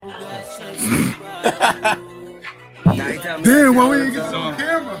Damn, why we didn't get that on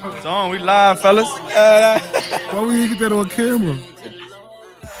camera? It's on. We live, fellas. Why we didn't get that on camera?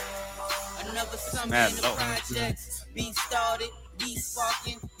 Man, low. Beat started, beat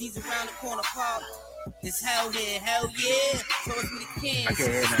sparking, these around the corner park. It's hell here, hell yeah. Towards me the can.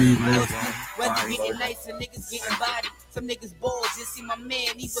 Weather getting nicer, niggas getting body. Some niggas bored, just see my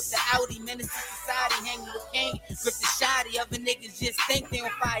man, he whipped the Audi. Menace to society, hanging with Kane. Grip the shotty, other niggas just think they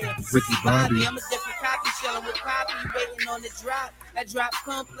on fire. Ricky Bobby, I'm a different copy, chilling with Poppy, waiting on the drop. That drop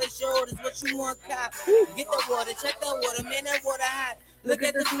come, place your orders, what you want, cop. Get the water, check that water, man, that water hot. Look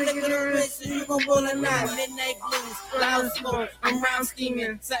at the flick of the wrist, so you gon' roll or not. Midnight blues, loud smoke, I'm round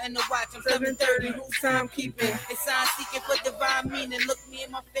scheming. Something to watch, I'm 7:30, who's time keeping? They sign seeking for divine meaning. Look me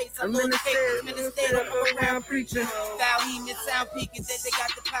in my face, I'm in the state, I'm around preaching. Style heating, sound peaking, said they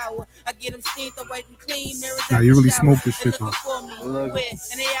got the power. I get them steamed, I wipe them clean. Nah, you really smoked this shit, though. And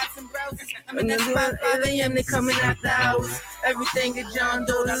they ask some browsers, I'm in that spot, 5 a.m., they coming after hours. Everything at John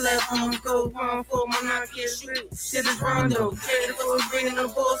Doe, the left arm go wrong for my knock here shoot. Shit is Rondo, cater for bringing the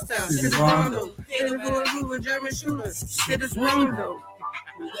balls down. Shit is Rondo, cater for a German shooter. Shit is Rondo.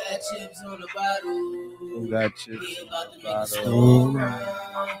 We got chips on the bottle. We got chips on the bottle. Oh, I'm on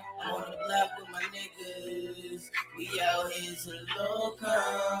the block with my niggas. We out here to low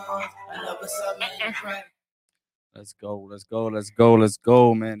count. I know what's up, man. Crack. Let's go, let's go, let's go, let's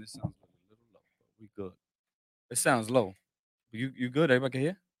go, man. It sounds a little low, but we good. It sounds low. You good? Everybody can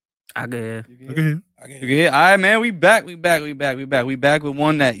hear? I can hear. You can hear? All right, man. We back with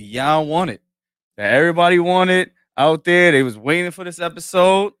one that y'all wanted. That everybody wanted out there. They was waiting for this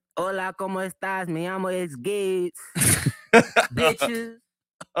episode. Hola, ¿cómo estás? Me llamo Gatez. Bitches.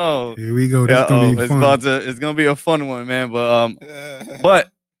 Oh, here we go. That's gonna be fun. It's gonna be a fun one, man. But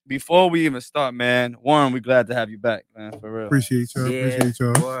before we even start, man, Warren, we're glad to have you back, man. For real. Appreciate y'all.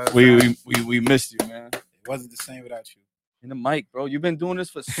 We missed you, man. It wasn't the same without you. In the mic, bro. You've been doing this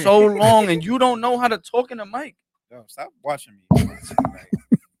for so long, and you don't know how to talk in the mic. Yo, stop watching me. Like,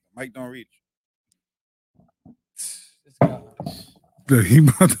 mic don't reach.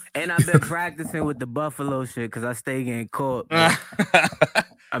 And I've been practicing with the Buffalo shit because I stay getting caught.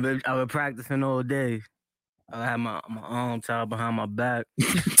 I've been practicing all day. I have my arm tied behind my back,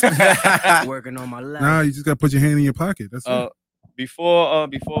 working on my left. Nah, you just gotta put your hand in your pocket. That's it. Before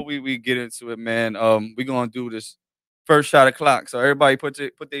we get into it, man, we're gonna do this first shot of clock. So everybody put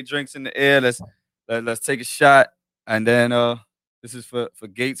their drinks in the air. Let's take a shot, and then this is for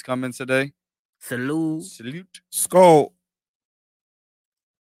Gates coming today. Salute. Skull.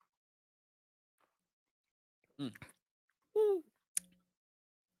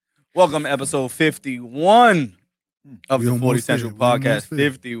 Welcome to episode 51 of the 40 Central Podcast.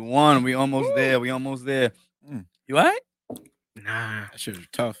 51. We almost there. You all right? Nah. That shit was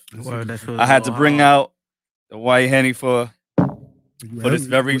tough. I had to bring out the white Henny for this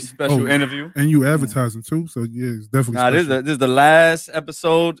very special interview. And you advertising too, so yeah, it's definitely this is the last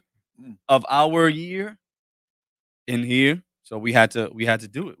episode of our year in here. So we had to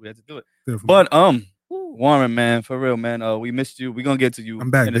do it. Definitely. But Warren, man, for real, man. We missed you. We're gonna get to you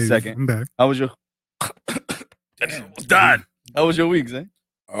I'm back, in a second. I'm back. How was your done? How was your week, Zay?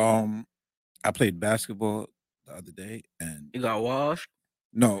 I played basketball the other day and you got washed?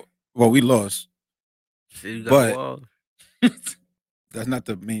 No. Well, we lost. You got washed. That's not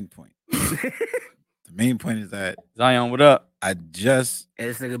the main point. The main point is that Zion, what up? This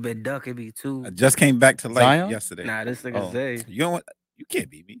nigga been ducking me too. I just came back to life Zion? yesterday. Nah, this nigga Zay. You know what? You can't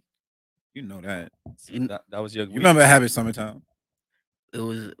beat me. You know that. That was your week. You remember Habit Summertime?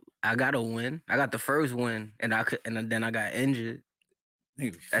 I got a win. I got the first win, and then I got injured.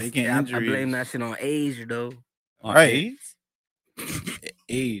 I blame that shit on age, though. Right.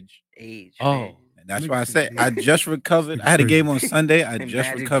 Age. Oh. And that's why I said I just recovered. I had a game on Sunday. I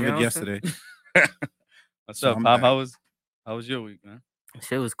just recovered yesterday. What's up, Pop? How was your week, man?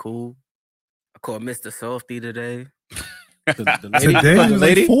 Shit was cool. I caught Mr. Softy today. The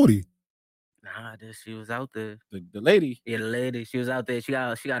lady? Like 40. Nah, she was out there. The lady? Yeah, the lady. She was out there. She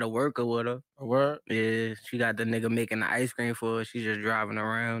got a worker with her. A word? Yeah, she got the nigga making the ice cream for her. She's just driving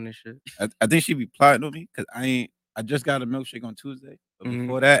around and shit. I think she be plotting with me because I just got a milkshake on Tuesday. But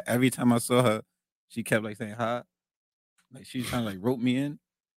before that, every time I saw her, she kept like saying hi. Like she's trying to like rope me in.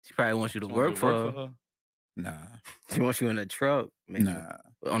 She probably wants you to work for her. Nah. She wants you in the truck. Nah.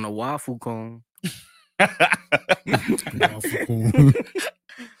 On a waffle cone. Waffle cone.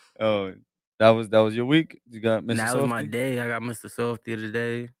 Oh, that was your week? You got Mr. That Softy? was my day. I got Mr. Softy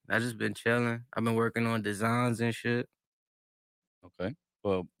today. I just been chilling. I've been working on designs and shit. Okay.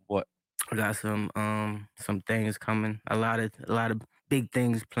 Well, what? I got some things coming. A lot of big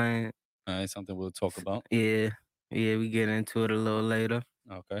things planned. All right, something we'll talk about. Yeah, we get into it a little later.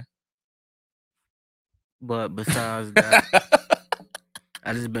 Okay. But besides that,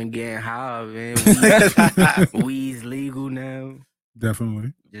 I just been getting high, man. Weed's legal now.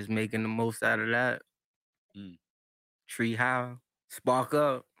 Definitely. Just making the most out of that. Tree high, spark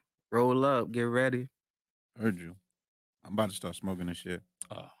up, roll up, get ready. Heard you. I'm about to start smoking this shit.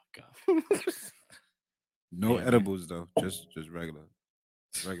 Oh God. No edibles though. Just regular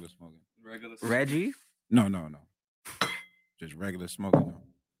smoking. Regular. Reggie? No. Just regular smoking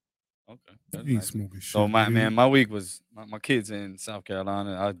though. Okay. That's He ain't nice. smoking shit. So my week was my kids in South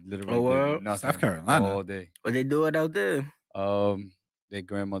Carolina. I literally did nothing. South Carolina all day. What they do it out there? Their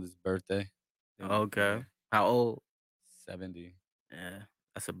grandmother's birthday. Okay. How old? 70. Yeah,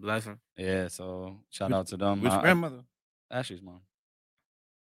 that's a blessing. Yeah, so shout out to them. Which grandmother? Ashley's mom.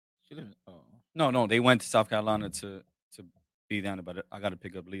 She lives. Oh. No, they went to South Carolina to be down there, but I got to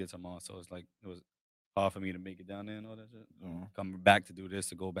pick up Leah tomorrow, so it's like it was hard for me to make it down there and all that shit. Coming back to do this,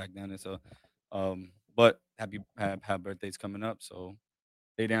 to go back down there. So, but happy birthday's coming up, so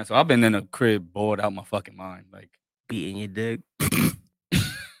they down. So I've been in a crib bored out my fucking mind, like beating your dick.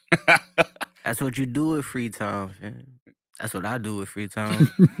 That's what you do with free time, man. That's what I do with free time.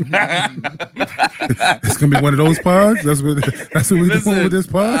 It's gonna be one of those pods. That's what we doing with this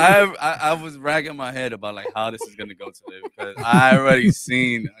pod. I was ragging my head about like how this is gonna go today because I already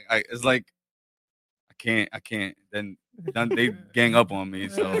seen. It's like I can't. Then they gang up on me.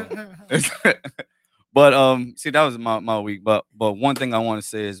 So, but see, that was my week. But one thing I want to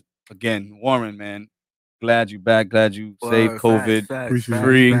say is again, Warren, man, glad you back. Glad you saved COVID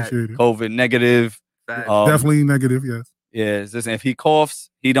free, COVID negative. Definitely negative. Yes. Yeah, listen, if he coughs,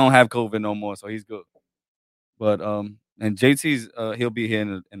 he don't have COVID no more, so he's good. But and JT's he'll be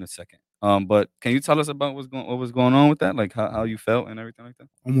here in a second. But can you tell us about what was going on with that? Like how you felt and everything like that?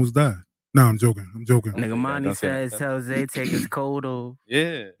 Almost died. No, I'm joking. Nigga Monty said tell Zay take his coat off.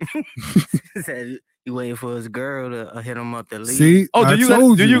 Yeah. Said he waiting for his girl to hit him up to leave. See, do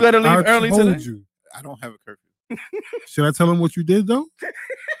you gotta leave early today? I don't have a curfew. Should I tell him what you did though?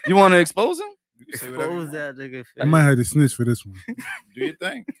 You want to expose him? Expose that nigga. I might have to snitch for this one. Do you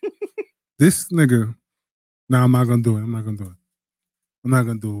think? This nigga. Nah, I'm not gonna do it.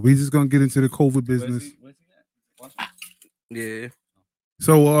 We just gonna get into the COVID business. Yeah.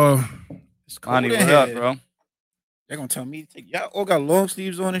 So Monty, what up, bro? They're gonna tell me to take y'all all got long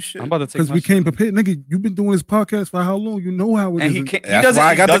sleeves on and shit. I'm about to take because we came prepared, nigga. You've been doing this podcast for how long? You know how it is. That's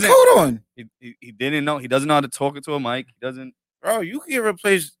why I got the coat on. He didn't know. He doesn't know how to talk into a mic. He doesn't. Bro, you can get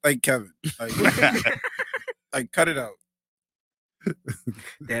replaced like Kevin. Like, like cut it out.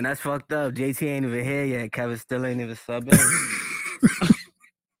 Damn, that's fucked up. JT ain't even here yet. Kevin still ain't even subbing.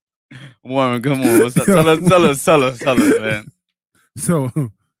 Warren, come on. What's up? Tell us, man. So,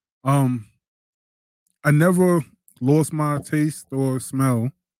 I never lost my taste or smell.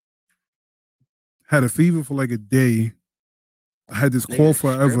 Had a fever for like a day. I had this cough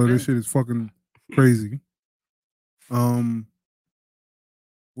forever. This shit is fucking crazy.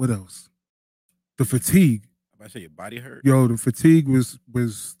 What else? The fatigue. I say your body hurt. Yo, the fatigue was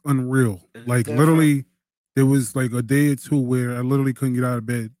unreal. Like literally, there was like a day or two where I literally couldn't get out of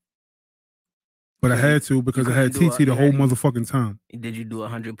bed. But I had to because I had TT the whole motherfucking time. Did you do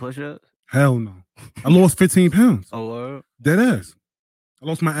 100 push-ups? Hell no. I lost 15 pounds. Oh, dead ass. I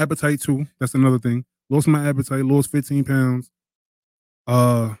lost my appetite too. That's another thing. Lost my appetite, lost 15 pounds.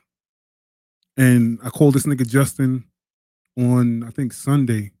 And I called this nigga Justin on, I think,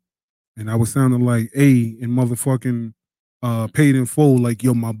 Sunday. And I was sounding like A in motherfucking Paid in Full. Like,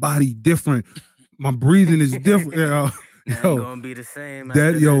 yo, my body different. My breathing is different. Yo, gonna be the same.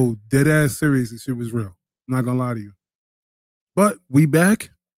 Dead ass serious. This shit was real. I'm not gonna lie to you. But we back.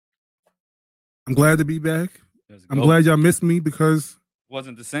 I'm glad to be back. I'm glad y'all missed me because it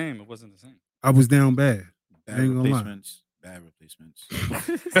wasn't the same. I was down bad. Bad replacements.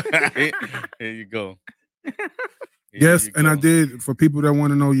 Here you go. I did. For people that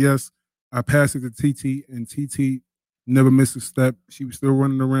want to know, yes, I passed it to TT, and TT never missed a step. She was still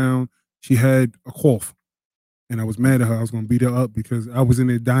running around. She had a cough, and I was mad at her. I was going to beat her up because I was in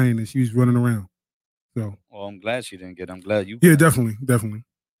there dying, and she was running around. So, well, I'm glad she didn't get it. I'm glad you. Yeah, definitely.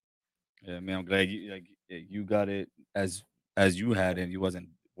 Yeah, man, I'm glad you got it as you had it. And you wasn't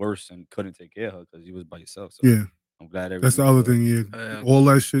worse and couldn't take care of her because you was by yourself. So yeah, I'm glad. That's the other thing. Yeah, all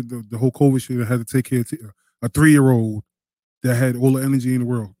that shit, the whole COVID shit. I had to take care of a 3-year-old that had all the energy in the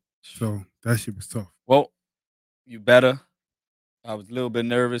world. So that shit was tough. Well, you better. I was a little bit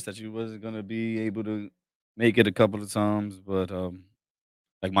nervous that you wasn't gonna be able to make it a couple of times, but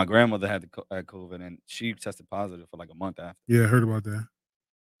like my grandmother had COVID and she tested positive for like a month after. Yeah, I heard about that.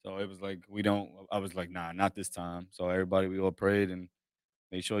 So it was like I was like, nah, not this time. So everybody, we all prayed and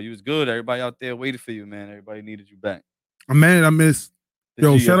made sure you was good. Everybody out there waited for you, man. Everybody needed you back. I'm mad I missed.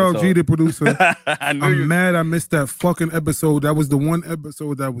 Yo, shout out G, the producer. I'm mad I missed that fucking episode. That was the one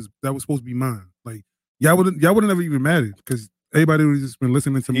episode that was supposed to be mine. Like y'all would never even mattered because everybody would just been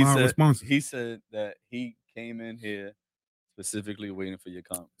listening to my responses. He said that he came in here specifically waiting for your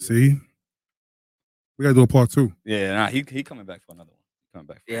comment. See, we gotta do a part 2. Yeah, nah, he coming back for another one.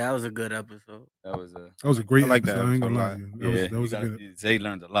 Yeah, that was a good episode. That was a great like episode. that. I ain't gonna lie. That was good. Zay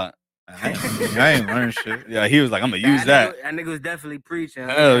learned a lot. I ain't learned shit. Yeah, he was like, I'm gonna use that. That nigga was definitely preaching.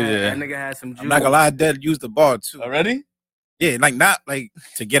 Hell yeah. That nigga had some juice. I'm not gonna lie, Dad used the bar too. Already? Yeah, like not like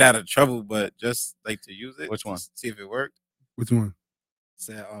to get out of trouble, but just like to use it. Which one? See if it worked. Which one?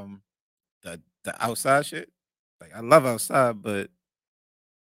 Said the outside shit. Like I love outside, but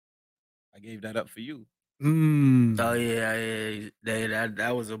I gave that up for you. Oh yeah.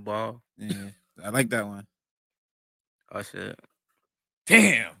 That was a ball. Yeah, I like that one. Oh shit.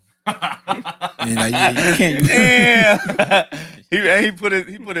 Damn. Yeah, you can't. Damn. he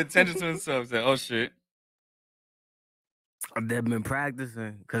put attention to himself. Said, "Oh shit." I've been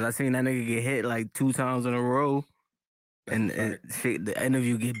practicing because I seen that nigga get hit like 2 times in a row, and shit, the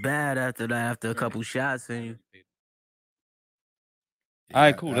interview get bad after that. After a couple shots, and you. All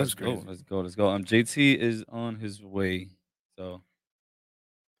right, cool. Let's go. JT is on his way. So.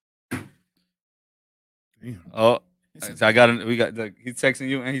 Damn. Oh. So he's texting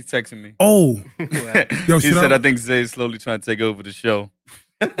you and he's texting me. Oh, yo, he said I think Zay is slowly trying to take over the show.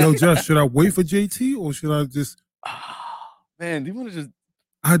 Yo, Josh, should I wait for JT or should I just? Man, do you want to just?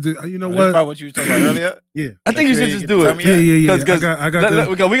 I did. You know what? About what you were talking about earlier. Yeah, I think you should just do it. Yeah. Because I got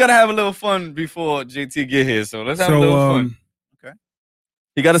we gotta have a little fun before JT get here. So let's have a little fun. Okay.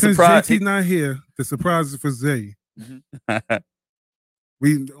 He got a surprise. JT not here. The surprise is for Zay. Mm-hmm.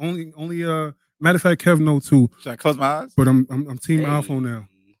 We only. Matter of fact, Kev know too. Should I close my eyes? But I'm team iPhone now.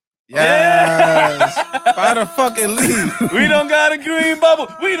 Yes. Find a fucking lead. We don't got a green bubble.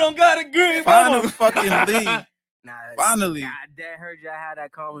 Find a fucking lead. Finally. Dad heard y'all had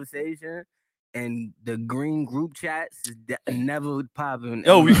that conversation, and the green group chats is never popping.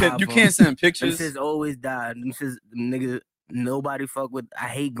 Yo, you can't send pictures. Them shit's always died. Them shit's nigga. Nobody fuck with. I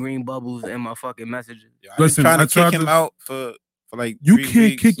hate green bubbles in my fucking messages. Listen, I tried to kick him out for like. You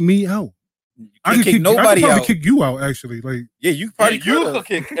can't kick me out. I can kick nobody out. I could kick you out, actually. Like, yeah, you probably could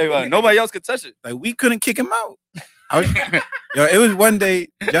kick everybody. Nobody else could touch it. Like, we couldn't kick him out. It was one day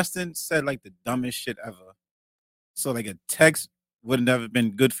Justin said like the dumbest shit ever. So like a text would have never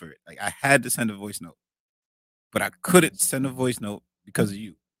been good for it. Like I had to send a voice note, but I couldn't send a voice note because of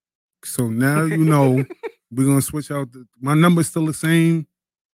you. So now you know we're gonna switch out. My number's still the same.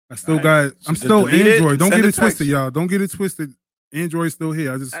 I still got. I'm still Android. Don't get it twisted, y'all. Don't get it twisted. Android's still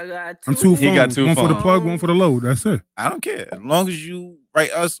here. I'm 2 phones. He got 2 one phones. For the plug, one for the load. That's it. I don't care. As long as you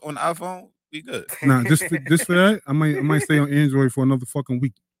write us on iPhone, we good. Nah, just for that, I might stay on Android for another fucking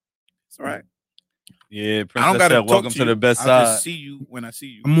week. It's all right. Yeah, Princess said, welcome to the best side. I'll just see you when I see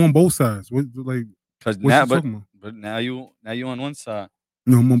you. I'm on both sides. But now you on one side.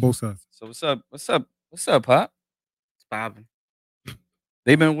 No, I'm on both sides. So what's up, Pop? It's popping.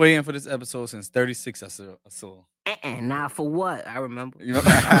 They've been waiting for this episode since 36. I saw. Not for what? I remember. You know?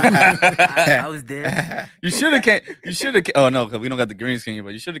 I was there. You should have came. Oh no, because we don't got the green screen,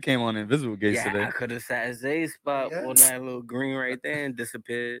 but you should have came on Invisible Gates today. I could have sat Zay's spot on that little green right there and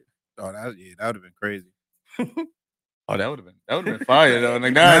disappeared. Oh, that would have been crazy. Oh, that would have been fire though.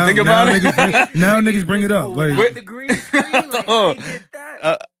 Like, now think about it. Now niggas bring it up. Like, with the green screen, like,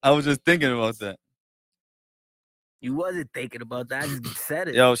 I was just thinking about that. You wasn't thinking about that. I just said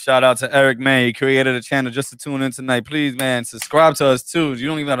it. Yo, shout out to Eric, man. He created a channel just to tune in tonight. Please, man, subscribe to us too. You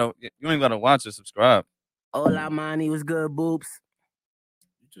don't even gotta watch or subscribe. Hola, Monty. Was good, Boops?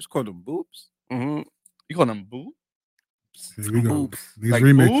 You just called them Boops? Mm-hmm. You call them Boops? Here we go. Boops. Like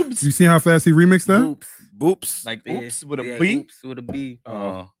remix. boobs? You see how fast he remixed that? Boops. Like oops with a yeah, B? Oops with a B.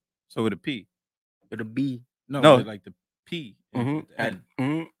 Oh. So with a P. With a B. No. Like the P.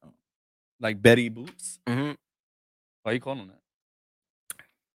 Mm-hmm. Like Betty Boops? Mm-hmm. Why you calling that?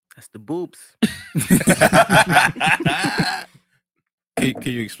 That's the Boops.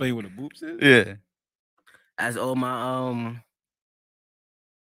 Can you explain what a Boops is? Yeah. That's all my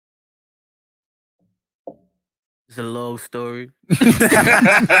It's a long story.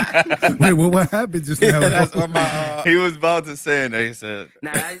 Wait, what happened just now? That's on my, he was about to say it. He said,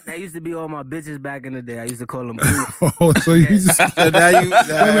 Nah, that used to be all my bitches back in the day. I used to call them Boops. Oh, so you just and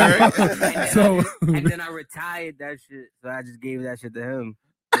then I retired that shit, so I just gave that shit to him.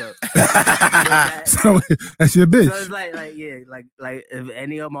 So, So that's your bitch. So it's like if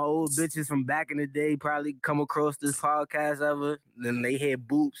any of my old bitches from back in the day probably come across this podcast ever, then they hear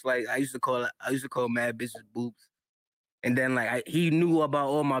Boops. Like I used to call mad bitches Boops, and then like he knew about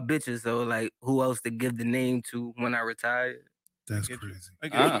all my bitches. So like, who else to give the name to when I retired? That's crazy.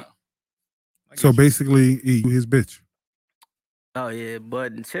 So basically, you his bitch. Oh yeah,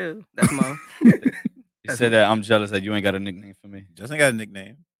 Bud, chill. That's my. You said that I'm jealous that you ain't got a nickname for me. Justin got a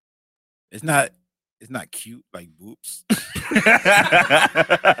nickname. It's not cute like Boops.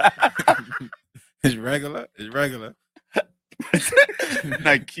 It's regular.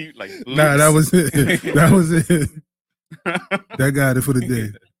 Not cute like Boops. Nah, that was it. That got it for the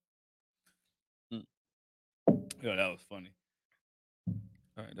day. Yo, that was funny.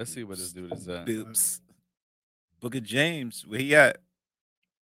 All right, let's see what this dude is at. Boops. Book of James, where he at?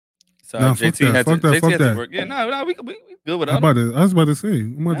 So Nah, JT had fuck to that. work. Yeah, no, we good without him. I was about to say.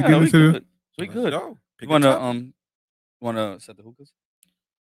 I'm about to get we into the. good. We good. Pick You a topic. wanna set the hookahs?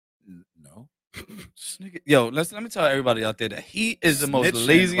 No. Yo, let me tell everybody out there that he is the most Snitching. Why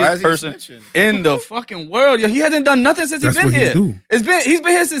laziest is he person snitching? in the fucking world. Yo, he hasn't done nothing since That's he's been what he here. do. He's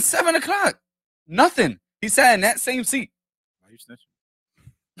been here since 7:00. Nothing. He sat in that same seat. Why you snitching?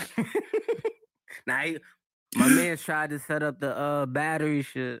 My man tried to set up the battery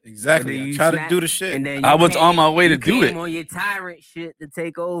shit. Exactly. Try to do the shit. And then I was on my way to do it. On your tyrant shit to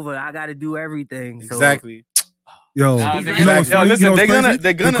take over. I got to do everything. Exactly. Yo, Nah, you yo, know what's funny? listen, You know what's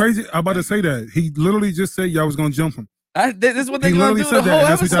they're crazy? gonna- Crazy. I'm about to say that. He literally just said y'all was gonna jump him. This is what they're He gonna literally do said the that, whole and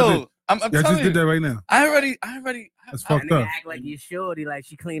that's what y'all episode. I'm Y'all telling just you. did that right now. I already. That's I fucked up. act like you shorty, like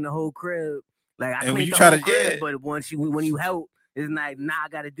she cleaned the whole crib. Like I And when cleaned you the try whole to- crib, yeah. but when you help, it's like, nah, I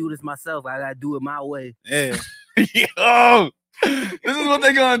gotta do this myself. I gotta do it my way. Yeah. Yo, this is what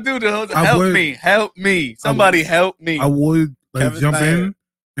they're gonna do. Help me. Somebody help me. I would like Kevin's jump not in here.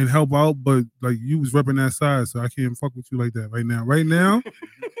 and help out, but like you was repping that side, so I can't fuck with you like that right now. Right now,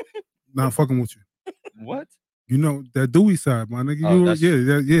 not fucking with you. What? You know that Dewey side, my nigga. Oh, You that's- yeah,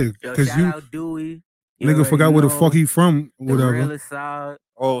 Yo, because shout you out Dewey. You nigga already forgot where the know fuck he from, the whatever. realest side.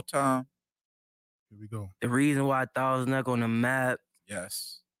 All time. Here we go. The reason why I thought I was not on the map.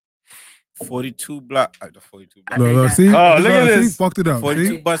 Yes. 42 block. The 42 block. I think that- See, Oh, look at see? this. Fucked it up. 42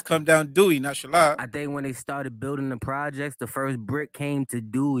 See? bus come down Dewey, not Shalab. I think when they started building the projects, the first brick came to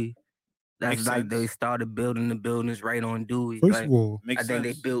Dewey. That's Makes like sense. they started building the buildings right on Dewey. First Like, of all, Makes I think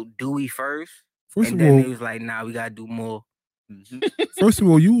sense. they built Dewey first, first and of then all, they was like, "Nah, we gotta do more." Mhm. first of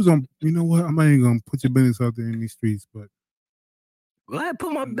all, you was on. You know what? I'm not even gonna put your business out there in these streets, but Go ahead,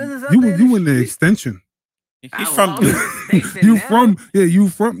 put my business out you there. was you in the extension. He's from Dewey. You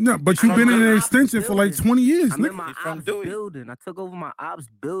from no, but you've I'm been in in the my extension for like building. 20 years, I'm in nigga. my He from ops Dewey. building. I took over my ops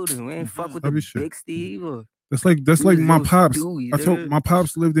building. We ain't fuck with Type the of shit. big Steve. Or That's like we was my those pops. Dewey, I told nigga. my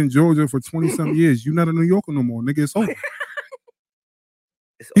pops lived in Georgia for 20 something years. You not a New Yorker no more, nigga. It's over.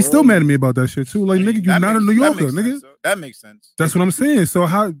 It's He's still all mad at you. me about that shit too. Like, nigga, you That not a makes- New that Yorker, makes nigga. sense, though. That makes sense. That's what I'm saying. So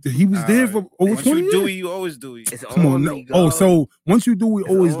how he was there for over Once 20 you years? Dewey, you always Dewey. It's Come on, on no. me, Oh, God. so once you do, we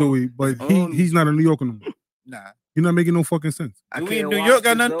It's always on- do it, but it's on me. he's not a New Yorker no more. Nah. You're not making no fucking sense. I Dewey can't and New wash York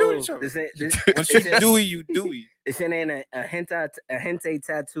got the nothing to do with dog. each other. This ain't- this- Once this you ain't- Dewey, you Dewey. This shit ain't a hentai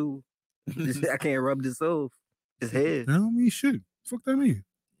tattoo. I can't rub this off. It's here. That don't mean shit. Fuck that mean.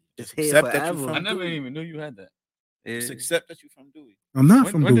 It's here Accept that you forever. I from never Dewey. even knew you had that. Just Yeah. accept that you from Dewey. I'm not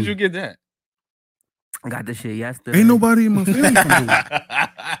from When Dewey. did you get that? I got this shit yesterday. Ain't nobody in my family from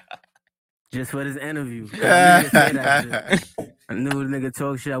Dewey. Just for this interview. I knew you say that shit. I knew the nigga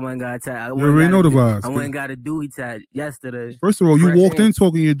talk shit. I went and got a tat. You already know the vibes. I went and got a Dewey tat yesterday. First of all, you Fresh walked in. in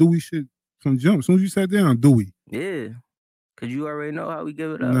talking your Dewey shit from jump. As soon as you sat down, Dewey. Yeah. Cause you already know how we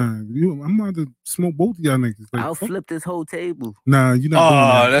give it up. Nah, I'm about to smoke both of y'all niggas. Like, I'll fuck. flip this whole table. Nah, you're not doing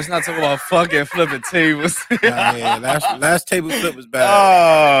Oh, that. let's not talk about fucking flipping tables. Nah, yeah, last table flip was bad.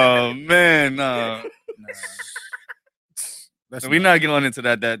 Oh man, no. Nah. That's We not getting into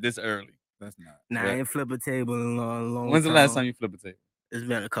that this early. That's not. Nah, I ain't flip a table in a long When's the last time you flipped a table? It's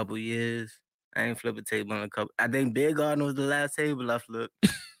been a couple years. I ain't flip a table in a couple. I think Big Garden was the last table I flipped.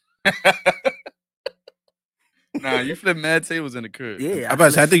 Nah, you flip mad tables in the crib. Yeah, I about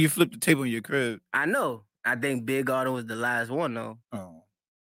to say, I think you flipped the table in your crib. I know. I think Big Garden was the last one though. Oh.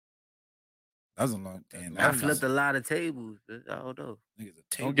 That was a long damn. I flipped a lot of tables. I don't know.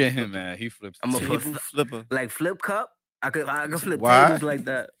 Don't get him, man. He flips. I'm a tables. Table flipper. Like flip cup. I could flip Why? tables like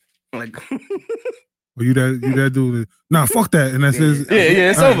that. Like Well, you that dude. Nah, fuck that. And that says, Yeah,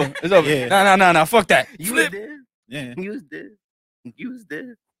 it's All right. over. It's over. Yeah. Nah. Fuck that. you was Flip. there. Yeah. You was there. You was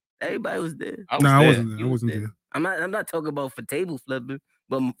there. Everybody was there. I was Nah, I there. wasn't there. I You was wasn't there. there. I'm not talking about for table flipping,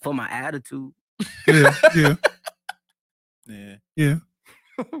 but for my attitude. Yeah, yeah, Yeah. yeah.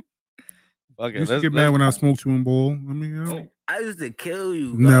 Okay, You used to get mad when I smoked you in ball. I mean, you know. I used to kill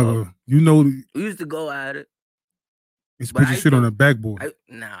you. Never. Bro. You know. We used to go at it. Used to put your shit on the backboard.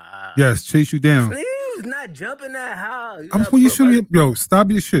 Nah. Yes, chase you down. He was not jumping that high. I'm when you shoot me. Yo, stop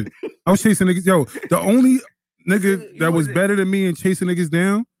your shit. I was chasing niggas. Yo, the only nigga that was better than me in chasing niggas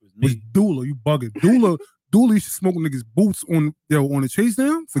down was Dula. You bugging. Dula used to smoke niggas boots on the chase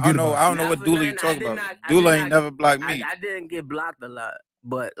down. Forget about it. I don't know what Dula you talking about. Dula ain't never blocked me. I didn't get blocked a lot.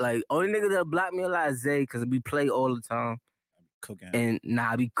 But like only nigga that blocked me a lot is Zay because we play all the time. Cooking. And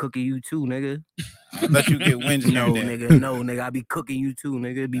I be cooking you too, nigga. I let you get wins. No, nigga, I be cooking you too,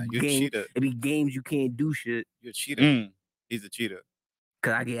 nigga. It be games you can't do shit. You're a cheater. He's a cheater.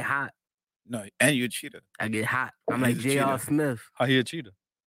 Cause I get hot. No, and you're a cheater. I get hot. I'm like J.R. Smith. How he a cheater?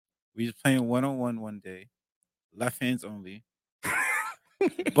 We was playing 1-on-1 one day, left hands only.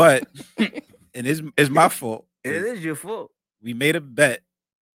 But it's my fault. It is your fault. We made a bet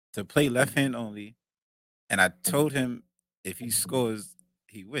to play left hand only, and I told him if he scores,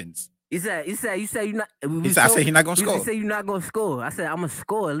 he wins. You said you're not. I said he's not gonna score. You said you're not gonna score. I said I'm gonna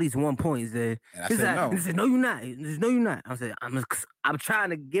score at least 1 point. And I said no. He said no, you're not. No, you're not. I said I'm trying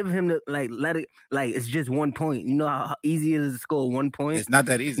to give him the let it it's just 1 point. You know how easy it is to score 1 point. It's not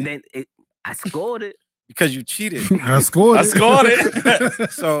that easy. Then I scored it. Because you cheated. I scored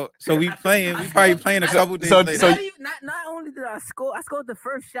it. so we probably playing a couple days later. Not only did I score the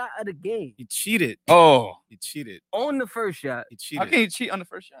first shot of the game. He cheated. Oh. He cheated. On the first shot. He cheated. How can you cheat on the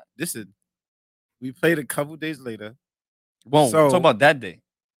first shot? Listen, we played a couple days later. Whoa, talk about that day.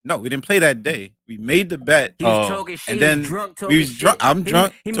 No, we didn't play that day. We made the bet. He was talking shit. And then we was drunk. I'm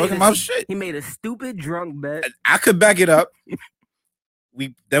drunk talking about shit. He made a stupid drunk bet. I could back it up.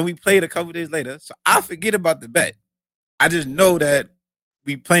 We played a couple days later, so I forget about the bet. I just know that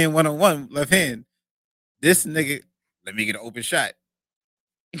we playing 1-on-1 left hand. This nigga, let me get an open shot.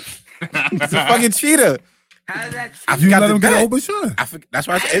 He's a fucking cheater. How did that? I you let him get an open shot. That's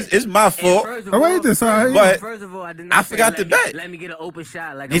why it's my fault. All right, but first of all, I did not. I forgot the bet. Let me get an open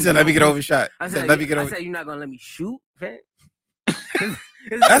shot. Like he said, let me get an open shot. I said, you're not gonna let me shoot.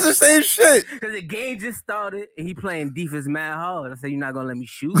 That's the same shit. Because the game just started and he playing defense mad hard. I said, you're not gonna let me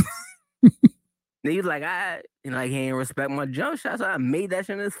shoot. Then he was like, he ain't respect my jump shot, so I made that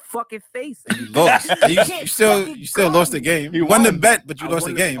shit in his fucking face. And you lost. you still lost the game. You won the bet, but you lost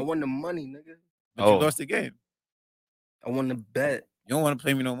the game. I won the money, nigga. But you lost the game. I won the bet. You don't want to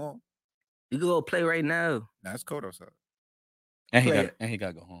play me no more. You can go play right now. Nah, it's cold outside. And he got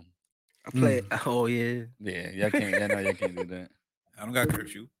to go home. I play. Oh yeah. Yeah, y'all can't do that. I don't got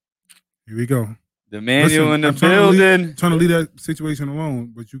curfew. Here we go. The manual in the building. Trying to leave that situation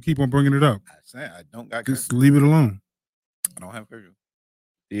alone, but you keep on bringing it up. I say I don't got curfew. Just leave it alone. I don't have curfew.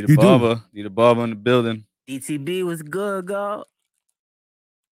 Need a barber in the building. DTB was good, girl.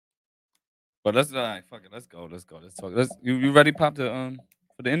 But let's fuck it. Let's go. Let's talk. You ready, Pop, for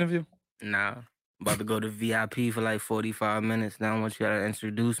the interview? Nah. About to go to VIP for 45 minutes. Now I want you to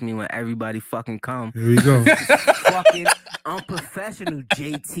introduce me when everybody fucking come. Here we go. Fucking unprofessional,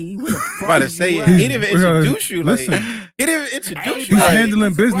 JT. What the fuck? I'm about to say he didn't even introduce you. Listen, he didn't even introduce you. He's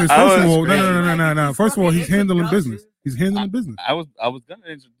handling business. First of all, no. First of all, he's handling business. He's handling business. I was gonna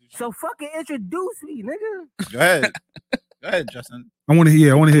introduce you. So fucking introduce me, nigga. Go ahead, Justin. I want to hear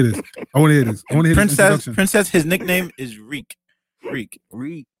this. I want to hear this. Princess. His nickname is Reek. Reek.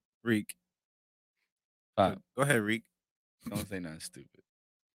 Go ahead, Reek. Don't say nothing stupid.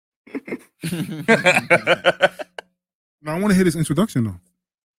 No, I want to hear this introduction though.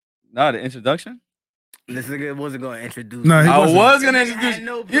 Nah, the introduction. This nigga wasn't gonna introduce. No, I was gonna introduce.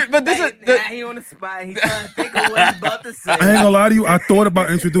 But this is he on the spot. He's trying to think of what he's about to say. I ain't gonna lie to you. I thought about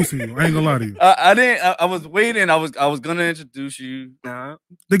introducing you. I ain't gonna lie to you. I didn't. I was waiting. I was gonna introduce you.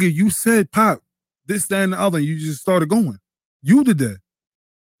 Nigga, you said Pop, this, that, and the other. And you just started going. You did that.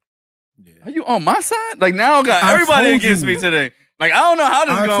 Yeah. Are you on my side? Like now, I got everybody against me today. Like I don't know how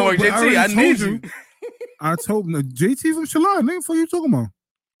this is gonna work. JT, I need you. I told him JT from Shalai. Nigga, what you talking about?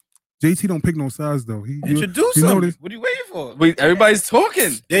 JT don't pick no sides though. Introduce him. What are you waiting for? Wait, everybody's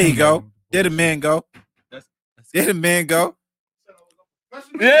talking. There you go. There the man go. There the man go.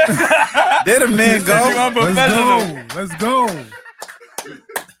 Yeah. There the man go. Let's go.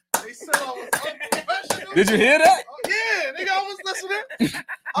 They said I was unprofessional. Did you hear that? Oh, yeah, nigga, I was listening.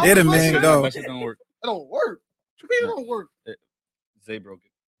 There the man go. That shit don't work. It don't work. What you mean it don't work? Zay broke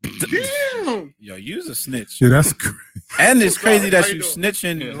it. Damn. Yo, you's a snitch. Yeah, that's crazy. And it's crazy that you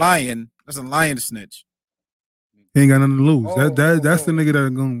snitching lying. That's a lion snitch. He ain't got nothing to lose. That's the nigga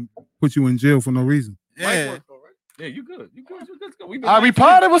that's gonna put you in jail for no reason. Yeah. Yeah, you good. You good. All right, we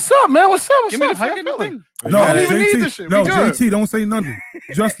potted. What's up, man? What's up? Give me the How you fucking feeling? thing. No, I don't even need this shit. No, We good. JT, don't say nothing.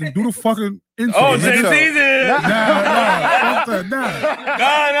 Justin, do the fucking intro. Oh, nigga. JT's in. Nah.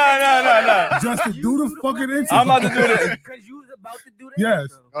 Nah. Justin, do the fucking intro. I'm about to do the. Because you was about to do that. Yes.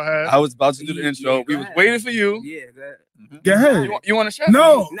 Go ahead. I was about to do the intro. Yeah, We go was ahead. waiting for you. Yeah, that. Go ahead. You want to share?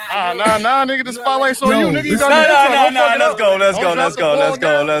 No. Nah, nigga. The spotlight's on Yo, you, nigga. You listen- got the intro. No. Don't fuck it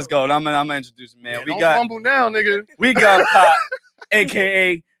up. Let's go. I'm gonna introduce him, man. Yeah, We don't got fumble now, nigga. Pop,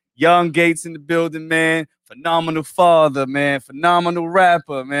 aka Young Gatez in the building, man. Phenomenal father, man. Phenomenal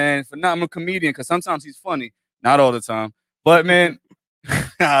rapper, man. Phenomenal comedian. Cause sometimes he's funny, not all the time. But man,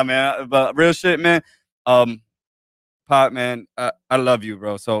 man. But real shit, man. Pop, man. I love you,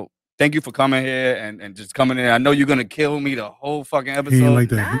 bro. So thank you for coming here and just coming in. I know you're gonna kill me the whole fucking episode. He ain't like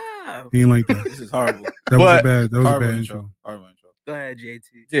that. Nah. He ain't like that. This is horrible. That was But- a bad. That was a Horrible bad intro. intro. Horrible intro. Go ahead,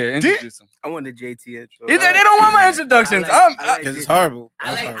 JT. Yeah, introduce him. I want the JT intro. They don't want my introductions. Because it's horrible.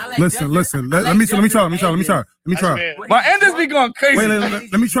 I like Listen. Justin. Let me try. Let me try. My enders be going crazy. Wait,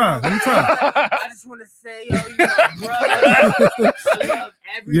 let me try. I just want to say, yo, you know, brother. I love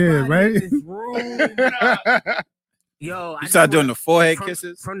everybody Yeah, right? in this room. Yo, You start doing the forehead from,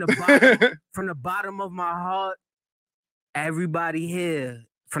 kisses. from the bottom of my heart. Everybody here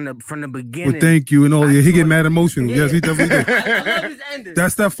from the beginning. Well, thank you and all. I Yeah, he just get want- mad emotional. Yeah. Yes, he definitely did. I love his enders.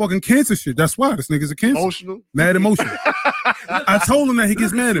 That's that fucking cancer shit. That's why this nigga's a cancer. Emotional. Mad emotional. I told him that he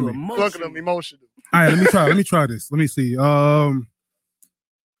gets mad at me. Look at him, emotional. All right, let me try this. Let me see.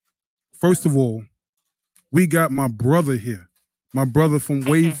 First of all, we got my brother here. My brother from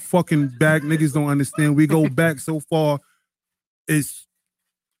way fucking back. Niggas don't understand. We go back so far. It's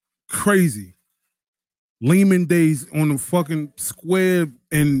crazy. Lehman days on the fucking square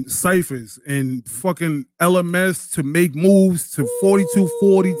and ciphers and fucking LMS to make moves to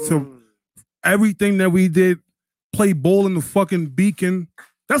 4240 to everything that we did. Play ball in the fucking Beacon.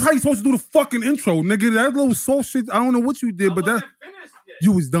 That's how you supposed to do the fucking intro, nigga. That little soul shit. I don't know what you did, but that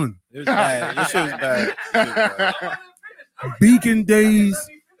you was done. It was bad. This shit was bad. Beacon days,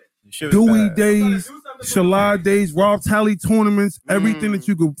 This shit was Dewey bad. days, Shalad days, Rob Tally tournaments, everything that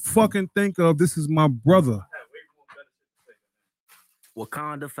you could fucking think of. This is my brother.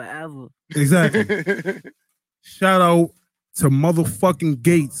 Wakanda forever. Exactly. Shout out to motherfucking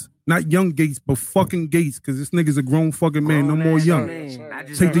Gates. Not young Gates, but fucking Gates, because this nigga's a grown fucking man. No Grown more ass young. man. I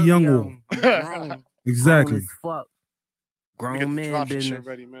just Take the love young yo. one. I'm grown. Exactly. Grown as fuck. Get Grown the man drops and shit business.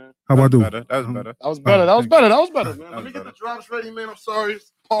 ready, man. How about I do? Better. That was better. That was better. That was better. That was better, man. That Let me was get better. the drops ready, man. I'm sorry.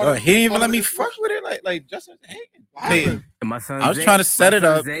 He didn't even let me fuck with it. Like Justin was hanging. Hey, And my son I was Zay- trying to set my it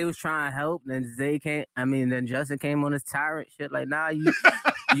son up. Zay was trying to help, then Zay came. Then Justin came on his tyrant shit. Like, nah, you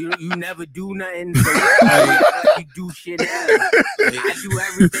never do nothing. So you do shit now. I do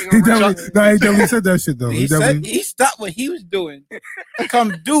everything He around. definitely said that shit though. He said he stopped what he was doing to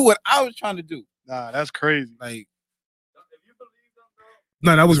come do what I was trying to do. Nah, that's crazy. Like,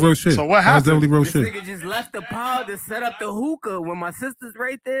 No, that was real shit. So what That was happened? definitely real This shit. nigga just left the pod to set up the hookah when my sister's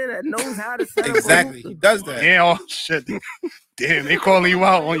right there that knows how to set exactly. up a He hookah. does that. Yeah, oh shit. Damn, they calling you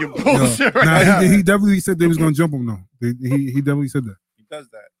out on your Yo, bullshit right nah, now. he definitely said they was gonna jump him though. He definitely said that. He does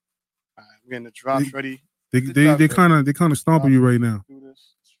that. All right, we're getting the drops ready. They kind of stomping you right now. Do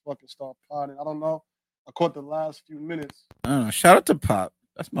this. Let's fucking start potting. I don't know. I caught the last few minutes. I don't know. Shout out to Pop.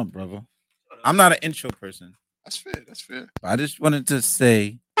 That's my brother. I'm not an intro person. That's fair. That's fair. But I just wanted to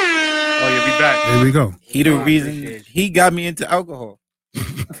say Oh yeah, we back. There we go. he the Oh, reason appreciate he got me into alcohol.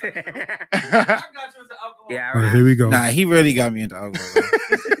 Yeah, All right, here we go. Nah, he really got me into alcohol.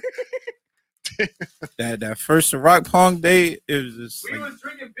 that first Ciroc Pong day, it was just We like, was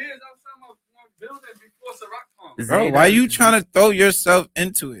drinking beers outside my building before Ciroc Pong. bro, why you trying to throw yourself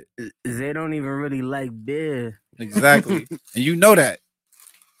into it? They don't even really like beer. Exactly. And you know that.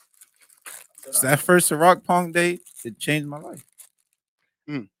 So that first Ciroc Pong day, it changed my life.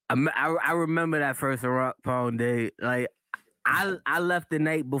 I remember that first rock pound day. Like I left the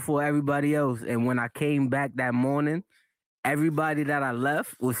night before everybody else, and when I came back that morning, everybody that I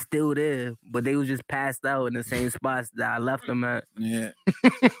left was still there, but they was just passed out in the same spots that I left them at. Yeah.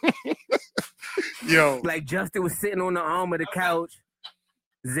 Yo, Like Justin was sitting on the arm of the couch.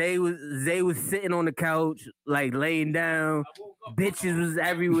 Zay was sitting on the couch, like laying down. Bitches was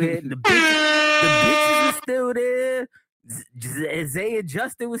everywhere. The bitches was still there. Zay and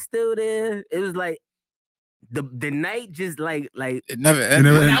Justin was still there. It was like the night just like It never It ended.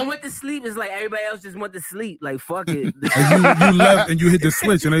 never when ended. I went to sleep, it's like everybody else just went to sleep. Like fuck it. And you left and you hit the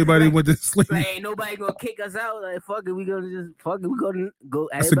switch and everybody went to sleep. Like ain't nobody gonna kick us out. Like fuck it, we gonna just fuck it. We gonna go.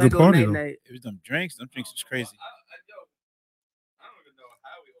 That's a Everybody good go party, night though. night. It was them drinks. Them drinks was crazy. I don't even know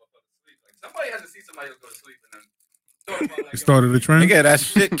how we all fell asleep. Like Somebody has to see somebody else go to sleep and then It started a trend. Nigga, that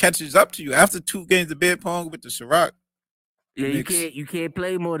shit catches up to you after 2 games of beer pong with the Ciroc. Yeah, Knicks. you can't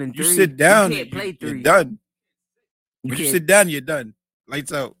play more than You 3. sit down, You can't play you're 3. done. You When you can't. sit down, you're done.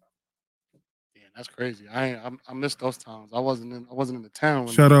 Lights out. Yeah, that's crazy. I missed those times. I wasn't in the town.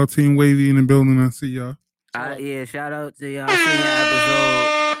 When Shout out Team Wavy in the building. I see y'all. Yeah, shout out to y'all. I seen that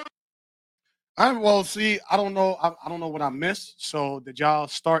episode. I don't know. I don't know what I missed. So did y'all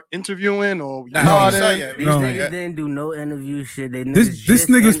start interviewing or you Nah, started? no, yeah. These No. niggas didn't do no interview shit. They This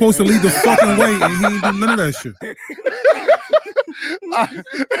nigga's supposed to lead the fucking way, and he ain't do none of that shit.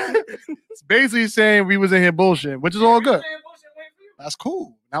 It's basically saying we was in here bullshit, which is all good. That's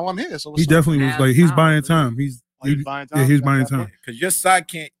cool. Now I'm here. So He definitely was like, he's buying time. He's buying yeah, he's buying time. Because your side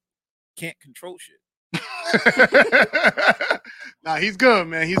can't control shit. Nah, he's good,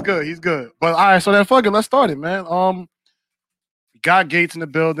 man. He's good. But all right, so then fuck it. Let's start it, man. We got Gates in the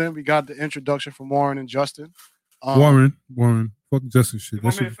building. We got the introduction from Warren and Justin. Warren, fuck Justin shit. You That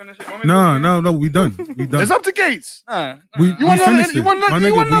want me to shit. finish it? No, we done. We done. It's up to Gates. We You want another, finished you it. want My another,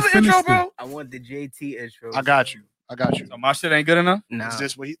 you nigga, want we another intro, finished it. bro? I want the JT intro. I got you. So my shit ain't good enough? Nah. Is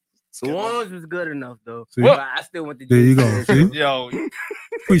this what he? The ones was good enough though. See? But I still want the JT There you go. intro. See? Yo,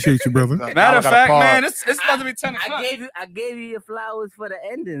 Appreciate you, brother. matter of fact, man, it's about to be 10 o'clock. I gave you your flowers for the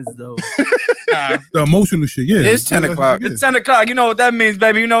endings though. Nah, The emotional shit, yeah. It's 10 o'clock. Yeah. it's 10 o'clock. You know what that means,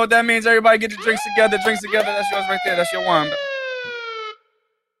 baby. You know what that means. Everybody get your drinks together. Drinks together. That's yours right there. That's your wine.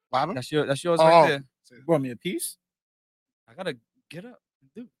 What happened? That's yours Oh. right there. You brought me a piece? I gotta get up.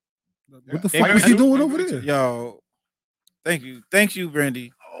 Dude. What the Hey, fuck is man. he doing over there? Yo, thank you,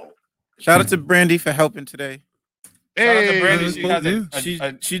 Brandy. Shout out to Brandy for helping today. Shout out to Hey, Brandy. She has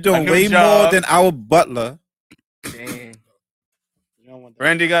yeah. She's doing new way job. more than our butler. Damn. You don't want that.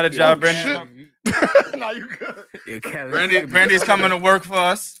 Brandy got a job. Shit. Nah, you good. Yeah, Kevin. Brandy's coming to work for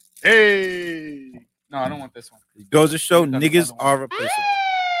us. Hey. No, I don't want this one. It goes to show That's niggas another one. are replaceable.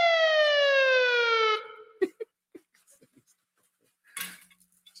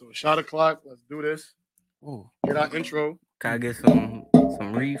 So shot o'clock. Let's do this. Ooh. Get our intro. Can I get some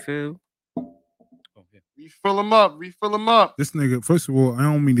refill? Refill him up. Refill him up. This nigga, first of all, I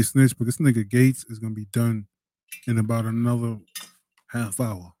don't mean to snitch, but this nigga Gates is gonna be done in about another half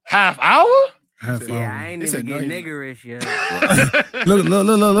hour. Half hour? Half Yeah, I hour. ain't It's even get annoying. niggerish yet. Look.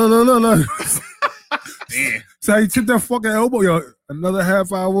 Damn. So he took that fucking elbow, yo. Another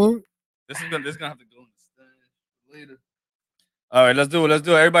half hour. This is gonna have to go in the stash later. All right, let's do it.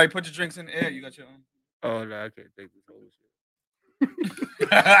 Everybody put your drinks in the air. You got your own. Oh no, I can't take this whole shit.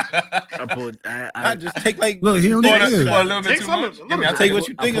 I I poured. I just take like Look, he don't poured need a it. little bit Take too some much. of it, a Give me- little I'll bit. take what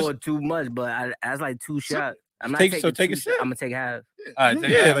you think is poured too much, but that's like 2 shots. I'm not Take- taking so take a two sip. I'm gonna take half. All right,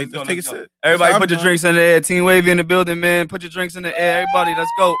 take Yeah, it. like Let's go, take a let's go. sip. Everybody So put your I'm drinks in the air. Team Wavy in the building, man. Put your drinks in the air. Everybody, let's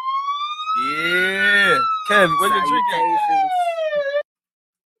go. Yeah. Kev, where's your drink at?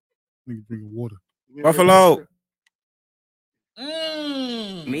 Nigga drinking water. Buffalo.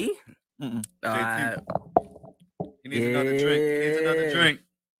 Me? Mm-mm. He needs another drink. He needs another Yeah. drink.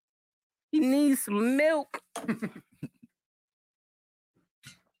 He needs some milk.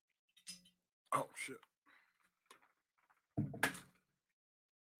 Oh shit.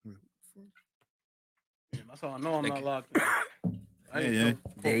 Yeah, that's how I know I'm not locked in. Yeah.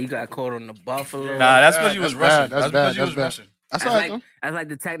 Yeah, you got caught on the buffalo. Nah, that's bad, because you was that's bad, rushing. that's That's bad, because you was that's bad. rushing. That's That's all right, like, though. that's like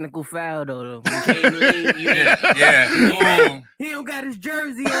the technical foul though. When you can't leave, you Yeah. He don't got his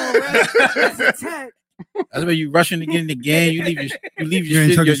jersey on, right? That's a tech. That's why you rushing to get in the game. You leave You your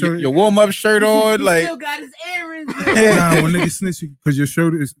ain't tuck your shit, your, shirt? your warm up shirt on. He Like still got his earrings. Nah, when niggas snitch because your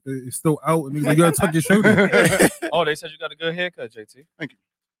shirt is still out, and niggas like, you gotta tuck your shirt in. Oh, they said you got a good haircut, JT.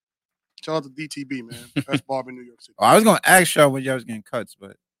 Shout out to DTB, man. Best barber in New York City. oh, I was gonna ask y'all when y'all was getting cuts,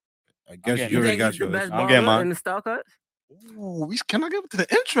 but I guess getting- you You already think got he's the yours. best I'm getting barber mine. in the star cut? Ooh, can I get to the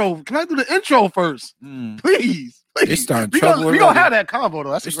intro? Can I do the intro first? Mm. Please. They starting We trouble gonna already. have that combo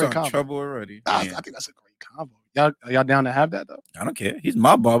though. That's They a great starting combo. trouble already. I Yeah. think that's a great combo. Y'all down to have that though? I don't care. He's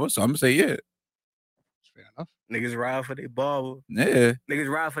my barber, so I'm gonna say yeah. Fair enough. Niggas ride for their barber. Yeah. Niggas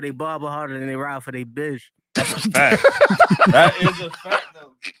ride for their barber harder than they ride for their bitch. That's a fact. That is a fact,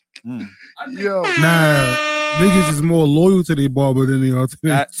 though. Mm. Yo. Nah, niggas is more loyal to their barber than they are to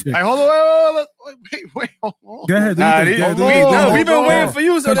their That- chick. Hey, hold on. Wait, hold on. Go ahead. Nah, do these- your hold thing. on, Do your hold thing. we've been on. waiting for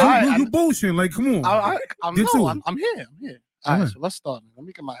you, so Cause that's you bullshitting. Like, come on. I'm Get to it. here. I'm here. All Alright. right, so let's start. Man. Let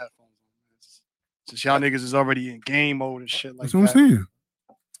me get my headphones on. Since y'all niggas is already in game mode and shit like That's what I'm that. saying.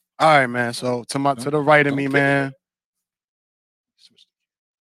 All right, man. So to the right of me, man.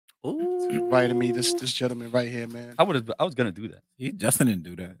 To the right of me, this gentleman right here, man. I was gonna do that. Justin didn't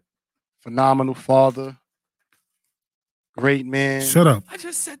do that. Phenomenal father. great man. Shut up. I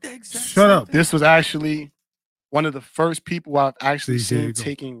just said that exact Shut up. This was actually one of the first people I've actually See, here seen you go.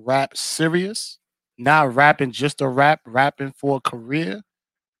 taking rap serious, not rapping just a rap, rapping for a career.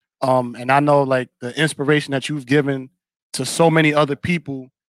 And I know like the inspiration that you've given to so many other people,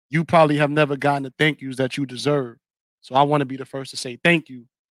 you probably have never gotten the thank yous that you deserve. So I want to be the first to say thank you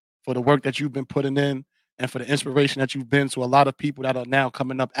for the work that you've been putting in and for the inspiration that you've been to a lot of people that are now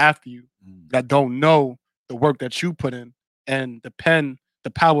coming up after you that don't know the work that you put in and the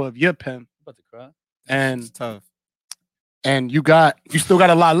power of your pen. I'm about to cry. And It's tough. and you still got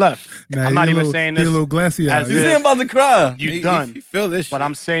a lot left. Nah, I'm he not a even little, saying he a this little glassy as eyed. You if- see him about to cry. you done. You feel this But shit.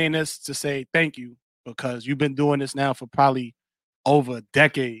 I'm saying this to say thank you because you've been doing this now for probably over a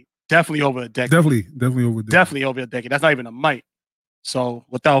decade. Definitely over a decade. Definitely over there. Definitely over a decade. That's not even a mic. So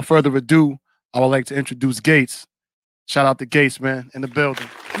without further ado, I would like to introduce Gatez. Shout out to Gatez, man, in the building.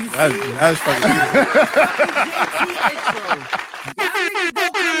 That's fucking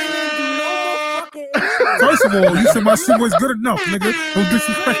First of all, you said my shit was good enough, nigga. Don't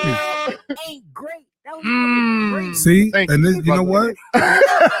disrespect me. Ain't great. That was fucking great. See? Thank And you, then, you know brother.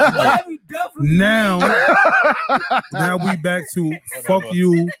 what? We definitely Now we back to fuck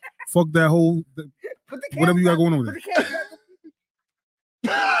you, fuck that whole whatever you got going on there.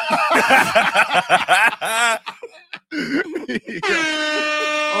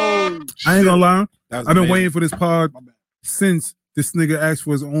 Oh, I ain't gonna lie. that was I've been amazing. waiting for this pod since this nigga asked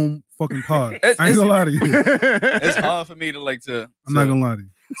for his own fucking pod. It's- I ain't gonna lie to you. It's hard for me to like to I'm not gonna lie to you.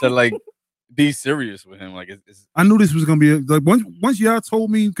 to like be serious with him. Like it's I knew this was gonna be like once y'all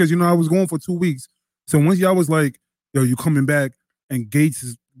told me, because you know I was going for 2 weeks. So once y'all was like, yo, you coming back and Gatez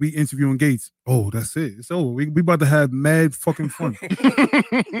is we interviewing Gatez. Oh, that's it. It's over. We about to have mad fucking fun.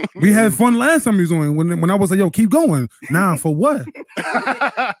 We had fun last time he was on when I was like, yo, keep going. Nah, for what?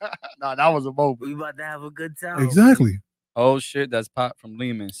 nah, that was a moment. We about to have a good time. Exactly. oh shit, that's Pop from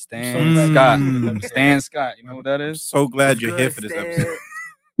Lehman. Stan Mm. Scott. Stan Scott. You know what that I'm is? so glad What's you're good, here for this Stan? episode.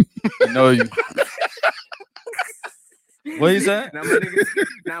 I know you. What you say? Now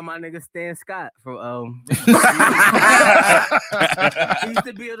my nigga Stan Scott from he used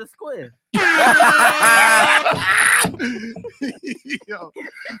to be on the square. Yo.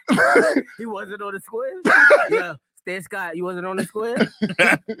 He wasn't on the square. Yeah, Stan Scott, you wasn't on the square.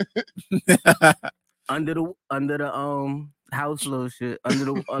 under the house little shit under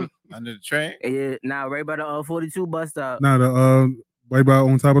the Under the train. yeah, now right by the 42 bus stop. Nah, the right by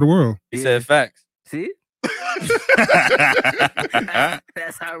on top of the world. He Yeah. said facts. See?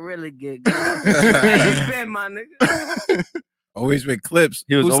 That's how I really get. Hey, been, my nigga. Always with clips.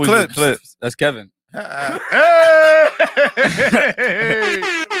 He was Who's always with clips. That's Kevin.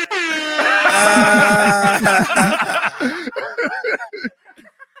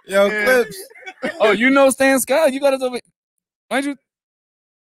 Yo, clips. Oh, you know Stan Scott? You got us over. Why'd you?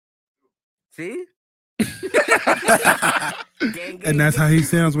 See? Gang, And that's how he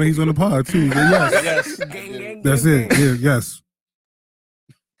sounds when he's on the pod too. Yes. Yes. gang, That's it. Yeah, yes.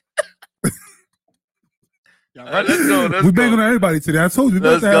 Let's go. Let's We go. banging on everybody today. I told you we about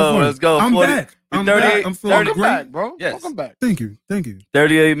Let's to have go, fun. let's go. I'm 40 back. I'm 38 back. I'm feeling 30 great. Welcome back, bro. Yes. Welcome back. Thank you. Thank you.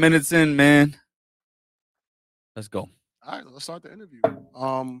 38 minutes in, man. Let's go. All right, let's start the interview.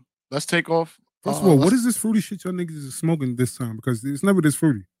 Let's take off. First of all, what is this fruity shit y'all niggas is smoking this time? Because it's never this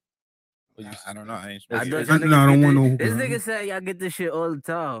fruity. I don't know. I ain't. I, No, thought I- y'all no, I don't niggas want get no this. This hookah. nigga said y'all get this shit all the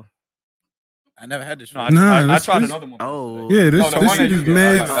time. I never had this. No, shit. Nah, I this- tried this- another one. Oh. Yeah, this Oh, the this one shit that is you get.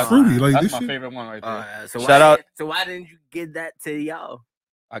 mad That's fruity. Like That's this my shit. favorite one right there. So Shout out. So why didn't you give that to y'all?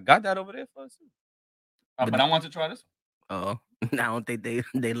 I got that over there for us. But I want to try this Oh, I don't think they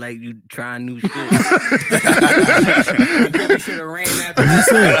like you trying new shit. You Should have ran after You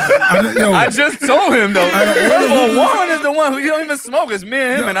said, yo, I just told him though. Out of all First of all, the- Warren is the one who you don't even smoke. It's me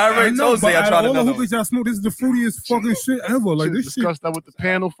and him, yo, and I already know, told but Zay I out of tried all the another one. hookahs y'all smoke, this is the fruitiest fucking shit ever. Like Should this shit. discuss that with the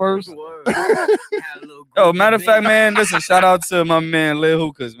panel first. Oh, matter of fact, man, listen, shout out to my man Lil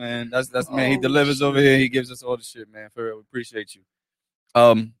Hookahs, man. That's man. He Oh, delivers over shit. here. He gives us all the shit, man. For real, we appreciate you.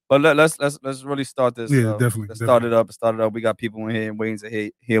 But let's really start this. Yeah, definitely, Let's start it up. We got people in here waiting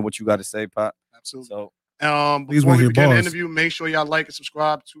to hear what you got to say, Pop. Absolutely. So Please Before wanna we hear begin the bars. interview, make sure y'all like and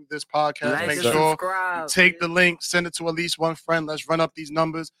subscribe to this podcast. Like Make and sure subscribe. take the link, send it to at least one friend. Let's run up these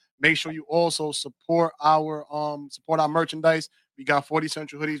numbers. Make sure you also support our merchandise. We got 40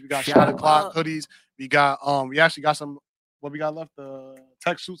 Central hoodies. We got Shout Shot O'Clock out. hoodies. We got we actually got some. What we got left? The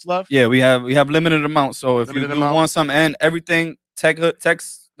tech suits left. yeah, we have limited amounts. So if Limited you amount. want some and everything,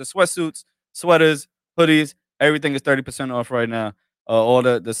 text the sweatsuits, sweaters, hoodies, everything is 30% off right now. All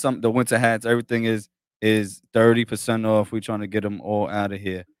the winter hats, everything is 30% off. We're trying to get them all out of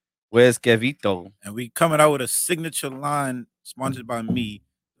here. Where's Kevito? And we coming out with a signature line sponsored by me.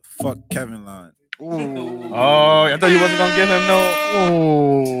 Fuck Kevin line. Ooh. Oh, I thought you wasn't gonna give him no.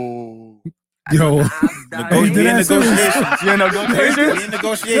 Oh. Yo, We in negotiations. You in negotiations? We in yo, he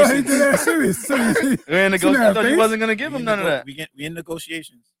negotiations. did that serious. We in negotiations. I thought you wasn't gonna give him none of that. We in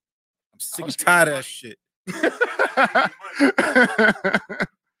negotiations. I'm sick and tired of that shit.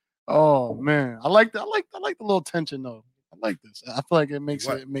 Oh man, I like the little tension though. I like this. I feel like it makes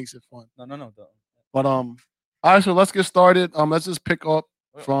What? it fun. No. But all right, so let's get started. Let's just pick up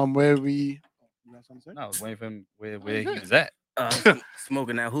from where we. You got something to say? No, I was waiting for him where he was at.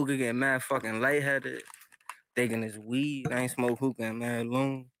 Smoking that hookah, getting mad fucking lightheaded. Thinking it's weed. I ain't smoke hookah in mad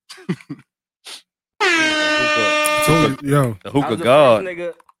long. Yo, The I hookah was the god. first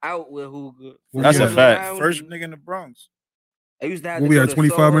nigga out with hookah. That's a Yeah. fact. First nigga in the Bronx. I used to have what to we go had to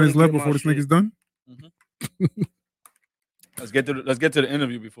 25 Soho minutes to left get my before this shit. nigga's done. Let's get to the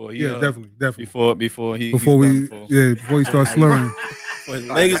interview before he Yeah, definitely. before he starts slurring. Before his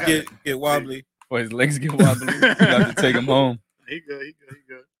legs get wobbly. before his legs get wobbly. You have to take him home. He good.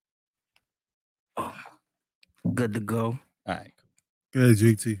 Good to go. All right. Yeah,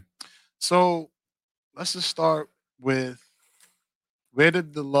 JT. So let's just start with where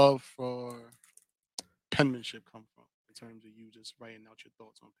did the love for penmanship come from in terms of you just writing out your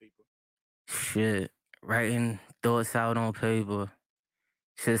thoughts on paper? Shit. Writing thoughts out on paper.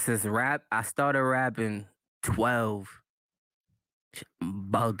 Shit, since I started rapping 12. I'm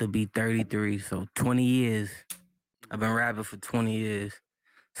about to be 33, so 20 years. I've been rapping for 20 years.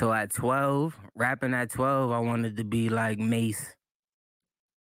 So at 12, rapping at 12, I wanted to be like Mace.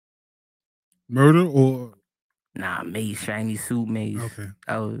 Murder or Nah, Mace, shiny suit Mace. okay?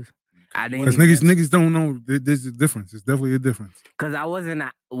 I didn't Because niggas don't know. There's a difference. It's definitely a difference. Cause I wasn't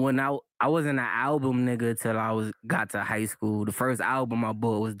an album nigga till I got to high school. The first album I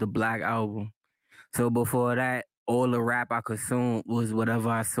bought was the Black Album. So before that, all the rap I consumed was whatever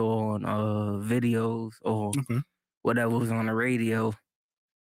I saw on videos or whatever was on the radio.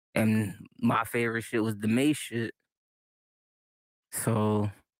 And my favorite shit was the Mace shit. So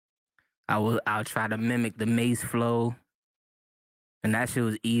I'll try to mimic the Mace flow. And that shit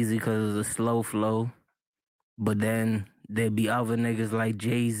was easy because it was a slow flow. But then there'd be other niggas like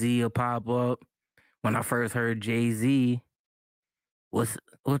Jay-Z will pop up. When I first heard Jay-Z, was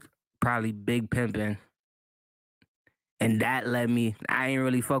probably Big Pimpin'. And that led me, I ain't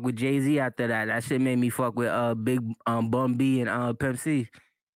really fuck with Jay-Z after that. That shit made me fuck with Big Bun B and Pimp C.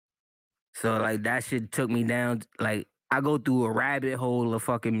 So like that shit took me down. Like I go through a rabbit hole of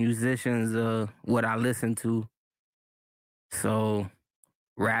fucking musicians, what I listen to. So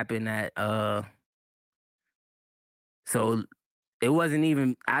rapping at so it wasn't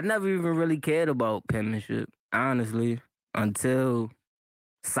even, I never even really cared about penmanship, honestly, until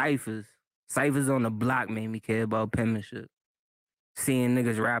Cyphers. Cyphers on the block made me care about penmanship. Seeing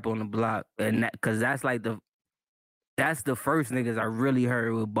niggas rap on the block. And that, cause that's the first niggas I really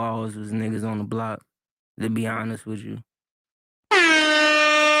heard with balls was niggas on the block, to be honest with you.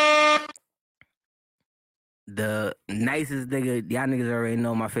 The nicest nigga, y'all niggas already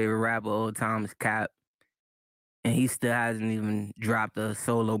know my favorite rapper of all time is Cap. And he still hasn't even dropped a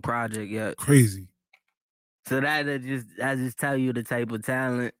solo project yet. Crazy. So that just tell you the type of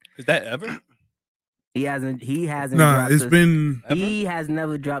talent. Is that ever? He hasn't Nah, dropped he has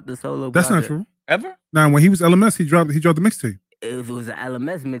never dropped a solo That's project. not true. Ever? Nah, when he was LMS, he dropped the mixtape. If it was an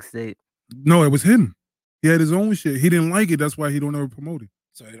LMS mixtape. No, it was him. He had his own shit. He didn't like it. That's why he don't ever promote it.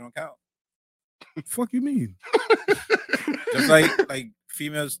 So it don't count. Fuck you mean? Just like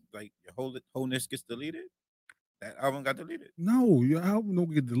females, like your wholeness gets deleted. That album got deleted. No, your album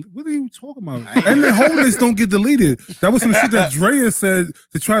don't get deleted. What are you talking about? And the wholeness don't get deleted. That was some shit that Drea said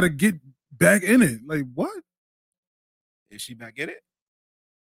to try to get back in it. Like what? Is she back in it?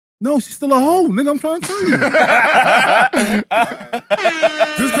 No, she's still a hoe, nigga. I'm trying to tell you.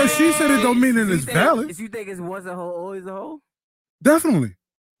 Just because she said it don't mean that it's valid. If you think it's once a hoe, always a hoe? Definitely.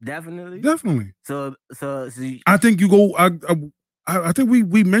 So I think you go. I think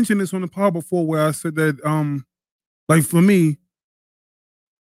we mentioned this on the pod before, where I said that like for me,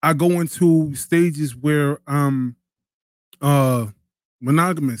 I go into stages where I'm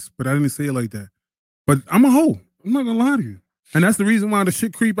monogamous, but I didn't say it like that. But I'm a hoe. I'm not gonna lie to you. And that's the reason why the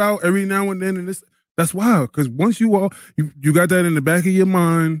shit creep out every now and then. And that's wild. Because once you got that in the back of your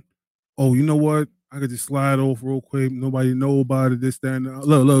mind, oh, you know what? I could just slide off real quick. Nobody know about it. This, that, and that.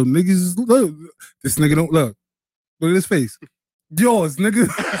 Look, niggas, look. This nigga don't look. Look at his face. Yours, nigga.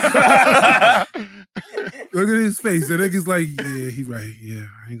 Look at his face. The nigga's like, yeah, he right. Yeah,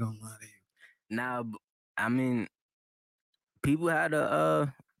 I ain't gonna lie to you. Nah, I mean, people had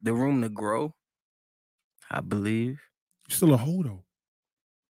a the room to grow. I believe. You're still a hoe though.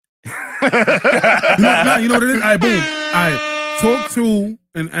 you know what it is? All right, boom. All right, talk to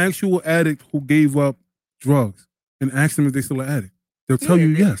an actual addict who gave up drugs and ask them if they still an addict. They'll tell you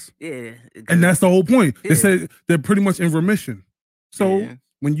yes. Yeah. And that's the whole point. They say they're pretty much in remission. So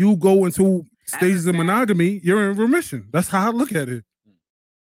when you go into stages of monogamy, you're in remission. That's how I look at it.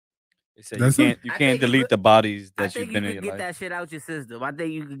 They say you can't delete the bodies that you've been in your life. Get that shit out your system. I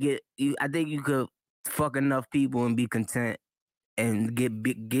think you could I think you could fuck enough people and be content, and get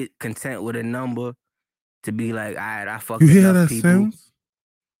content with a number to be like, all right, I fucked enough people. You hear that sounds?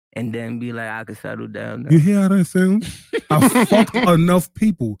 And then be like, I can settle down now. You hear how that sounds? I fucked enough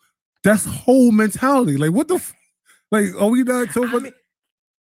people. That's whole mentality. Like, what the like, are we not talking about?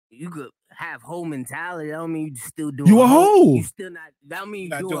 You could have whole mentality. I don't mean you still do. You a hoe. You still not. That don't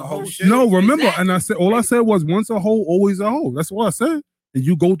mean you do a whole shit. No, remember, and I said all I said was once a hoe, always a hoe. That's what I said. And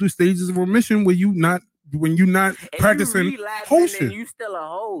you go through stages of remission where you not practicing whole shit. You still a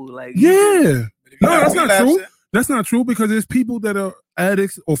hoe. Like no, that's not true. That's not true because there's people that are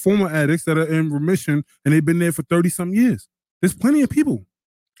addicts or former addicts that are in remission and they've been there for 30-some years. There's plenty of people.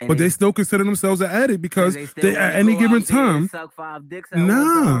 But they still consider themselves an addict because they at any given time. Suck 5 dicks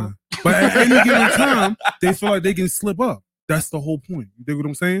but at any given time, they feel like they can slip up. That's the whole point. You dig what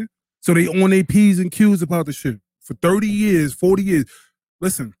I'm saying? So they on their P's and Q's about the shit for 30 years, 40 years.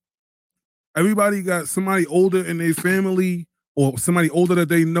 Listen, everybody got somebody older in their family or somebody older that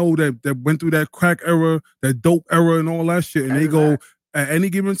they know that went through that crack era, that dope era and all that shit. And they go, at any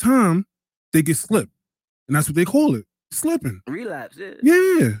given time, they get slipped. And that's what they call it. Slipping. Relapse,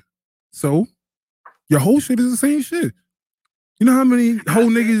 yeah. So your whole shit is the same shit. You know how many whole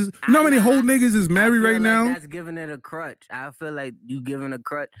niggas? You know how many whole niggas is married right now? That's giving it a crutch. I feel like you giving a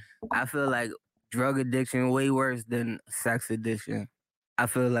crutch. I feel like drug addiction way worse than sex addiction. I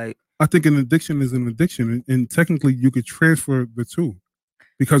feel like. I think an addiction is an addiction, and technically you could transfer the two.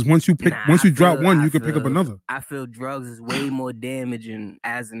 Because once you drop one, you can pick up another. I feel drugs is way more damaging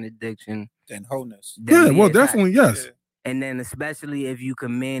as an addiction than wholeness. Definitely, yes. Yeah. And then especially if you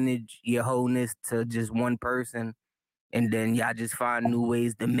can manage your wholeness to just one person, and then y'all just find new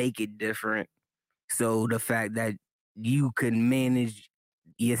ways to make it different. So the fact that you can manage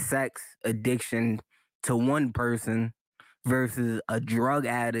your sex addiction to one person versus a drug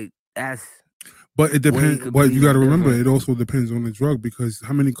addict, but it depends. But you got to remember, it also depends on the drug because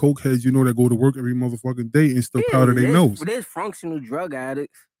how many coke heads you know that go to work every motherfucking day and still powder their nose? There's functional drug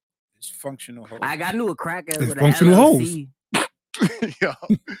addicts. It's functional hoes. I knew a crackhead with functional LLC. Yo.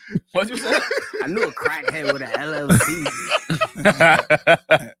 What you say? I knew a crackhead with an LLC.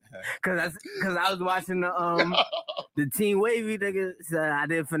 Cause I was watching the Teen Wavy nigga said I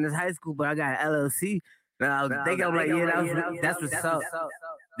didn't finish high school, but I got an LLC. And I was thinking, I'm like, that's what's up.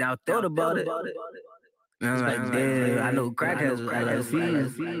 Now I thought about it. And I'm like, damn, I know crackheads with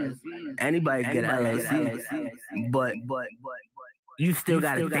LLCs. Anybody get an LLC, but you still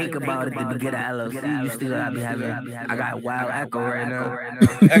gotta think about it to get an LLC. You still gotta be having. I got a wild echo right now.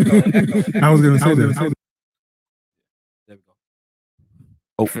 I was gonna say that. There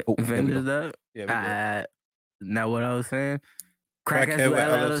we go. Finished up. Yeah. Now what I was saying. Crackheads with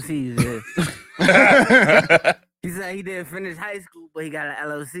LLCs. He said he didn't finish high school, but he got an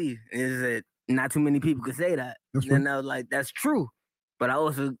LLC. And he said not too many people could say that. And I was like, that's true. But I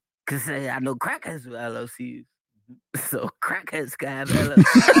also could say I know crackheads with LLCs. So crackheads can have LLCs.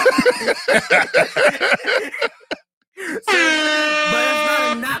 But it's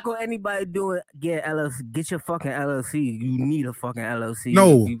not a knock on anybody doing get LLC. Get your fucking LLC. You need a fucking LLC.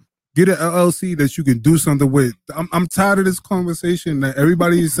 No. Get an LLC that you can do something with. I'm tired of this conversation that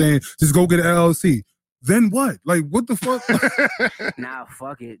everybody is saying, just go get an LLC. Then what? Like, what the fuck? Nah,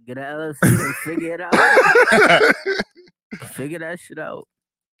 fuck it. Get an LLC and figure it out. Figure that shit out.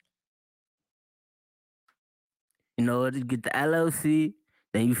 You know, get the LLC,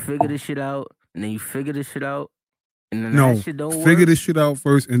 then you figure this shit out, and then you figure this shit out. And then that shit don't figure work. This shit out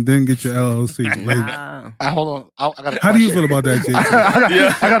first and then get your LLC. Like, hold on. I got a How do you feel about that, Jason?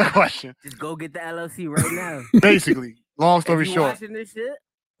 I got a question. Just go get the LLC right now. Basically, long story short. Watching this shit,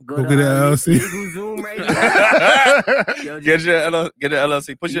 go get an LLC. Zoom right now. Yo, get an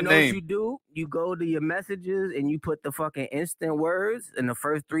LLC. Put your name. What you do? You go to your messages and you put the fucking instant words, and the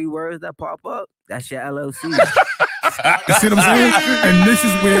first 3 words that pop up, that's your LLC. You see what I'm saying? And this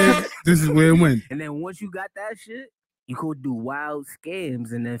is where it went. And then once you got that shit, you could do wild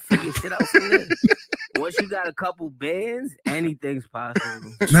scams and then figure shit out from there. Once you got a couple bands, anything's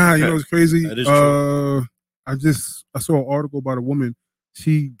possible. Nah, you know what's crazy? That is true. I saw an article about a woman.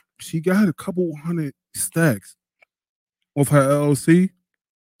 She got a couple hundred stacks off her LLC.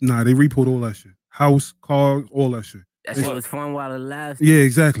 Nah, they repoed all that shit. House, car, all that shit. That shit was fun while it lasted. Yeah,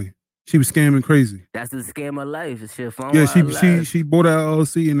 exactly. She was scamming crazy. That's the scam of life. It's shit fun. Yeah, while it lasted. she bought an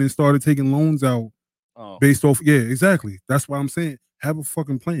LLC and then started taking loans out based off. Yeah, exactly. That's why I'm saying have a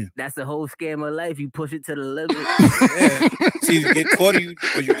fucking plan. That's the whole scam of life. You push it to the limit. Yeah. See, you get caught or you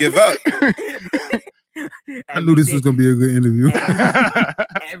give up. I knew this was gonna be a good interview.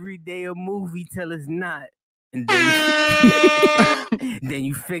 Every day a movie till it's not, and then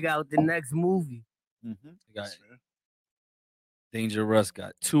you figure out the next movie. Mm-hmm. Danger Russ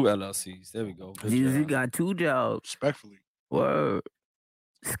got 2 LLCs. There we go. You got 2 jobs. Respectfully. Word.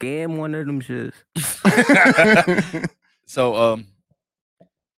 Scam one of them shits. So,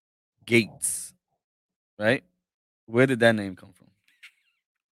 Gatez, right? Where did that name come from?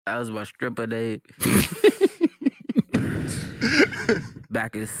 That was my stripper day.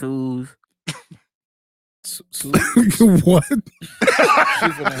 Back in Sue's. What? She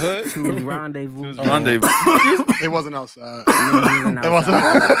was in the hood? Sue's Rendezvous. Rendezvous. It wasn't outside. It wasn't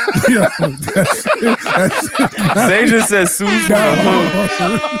outside. Zay just said Sue's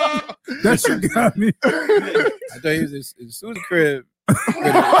That shit got me. I thought he was in Sue's crib.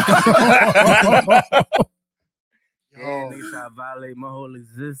 Yeah, they try to violate my whole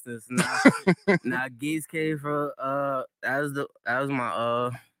existence. Now Gatez came from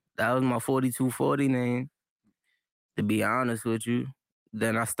that was my 4240 name. To be honest with you,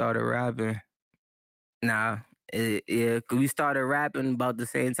 then I started rapping. Cause we started rapping about the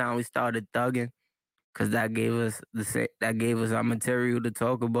same time we started thugging, cause that gave us our material to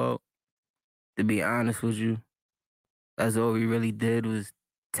talk about. To be honest with you, that's all we really did was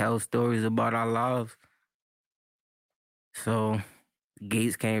tell stories about our lives. So,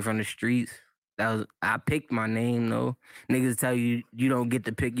 Gatez came from the streets. I picked my name though. Niggas tell you you don't get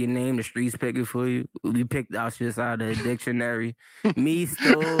to pick your name. The streets pick it for you. We picked our shit out of the dictionary. me,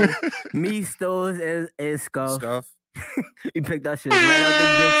 Stones, and Scuff. We picked our shit right out the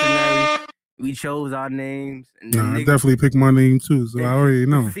dictionary. We chose our names. And I definitely picked my name too, so I already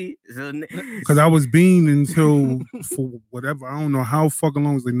know. Because I was Bean until for whatever, I don't know how fucking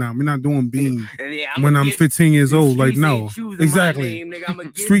long. It's like, nah, we're not doing Bean when I'm 15 years old. Like, no, exactly.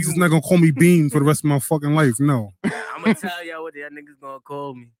 Name, Streets is not gonna call me Bean for the rest of my fucking life. No. I'm gonna tell y'all what y'all niggas gonna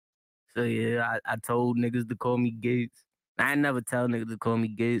call me. So yeah, I told niggas to call me Gatez. I ain't never tell niggas to call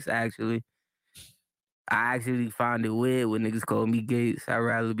me Gatez, actually. I actually find it weird when niggas call me Gatez. I'd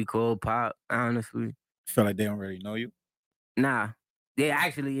rather be called Pop, honestly. You feel like they don't really know you? Nah. Yeah,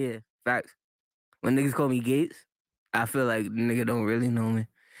 actually, yeah. Facts. When niggas call me Gatez, I feel like the nigga don't really know me.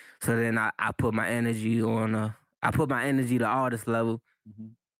 So then I put my energy on I put my energy to artist level.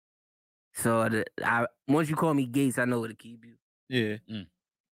 Mm-hmm. So once you call me Gatez, I know where to keep you. Yeah. Mm.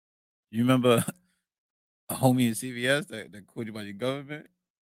 You remember a homie in CVS that called you by your government?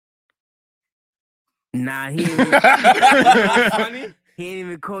 Nah, he ain't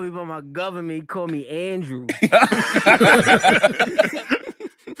even call me by my government. He called me Andrew.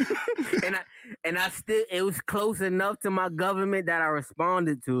 and I still, it was close enough to my government that I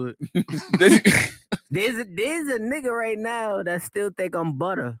responded to it. There's a nigga right now that still think I'm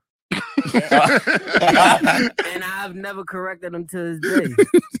butter. And I've never corrected him to this day.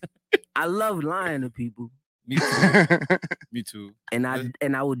 I love lying to people. Me too. Me too. And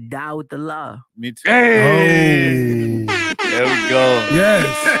I would die with the lie. Me too. Hey. Oh. There we go. Yes.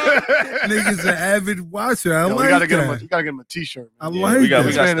 Niggas an avid watcher. I like that. You gotta get him a t-shirt. Man. I like that.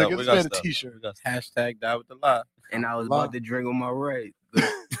 We got a t-shirt. Hashtag die with the lie. And I was about to drink on my right.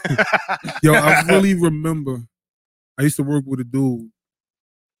 Yo, I really remember I used to work with a dude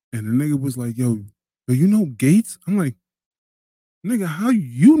and the nigga was like, yo, you know Gatez? I'm like, nigga, how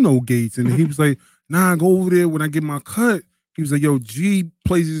you know Gatez? And he was like, nah, I go over there when I get my cut. He was like, yo, G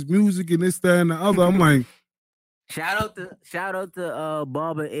plays his music and this, that, and the other. I'm like, shout out to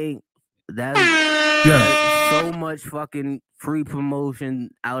Barber Inc. That's so much fucking free promotion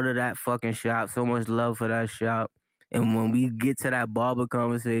out of that fucking shop. So much love for that shop. And when we get to that barber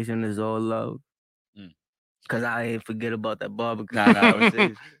conversation, it's all love. Cause I ain't forget about that barber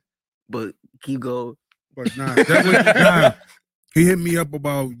conversation. But keep going. But nah, he hit me up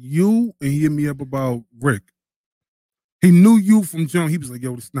about you and he hit me up about Rick. He knew you from John. He was like,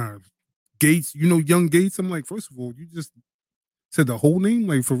 yo, this not Gatez. You know Young Gatez? I'm like, first of all, you just said the whole name?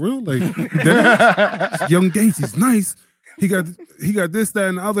 Like, for real? Like, Young Gatez is nice. He got this, that,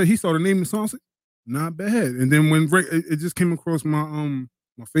 and the other. He started naming songs. Not bad. And then when Rick, it just came across my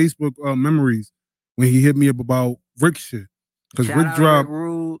my Facebook memories when he hit me up about Rick shit. Because Rick dropped.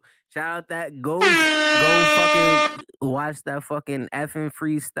 Shout out that go fucking watch that fucking effing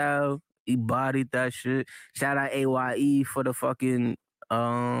freestyle. He bodied that shit. Shout out AYE for the fucking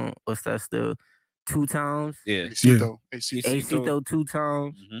what's that still? 2 times. Yeah. Acito 2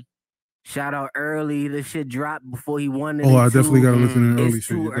 times. Mm-hmm. Shout out Early. The shit dropped before he won it. Oh, I definitely gotta listen to the early It's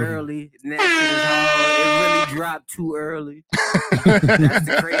shit. too Yeah, early. And that shit is hard. It really dropped too early. That's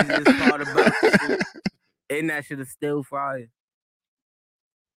the craziest part about the shit. And that shit is still fire.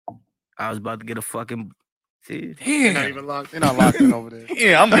 I was about to get a fucking. See, You're not even locked. You're not locked in over there.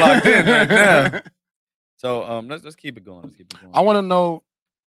 Yeah, I'm locked in right now. So let's keep it going. I want to know,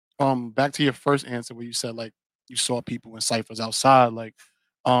 back to your first answer where you said like you saw people in ciphers outside. Like,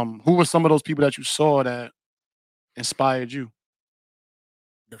 who were some of those people that you saw that inspired you?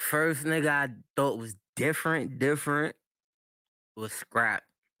 the first nigga I thought was different was Scrap.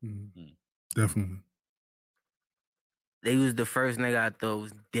 Mm-hmm. Definitely. They was the first nigga I thought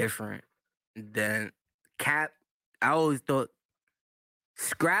was different. Then Cap, I always thought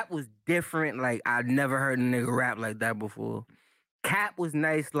Scrap was different. Like, I'd never heard a nigga rap like that before. Cap was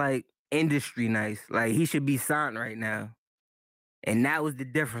nice, like, industry nice. Like, he should be signed right now. And that was the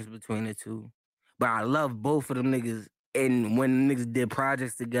difference between the two. But I love both of them niggas. And when the niggas did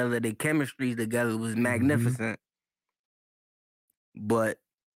projects together, their chemistry together was magnificent. But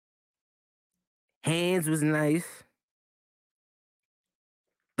Hands was nice.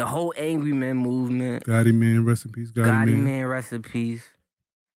 The whole Angry Man movement. Gotti Man, rest in peace. Gotti Man, rest in peace.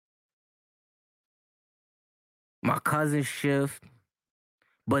 My cousin Shift.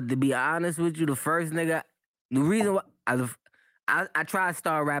 But to be honest with you, the first nigga, the reason why I tried to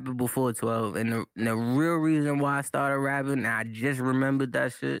start rapping before 12, and the real reason why I started rapping, and I just remembered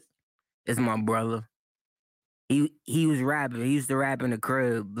that shit, is my brother. He was rapping. He used to rap in the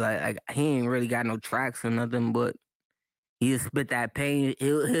crib. Like he ain't really got no tracks or nothing, but he'll spit that pain.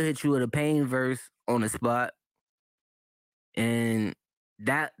 He'll hit you with a pain verse on the spot. And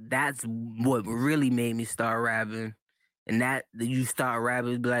that's what really made me start rapping. And that you start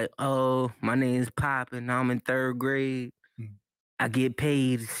rapping, be like, oh, my name's Pop, and I'm in 3rd grade. I get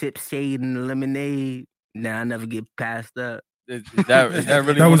paid to sip shade in the lemonade. Nah, I never get past that. Is that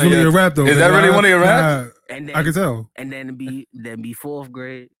really that was really a rap though? Is that really one of your raps? And then, I can tell. And then be 4th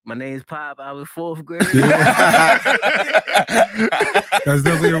grade. My name's Pop. I was 4th grade. That's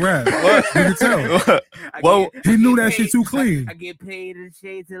definitely a rap. You can tell. Well, he knew that shit too clean. I get paid in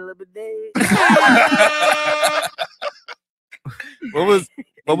shade to lemonade.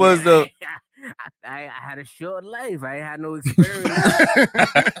 What was the? I had a short life. I had no experience.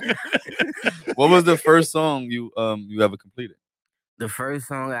 What was the first song you ever completed? The first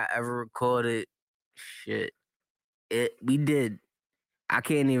song I ever recorded, we did. I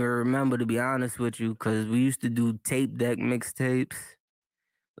can't even remember, to be honest with you, because we used to do tape deck mixtapes.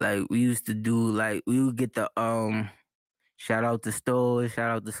 Like we used to do, like we would get the shout out to Store,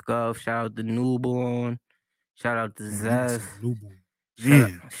 shout out to Scuff, shout out to Newborn, shout out to Zest.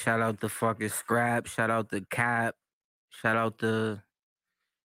 Shout out to fucking Scrap. Shout out to Cap. Shout out to.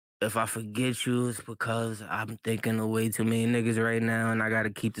 If I forget you, it's because I'm thinking of way too many niggas right now, and I gotta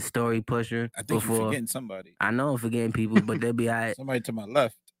keep the story pushing. I think you're forgetting somebody. I know I'm forgetting people, but they'll be all right. Somebody to my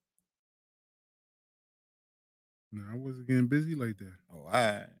left. No, I wasn't getting busy like that. Oh, all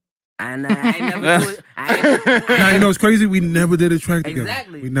right. I ain't never do it. Now, you know it's crazy. We never did a track together.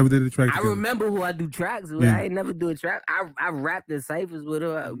 Exactly. We never did a track together. I remember who I do tracks with. Yeah. I ain't never do a track. I rapped in ciphers with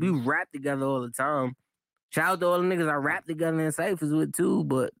her. We rap together all the time. Shout out to all the niggas I rap together in ciphers with too.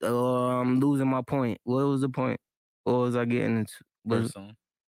 But I'm losing my point. What was the point? What was I getting into? First song.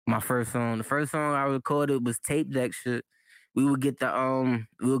 My first song. The first song I recorded was tape deck shit. We would get the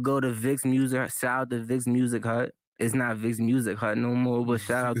we would go to Vic's Music. Shout out to Vic's Music Hut. It's not Vic's Music Hut no more, but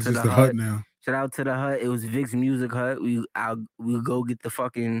shout out to the Hut now. Shout out to the Hut. It was Vic's Music Hut. We'll go get the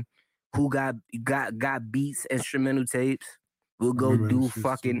fucking who got beats, instrumental tapes. We'll go do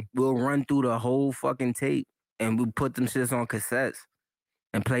fucking. We'll run through the whole fucking tape and we'll put them shits on cassettes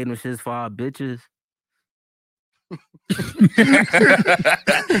and play them shits for our bitches.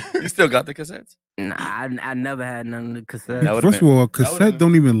 You still got the cassettes? Nah, I never had none of the cassettes. First of all, a cassette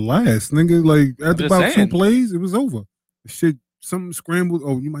don't even last, nigga. Like after about 2 plays, it was over. The shit, something scrambled.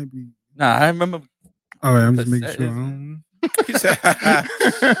 Oh, you might be. Nah, I remember. All right, I'm just making sure. He said,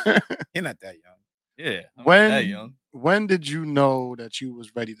 "You're not that young." Yeah, I'm not that young. When did you know that you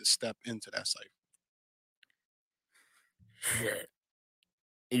was ready to step into that cipher? Shit.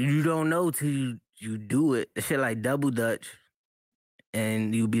 You don't know till you do it. The shit like double dutch.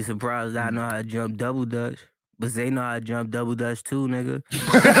 And you'd be surprised I know how to jump double dutch. But they know how to jump double dutch too, nigga.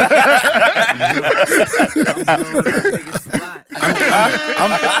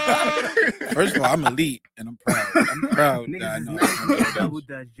 First of all, I'm elite and I'm proud. I'm proud that I know how to jump double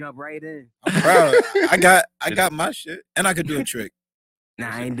dutch, jump right in. I'm proud. I got my shit and I could do a trick.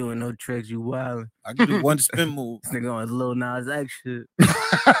 Nah, I ain't doing no tricks. You wild. I can do one spin move. This nigga on his Lil Nas X shit. No,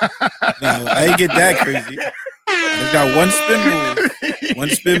 I ain't get that crazy. I just got one spin move. One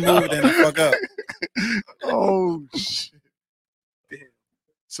spin move, then I fuck up. Oh shit! Damn.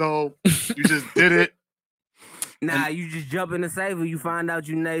 So you just did it. Nah, you just jump in the cipher. You find out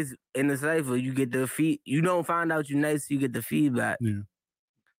you nice in the cipher. You get the feed. You don't find out you nice. You get the feedback. Yeah.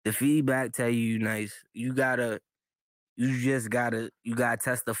 The feedback tell you nice. You gotta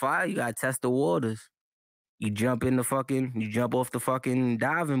testify. You gotta test the waters. You jump off the fucking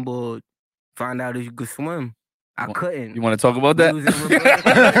diving board. Find out if you could swim. I couldn't. You want to talk about that?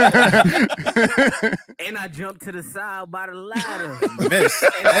 And I jumped to the side by the ladder. Miss.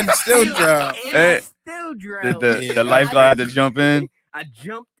 And still drown. I still drowned. The lifeguard to jump in. I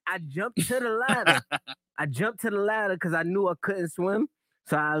jumped to the ladder. I jumped to the ladder because I knew I couldn't swim.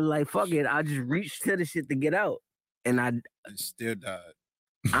 So I was like, fuck it. I just reached to the shit to get out. And I still died.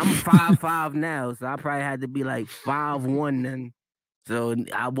 I'm 5'5" now, so I probably had to be like 5'1" then. So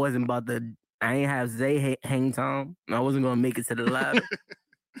I wasn't about to. I ain't have Zay hang time. I wasn't gonna make it to the ladder.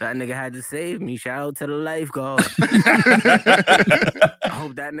 So that nigga had to save me. Shout out to the lifeguard. I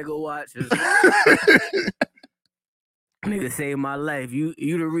hope that nigga watches. Nigga saved my life. You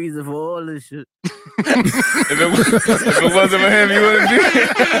the reason for all this shit. If it wasn't for him, you wouldn't be.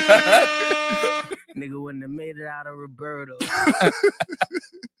 Nigga wouldn't have made it out of Roberto.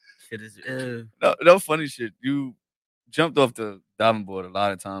 Shit is no funny shit. You jumped off the diving board a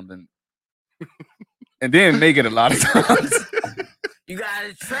lot of times and didn't make it a lot of times. You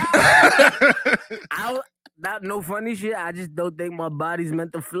gotta try. Not no funny shit. I just don't think my body's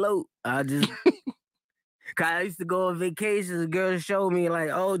meant to float. Cause I used to go on vacations. Girls show me like,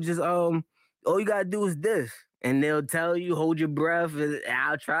 oh, just all you gotta do is this. And they'll tell you, hold your breath, and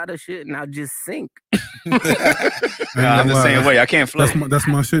I'll try the shit, and I'll just sink. I'm the same way. I can't float. That's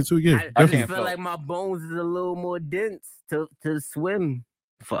my shit too. Yeah, I just feel like my bones is a little more dense to swim.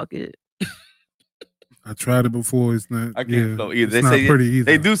 Fuck it. I tried it before. It's not. I can't float either. It's not pretty either.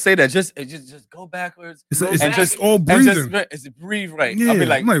 They do say that. Just go backwards. It's and just all breathing. It's breathe right. Yeah, I'll be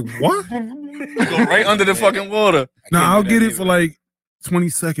like, I'm like, what? Go right under the fucking water. Now I'll get it for like 20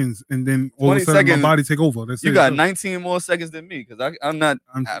 seconds, and then all of a sudden my body take over. That's you got 19 more seconds than me because I'm not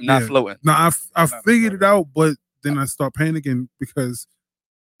floating. No, I figured it out, but then I start panicking because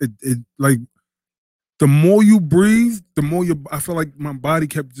it like the more you breathe, the more I feel like my body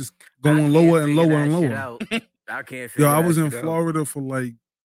kept just going lower and lower and lower. I can't. I was in Florida for like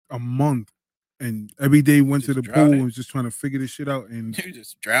a month, and every day went to the pool and was just trying to figure this shit out. And you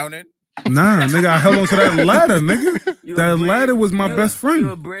just drowning. Nah, nigga, I held on to that ladder, nigga. That ladder was my best friend.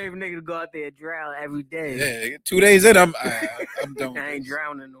 You a brave nigga to go out there and drown every day. Yeah, 2 days in, I'm done. I ain't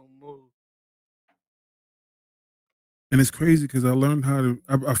drowning no more. And it's crazy because I learned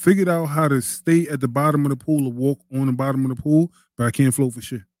I figured out how to stay at the bottom of the pool or walk on the bottom of the pool, but I can't float for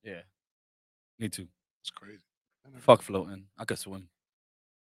shit. Yeah, me too. It's crazy. Fuck floating. I could swim.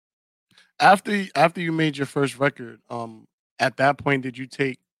 After you made your first record, at that point,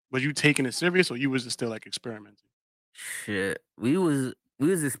 was you taking it serious or you was just still like experimenting? Shit, we was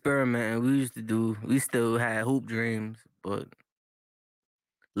experimenting. We still had hoop dreams, but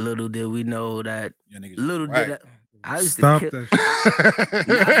little did we know that. I used Stop to kill. that.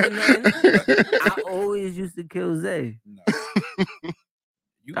 I always used to kill Zay. No.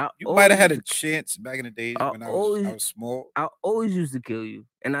 You might have had a chance back in the days when I was small. I always used to kill you,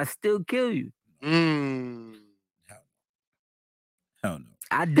 and I still kill you. Hell no.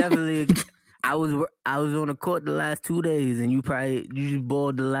 I definitely. I was on the court the last 2 days, and you just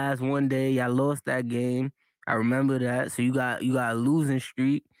balled the last one day. I lost that game. I remember that. So you got a losing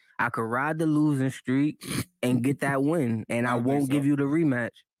streak. I could ride the losing streak and get that win, and I won't give you the rematch.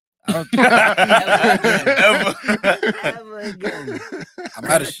 Ever again. I'm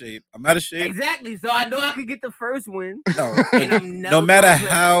out of shape. Exactly. So I know I could get the first win. No, and I'm never no matter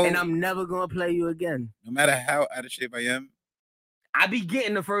how, and I'm never gonna play you again. No matter how out of shape I am, I be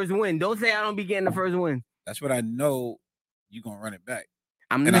getting the first win. Don't say I don't be getting the first win. That's what I know. You gonna run it back.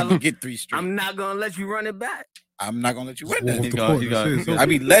 I'm gonna get 3 straight. I'm not gonna let you run it back. I'm not gonna let you win. I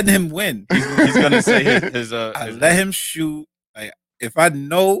be letting him win. He's gonna say his I let him shoot. Like if I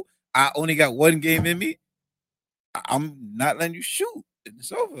know I only got one game in me, I'm not letting you shoot.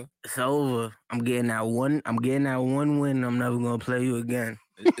 It's over. It's over. I'm getting that one win. I'm never gonna play you again.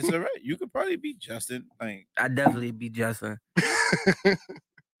 It's all right. You could probably beat Justin. Like I definitely beat Justin.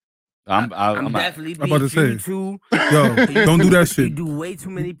 I'm definitely beat about to say, you too. Yo, don't do that shit. You do way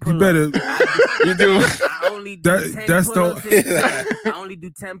too many pull-ups. You better. You do. I only do 10 pull-ups a day. I only do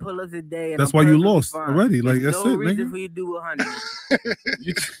 10 pull-ups a day. And That's why you lost already. Like, there's that's no it, reason nigga. for you to do 100.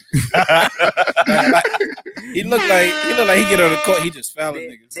 He looked like he get on the court. He just fouling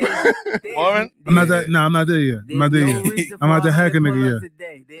niggas. Warren? I'm not that. No, I'm not there yet. I'm not there yet. I'm not the hacker nigga yet.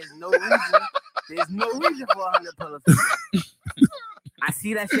 There's no reason. There's no reason for 100 pull-ups a day. I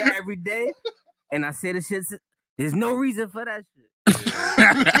see that shit every day, and I say the shit. There's no reason for that shit.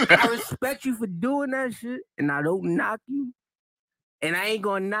 I respect you for doing that shit, and I don't knock you. And I ain't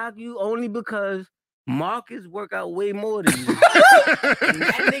gonna knock you only because Marcus work out way more than you. And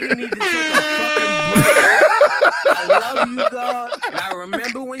that nigga needs to take a fucking break. I love you, God. And I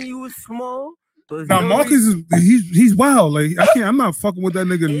remember when you was small. Now Marcus is he's wild. Like I'm not fucking with that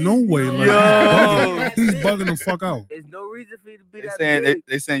nigga no way. Like, he's bugging the fuck out. There's no reason for you to be that.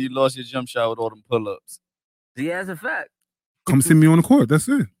 They saying you lost your jump shot with all them pull-ups. Yeah, that's a fact. Come see me on the court. That's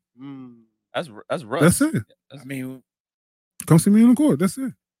it. That's rough. That's it. I mean, come see me on the court. That's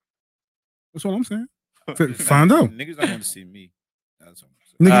it. That's all I'm saying. Find out. Niggas don't want to see me. That's what I'm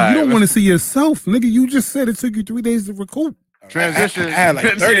saying. Nigga, you don't want to see yourself. Nigga, you just said it took you 3 days to recoup. Transition. I had like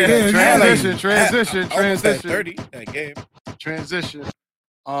 30. Transition. 30 that game. Transition.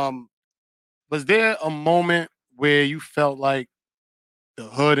 Was there a moment where you felt like the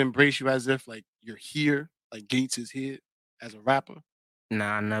hood embraced you as if like you're here, like Gates is here as a rapper?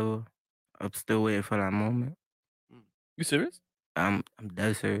 Nah, never. I'm still waiting for that moment. You serious? I'm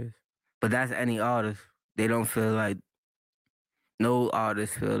dead serious. But that's any artist. They don't feel like no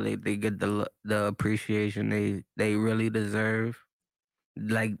artist feel like they get the appreciation they really deserve.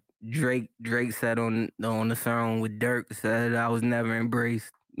 Like Drake said on the song with Dirk, said I was never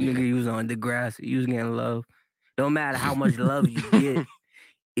embraced. Nigga, you was on the grass, you was getting love. Don't matter how much love you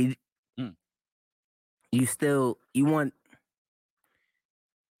get, you want.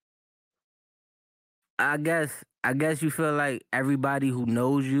 I guess you feel like everybody who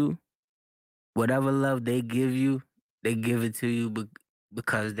knows you, whatever love they give you, they give it to you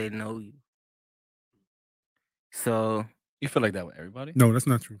because they know you. So you feel like that with everybody? No, that's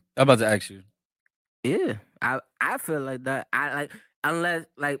not true. I'm about to ask you. Yeah, I feel like that. I like unless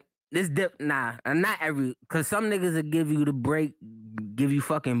like this not because some niggas will give you the break, give you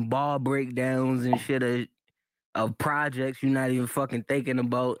fucking ball breakdowns and shit of projects you're not even fucking thinking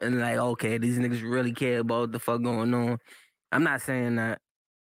about, and like, okay, these niggas really care about what the fuck going on. I'm not saying that.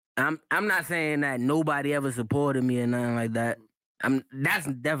 I'm not saying that nobody ever supported me or nothing like that. That's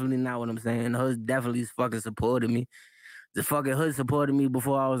definitely not what I'm saying. The hood definitely fucking supported me. The fucking hood supported me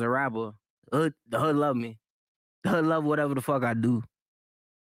before I was a rapper. The hood loved me. The hood loved whatever the fuck I do.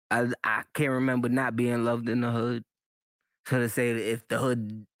 I can't remember not being loved in the hood. So to say that if the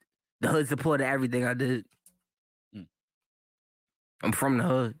hood supported everything I did. I'm from the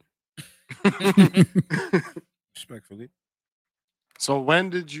hood. Respectfully. So when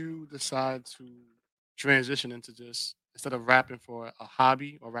did you decide to transition into just, instead of rapping for a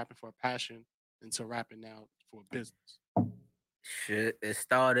hobby or rapping for a passion, into rapping now for a business? Shit, it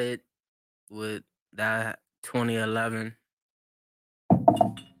started with that 2011.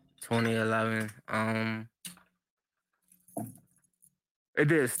 2011. It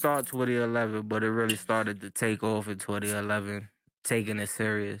did start 2011, but it really started to take off in 2011, taking it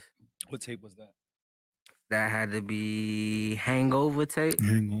serious. What tape was that? That had to be Hangover tape.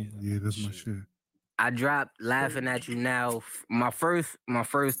 Hangover, yeah, that's my shit. I dropped Laughing at You Now. My first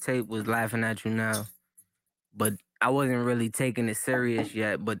tape was Laughing at You Now, but I wasn't really taking it serious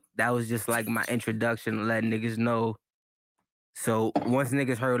yet. But that was just like my introduction to let niggas know. So once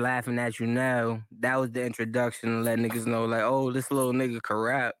niggas heard Laughing at You Now, that was the introduction to let niggas know, like, oh, this little nigga can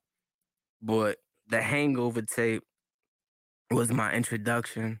rap. But the Hangover tape was my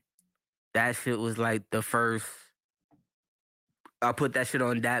introduction. That shit was like the first. I put that shit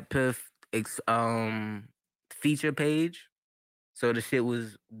on that Piff feature page. So the shit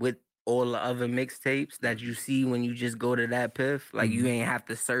was with all the other mixtapes that you see when you just go to that Piff. Like you ain't have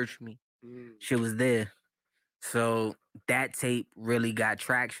to search me. Shit was there. So that tape really got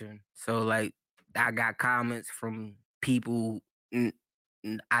traction. So like I got comments from people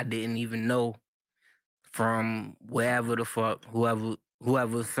I didn't even know, from wherever the fuck, whoever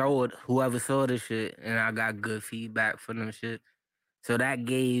saw the shit, and I got good feedback for them shit. So that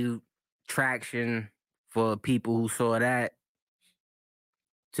gave traction for people who saw that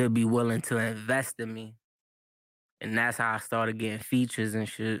to be willing to invest in me. And that's how I started getting features and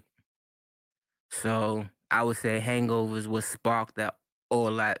shit. So I would say Hangovers was sparked that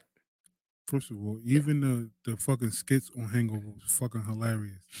all that. First of all, even the fucking skits on Hangover was fucking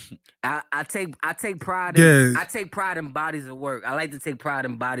hilarious. I take pride Yeah. I take pride in bodies of work. I like to take pride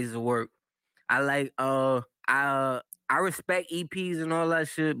in bodies of work. I respect EPs and all that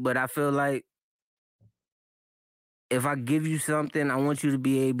shit, but I feel like if I give you something, I want you to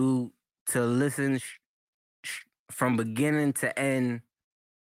be able to listen from beginning to end,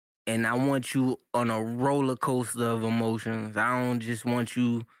 and I want you on a roller coaster of emotions. I don't just want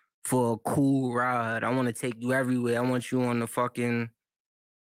you for a cool ride. I want to take you everywhere. I want you on the fucking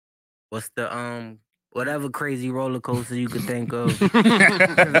whatever crazy roller coaster you could think of.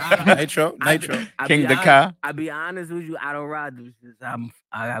 Nitro. King the car. I'll be honest with you, I don't ride those shits.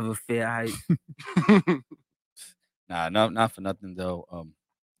 I have a fair height. Nah, not for nothing though.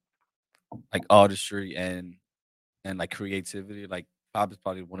 Like artistry and like creativity. Like Pop is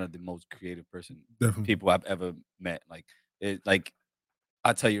probably one of the most creative people I've ever met. Like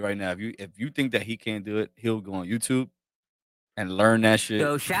I tell you right now, if you think that he can't do it, he'll go on YouTube and learn that shit.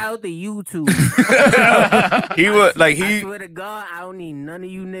 Yo, shout out to YouTube. He would I swear to God, I don't need none of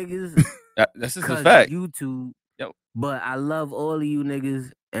you niggas. That's just a fact. YouTube. Yo. But I love all of you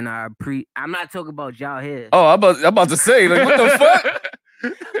niggas, and I'm not talking about y'all here. Oh, I'm about to say, like, what the fuck?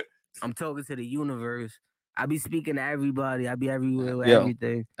 I'm talking to the universe. I be speaking to everybody. I be everywhere with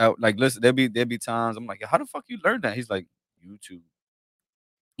everything. Like, listen, there be times I'm like, how the fuck you learn that? He's like, YouTube.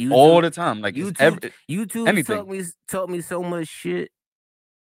 All the time. Like, YouTube anything. taught me so much shit.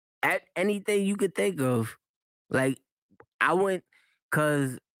 At anything you could think of. Like,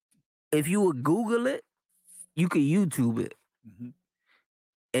 cause if you would Google it, you could YouTube it. Mm-hmm.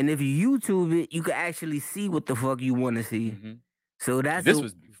 And if you YouTube it, you could actually see what the fuck you want to see. Mm-hmm. So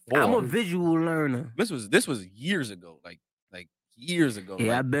was before. I'm a visual learner. This was years ago. Like years ago. Yeah,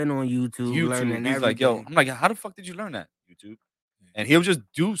 like, I've been on YouTube learning He's everything. like, yo, I'm like, how the fuck did you learn that? YouTube. And he'll just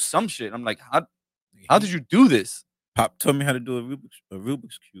do some shit. I'm like, how did you do this? Pop told me how to do a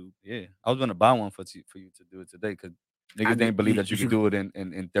Rubik's Cube. Yeah. I was gonna buy one for you to do it today because niggas didn't believe that you could do it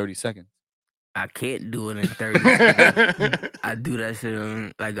in 30 seconds. I can't do it in 30 seconds. I do that shit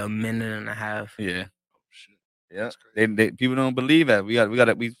in like a minute and a half. Yeah. Oh shit. Yeah. They people don't believe that. We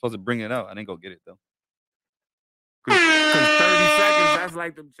supposed to bring it out. I didn't go get it though. Cause 30 seconds, that's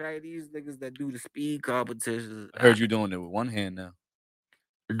like them Chinese niggas that do the speed competitions. I heard you doing it with one hand now.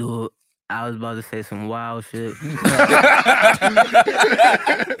 Dude, I was about to say some wild shit.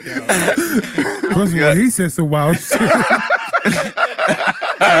 First of all, he said some wild shit.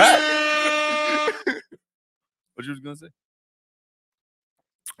 What you was gonna say?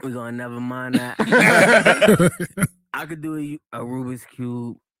 We're gonna never mind that. I could do a Rubik's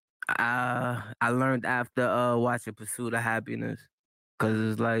Cube. I learned after watching Pursuit of Happiness. Cause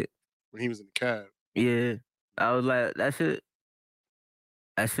it's like when he was in the cab. Yeah. I was like, that shit,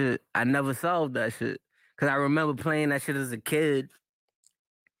 I never solved that shit. Cause I remember playing that shit as a kid,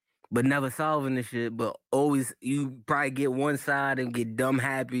 but never solving the shit. But always, you probably get one side and get dumb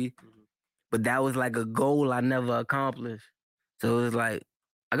happy. Mm-hmm. But that was like a goal I never accomplished. So it was like,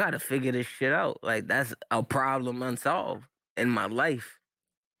 I gotta figure this shit out. Like, that's a problem unsolved in my life.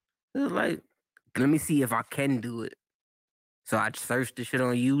 It was like, let me see if I can do it. So I searched the shit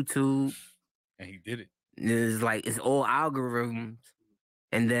on YouTube. And he did it. It's like, it's all algorithms.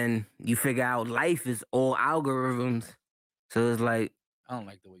 And then you figure out life is all algorithms. So it's like, I don't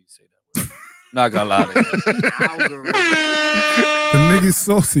like the way you say that word. Not gonna lie to you. Algorithms. The nigga's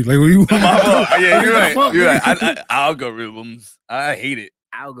saucy. Like, what you want? Yeah, you're right. You're right. Algorithms. I hate it.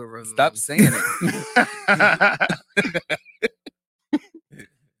 Algorithms. Stop saying it.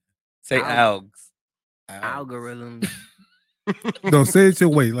 Say algs. Algorithms. No, say it your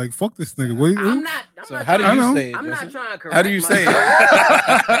way. Like, fuck this nigga. Wait, I'm not how do you say it? I'm not trying to correct. How do you say it?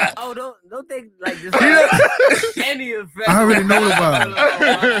 Oh, don't think like this. Any effect. I already know about it.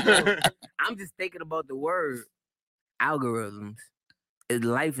 I'm just thinking about the word algorithms.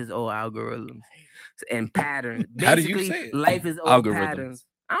 Life is all algorithms and patterns. Basically, how do you say it? Life is all patterns.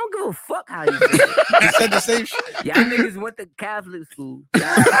 I don't give a fuck how you say it. You said the same shit. Y'all niggas went to Catholic school.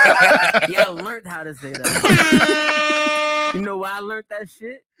 Y'all learned how to say that. You know why I learned that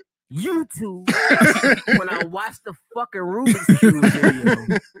shit? YouTube. When I watched the fucking Rubik's Cube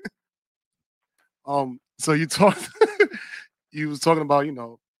video. So you was talking about,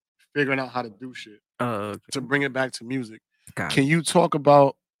 figuring out how to do shit. Okay. To bring it back to music. Got Can you talk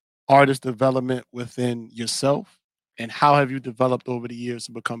about artist development within yourself? And how have you developed over the years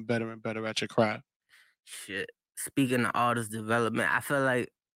to become better and better at your craft? Shit. Speaking of artist development, I feel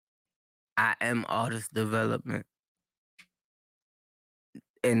like I am artist development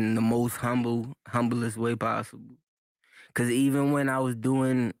in the most humblest way possible. Because even when I was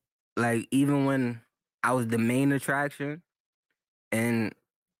doing, even when I was the main attraction and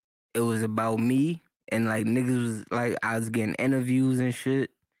it was about me and niggas was I was getting interviews and shit.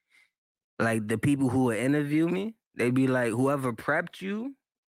 like the people who would interview me, they be like, whoever prepped you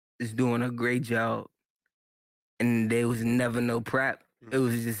is doing a great job. And there was never no prep. It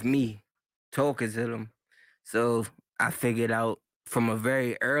was just me talking to them. So I figured out from a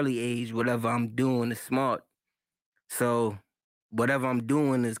very early age, whatever I'm doing is smart. So whatever I'm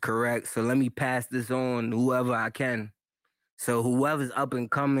doing is correct. So let me pass this on to whoever I can. So whoever's up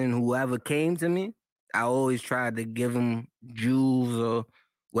and coming, whoever came to me, I always tried to give them jewels or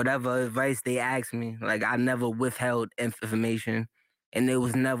whatever advice they asked me. Like I never withheld information, and there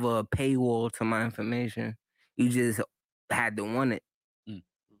was never a paywall to my information. You just had to want it.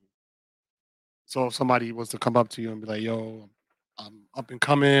 So if somebody was to come up to you and be like, "Yo, I'm up and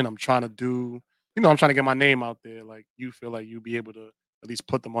coming. I'm trying to do, I'm trying to get my name out there." Like you feel like you'd be able to at least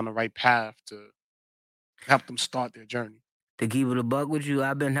put them on the right path to help them start their journey. To keep it a buck with you,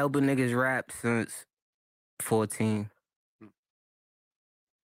 I've been helping niggas rap since 14.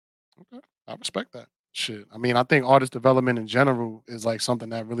 Okay, I respect that. Shit. I mean, I think artist development in general is like something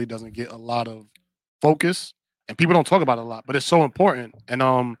that really doesn't get a lot of focus, and people don't talk about it a lot, but it's so important. And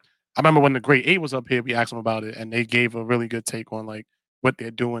I remember when the Great Eight was up here, we asked them about it, and they gave a really good take on like what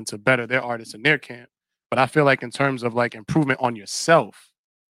they're doing to better their artists in their camp. But I feel like in terms of like improvement on yourself,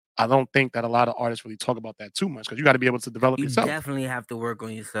 I don't think that a lot of artists really talk about that too much because you got to be able to develop You yourself. definitely have to work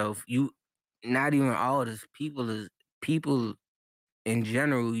on yourself. You, not even artists, people in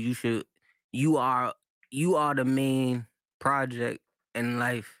general. You are the main project in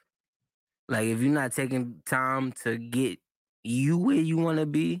life. Like if you're not taking time to get you where you want to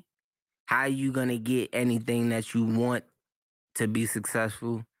be, how you gonna get anything that you want to be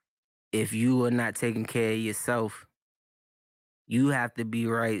successful if you are not taking care of yourself? You have to be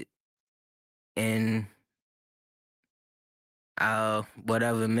right in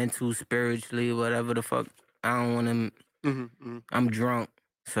whatever, mental, spiritually, whatever the fuck. I don't want to. I'm drunk,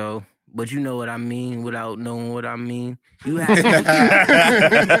 so. But you know what I mean without knowing what I mean. You have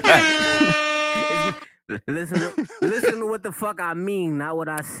to listen to what the fuck I mean, not what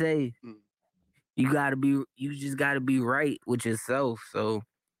I say. You just gotta be right with yourself. So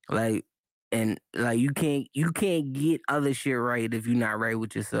like, and like you can't get other shit right if you're not right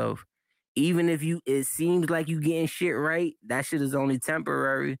with yourself. Even if it seems like you getting shit right, that shit is only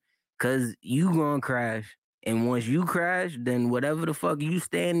temporary, cause you gonna crash. And once you crash, then whatever the fuck you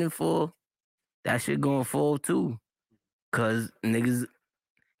standing for, that shit gonna fall too. Cause niggas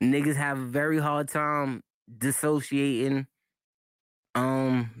have a very hard time dissociating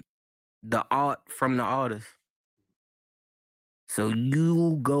the art from the artist. So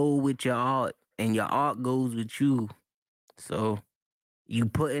you go with your art and your art goes with you. So you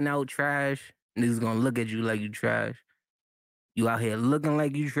putting out trash, niggas gonna look at you like you trash. You out here looking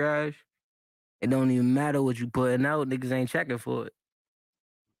like you trash. It don't even matter what you putting out, niggas ain't checking for it.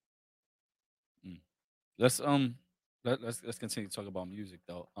 Let's let's continue to talk about music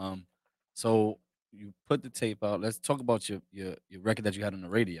though. So you put the tape out. Let's talk about your record that you had on the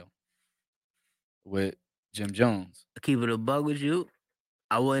radio with Jim Jones. Keep it a bug with you.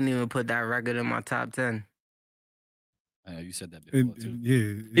 I wouldn't even put that record in my top 10. I know you said that before too.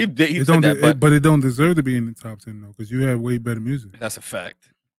 Yeah, he said that, but it don't deserve to be in the top 10 though, because you have way better music. That's a fact.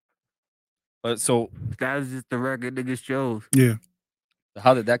 But so that was just the record niggas chose. Yeah.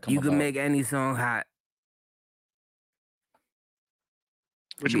 How did that come about? You can make any song hot.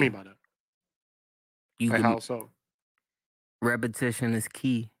 What you mean by that? You like how so? Repetition is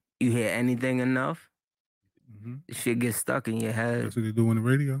key. You hear anything enough, shit gets stuck in your head. That's what they do on the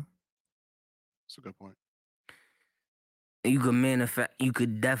radio. That's a good point. You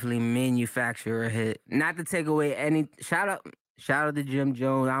could definitely manufacture a hit. Not to take away any shout out to Jim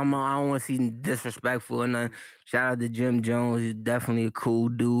Jones. I don't want to see disrespectful or nothing. Shout out to Jim Jones. He's definitely a cool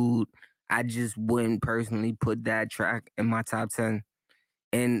dude. I just wouldn't personally put that track in my top 10.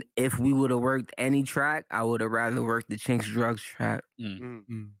 And if we would have worked any track, I would have rather worked the Chinks Drugs track.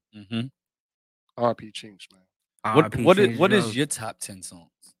 RP Chinks, man. What is your top 10 songs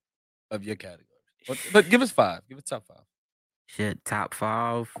of your category? But give us 5. Give us top 5. Shit, top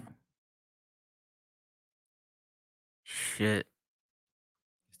 5. Shit.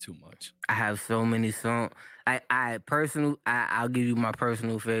 It's too much. I have so many songs. I'll give you my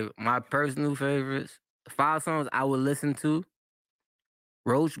personal favorite. My personal favorites. 5 songs I would listen to.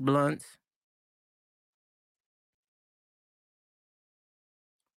 Roach Blunts.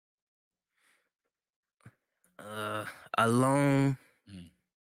 Alone.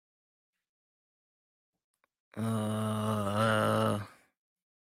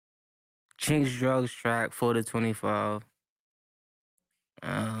 Chinks Drugs track 4 to 25.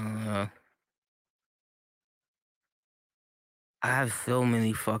 I have so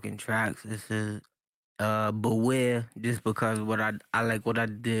many fucking tracks. This is Beware, just because I like what I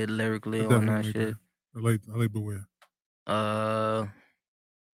did lyrically on that shit. I like Beware.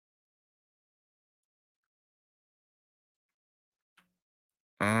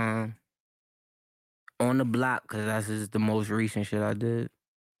 On the Block, because that's just the most recent shit I did.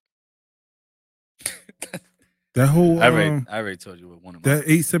 That whole I already told you what one of my that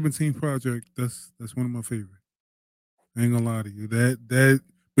 817 project, that's one of my favorites. I ain't gonna lie to you. That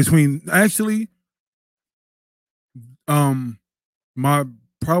between actually my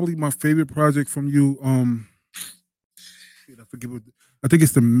favorite project from you, I forget what, I think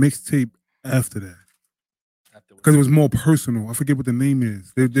it's the mixtape after that. Because it was more personal. I forget what the name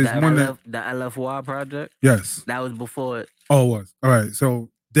is. There's one the LFY project? Yes. That was before it. Oh, it was. All right.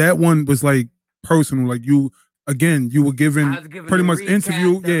 So that one was like personal. Like you were given pretty much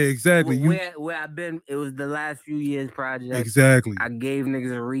interview. Yeah, exactly. Where I've been, it was the last few years project. Exactly. I gave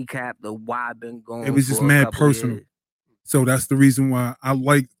niggas a recap of why I've been going. It was just mad personal. Years. So that's the reason why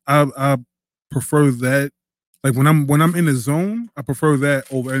I prefer that. Like when I'm in the zone, I prefer that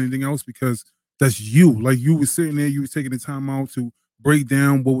over anything else because that's you. Like you were sitting there, you were taking the time out to break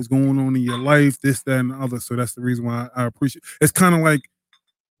down what was going on in your life, this, that, and the other. So that's the reason why I appreciate. It's kind of like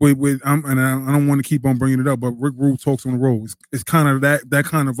with I don't want to keep on bringing it up, but Rick Rule Talks on the Road. It's kind of that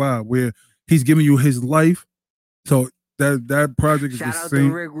kind of vibe where he's giving you his life. So that project is Shout the out same.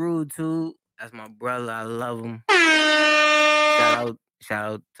 to Rick Rule too. That's my brother. I love him. Shout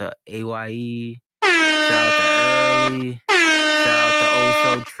out to AYE. Shout out to Early. Shout out to Oh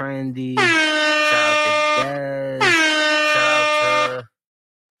So Trendy. Shout out to Gatez. Shout out to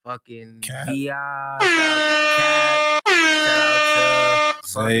fucking DI. Shout out to Cat.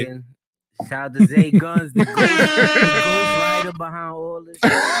 Shout out to Zay Guns, the ghost writer behind all this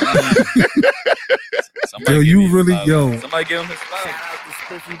shit. Somebody give him his flowers. Shout out to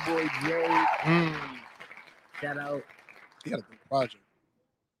Spiffy Boy Jay. Shout out. He got a good project.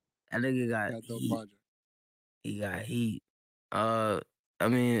 That nigga got heat. He got heat. I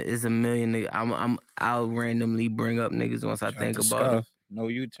mean, it's a million niggas. I'll randomly bring up niggas once I think about it. No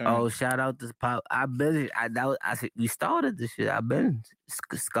U-turn. Oh, shout out to Pop. I said we started this shit. I've been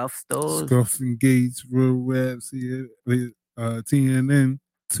Scuff Stores. Scuff and Gates, Real Raps, TNN,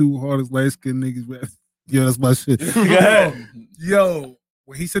 two hardest light skinned niggas rap. Yo, that's my shit. Yo,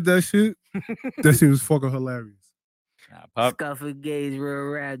 when he said that shit was fucking hilarious. Scuff and Gates,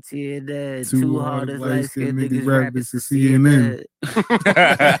 Real Rap, TNN, two hardest light skinned niggas rapping to CNN.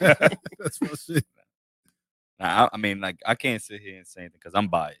 That's my shit. Nah, I mean, like, I can't sit here and say anything because I'm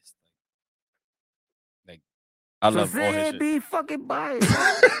biased. Like, I love all his shit. Be fucking biased.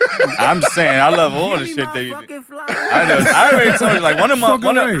 I'm saying I love all the shit that you do. I already told you, like, one of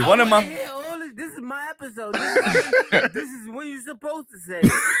my. This is my episode. This is what you're supposed to say.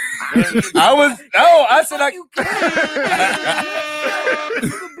 I said you can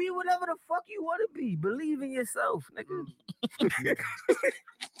be whatever the fuck you want to be. Believe in yourself, nigga.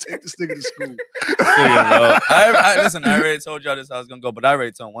 Take this nigga to school. Listen, I already told y'all this how I was gonna go, but I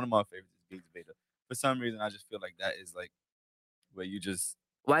already told him one of my favorites is Beats Beta. For some reason, I just feel like that is like where you just.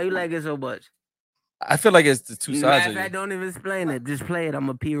 Why you like it so much? I feel like it's the two sides of you. I don't even explain it. Just play it. I'm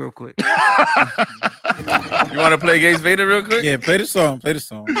gonna pee real quick. You want to play Gates Vader real quick? Yeah, play the song.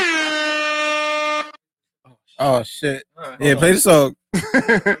 Oh shit! Yeah, play the song.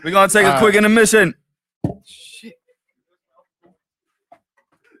 We're gonna take a quick intermission. Shit.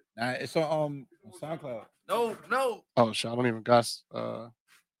 Nah, it's on SoundCloud. No. Oh shit! I don't even got. All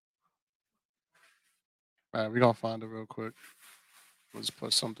right, we gonna find it real quick. Let's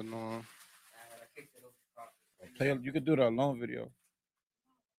put something on. You could do the alone video.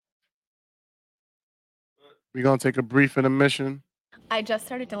 We're gonna take a brief intermission. I just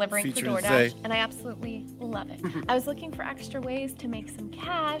started delivering for DoorDash, and I absolutely love it. I was looking for extra ways to make some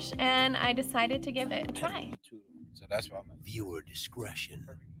cash, and I decided to give it a try. So that's why viewer discretion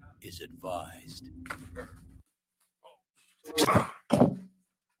is advised.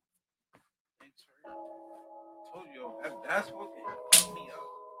 That's what fucked me up.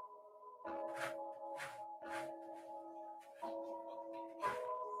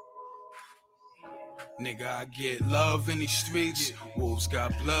 Nigga, I get love in these streets. Wolves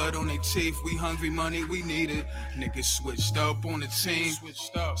got blood on their teeth. We hungry, money, we need it. Niggas switched up on the team.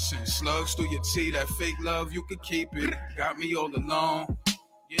 Send slugs through your teeth. That fake love, you can keep it. Got me all alone.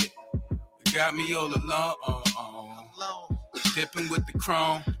 Yeah. Got me all alone. Dipping with the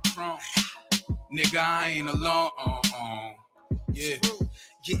chrome. Nigga, I ain't alone. Yeah.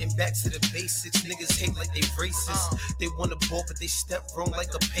 Getting back to the basics, niggas hate like they racist. They wanna ball, but they step wrong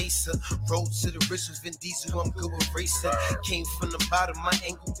like a pacer. Road to the rich was Vin Diesel, I'm good with racing. Came from the bottom, my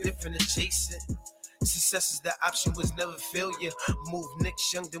angle different adjacent. Success is the option, was never failure. Move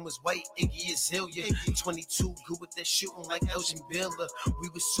Knicks, young, then was white, Iggy Azalea. 22, good with that shooting like Elgin Baylor. We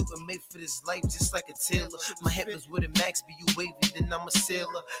was super made for this life, just like a tailor. My head was with a max, be you wavy, then I'm a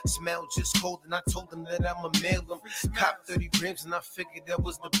sailor. Smell just cold, and I told them that I'ma mail them. Cop 30 grams, and I figured that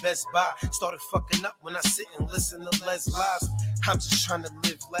was the best buy. Started fucking up when I sit and listen to Les lies. I'm just trying to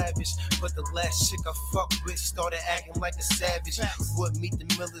live lavish, but the last chick I fucked with started acting like a savage. Would meet the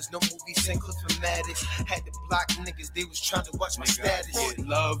Millers, no movie, St. Cliff and Maddox. Had to block niggas, they was trying to watch my status. Get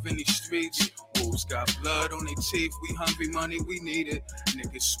love in these streets. Wolves got blood on their teeth. We hungry, money, we need it.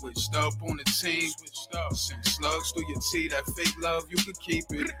 Niggas switched up on the team. Send slugs through your teeth. That fake love, you could keep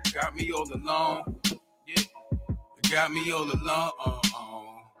it. Got me all alone. Yeah. Got me all alone.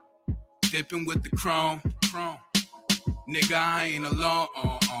 Dipping with the chrome. Nigga, I ain't alone.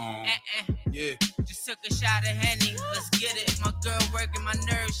 Yeah. Just took a shot of Henny, let's get it. My girl working my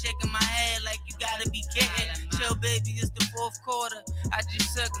nerves, shaking my head like you gotta be kidding. Chill, baby, it's the fourth quarter. I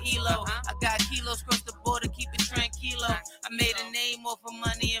just took Elo. I got kilos across the border, keep it tranquilo. I made a name off of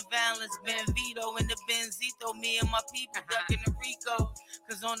money and balance. Ben Vito in the Benzito, me and my people ducking the Rico.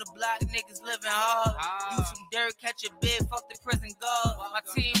 Cause on the block, niggas living hard. Do some dirt, catch a bid, fuck the prison guard. My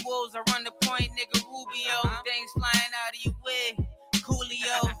team wolves, I run the point, nigga Rubio. Things flying out of your way.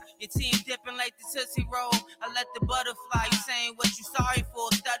 Coolio, your team dipping like the Tootsie Roll. I let the butterfly, you saying what you sorry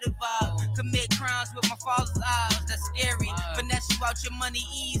for, stutter vibe. Commit crimes with my father's eyes, that's scary. Finesse you out your money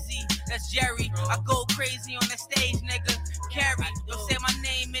easy, that's Jerry. I go crazy on the stage, nigga. Carry, don't say my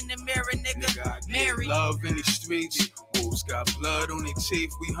name in the mirror, nigga. Mary. Love in the streets. Wolves got blood on their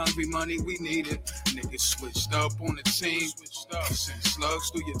teeth. We hungry, money, we need it. Niggas switched up on the team. Send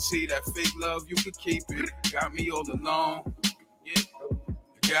slugs through your teeth. That fake love, you could keep it. Got me all alone. Yeah.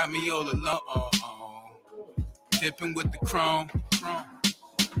 Got me all alone. Dipping with the chrome.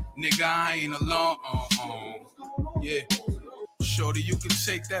 Nigga, I ain't alone. Yeah. Shorty, you can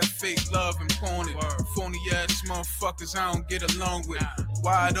take that fake love and pawn it. Phony ass motherfuckers I don't get along with.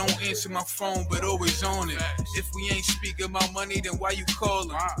 Why I don't answer my phone but always on it. If we ain't speaking about money, then why you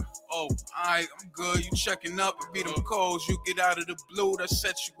calling? Oh, alright, I'm good. You checking up and be them calls. You get out of the blue, that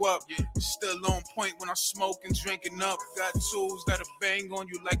sets you up. Still on point when I smoke and drinking up. Got tools that'll bang on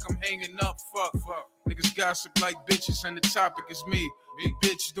you like I'm hanging up. Fuck. Niggas gossip like bitches and the topic is me. Big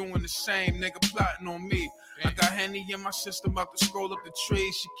bitch doing the same, nigga plotting on me. I got Henny in my system, about to scroll up the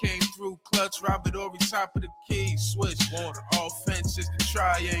tree. She came through, clutch, Robert Ory, top of the key. Switch, water, offense is the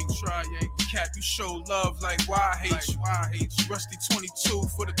triangle. Cap, you show love like why I hate you. Rusty 22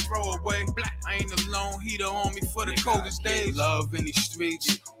 for the throwaway. I ain't alone, he the on me for the coldest days. Love in these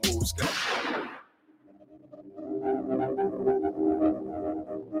streets, wolves got.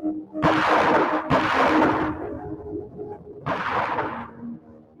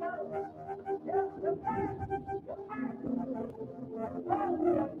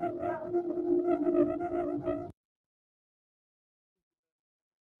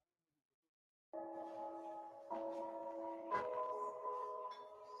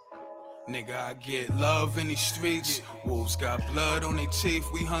 Nigga, I get love in these streets. Wolves got blood on their teeth.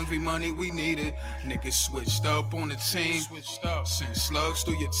 We hungry, money, we need it. Niggas switched up on the team. Send slugs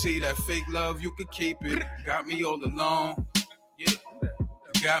through your teeth. That fake love, you could keep it. Got me all alone. Yeah.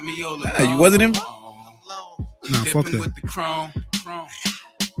 Got me all alone. You wasn't him? Nah, fuck that. With the chrome.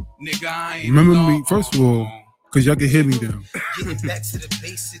 Nigga, I ain't Remember alone. me, first of all, because y'all can hear me down.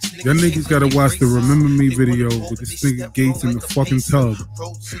 Y'all niggas gotta watch the Remember Me video with this nigga Gatez in the fucking tub.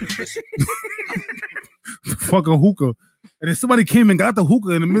 Fuck a hookah. And then somebody came and got the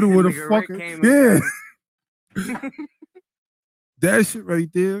hookah in the middle of the fucking. Yeah. That shit right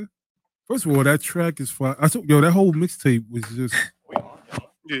there. First of all, that track is fire. That whole mixtape was just.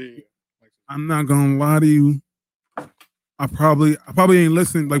 I'm not gonna lie to you. I probably ain't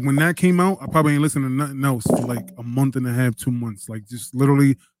listened, like when that came out, I probably ain't listened to nothing else for like a month and a half, 2 months. Like just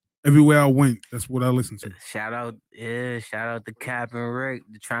literally everywhere I went, that's what I listened to. Shout out to Cap and Rick,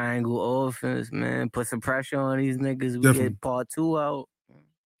 the Triangle Orphans, man. Put some pressure on these niggas. We Definitely. get part 2 out.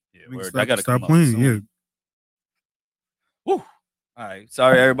 Yeah, word. I gotta stop come playing. up Yeah. soon. Woo. All right.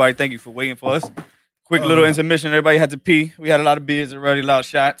 Sorry, everybody. Thank you for waiting for us. Quick little intermission. Everybody had to pee. We had a lot of beers already, a lot of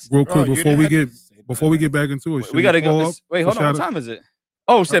shots. Real quick, before we get back into it, we gotta go. Wait, hold on. What time is it?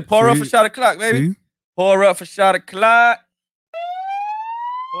 Oh, said pour up for shot o'clock, baby. See? Pour up for shot o'clock.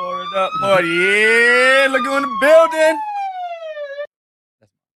 Pour it up. Yeah, look in the building.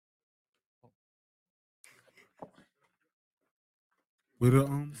 With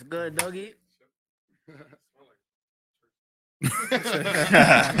a It's good, doggy.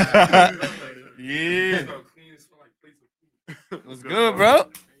 Yeah. What's good, bro?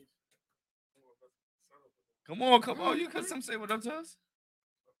 Come on. You got something to say what up to us?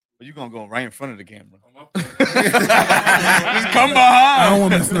 But you gonna go right in front of the camera. Just come behind. I don't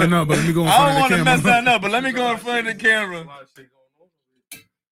want to mess nothing up, but let me go in front of the camera. I don't want to mess nothing up, but let me go in front of the camera.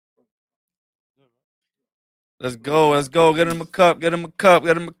 Let's go. Get him a cup,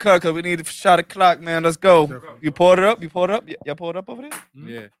 because we need a shot of clock, man. Let's go. You poured it up? Y'all poured up over there?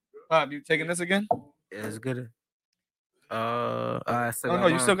 Yeah. Pop, you taking this again? Yeah, it's good. I still no,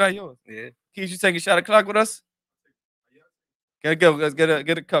 you still got yours. Yeah. Keith, you taking a shot of clock with us? Let's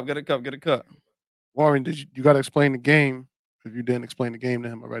get a cup. Warren, you got to explain the game if you didn't explain the game to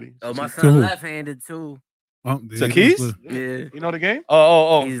him already? Oh, my son left-handed too. So Keith? Yeah. You know the game?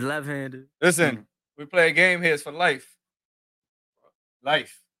 Oh. He's left-handed. Listen, we play a game here. It's for life.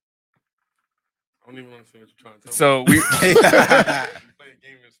 Life. I don't even understand what you're trying to tell so me. We play a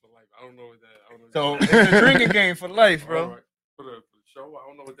game is for life. I don't know what that. So it's a drinking game for life, bro. Right. For the show, I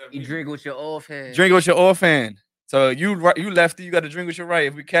don't know what that means. You drink with your off hand. Drink with your off hand. So you lefty, you got to drink with your right.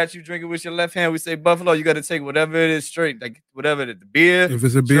 If we catch you drinking with your left hand, we say Buffalo. You got to take whatever it is straight, like whatever the beer. If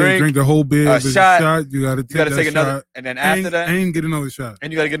it's a beer, drink the whole beer. If it's shot, a shot, you got to take another, shot. and then after that, and get another shot.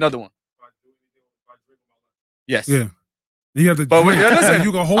 And you got to get another one. Yes. Yeah. You have to. But drink. Listen,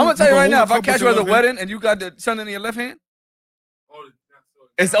 you can hold, I'm gonna tell you right now. If I catch you at the wedding wedding and you got the something in your left hand,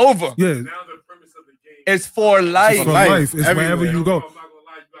 it's over. Yeah. Now the premise of the game. It's for life. It's for life. It's wherever you go.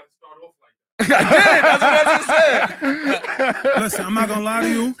 I did. That's what I just said. Listen, I'm not gonna lie to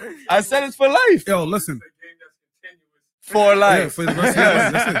you. I said it's for life. Yo, listen. For life. Yeah, for the rest of your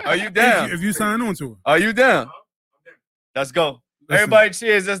life. That's it. Are you down? If you sign on to it. Are you down? Let's go. Listen. Everybody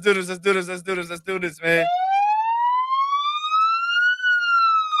cheers. Let's do this, man.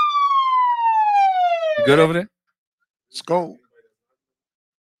 You good over there? Let's go.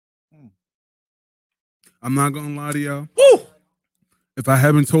 I'm not gonna lie to y'all. Woo! If I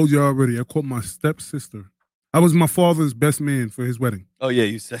haven't told you already, I caught my stepsister. I was my father's best man for his wedding. Oh yeah,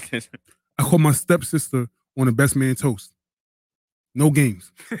 you said it. I caught my stepsister on a best man toast. No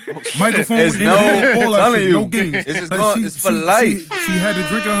games. Microphone. It's in no, the hand, all that telling shit, you. no games. It's just going, it's for life. She had the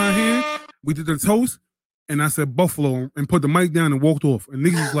drink in her hand. We did the toast, and I said Buffalo and put the mic down and walked off. And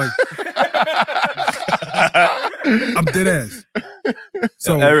niggas was like, I'm dead ass.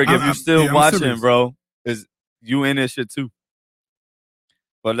 So Eric, if you're still watching, serious. bro, is you in this shit too.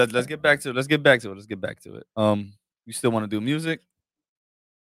 But let's get back to it. Let's get back to it. You still want to do music?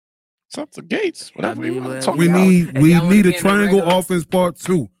 It's up to Gates. Whatever you want to talk We about. need a triangle offense part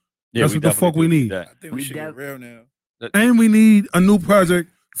 2. Yeah, that's what the fuck we need. I think we should get real now. And we need a new project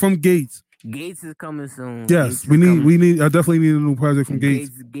from Gates. Gates is coming soon. Yes, we need. I definitely need a new project from Gates.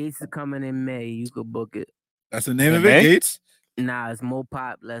 Gates is coming in May. You could book it. That's the name of it, Gates? Nah, it's more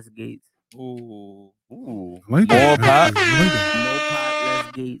pop, less Gates. Ooh. I like that. More pop. I like that. More pop,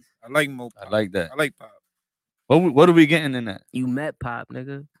 less Gates. I like Mo Pop. I like that. I like Pop. What are we getting in that? You met Pop,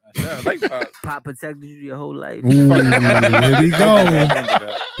 nigga. Yeah, I like Pop. Pop protected you your whole life. Ooh, here we go.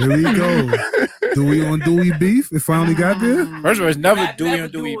 Here we go. Dewey on Dewey beef. It finally got there. First of all, it's never Dewey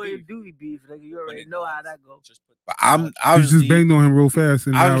on Dewey beef. Dewey beef, nigga. You already know how that goes. But I'm You obviously, just banged on him real fast,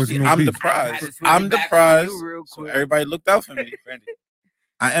 and now it's obviously no I'm beef. the prize. swing I'm it the back prize. on you real So quick. everybody looked out for me.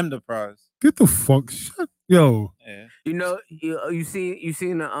 I am the prize. Get the fuck shut. Yo, Yeah. You know, you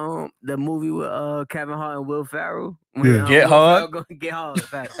seen the movie with Kevin Hart and Will Ferrell? Yeah. Get Hard? Get hard.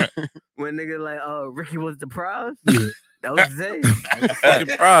 Fact. When nigga like Ricky was the prize. Yeah. That was it. I'm the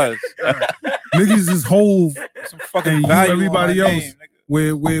fucking prize. niggas is Hove Some fucking and you, value everybody on my else. name,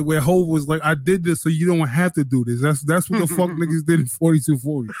 nigga. Where Hove was like, I did this so you don't have to do this. That's what the fuck niggas did in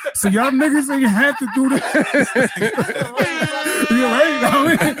 4240. So y'all niggas ain't have to do this. You're right. I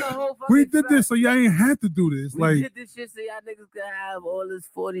mean, we did this so y'all ain't have to do this. We Like did this shit so y'all niggas could have all this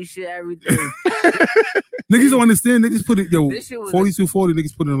 40 shit, everything. niggas don't understand. Niggas put it, yo, This shit was 4240.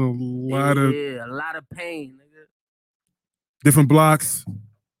 Niggas put in a lot of a lot of pain, nigga. different blocks.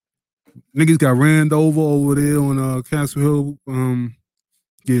 Niggas got ran over there on Castle Hill.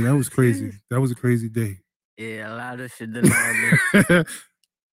 Yeah, that was crazy. That was a crazy day. Yeah, a lot of shit done happen.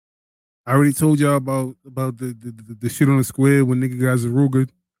 I already told y'all about the shit on the square when nigga got Zaruga.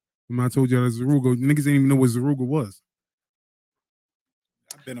 When I told y'all that Zaruga, niggas didn't even know what Zaruga was.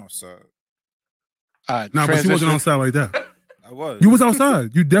 I've been outside. Nah, but you wasn't outside like that. I was. You was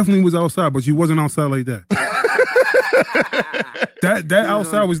outside. You definitely was outside, but you wasn't outside like that. that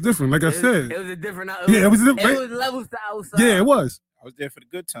outside was different. Like I said, It was a different. Yeah, it was different. It was levels to outside. Yeah, it was. I was there for the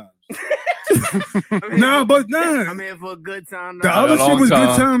good times. No, but nah. I'm here for a good time. The other shit was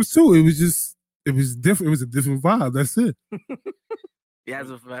good times too. It was just, it was different. It was a different vibe. That's it. Yeah, that's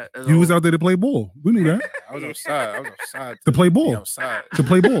a fact. You was out there to play ball. We knew that. I was outside. To play ball. Outside. To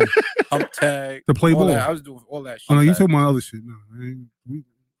play ball. Hump tag. To play all ball. That. I was doing all that shit. Oh no, you talking about other shit. No,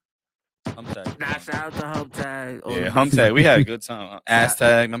 Hump tag. Nah, shout out to Hump Tag. Yeah, Hump Tag. We had a good time. Ass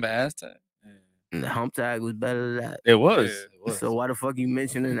Tag. Remember Ass Tag? The Hump Tag was better than that. It was. Yeah. It was. So why the fuck you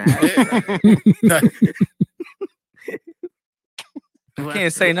mentioning that? You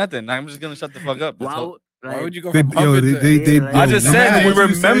can't say nothing. I'm just gonna shut the fuck up. Why would you go they, from yo, they, I just said we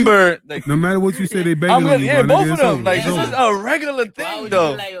remember. Like, no matter what you say, they banging I'm on you. yeah, my both nigga, of them. it's Like over. this is a regular Why thing, would though.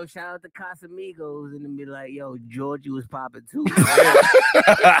 you be like, yo, shout out to Casamigos, and then be like, yo, Georgie was popping too. No,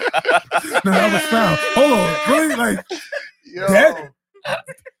 that was foul. Hold on, really? Like that?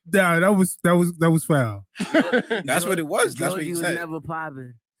 Nah, that was foul. That's what it was. That's what Georgie he was said. never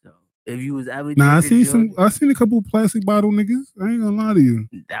popping. So if you was ever Nah, I drinking seen Georgie, I seen a couple of plastic bottle niggas. I ain't gonna lie to you.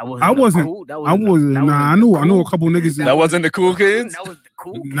 that wasn't. I wasn't. Cool. That I wasn't. Nah, I knew a couple niggas. That wasn't the cool kids. That was the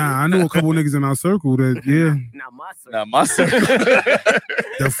cool. Kids. Nah, I knew a couple niggas in our circle that Not my circle. Not my circle. that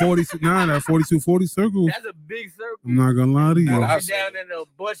 4240 circle. That's a big circle. I'm not gonna lie to you. Nah, Broken down in a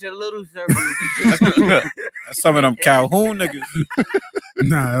bunch of little circles. That's some of them Calhoun niggas.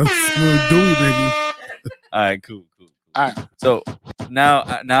 Nah, that's little Dewey niggas. All right, cool. All right. So now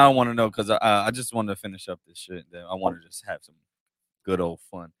I want to know because I just want to finish up this shit. Then I want to just have some good old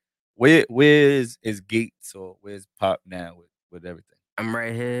fun. Where is Gates or where's Pop now with everything? I'm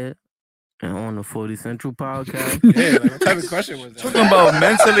right here on the 40 Central podcast. Yeah, like, what type of question was that? Talking about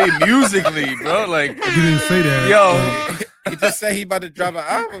mentally, musically, bro. Like You didn't say that. yo, He just said he about to drop an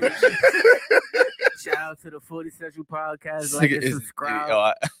album. Shout out to the 40 Central podcast. Like and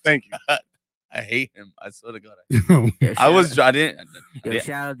subscribe. Thank you. I hate him. I swear to God. Yo, Yeah, I didn't.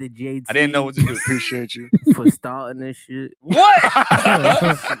 shout out to JT. I didn't know what to do. Appreciate you. for starting this shit. What?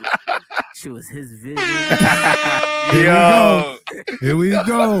 Shit was his vision. Yo, here we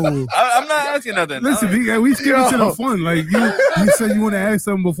go. I'm not asking nothing. Listen, we skip it to the fun. Like you said, you want to ask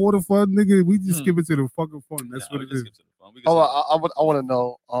something before the fun, nigga. We just skip it to the fucking fun. That's what it is. Oh, I want to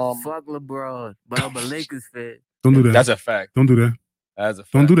know. Fuck LeBron, but I'm a Lakers fan. Don't do that. That's a fact. Don't do that. That's a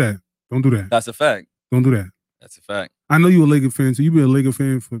fact. Don't do that. Don't do that. That's a fact. Don't do that. That's a fact. I know you a Laker fan, so you been a Laker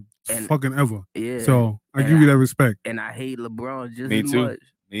fan for fucking ever. Yeah. So I give you that respect. And I hate LeBron just Me as too. much.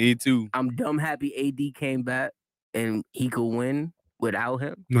 Me too. I'm dumb happy AD came back and he could win without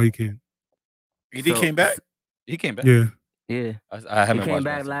him. No, you can't. AD came back? He came back. Yeah. Yeah. I haven't He came watched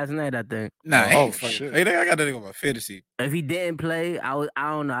back that. last night, I think. Nah, Oh, shit. shit. Hey, I got that nigga on my fantasy. If he didn't play, I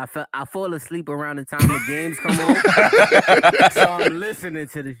don't know. I fall asleep around the time the games come on. So I'm listening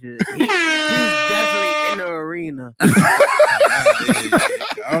to the shit. He's definitely in the arena.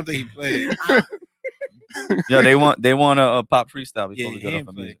 I don't think he played. Yo, they want a pop freestyle before Yeah, we he go ain't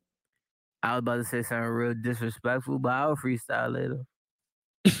up for music. I was about to say something real disrespectful, but I'll freestyle later.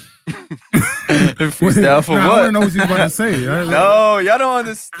 Freestyle for Nah, I what? want to know what you about to say. No, y'all don't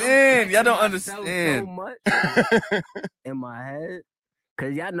understand. Y'all don't So understand. much in my head,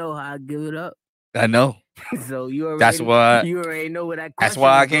 cause y'all know how I give it up. I know. So you already. That's why. You already know where that. That's question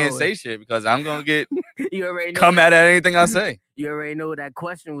why I was can't going. say shit because I'm gonna get You already know come at anything I say. You already know where that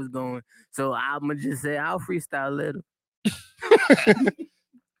question was going. So I'm gonna just say I'll freestyle later.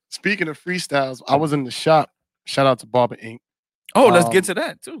 Speaking of freestyles, I was in the shop. Shout out to Barber Inc. Oh, let's get to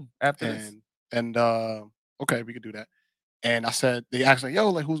that too after this. And okay, we could do that. And I said, they asked like, yo,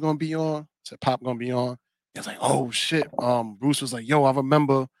 like who's gonna be on? I said, Pop gonna be on. They was like, oh shit. Bruce was like, yo, I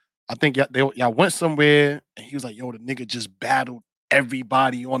remember. I think y'all went somewhere, and he was like, yo, the nigga just battled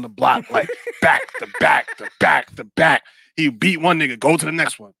everybody on the block, like back to back to back to back. He beat one nigga, go to the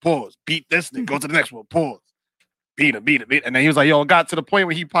next one, pause. Beat this nigga, go to the next one, pause. Beat him. And then he was like, yo, it got to the point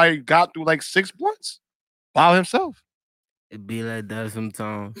where he probably got through like 6 blunts by himself. It be like that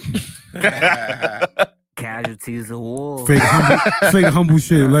sometimes. Casualties of war. Fake humble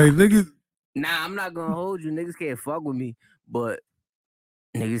shit. Like niggas. Nah, I'm not gonna hold you. Niggas can't fuck with me, but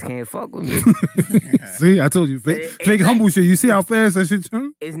niggas can't fuck with me. See, I told you, fake humble shit. You see how fast that shit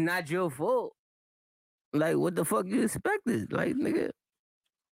turn? It's not your fault. Like, what the fuck you expected? Like, nigga,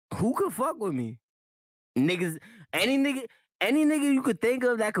 who could fuck with me? Niggas, any nigga you could think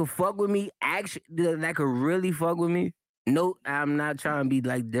of that could fuck with me, actually, that could really fuck with me. No, I'm not trying to be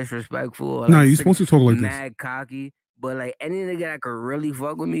like disrespectful. Or, Nah, like, you supposed to talk like this. mad cocky, but like any nigga that could really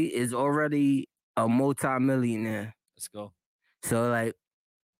fuck with me is already a multi-millionaire. Let's go. So like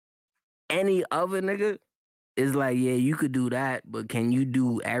any other nigga is like, yeah, you could do that, but can you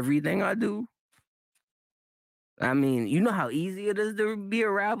do everything I do? I mean, you know how easy it is to be a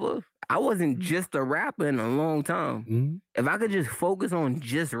rapper? I wasn't just a rapper in a long time. Mm-hmm. If I could just focus on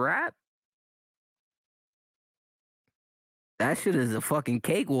just rap, that shit is a fucking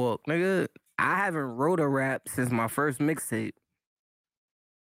cakewalk, nigga. I haven't wrote a rap since my first mixtape.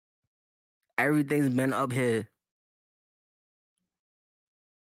 Everything's been up here.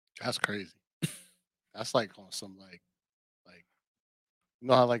 That's crazy. That's like on some like you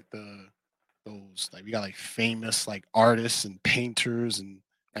know how like those like we got like famous like artists and painters and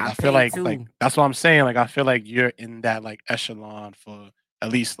I feel like that's what I'm saying. Like I feel like you're in that like echelon for at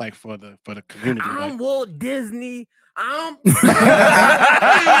least like for the community. I'm like, Walt Disney. I'm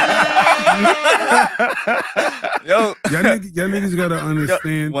Yo, y'all niggas gotta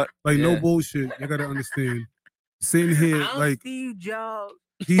understand. what? Like Yeah. no bullshit. Y'all gotta understand. Sitting here I'm like Steve Jobs.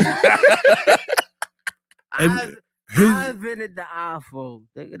 he. I invented the iPhone.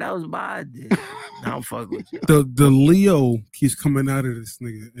 Nigga, that was my idea. I'm fucking with you. The Leo keeps coming out of this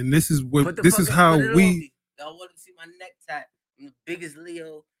nigga, and this is what this is how we. Y'all want to see my necktie? I'm the biggest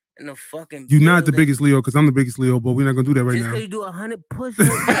Leo in the fucking. You're not the biggest Leo because I'm the biggest Leo, but we're not gonna do that right Just now. because you do 100 push-ups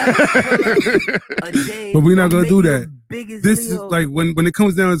a day, But we're not gonna do that. This Leo. is like when it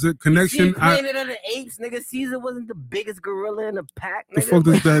comes down to connection. Planet of the Apes, nigga. Caesar wasn't the biggest gorilla in the pack. Nigga. The fuck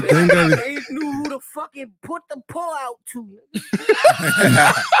does that? They ain't got They knew who to fucking put the paw out to.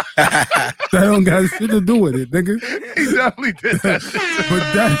 that don't got shit to do with it, nigga. He definitely did that.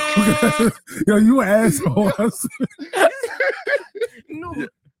 But that, yo, you asshole. No,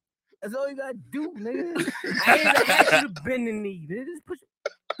 that's all you gotta do, nigga. I ain't even ask you to bend the knee. Nigga. Just push.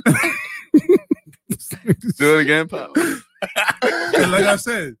 Do it again, Pop. And like I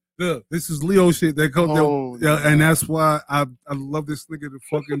said, look, this is Leo shit that comes and that's why I love this nigga to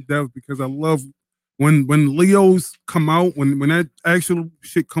fucking death because I love when Leos come out, when that actual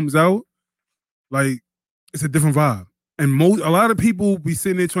shit comes out, like it's a different vibe. And a lot of people be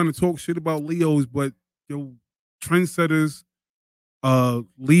sitting there trying to talk shit about Leos, but yo, trendsetters,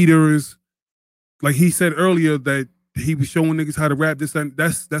 leaders, like he said earlier that he was showing niggas how to rap. That's a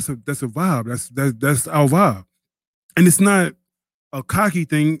vibe. That's our vibe, and it's not a cocky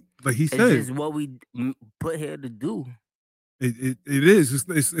thing, like he said. It's just what we put here to do. It is.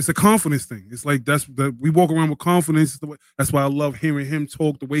 It's a confidence thing. It's like we walk around with confidence. That's why I love hearing him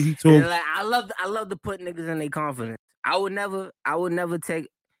talk the way he talks. Like, I love to put niggas in their confidence. I would never take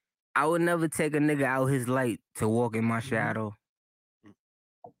a nigga out his light to walk in my shadow.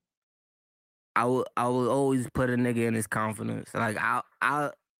 I will always put a nigga in his confidence. Like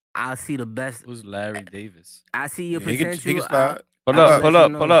I'll see the best. Who's Larry Davis? I see your He can potential. start. Pull up.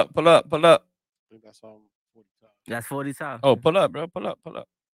 I think that's 40 times. That's 40 times. Oh, pull up, bro. Pull up.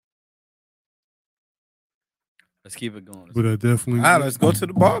 Let's keep it going. But I definitely. Let's go to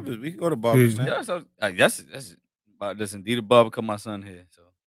the barbers. We can go to barbers now. Yeah, so, that's about this. Indeed, a barber cut my son here. So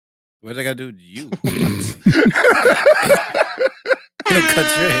what I gotta do with you? Cut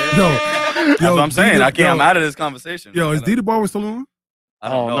your hair. That's what I'm saying. I'm out of this conversation. Yo, is D the Barber still on? I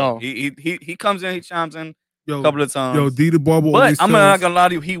don't know. He comes in, he chimes in a couple of times. Yo, D the Barber. But I'm not gonna lie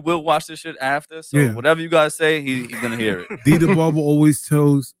to you, he will watch this shit after. So Yeah. whatever you guys say, he's gonna hear it. D the Barber always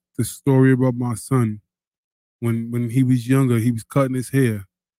tells the story about my son. When he was younger, he was cutting his hair,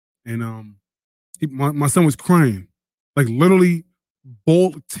 and my son was crying, like literally,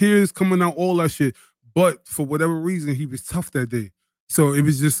 tears coming out, all that shit. But for whatever reason, he was tough that day. So it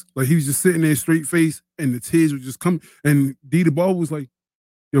was just like he was just sitting there straight face, and the tears would just come. And D the Barber was like,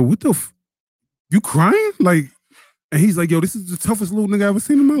 "Yo, what the? You crying?" Like, and he's like, "Yo, this is the toughest little nigga I ever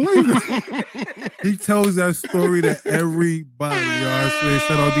seen in my life." He tells that story to everybody. Yo, I swear,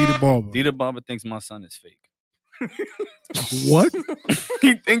 shout out D the Barber. D the Barber thinks my son is fake. What?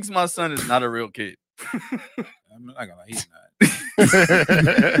 He thinks my son is not a real kid. I'm not gonna lie, he's not.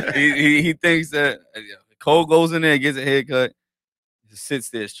 he thinks that Cole goes in there, gets a haircut, just sits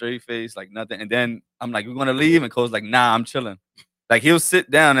there straight face like nothing, and then I'm like, "We're gonna leave," and Cole's like, "Nah, I'm chilling." Like he'll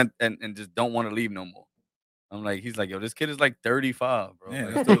sit down and just don't want to leave no more. I'm like, he's like, "Yo, this kid is like 35, bro." Yeah,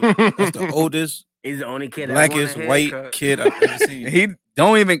 Like, that's the oldest, He's the only kid. blackest white kid I've ever seen. he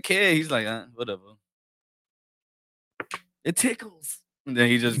don't even care. He's like, whatever. It tickles. And then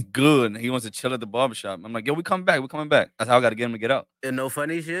he just good. And he wants to chill at the barbershop. I'm like, "Yo, we coming back. We're coming back." That's how I got to get him to get out. And no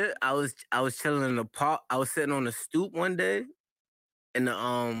funny shit. I was chilling in the park. I was sitting on the stoop one day in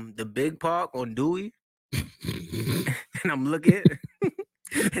the big park on Dewey, and I'm looking.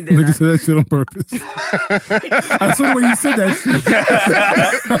 And then Nigga said that shit on purpose. I saw the way you said that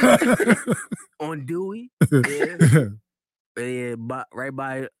shit. On Dewey, yeah, right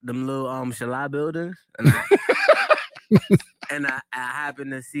by them little Shalai buildings. And And I happen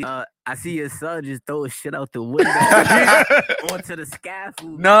to see I see your son just throw his shit out the window onto the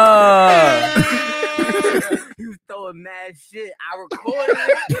scaffold. Nah. He was throwing mad shit. I recorded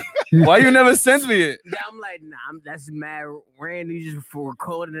it. Why you never sent me it? I'm like, nah, that's mad Randy just for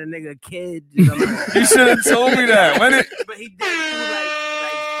recording a nigga kid. Like, you should have told me that. But he did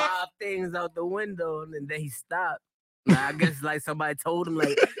like 5 things out the window and then he stopped. Like, I guess like somebody told him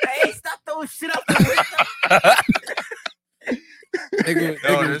like, hey, stop throwing shit out the window.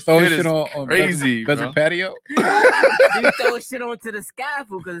 Nigga throw shit on crazy Pheasant patio. He throw shit onto the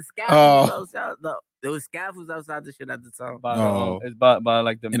scaffold because the scaffold was outside. No, there was scaffolds outside the shit at the time. It's by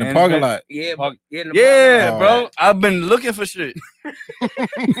like the in the parking lot. Yeah, yeah, bro. I've been looking for shit.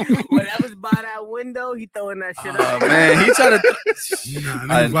 When that was by that window, he throwing that shit out. Man, he tried to.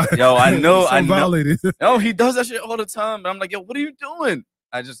 I know. No, he does that shit all the time. But I'm like, yo, what are you doing?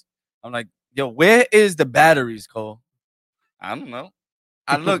 I'm like, yo, where is the batteries, Cole? I don't know.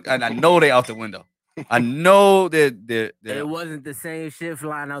 I look and I know they out the window. I know that it wasn't the same shit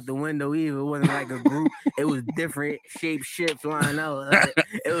flying out the window either. It wasn't like a group. It was different shaped shit flying out. Like,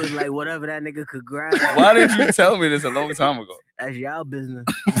 it was like whatever that nigga could grab. Why didn't you tell me this a long time ago? That's y'all business.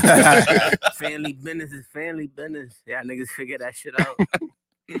 Family business is family business. Y'all niggas figure that shit out.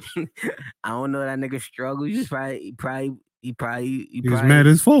 I don't know that nigga struggle. He probably was mad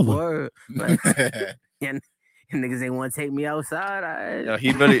as fuck. Niggas ain't want to take me outside. Yo,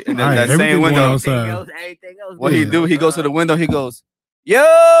 he really that same window. Everything else. What he do? He goes to the window. He goes,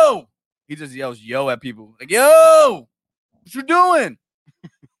 "Yo!" He just yells "yo" at people. Like, "Yo, what you doing?"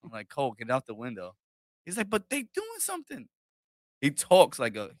 I'm like, "Cole, get out the window." He's like, "But they doing something." He talks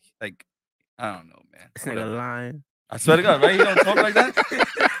like I don't know, man. This nigga lying. I swear to God, right? He don't talk like that.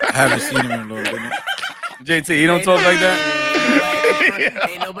 I haven't seen him in a little bit. JT, he don't talk like that.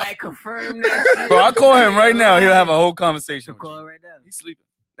 Ain't nobody confirmed that shit. Bro, I call him right now. He'll have a whole conversation. Call him right now. He's sleeping.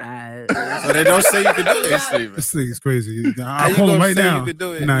 So they don't say you can do it. He's sleeping. This thing's crazy. I'll call him right now.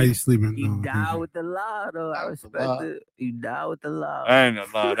 Nah, he's sleeping. He died with the law, though. I respect it. He died with the law. I ain't gonna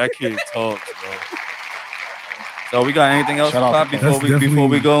lie. That kid talks, bro. So we got anything else to pop before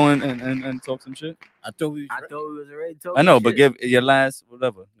we go and talk some shit? I thought we was already talking. I know, shit. but give your last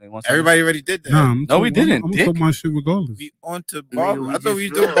whatever. Everybody already did that. No, we didn't. I'm talking my shit regardless. We on to barber. I thought we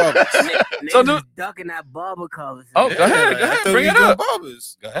was doing barbers. So dude, ducking that barber conversation. Oh, go ahead. Bring it up.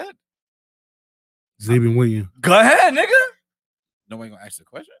 Barbers. Go ahead. Zay been waiting. Go ahead, nigga. Nobody gonna ask the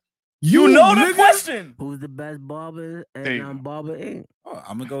question. You know the question. Who's the best barber and Barber Inc? Oh,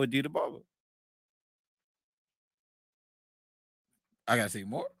 I'm gonna go with D the Barber. I gotta say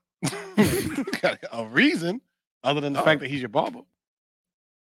more. A reason other than the fact that he's your barber.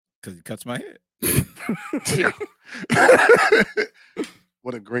 Because he cuts my hair.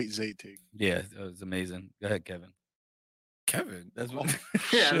 What a great Zay take. Yeah, that was amazing. Go ahead, Kevin. Kevin? That's what.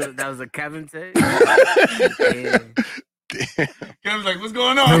 that was a Kevin take. Kevin's like, what's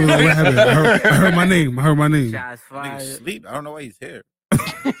going on? What happened? I heard my name. Shots fired. Sleep. I don't know why he's here.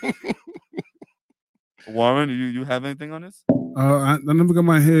 Warren, you have anything on this? I never got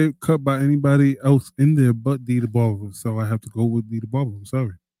my hair cut by anybody else in there but D the Barber, so I have to go with D the Barber. I'm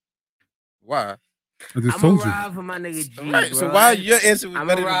sorry. Why? I just I'm told a you. ride for my nigga G, right, bro. so why your answer was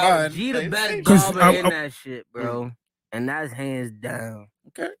better than mine? G the best 'Cause barber in that shit, bro. And that's hands down.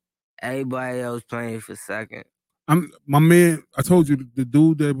 Okay. Everybody else playing for second. My man. I told you the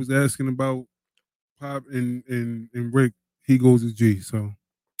dude that was asking about Pop and Rick. He goes to G. So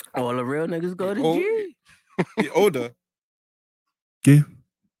all the real niggas go to G. The older. Yeah.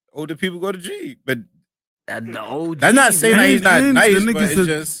 Older people go to G, but the old. That's not saying that he's not nice, the but it's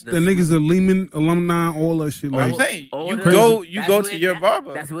just the niggas are Lehman alumni, all that shit. I'm Like, saying you go to your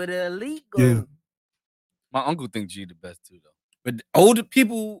barber. That's where the elite go. yeah. My uncle thinks G the best too, though. But older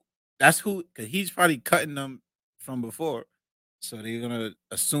people, that's who, because he's probably cutting them from before, so they're gonna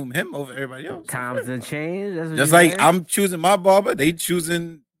assume him over everybody else. Times and change. That's what Just like I'm choosing my barber, they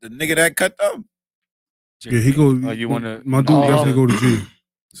choosing the nigga that cut them. Yeah, he goes. You want to? My dude definitely go to G.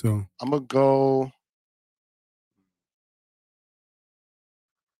 So I'm gonna go.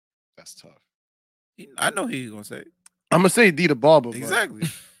 That's tough. I know he's gonna say. I'm gonna say D the Barber. Exactly.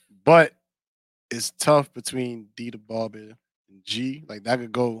 But it's tough between D the Barber and G. Like that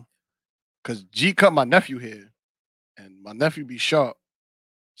could go, cause G cut my nephew hair, and my nephew be sharp.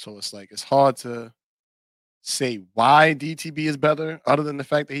 So it's like it's hard to say why DTB is better, other than the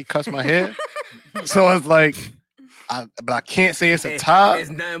fact that he cuts my hair. So it's like, but I can't say it's a tie. It's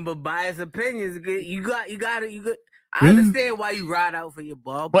nothing but biased opinions. You got it. I understand why you ride out for your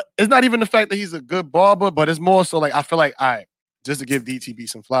barber. But it's not even the fact that he's a good barber, but it's more so like I feel like, all right, just to give DTB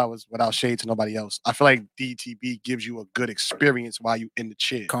some flowers without shade to nobody else. I feel like DTB gives you a good experience while you in the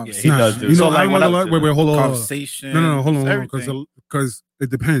chair. Yeah, he does do. You know, So like like, wait, hold on. Conversation. No, hold on, because it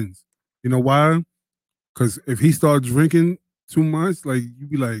depends. You know why? Because if he starts drinking too much, like you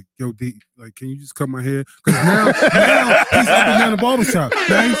be like, yo, D, like, can you just cut my hair? Because now he's up and down the barbershop.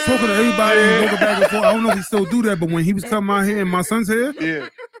 Now he's talking to everybody and going back and forth. I don't know if he still do that, but when he was cutting my hair and my son's hair, yeah,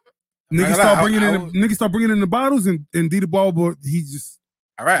 niggas start bringing in the bottles, and D the barber, he just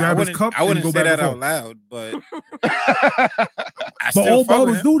all right. grab his cup. I wouldn't and go say back that and forth. out loud, but But all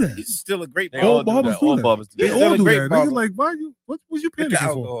barbers do that. He's still a great They barber. All barbers do that. They He's still all a do great that. barber. Nigga, like, why you? What was you With the panicking for?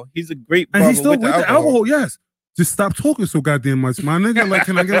 alcohol. He's a great And barber he's still with the alcohol. Yes. Just stop talking so goddamn much, my nigga. Like,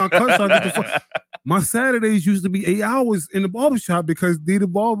 can I get my cut? So I get the fuck. My Saturdays used to be 8 hours in the barbershop because D the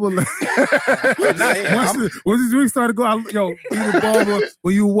barber. Like, once the drink started going, yo, D the barber,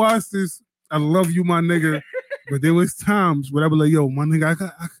 when you watch this, I love you, my nigga. But there was times where I be like, yo, my nigga, I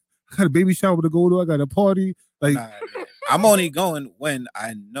got a baby shower to go to. I got a party. Like, I'm only going when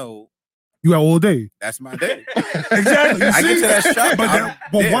I know you got all day. that's my day. Exactly. I get to that shop.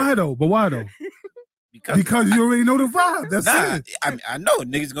 But why though? Because you already know the vibe. That's it. I know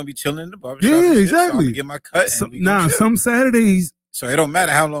niggas gonna be chilling in the barbershop. Yeah, and shit, exactly. So I'm gonna get my cut. Some Saturdays. So it don't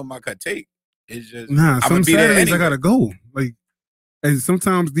matter how long my cut take. It's just Some Saturdays I gotta go. Like, and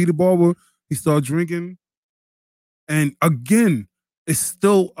sometimes D the barber, he start drinking, and again, it's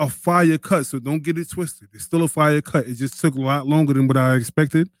still a fire cut. So don't get it twisted. It's still a fire cut. It just took a lot longer than what I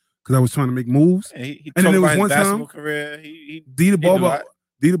expected because I was trying to make moves. Yeah, he and then there was his one basketball time, career. D the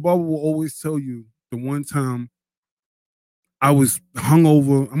barber will always tell you the one time I was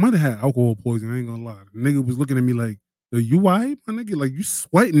hungover. I might have had alcohol poisoning. I ain't gonna lie. The nigga was looking at me like, "Are you alright, my nigga? Like, you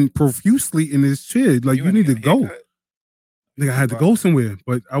sweating profusely in this chair. Like, you need to go." Nigga, I had to go somewhere,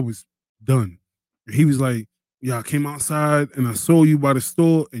 but I was done. And he was like, "Yeah, I came outside and I saw you by the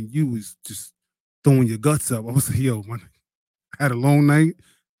store and you was just throwing your guts up." I was like, "Yo, man, I had a long night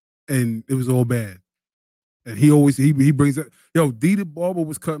and it was all bad." And he brings up, yo, D the barber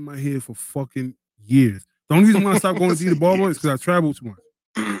was cutting my hair for fucking years. The only reason why I stopped going to D the barber is because I traveled too much.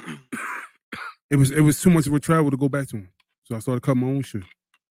 It was too much of a travel to go back to him. So I started cutting my own shit.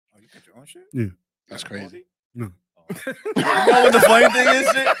 Oh, you cut your own shit? Yeah. That's crazy. No. You know what the funny thing is,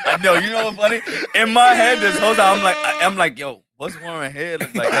 shit? No, you know what's funny? In my head, this whole time, I'm like, yo, what's Warren hair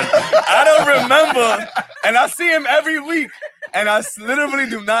look like? I don't remember, and I see him every week, and I literally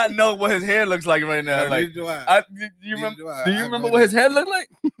do not know what his hair looks like right now. No, like, do I. do you remember what his hair looked like?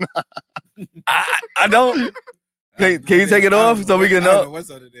 I don't. Can you take it off so we can know?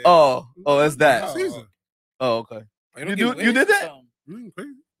 Oh, it's that. Oh, okay. You did that? Crazy.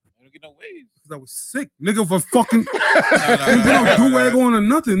 I don't get no waves. I was sick, nigga, for fucking you don't do rag on or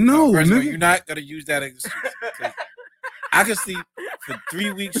nothing. No, First of all, nigga. you're not gonna use that excuse. I can sleep for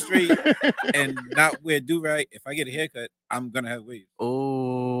 3 weeks straight and not wear do rag. If I get a haircut, I'm gonna have waves.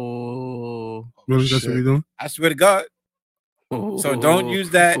 Oh, Really, that's what we doing? I swear to God. So don't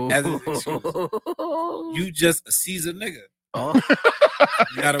use that as an excuse. You just a seasoned nigga.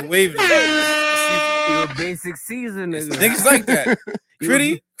 You got a wave. You a basic season nigga. Niggas like that.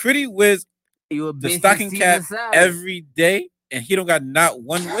 Critty wears the stocking cap every day, and he don't got not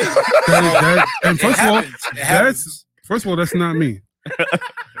one wave. And first of all, that's not me.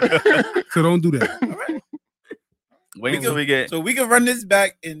 So don't do that. Right. Wait until we get. So we can run this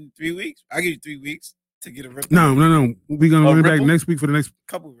back in 3 weeks. I give you 3 weeks to get a ripple. No. We're gonna run it back next week for the next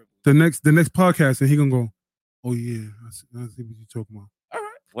couple ripples. The next podcast, and he gonna go, "Oh yeah, I see what you're talking about."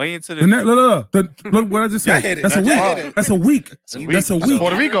 Wait until the look what I just said. That's a week. That's a week. That's a week.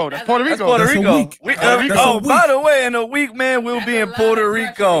 Puerto Rico. That's Puerto Rico. That's a week. By the way, in a week, man, we'll be in Puerto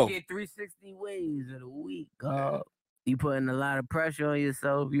Rico. Get 360 waves in a week. You putting a lot of pressure on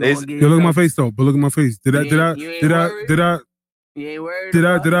yourself. Look at my face though. But look at my face. Did I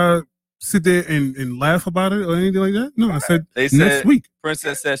sit there and laugh about it or anything like that? No, I said next week.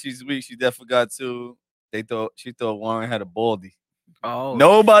 Princess said she's weak. She definitely forgot to. She thought Warren had a baldy. Oh,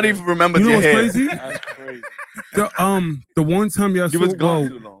 nobody remembers your hair. Crazy? That's crazy. The one time y'all saw gone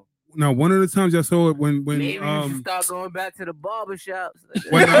too long. Now, one of the times y'all saw it when maybe you should start going back to the barbershops.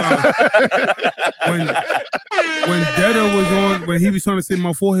 When Detta was on, when he was trying to say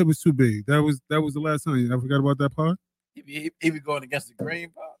my forehead was too big. That was the last time. I forgot about that part. He be going against the green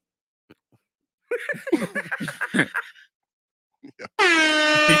part.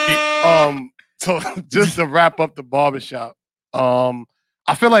 So just to wrap up the barbershop,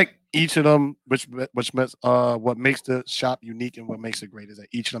 I feel like each of them, what makes the shop unique and what makes it great is that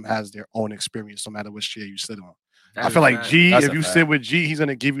each of them has their own experience, no matter which chair you sit on. I feel like G, if you sit with G, he's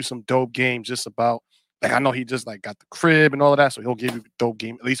gonna give you some dope game just about Like I know he just like got the crib and all of that, so he'll give you dope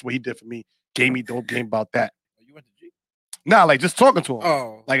game. At least what he did for me, gave me dope game about that. You went to G? Nah, like just talking to him.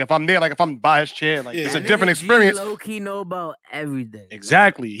 Oh, Like if I'm there, like if I'm by his chair, like it's a That different nigga experience. Low key know about everything.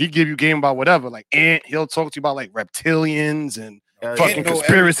 Exactly. He give you game about whatever. Like he'll talk to you about like reptilians and fucking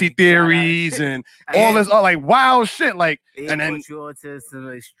conspiracy theories and all this like wild shit. Like and then put you onto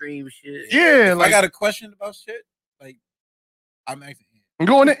some extreme shit. yeah, if like I got a question about shit, like I'm asking him. I'm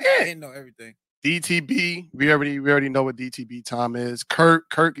going to I ain't know everything. DTB, we already know what DTB time is. Kurt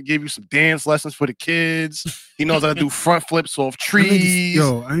could give you some dance lessons for the kids. He knows how to do front flips off trees.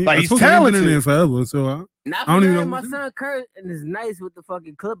 Like he's talented. Been in there forever, so Not I don't even know. my son Kurt and is nice with the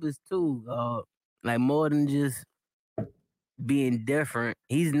fucking Clippers too. Like more than just being different.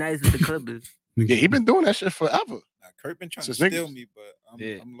 He's nice with the Clippers. Yeah, he been doing that shit forever. Nah, Kurt been trying Since to steal niggas. me, but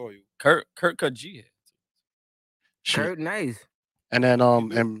I'm loyal. Kurt cut G. Kurt nice. And then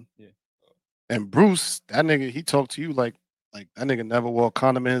and Bruce, that nigga, he talked to you like that nigga never wore a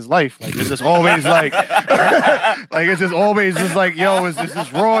condom in his life. Like it's just always like like it's just always just like yo, it's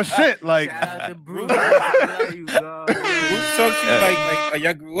just raw shit. Like shout out to Bruce. I love you, God. Bruce talked to you like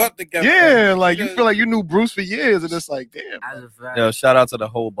y'all grew up together. yeah, like you feel like you knew Bruce for years, and it's like damn. Yo, shout out to the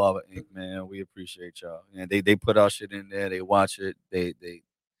whole Barber Inc. man. We appreciate y'all. And they put our shit in there. They watch it. They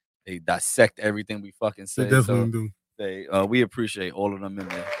dissect everything we fucking say. They definitely do. We appreciate all of them in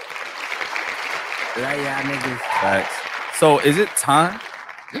there. Like y'all niggas. Facts. So is it time?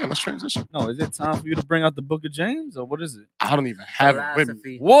 Yeah, let's transition. No, is it time for you to bring out the Book of James, or what is it? I don't even have it with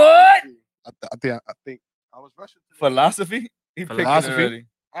me. What? I think I was rushing. Philosophy? He picked it already.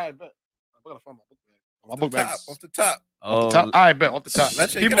 I bet. I gotta find my book bag. Off the top. Oh, I bet off the top.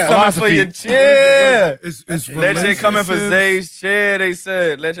 Let's check people it out. coming for your chair. It's Legend coming for Zay's chair. They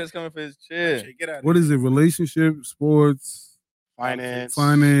said Legend's coming for his chair. Check it out. What is it? Relationship, sports, finance,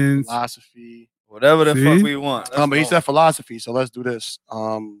 philosophy, whatever the fuck we want. But he said philosophy, so let's do this.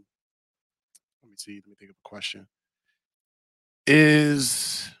 Let me see. Let me think of a question.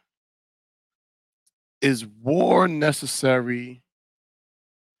 Is war necessary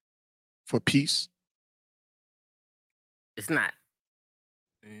for peace? It's not.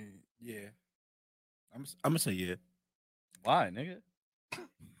 Yeah. I'm gonna say yeah. Why, nigga?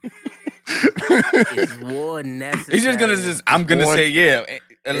 Is war necessary? He's just gonna I'm gonna say yeah.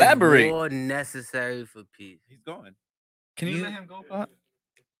 Elaborate. Is war necessary for peace? He's going. Can you let him go, Pop?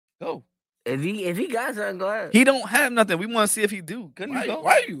 Go. If he got something, go ahead. He don't have nothing. We want to see if he do. Couldn't he go?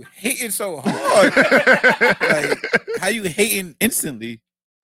 Why are you hating so hard? Like, how you hating instantly?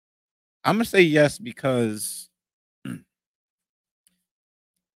 I'm gonna say yes because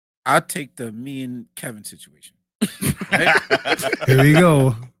I'll take the me and Kevin situation. Right? Here we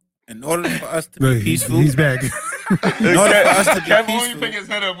go. In order for us to be peaceful, he's back. In order for us to be Kevin only peaceful, pick his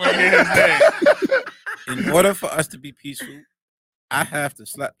head up when he hear his name. in order for us to be peaceful, I have to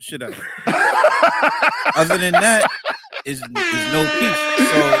slap the shit out of her. Other than that, is no peace.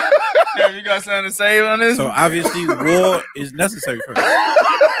 So, Kevin, you got something to say on this? so obviously, war is necessary for us.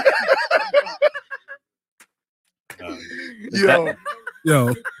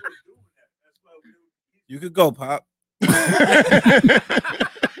 Yo. You could go, Pop.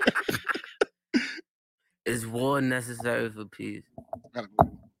 Is war necessary for peace?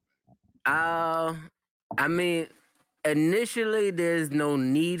 I mean, initially there's no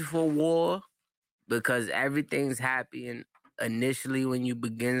need for war because everything's happy and initially when you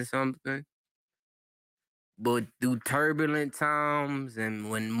begin something. But through turbulent times and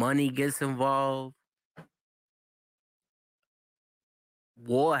when money gets involved,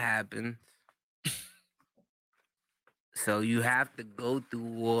 war happens. So you have to go through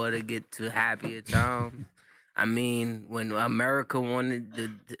war to get to happier times. I mean, when America wanted to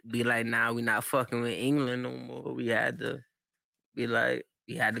be like, nah, we're not fucking with England no more, we had to be like,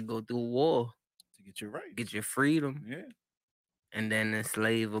 we had to go through war. To get your rights. Get your freedom. Yeah. And then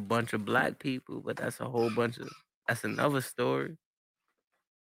enslave a bunch of black people, but that's that's another story.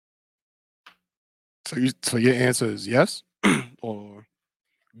 So your answer is yes? Or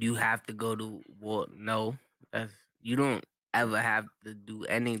you have to go to war? No. You don't ever have to do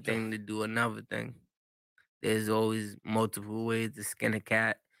anything to do another thing. There's always multiple ways to skin a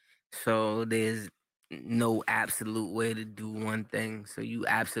cat. So there's no absolute way to do one thing. So you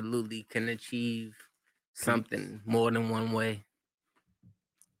absolutely can achieve something more than one way.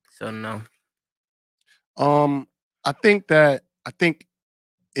 So no. I think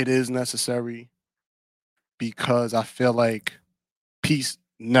it is necessary because I feel like peace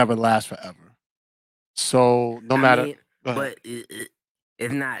never lasts forever. So no matter, but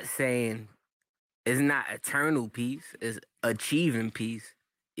it's not saying it's not eternal peace. It's achieving peace.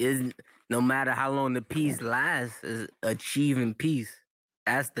 is no matter how long the peace lasts, is achieving peace.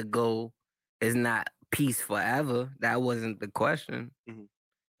 That's the goal. It's not peace forever. That wasn't the question. Mm-hmm.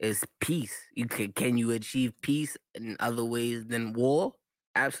 It's peace. Can you achieve peace in other ways than war?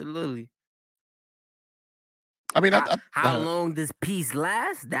 Absolutely. I mean, how long does peace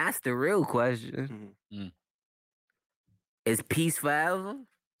last? That's the real question. Mm-hmm. Is peace forever?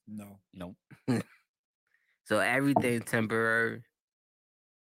 No. So everything's temporary.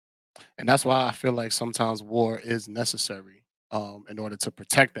 And that's why I feel like sometimes war is necessary in order to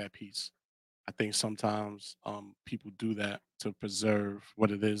protect that peace. I think sometimes people do that to preserve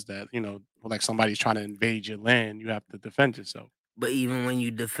what it is that, like somebody's trying to invade your land, you have to defend yourself. But even when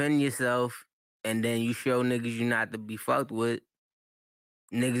you defend yourself and then you show niggas you not to be fucked with,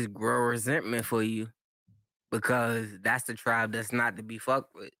 niggas grow resentment for you because that's the tribe that's not to be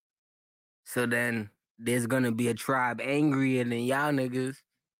fucked with. So then there's gonna be a tribe angrier than y'all niggas.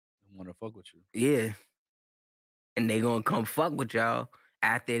 Want to fuck with you. Yeah. And they gonna come fuck with y'all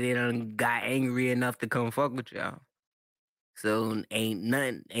after they done got angry enough to come fuck with y'all. So ain't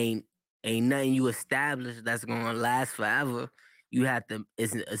nothing you establish that's gonna last forever. You have to.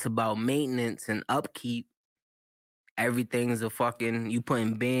 It's about maintenance and upkeep. Everything's you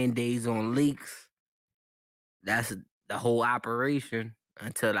putting band-aids on leaks. That's the whole operation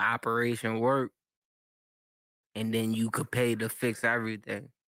until the operation work, and then you could pay to fix everything.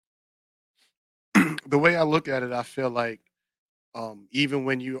 The way I look at it, I feel like even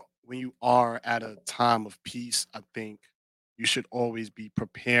when you are at a time of peace, I think you should always be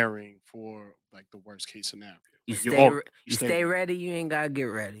preparing for like the worst case scenario. You You stay ready. You ain't gotta get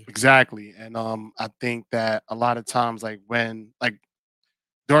ready. Exactly, and I think that a lot of times, like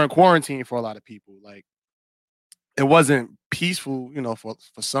during quarantine, for a lot of people, like it wasn't peaceful,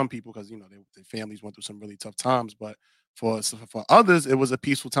 for some people because their families went through some really tough times. But for others, it was a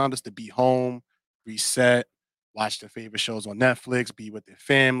peaceful time just to be home, reset, watch their favorite shows on Netflix, be with their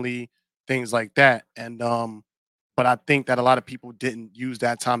family, things like that. And but I think that a lot of people didn't use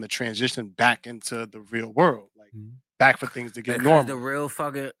that time to transition back into the real world, like back for things to get because normal. The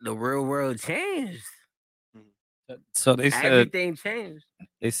real world changed. So they said everything changed.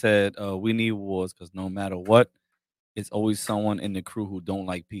 They said we need wars because no matter what, it's always someone in the crew who don't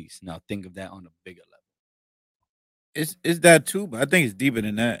like peace. Now think of that on a bigger level. It's that too, but I think it's deeper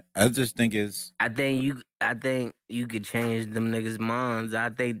than that. I just think it's. I think you could change them niggas' minds. I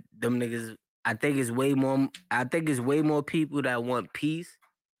think it's way more. I think it's way more people that want peace.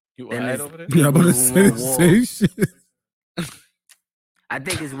 Than over there? Yeah, I'm about to say shit. I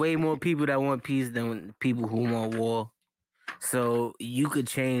think it's way more people that want peace than people who want war. So you could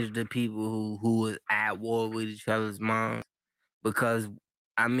change the people who is at war with each other's minds, because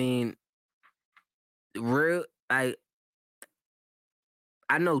I mean, I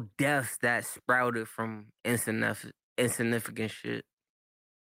know deaths that sprouted from insignificant shit.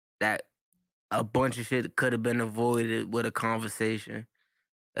 That a bunch of shit could have been avoided with a conversation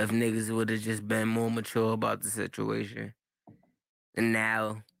if niggas would have just been more mature about the situation. And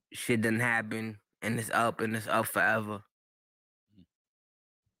now shit done happen and it's up forever.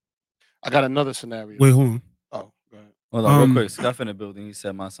 I got another scenario. Wait, hold on. Oh, go ahead. Hold on, real quick. Scuff in the building. He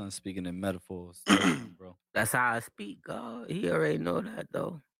said my son's speaking in metaphors, bro. That's how I speak, God. He already know that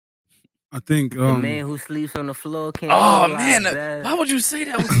though. I think the man who sleeps on the floor can't. Oh man, why would you say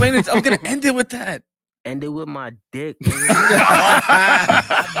that? I'm gonna end it with that. End it with my dick. I've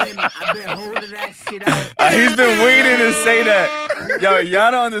been holding that shit out. He's been waiting to say that. Yo,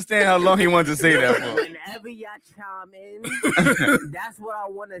 y'all don't understand how long he wanted to say that for. Whenever y'all chime in, that's what I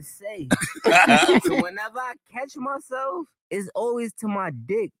want to say. So whenever I catch myself, it's always to my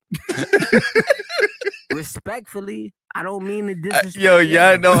dick. Respectfully, I don't mean to disrespect. Yo,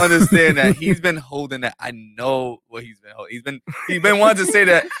 y'all don't understand that. He's been holding that. I know what he's been holding. He's been wanting to say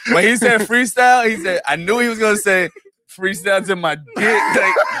that. When he said freestyle, he said, I knew he was gonna say freestyle to my dick.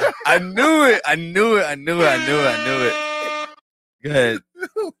 Like, I knew it. Go ahead.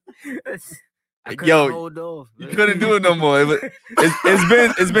 Yo, you couldn't do it no more.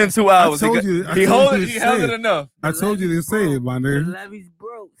 It's been 2 hours. He held it enough. I told you to say it, my nigga. The levee's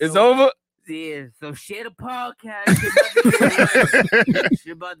broke. It's over. Yeah, so share the podcast.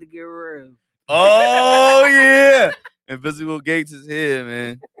 Shit about to get real. Oh yeah, Invisible Gatez is here,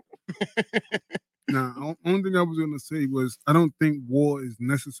 man. Nah, only thing I was gonna say was I don't think war is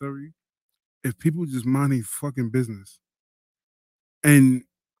necessary if people just mind their fucking business. And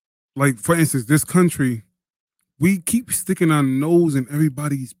like, for instance, this country, we keep sticking our nose in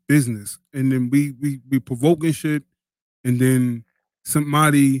everybody's business, and then we provoking shit, and then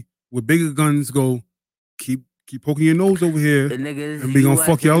somebody with bigger guns go keep keep poking your nose over here, The niggas, and we gonna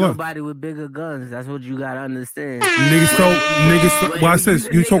fuck y'all up. Nobody with bigger guns. That's what you gotta understand. Niggas talk. Well, I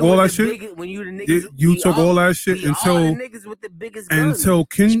said you talk all that shit. You talk all that shit until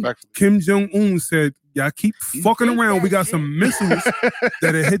Kim Jong-un said, "Y'all keep fucking around. We got some missiles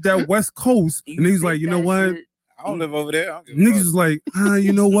that hit that West Coast," and he's like, "You know what? I don't live over there." Niggas is like,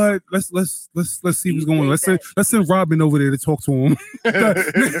 you know what? Let's see what's going on. Let's send Robin over there to talk to him.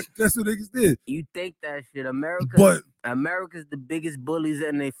 That's what niggas did. You think that shit, America's the biggest bullies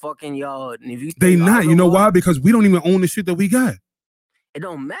in their fucking yard. And if you they not, you know why? Because we don't even own the shit that we got. It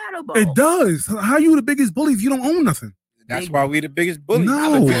don't matter, bro. It does. How you the biggest bully if you don't own nothing? That's why we the biggest bully.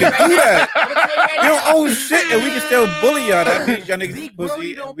 No. We can do that. We don't own shit and we can still bully y'all. That means y'all niggas is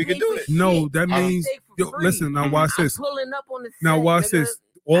pussy and we can do it. No, that means listen, now watch this. Now watch this.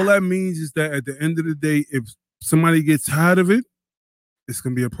 All that means is that at the end of the day, if somebody gets tired of it, it's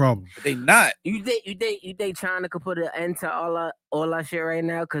gonna be a problem. But they not. You think China could put an end to all our shit right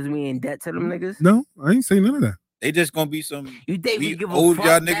now because we in debt to them niggas? No, I ain't saying none of that. They just gonna be some. You think we give a old fuck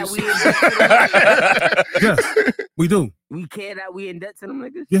y'all that niggas? we in debt to them niggas? Yes, we do. We care that we in debt to them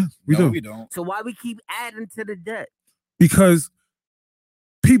niggas? Yes, we do. We don't. So why we keep adding to the debt? Because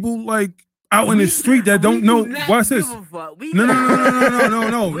people like out in the street that don't know. Watch this. No.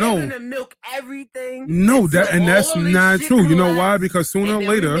 We're gonna milk everything. No, that's not true. You know why? Because sooner or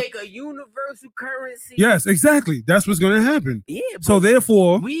later, make a universal currency. Yes, exactly. That's what's gonna happen. Yeah. So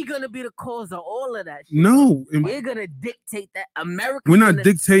therefore, we're gonna be the cause of all of that shit. No, we're gonna dictate that. America. We're not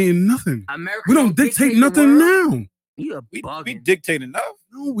dictating nothing. America. We don't dictate nothing now. You we dictate enough.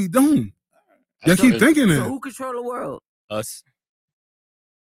 No, we don't. Y'all keep thinking so it. Who control the world? Us.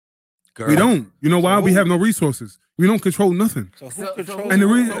 Girl. We don't. You know why? We have no resources. We don't control nothing. So who control? And the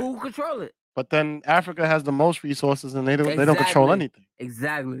reason who control it? But then Africa has the most resources, and they don't control anything.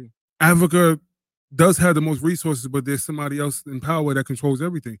 Exactly. Africa does have the most resources, but there's somebody else in power that controls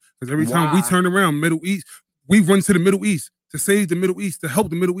everything. Because every time we turn around, Middle East, we run to the Middle East to save the Middle East, to help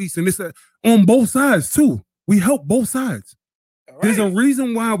the Middle East, and this on both sides too. We help both sides. Right. There's a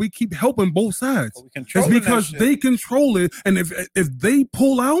reason why we keep helping both sides. It's because they control it, and if they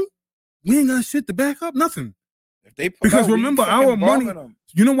pull out, we ain't got shit to back up. Nothing. If they pull because out, remember our money.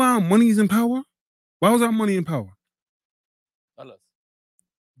 You know why our money is in power? Why was our money in power?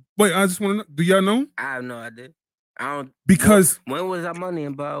 Wait, I just want to know. Do y'all know? I have no idea. I don't. Because when was our money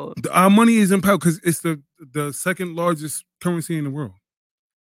in power? Our money is in power because it's the second largest currency in the world.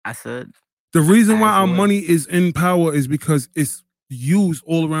 I said. The reason why our money is in power is because it's used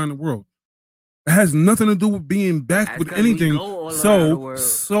all around the world. It has nothing to do with being backed with anything.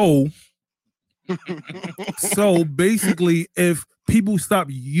 So basically, if people stop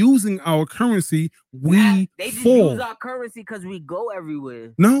using our currency, we they just fall. Use our currency because we go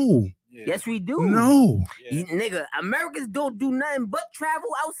everywhere. No. Yeah. Yes, we do. No. Yeah. Nigga, Americans don't do nothing but travel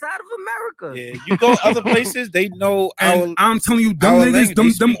outside of America. Yeah, you go other places, they know and I'm telling you, them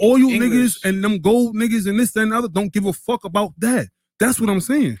niggas, them oil niggas and them gold niggas and this, that, and the other don't give a fuck about that. That's what I'm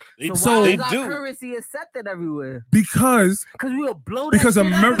saying. So why is our currency accepted everywhere? Because we will blow that because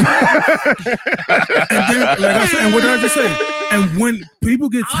America. And then, like I said, and what did I just say? And when people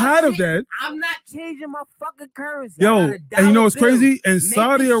get tired of that, I'm not changing my fucking currency. Yo, and you know what's crazy? And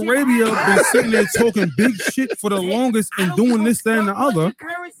Saudi Arabia been sitting there talking big shit for the longest and doing this, that, and the other.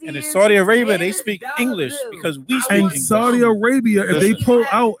 And in Saudi Arabia, they speak English because we speak and English. Saudi Arabia, if they pull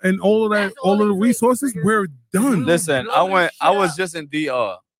out and all of that, all of the resources, we're done. Listen, I was just in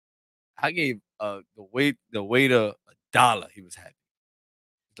DR. I gave the waiter $1. He was happy.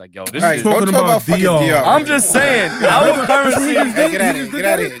 He's like, yo, this is talking about DR. I'm just saying, our currency. Get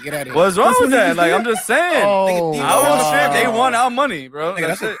out of here. What's wrong with that? Like, I'm just saying. Oh, shit, they want our money, bro. Nigga,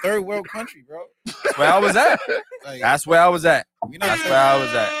 that's a third world country, bro. That's where I was at. That's where I was at.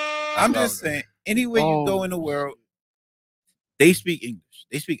 I'm just saying, anywhere you go in the world, they speak English.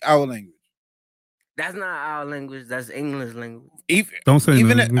 They speak our language. That's not our language. That's English language. Don't say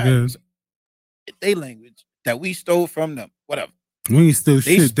that. They language that we stole from them. Whatever. We ain't still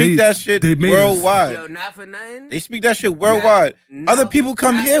they shit. Speak that shit worldwide. Yo, not for nothing. They speak that shit worldwide. Other people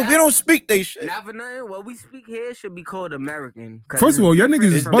come here, we don't speak they shit. Not for nothing. What we speak here should be called American. First of all, y'all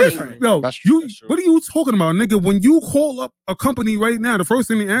niggas is different. Yo, what are you talking about, nigga? When you call up a company right now, the first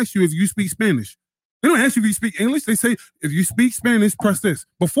thing they ask you is if you speak Spanish. They don't ask you if you speak English. They say, if you speak Spanish, press this.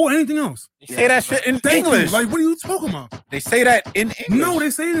 Before anything else. They say that shit in English. Like, what are you talking about? They say that in English. No, they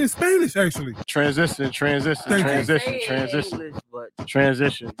say it in Spanish, actually. Transition. English, but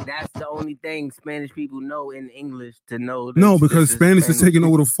transition. That's the only thing Spanish people know in English to know. No, because Spanish is taking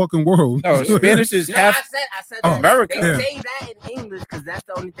over the fucking world. No, Spanish is half. I said Oh, that. America. They Yeah. say that in English because that's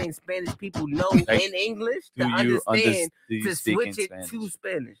the only thing Spanish people know in English to understand to switch it to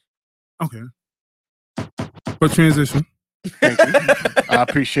Spanish. Okay. But transition. Thank you. I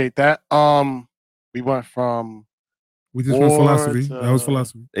appreciate that. We went from. We just went philosophy. That was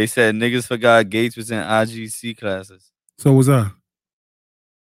philosophy. They said niggas forgot Gates was in IGC classes. So was I.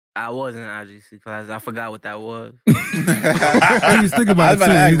 I was in IGC class. I forgot what that was. I used to think about it too.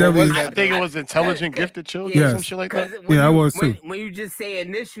 I think it was intelligent gifted children or some shit like that. Yeah, I was too. When you just say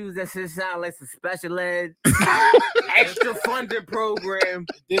initials, that shit sound like some special ed, extra funded program.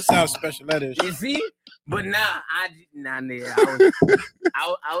 This sounds special ed. You see? But nigga,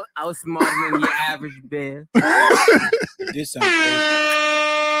 I was smarter than your average bear. This sounds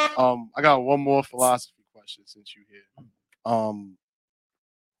crazy. I got one more philosophy question since you're here.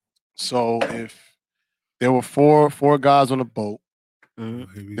 So if there were four guys on a boat,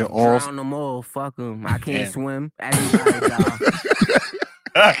 they're all drown them all. Fuck them. I can't swim. Everybody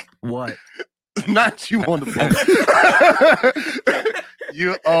die. What? Not you on the boat.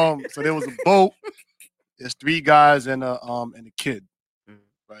 You So there was a boat. There's 3 guys and a kid,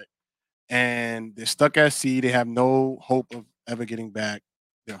 right? And they're stuck at sea. They have no hope of ever getting back.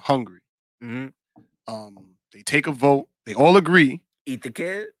 They're hungry. They take a vote. They all agree. Eat the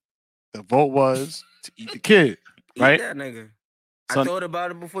kid. The vote was to eat the kid, right? Eat that nigga. I thought about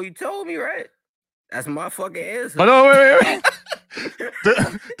it before you told me, right? That's my fucking answer. But no, wait.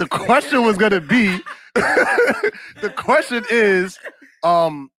 The question was gonna be. The question is,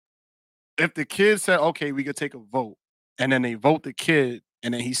 if the kid said, "Okay, we could take a vote," and then they vote the kid,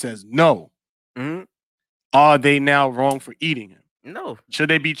 and then he says no, are they now wrong for eating him? No. Should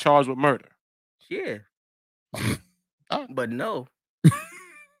they be charged with murder? Yeah. But no.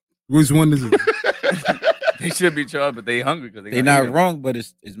 Which one is it? They should be charged, but they hungry because they're not wrong, but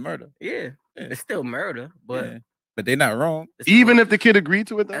it's murder. Yeah. It's still murder, but but they're not wrong. Even if the kid agreed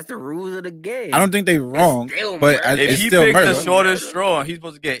to it, though? That's the rules of the game. I don't think they're wrong, but if it's he still picked murder. the shortest straw and he's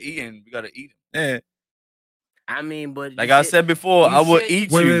supposed to get eaten, we gotta eat him. Yeah. I mean, but like I said before, I will eat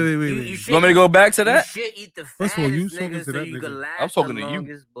you. Wait. You want me to go back to that? You should eat the First of all, you fattest talking nigga to that so you nigga. can last I was talking the to you.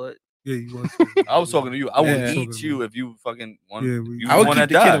 longest, but Yeah, you was. I was talking to you. I would Yeah. eat you if you fucking want. Yeah, you I would wanna keep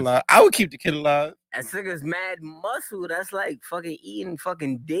the kid die. alive. I would keep the kid alive. that nigga's mad muscle. That's like fucking eating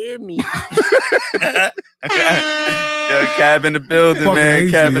fucking dead meat. Yo, Cab in the building, Fucking man.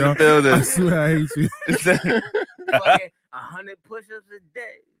 hate Cab you, in yo. the building. I swear I hate you. Fucking 100 push-ups a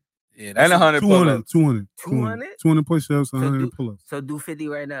day. Yeah, And 100 pull-ups. 200 push-ups, 100 pull-ups. So do 50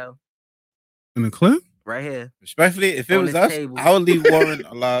 right now. In the clip? Right here. Especially if it On was this us, table. I would leave Warren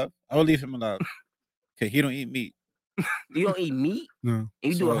alive. I would leave him alive. Okay, he don't eat meat. You don't eat meat? No. And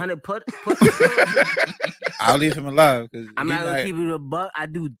you do So- 100 push-ups? I'll leave him alive because I'm not gonna keep it a buck. I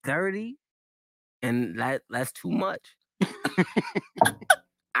do 30, and that's too much.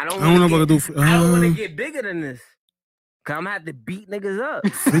 I don't know if I wanna could get- do. I don't want to get bigger than this. Cause I'm gonna have to beat niggas up.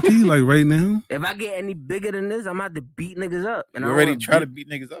 50, like right now? If I get any bigger than this, I'm gonna have to beat niggas up. And you I already wanna try to beat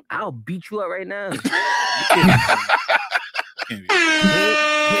niggas up. I'll beat you up right now. You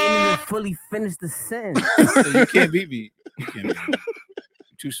Can't even fully finish the sentence. you can't beat me. You can't beat me.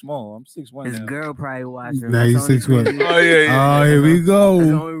 I'm too small. I'm 6'1" This now. girl probably watching. Now you 6'1". Oh yeah. Oh, here we That's the go.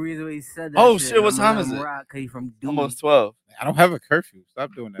 only reason he said that. Oh, shit, what time I'm is gonna it? rock 'cause he from Duke. Almost 12. I don't have a curfew.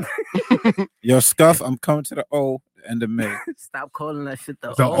 Stop doing that. Yo, Scuff, I'm coming to the O the end of May. Stop calling that shit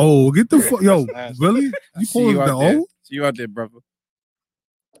the The O. O. Get the fuck. Yo, really? I You see call it you the out there. O? See you out there, brother.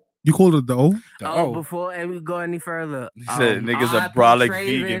 You called it the O? The Oh, O. before and we go any further. He said niggas are RIP brolic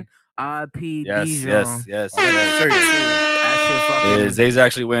Traven, vegan. RIP Yes, Bijan. yes. That shit fucking. Yeah, Zay's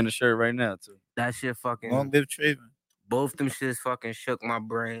actually wearing the shirt right now too. That shit fucking. Long live Traven. Both them shits fucking shook my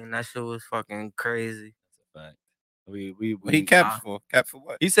brain. That shit was fucking crazy. Fact. We What he caps for? Cap for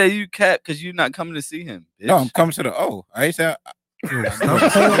what? He said you cap because you're not coming to see him. Bitch. No, I'm coming to the O. I ain't say Yo, I'm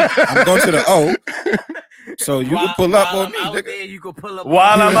stop. going to the O. So you can pull up on me, out nigga. there, you can pull up.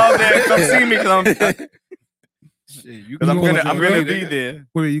 While on I'm me. out there, come see me because Shit, you I'm pull gonna up on be me, nigga. there.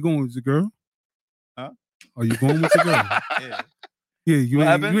 Wait, you going with your girl? Huh? Are you going with your girl? Yeah. Yeah, you What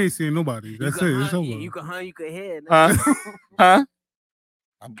ain't, happened? you ain't seeing nobody. You That's can it. It's hunt, over. You can hunt, you can hit. Huh? Huh?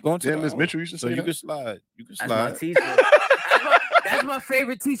 I'm going to Damn, the Miss O. Mitchell used to So say you that? can slide. You can That's my slide. teacher. That's my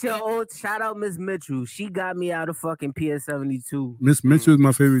favorite teacher. Oh, shout out Miss Mitchell. She got me out of fucking PS 72. Miss Mitchell is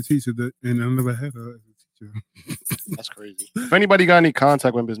my favorite teacher, and I never had her as a teacher. That's crazy. If anybody got any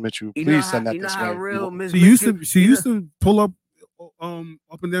contact with Miss Mitchell, You please know send how, that you know this how way. real Miss She used Mitchell- to. She used to pull up and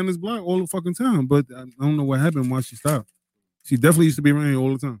down this block all the fucking time, but I don't know what happened. Why she stopped? She definitely used to be around here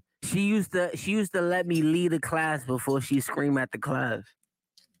all the time. She used to let me lead a class before she screamed at the class.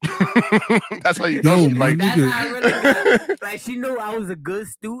 That's how you Yo, know. Like, That's how I really got. Like, she knew I was a good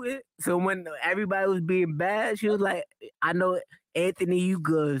student. So when everybody was being bad, she was like, I know, Anthony, you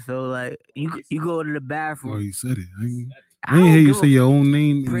good. So, like, you go to the Oh, bathroom. you said it. I didn't hear you say your own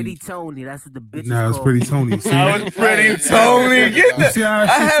name. Pretty Tony. That's what the bitches Nah, it's call Pretty me. Tony. See? I was Pretty Tony. Get You see how I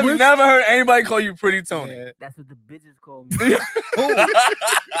shit have switched? never heard anybody call you Pretty Tony. Yeah. That's what the bitches call me.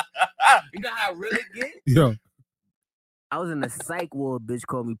 You know how I really get? Yo, I was in a psych ward. Bitch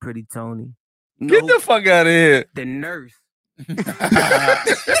called me Pretty Tony. You Get know, the fuck out of here. the nurse.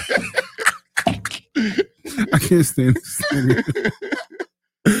 I can't stand this nigga.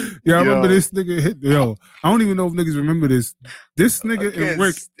 Yeah, I remember this nigga hit. Yo, I don't even know if niggas remember this. This nigga and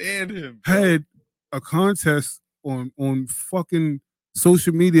Rick stand him. had a contest on fucking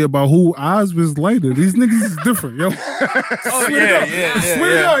social media about who eyes was lighter. These niggas is different, yo. Oh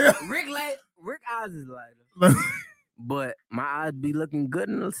yeah. Rick eyes is lighter. But my eyes be looking good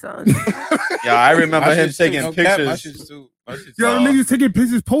in the sun. Yeah, I remember him taking My pictures. shit's too. Yo, niggas taking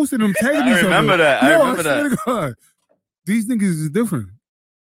pictures, posting them, tagging each other. remember that. I remember swear that. to God, these niggas is different.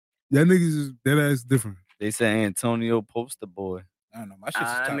 Y'all niggas is dead ass different. They say Antonio Poster Boy. I don't know. My shit's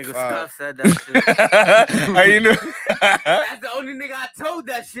top Nigga 5. Scuff said that shit. Are you new? That's the only nigga I told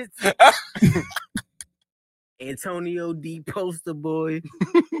that shit to. Antonio D. Poster Boy.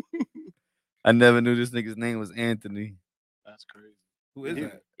 I never knew this nigga's name was Anthony. that's crazy. Who is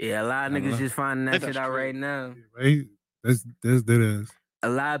that? Yeah, a lot of I don't niggas know. just finding that Think shit that's out true. right now. Right? That's dead ass. A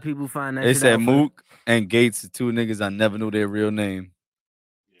lot of people find that They shit said out. Mook and Gates are two niggas I never knew their real name.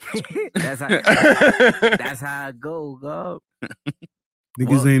 That's how it go, go.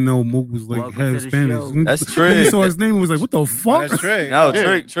 Niggas ain't know Mook was like welcome to half the Spanish. show. That's Niggas Trick. saw his name and was like, what the fuck? That's Trick. No,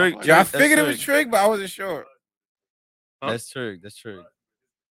 Yeah. Trick. Yeah, I That's figured it was Trick. Trick, but I wasn't sure. That's Trick.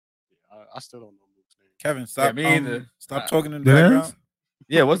 I still don't know Mook's name. Kevin, stop. me either. Stop talking in the Dead background. ass?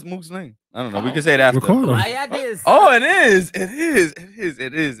 Yeah, what's Mook's name? I don't know. We can say it after. Ricardo. Why y'all did? Oh, it is.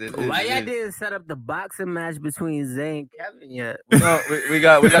 Why y'all didn't set up the boxing match between Zay and Kevin yet? No, we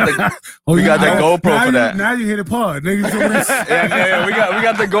got the Oh, we you got the now GoPro for you- that. Now you hit a pod. Niggas doing this. yeah. We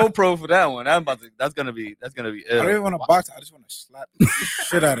got the GoPro for that one. That's gonna be I don't ill. even want to box. I just want to slap the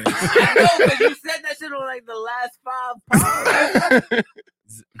shit out of you. I know, because you said that shit on like the last 5 pods.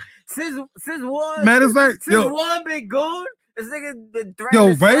 since one, Matter of fact, since yo, one been gone, this nigga been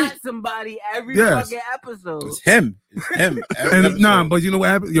Yo, threatening to right? slap somebody every Yes. fucking episode. It's him. Every and episode. nah, but you know what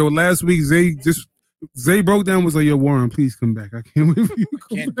happened? Yo, last week Zay broke down, was like, yo, Warren, please come back. I can't wait for you to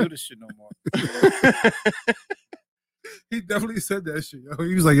come Can't back. do this shit no more. He definitely said that shit. Yo.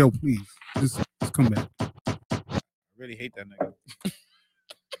 He was like, yo, please, just come back. I really hate that nigga.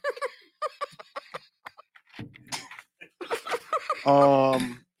 All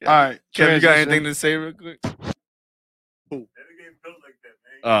right. Kev, you got transition. anything to say real quick?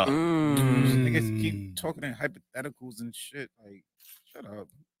 Niggas keep talking in hypotheticals and shit. Like, shut up.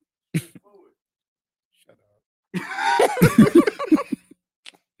 Shut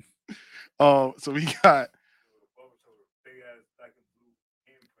up. So we got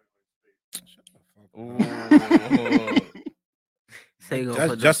Say go That's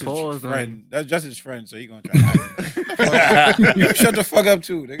put the Justin's pause on. friend. That's Justin's friend, so he gonna try to hide it. You shut the fuck up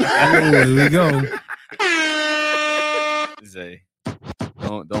too, nigga. Oh, here we go. Zay,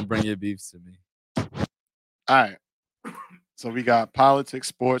 don't bring your beefs to me. all right. So we got politics,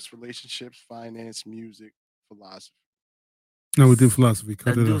 sports, relationships, finance, music, philosophy. No, we did philosophy.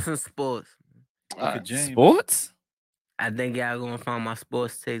 Cut Let's it do off. some sports. All right. James. Sports? I think y'all gonna find my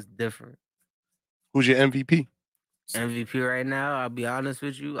sports takes different. Who's your MVP? MVP right now, I'll be honest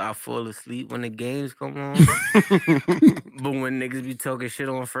with you, I fall asleep when the games come on. But when niggas be talking shit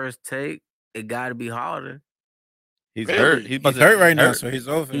on first take, it gotta be harder. He's Really? hurt. He's hurt right now, so he's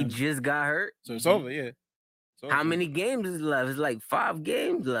over. He just got hurt. So it's over, yeah. It's over. How many games is left? It's like 5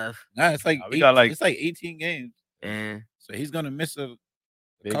 games left. Nah, it's like We got like- it's like 18 games. And So he's gonna miss a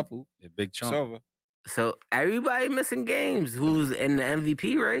Big- couple. a big It's chunk. over. so everybody missing games who's in the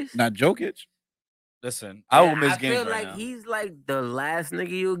MVP race. Not Jokic. Listen, I will miss I games feel right like now. he's like the last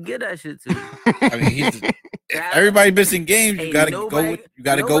nigga you'll get that shit to. I mean, he's everybody missing games. You Ain't gotta nobody- go with. You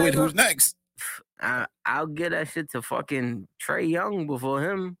gotta go with nobody who's next. I'll get that shit to fucking Trey Young before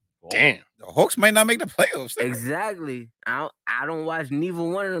him. Damn. The Hawks might not make the playoffs. Exactly. I don't watch neither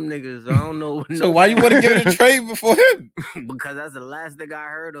one of them niggas. I don't know. So why you want to give it a trade before him? Because that's the last nigga I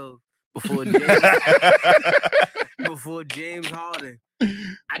heard of before James, before James Harden.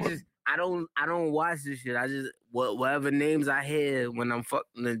 I don't watch this shit. I just whatever names I hear when I'm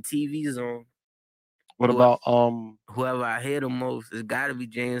fucking the TV's on. What about whoever I hear the most? It's got to be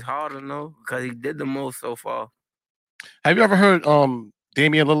James Harden, though, because he did the most so far. Have you ever heard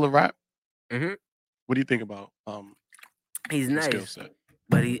Damian Lillard rap? Mm-hmm. What do you think about He's his nice, skill set?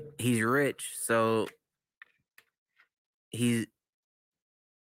 but he's rich, so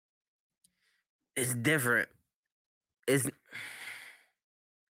it's different. It's In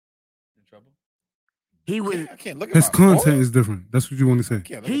trouble? he was. I can't look at His my content phone. is different. That's what you want to say. I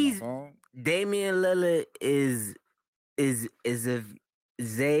can't look at my phone. Damian Lillard is if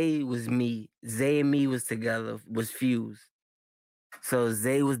Zay was me. Zay and me was together, was fused. So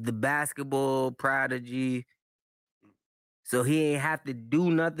Zay was the basketball prodigy. So he ain't have to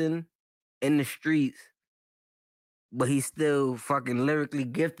do nothing in the streets, but he's still fucking lyrically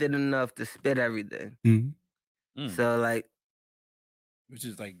gifted enough to spit everything. Mm-hmm. So like, which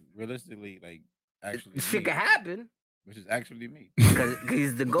is like realistically like actually shit can happen. Which is actually me. Because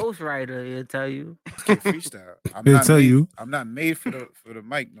he's the ghostwriter, he'll tell you. Freestyle. I'm not made for the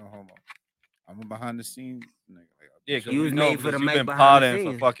mic, no homo. I'm a behind the scenes nigga. Yeah, because you was made for the mic been behind the potting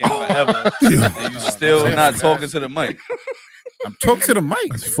for scenes. fucking forever. And you still not talking to the mic. I'm talking to the mic.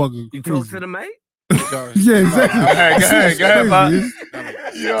 That's fucking You crazy. talk to the mic? Yeah, exactly. Go ahead,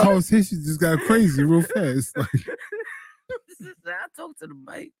 Pop. Conversation just got crazy real fast. Like, I talk to the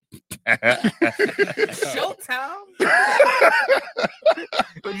mic. Showtime.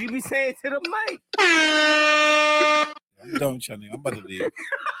 What you be saying to the mic? I'm done with y'all nigga. I'm about to leave.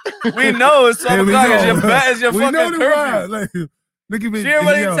 We know it's 12 o'clock. It's your we fucking know the curfew. ride. Like, nigga been, She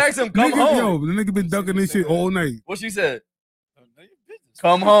already texted him, come home. Yo, the nigga been ducking this shit all night. What she said?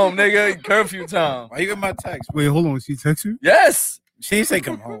 Come home, nigga. Curfew time. Why you got my text? Wait, hold on. She text you? Yes. She ain't say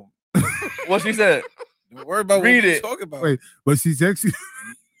come home. What she said? Don't worry about Read what we it. talk about. Wait, but she text you?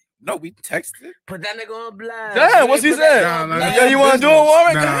 No, we texted. Put that nigga on blast. Damn, what she said? Yo, you want to do it,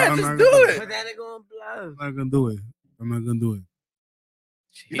 Warren? Go ahead, just do it. Put that nigga on blast. I'm not gonna do it. I'm not gonna do it.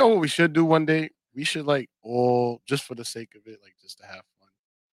 You know what we should do one day? We should like all just for the sake of it, like just to have fun.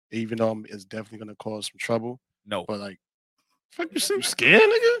 Even though it's definitely gonna cause some trouble. No. But like, fuck you scared,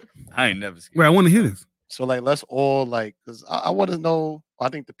 nigga? I ain't never scared. Wait, I want to hear this. So like, let's all like, cause I want to know. I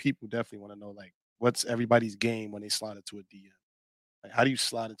think the people definitely want to know like, what's everybody's game when they slide into a DM? Like, how do you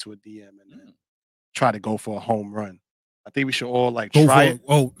slide into a DM and then try to go for a home run? I think we should all like try it.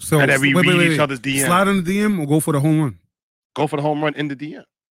 Oh, so and then we wait, read each other's DM. Slide in the DM or go for the home run? Go for the home run in the DM.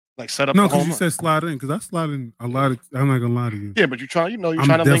 Like set up No, the because home you run. said slide in. Because I slide in a lot of. I'm not gonna lie to you. Yeah, but you're trying. You know, you're I'm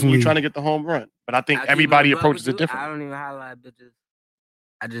trying to link. You're definitely- trying to get the home run. But I think I keep everybody it a buck approaches with it you. different. I don't even highlight bitches.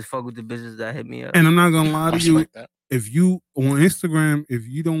 I just fuck with the bitches that hit me up. And I'm not gonna lie to shit you. like that. If you on Instagram, if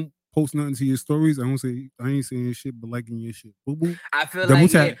you don't post nothing to your stories, I ain't saying shit, but liking your shit. Boo boo. I feel Double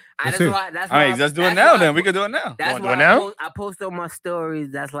like tap. yeah, That's that's it. why. That's All why. right, let's do it that's now why then. We can do it now. That's Wanna do why it now? I post on my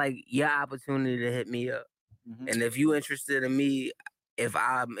stories. That's like your opportunity to hit me up. And if you interested in me, if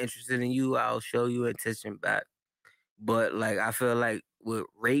I'm interested in you, I'll show you attention back. But like, I feel like with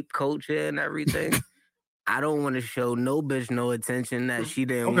rape culture and everything, I don't want to show no bitch no attention that she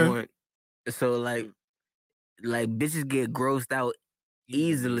didn't Okay. want. So like bitches get grossed out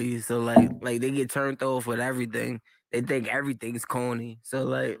easily. So like they get turned off with everything. They think everything's corny. So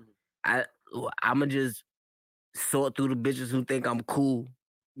like I'ma just sort through the bitches who think I'm cool.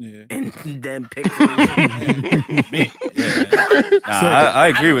 Yeah. And then pick.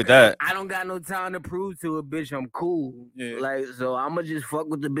 I agree with that. I don't got no time to prove to a bitch I'm cool. Yeah. Like, so I'ma just fuck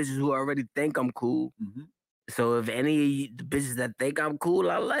with the bitches who already think I'm cool. Mhm. So if any of you, the bitches that think I'm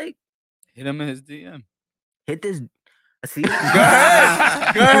cool, I like, Hit him in his DM. hit this. See? Go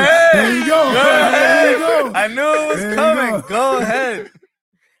ahead. Go ahead. There you go. Go ahead. There you go. I knew it was There you coming. go. Go ahead.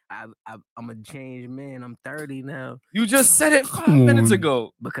 I'm a changed man. I'm 30 now You just said it 5 Come minutes on.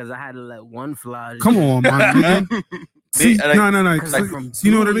 ago. because I had to let one fly. Come on, my nigga. See, Like- no. Cause I'm from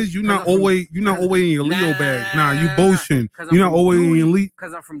You know what it Dewey. is? You're Cause not I'm from- always. You're not always in your Leo bag. Nah, you bullshitting. Cause I'm You're not from always in Dewey. your elite.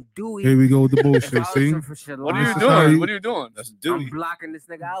 Because I'm from Dewey. Here we go with the If bullshit. I was See? from Shalom, What are you This is doing? how you- What are you doing? That's I'm duty. blocking this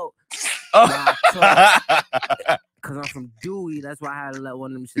nigga out. Oh. Cause I'm from Dewey. That's why I had to let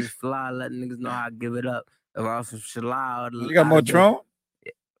one of them shits fly, letting niggas know how I give it up. If I was from Shalom, You got more Tron?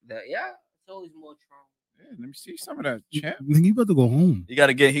 Yeah, it's always more Tron. Yeah, let me see some of that, champ. Nigga, you about to go home. He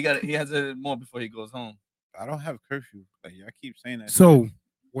has to more before he goes home. I don't have curfew. Like, I keep saying that. So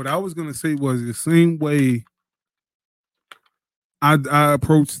what I was gonna say was the same way I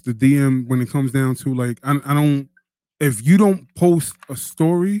approach the DM when it comes down to like I don't, if you don't post a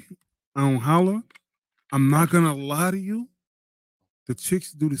story, I don't holler. I'm not gonna lie to you. The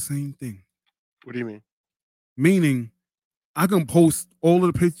chicks do the same thing. What do you mean? Meaning, I can post all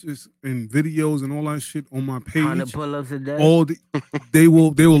of the pictures and videos and all that shit on my 100 page. pull-ups a day. They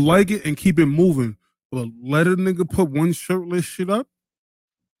will like it and keep it moving. But let a nigga put one shirtless shit up,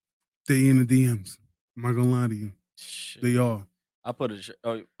 they in the DMs. I'm not gonna lie to you. Shit. They are. I put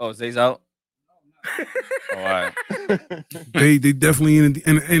a Zay's out. All right. They definitely in the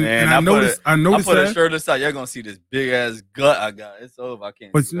and I noticed I put that. a shirtless out. You're gonna see this big ass gut I got. It's over. I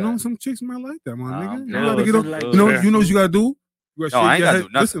can't. But you know, some chicks might like that, my nigga. You good. gotta get up. Like You know what you gotta do? You gotta No, I shave ain't your gotta head.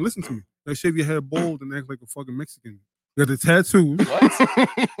 do nothing. Listen to me. You gotta shave your head bald and act like a fucking Mexican. You got the tattoos.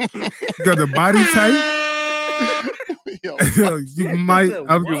 What? You got the body type. Yo, You might. You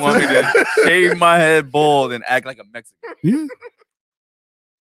want me to shave my head bald and act like a Mexican? Yeah,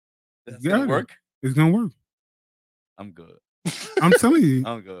 That's got gonna it. work. it's gonna work. I'm good. I'm telling you.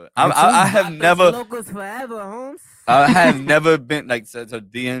 I'm good. I'm I have never. Locals forever, Holmes. I have never been like so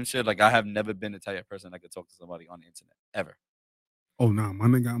DM shit. Like I have never been the type of person that could talk to somebody on the internet ever. Oh no, my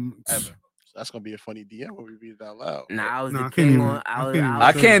nigga. Ever. That's gonna be a funny DM when we read it out loud. Nah, I was Nah, the I can't king even- on.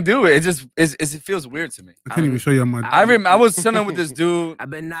 I can't do it. It just it feels weird to me. I can't even show you my. I was chilling with this dude. I've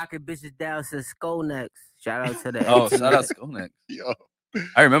been knocking bitches down since Skolnex. Shout out to the. Oh, shout out Skolnex. Yo,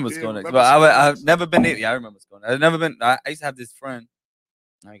 I remember Yeah, Skolnex, remember but I've Skolnex. never been. Yeah, I remember Skolnex. I've never been. I used to have this friend.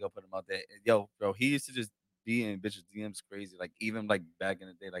 I ain't gonna put him out there. Yo, bro, he used to just be in bitches DMs crazy. Like even like back in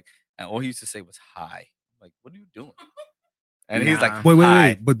the day, like, and all he used to say was hi. Like, what are you doing? And he's like, Wait.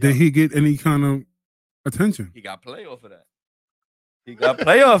 hi. But did he get any kind of attention? He got play off of that. He got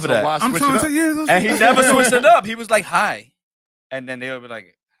play off of So that. why I'm switch trying it to up? say yeah. And he never switched it up. He was like, hi. And then they would be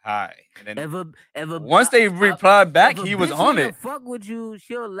like, hi. And then Ever once they replied back, if a he was bitch on wanna it. Fuck with you,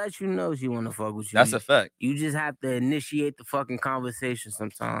 she'll let you know she wanna fuck with you. That's a fact. You just have to initiate the fucking conversation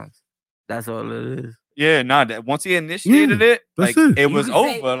sometimes. That's all it is. Yeah, nah. That once he initiated it, that's like it. was can over.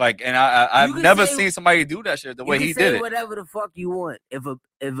 say- Like, and I've you can never say- seen somebody do that shit the way you can he say did it. whatever the fuck you want. If a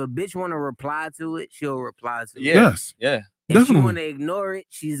bitch wanna reply to it, she'll reply to it. Yeah, Yes. yeah. If she Definitely. wanna ignore it,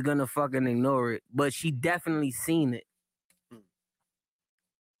 she's gonna fucking ignore it. But she definitely seen it.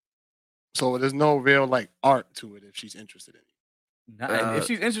 So there's no real like art to it if she's interested in it. Nah, if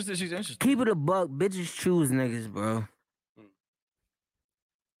she's interested, she's interested. Keep it a buck. Bitches choose niggas, bro.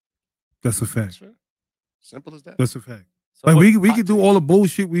 That's a fact. Fair. Simple as that. That's a fact. So Like what- we could do all the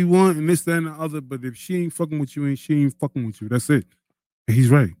bullshit we want and this, that, and the other, but if she ain't fucking with you, and she ain't fucking with you, that's it. And he's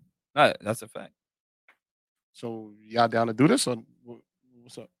right. nah, that's a fact. So y'all down to do this or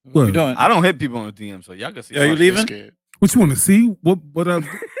what's up? What? You doing? I don't hit people on the DM, so y'all can see. Are you my shit. leaving? Scared. What you want to see? What?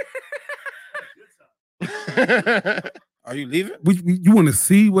 Are you leaving? You want to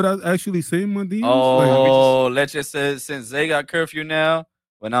see what I actually say in my DMs? Oh, let's just say since Zay got curfew now,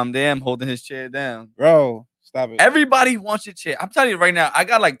 when I'm there, I'm holding his chair down. Bro, stop it. Everybody wants your chair. I'm telling you right now, I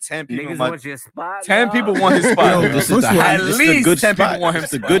got like 10 people. Niggas in my, want your spot. 10 dog. people want his spot. Yo, This first is the of all, at this is least the good 10 people spot. want him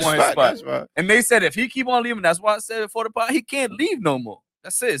This is to the good want his spot. spot. That's right. And they said if he keep on leaving, that's why I said before the pod, he can't leave no more.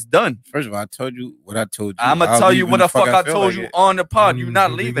 That's it. It's done. First of all, I told you what I told you. I'm gonna I'll tell leave you when what the fuck I feel told like you it. on the pod. You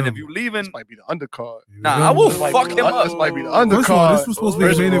not Here we leaving. go. If you leaving, This might be the undercard. nah, I will This might fuck be him the- up. This might be the First of all, undercard. this was supposed to be the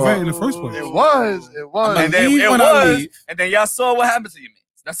First main of all, event in the first place. It was. It was. And then leave it when I was, leave. and then y'all saw what happened to you, man.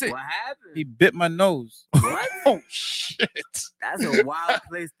 That's it. What happened? He bit my nose. What? Oh shit. That's a wild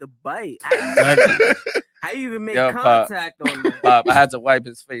place to bite. How you even make Yo, Pop. contact on that? Pop, I had to wipe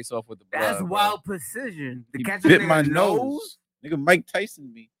his face off with the blood. That's bro. wild precision. To He catch a bit nigga my nose. Nigga, Mike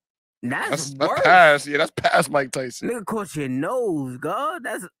Tyson me. That's That's worse. past. Yeah, that's past Mike Tyson. Nigga caught your nose, God.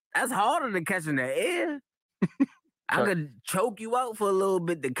 That's harder than catching the air. I Sure. could choke you out for a little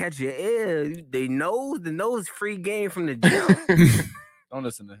bit to catch your air. The nose free game from the gym. Don't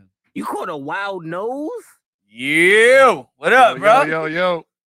listen to him. You caught a wild nose? Yeah. What up, bro? Yo.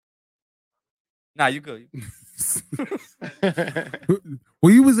 Nah, you good.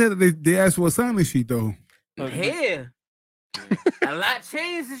 Well, you was at they asked for a signing sheet though. Here. A lot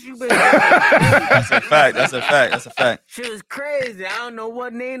changed since you been That's a fact. That's a fact. That's a fact. Shit was crazy. I don't know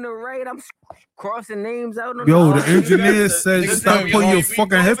what name to write. I'm crossing names out on Yo, the the engineer Nigga, said nigga, stop we putting your we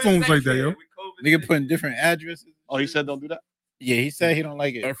fucking headphones like that, yo. Nigga putting different addresses. Oh, he said don't do that. Yeah, he said he don't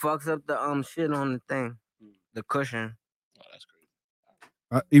like it. It fucks up the shit on the thing. The cushion. Oh, that's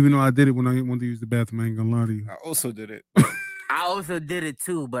crazy. Even though I did it when I wanted to use the bathroom, I ain't gonna lie to you. I also did it. I also did it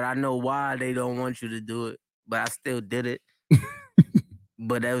too, but I know why they don't want you to do it. But I still did it.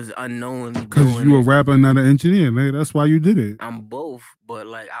 But that was unknowingly Because doing you a it. rapper, not an engineer, man. That's why you did it. I'm both, but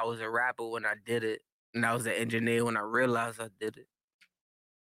like I was a rapper when I did it, and I was an engineer when I realized I did it.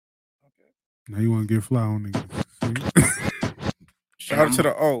 Now you want to get fly on niggas. Shout out to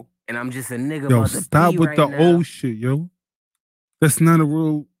the O. And I'm just a nigga. Yo, about to stop pee with right the now. old shit, yo. That's not a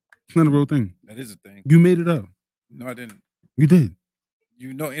real. It's not a real thing. That is a thing. You made it up. No, I didn't. You did.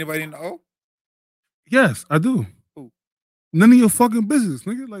 You know anybody in the O? Yes, I do. Who? None of your fucking business,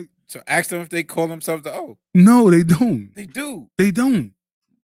 nigga. Like So ask them if they call themselves the O. No, they don't. They do. They don't.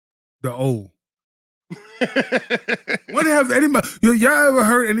 The O. What have anybody? Y'all ever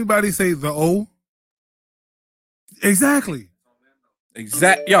heard anybody say the O? Exactly.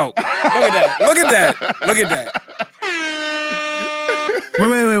 Yo, look at that. Look at that. Look at that.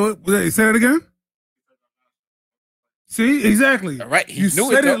 Wait. Say that again. See, exactly. All right, you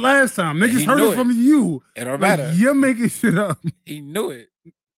said it last time. Niggas heard it from you. It don't matter. You're making shit up. He knew it.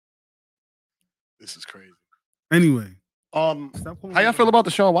 This is crazy. Anyway, how y'all feel about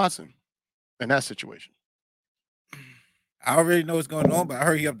Deshaun Watson in that situation? I already know what's going on, but I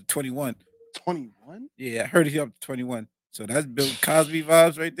heard he up to 21. 21? Yeah, I heard he up to 21. So that's Bill Cosby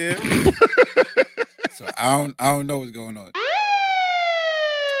vibes right there. So I don't know what's going on.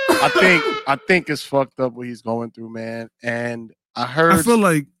 I think it's fucked up what he's going through, man. And I feel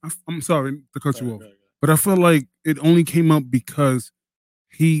like I'm sorry to cut you off, but I feel like it only came up because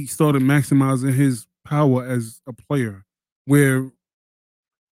he started maximizing his power as a player, where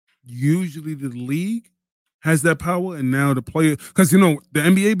usually the league has that power, and now the player, because the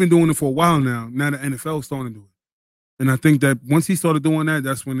NBA been doing it for a while now. Now the NFL is starting to do it, and I think that once he started doing that,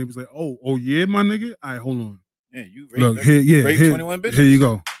 that's when it was like, oh yeah, my nigga. All right, hold on. Yeah, you look here, 21 bitches. Here you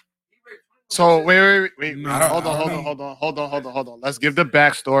go. So wait. Hold on. Let's give the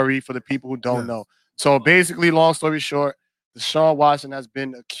backstory for the people who don't know. So basically, long story short, Deshaun Watson has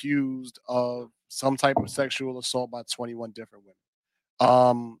been accused of some type of sexual assault by 21 different women.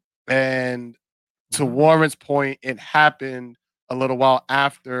 And to Warren's point, it happened a little while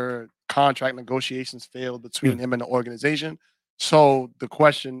after contract negotiations failed between him and the organization. So the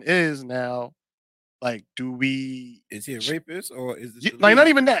question is now, like, is he a rapist or is this like not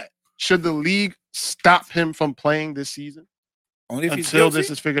even that? Should the league stop him from playing this season? Only if until this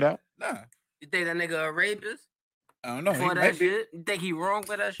is figured out? Nah. You think that nigga a rapist? I don't know. For that shit? You think he wrong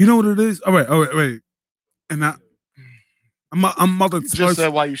for that shit? You know what it is? All right, wait. And I'm about to touch. Just said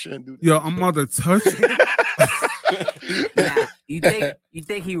why you shouldn't do that. Yo, I'm about to touch. You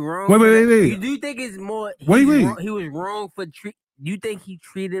think he wrong? Wait. You do think it's more? Wait. He was wrong for You think he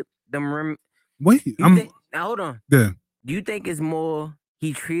treated them? Wait, now hold on. Yeah. Do you think it's more?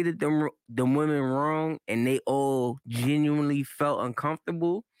 He treated them women wrong, and they all genuinely felt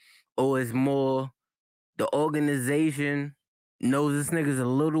uncomfortable, or is more the organization knows this nigga's a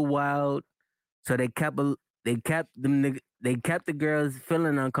little wild, so they kept the girls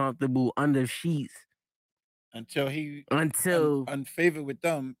feeling uncomfortable under sheets until he unfavored with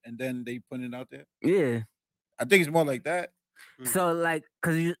them, and then they put it out there. Yeah, I think it's more like that. So like,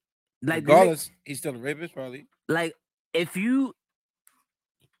 cause you like regardless, he's still a rapist, probably. Like if you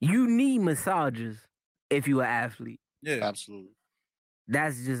need massages if you're an athlete. Yeah, absolutely.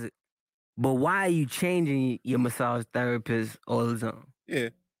 That's just. But why are you changing your massage therapist all the time? Yeah.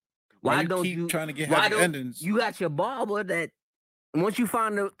 Why don't keep you trying to get happy endings? You got your barber that once you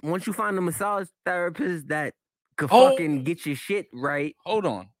find a massage therapist that could fucking get your shit right. Hold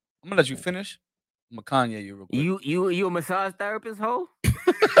on, I'm gonna let you finish. I'm gonna Kanye you real quick. You a massage therapist, ho?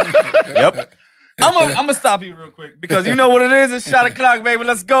 Yep. I'm gonna stop you real quick because you know what it is. It's shot o'clock, baby.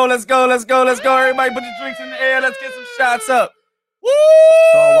 Let's go. Everybody put your drinks in the air. Let's get some shots up. Woo!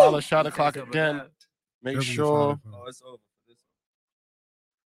 So while the shot o'clock again, make sure. Oh, it's over.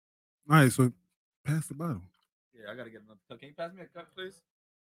 All right, so pass the bottle. Yeah, I gotta get another cup. Can you pass me a cup, please?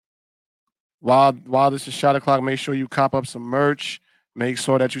 While this is shot o'clock, make sure you cop up some merch. Make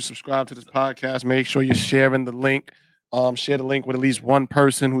sure that you subscribe to this podcast. Make sure you're sharing the link. Share the link with at least one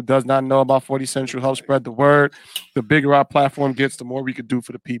person who does not know about 40 Central. Help spread the word. The bigger our platform gets, the more we could do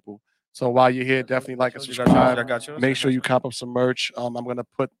for the people. So while you're here, definitely like and subscribe. I got you. Make sure you cop up some merch. I'm gonna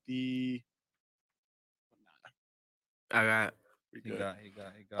put the. I got. He got.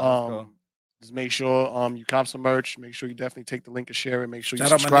 Just make sure you cop some merch. Make sure you definitely take the link and share it. Make sure you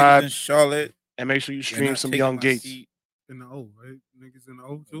Shout subscribe. out my niggas in Charlotte. And make sure you stream some Young Gates. In the O, right? Niggas in the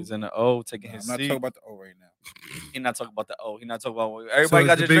O too. He's in the O, taking his seat. I'm not talking about the O right now. He's not talking about the O. He's not talking about everybody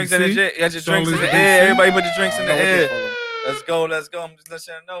got your drinks in the shit. You got your drinks in the air. Everybody put your drinks in the air. Let's go. I'm just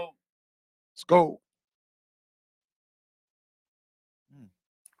letting you know. Let's go.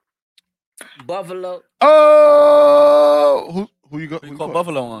 Buffalo. Oh, who you got? Who you call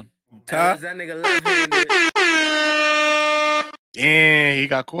Buffalo on? That nigga left-handed. Yeah, he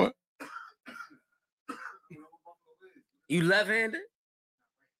got caught. You left-handed?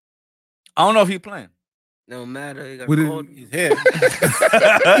 I don't know if he's playing. No matter. He got caught. He's here.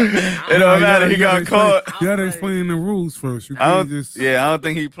 It don't matter. He got caught. You gotta explain the rules first. You I can't don't just. Yeah, I don't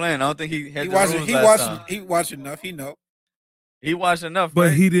think he's playing. I don't think he had the rules He last watched. time. He watched enough. He know. He watched enough, But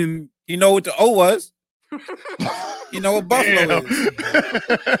right? he didn't. He know what the O was. You know what Buffalo is.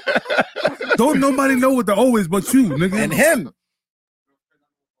 Don't nobody know what the O is but you, nigga. And him.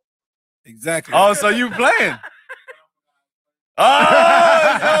 Exactly. Oh, so you playing?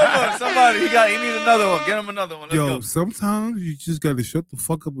 Oh, it's over. Somebody, he needs another one. Get him another one. Let's Yo, go. sometimes you just gotta shut the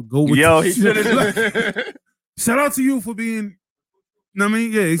fuck up and go with Yo, the he shit. should've Shout out to you for being. I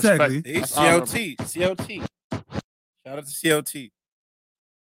mean, yeah, exactly. Hey, CLT. CLT. Shout out to CLT.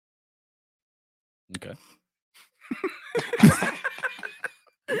 Okay.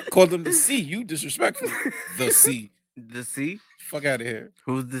 Called him the C. You disrespectful. The C. The C? Fuck out of here.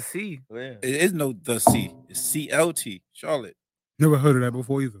 Who's the C? Yeah. It is no the C. It's CLT. Charlotte. Never heard of that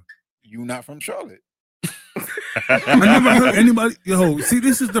before either. You not from Charlotte. I never heard anybody. Yo, see,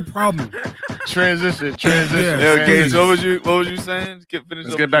 this is the problem. Transition. Yeah. Yo, Gatez, what was you saying?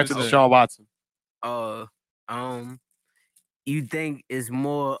 Let's get back to Deshaun Watson. You think it's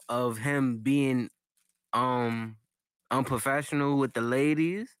more of him being unprofessional with the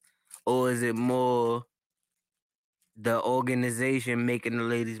ladies, or is it more the organization making the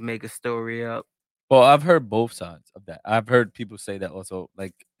ladies make a story up? Well, I've heard both sides of that. I've heard people say that also,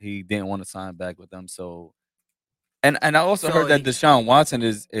 like he didn't want to sign back with them. So, and I also heard that Deshaun Watson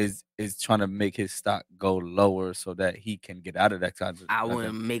is trying to make his stock go lower so that he can get out of that kind of. I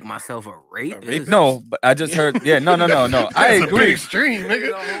wouldn't make myself a rapist. No, but I just heard. Yeah, no. I agree. Extreme,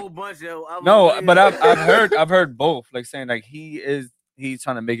 nigga. A whole bunch of No, but I've heard both. Like saying like he's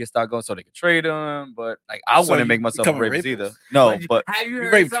trying to make his stock go so they can trade him. But like I So wouldn't you make myself a become a rapist rapist? either. No, but have you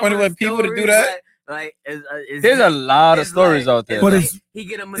heard raped some 21 of the people to do stories that? Like, there's a lot of it's stories like- out there. But like it's- he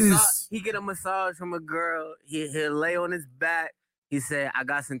get a massage. He get a massage from a girl. He'll lay on his back. He said, "I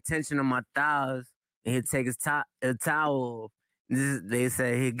got some tension on my thighs," and he'll take his towel off. They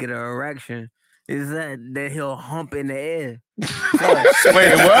say he'll get an erection. He said that he'll hump in the air.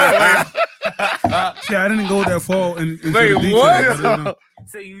 Wait, what? See, I didn't go that far. Into Wait, the details. what? I didn't know.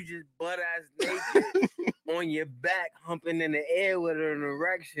 So you just butt ass naked on your back, humping in the air with an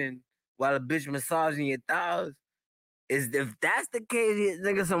erection while a bitch massaging your thighs. If that's the case,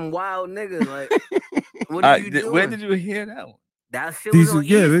 nigga, some wild nigga. Like, what are you doing? Where did you hear that one? That shit was on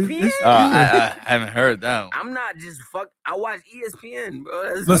ESPN. I haven't heard that one. I'm not just fuck. I watch ESPN,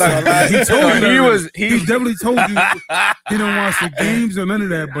 bro. Listen, he told you he definitely told you he don't watch the games or none of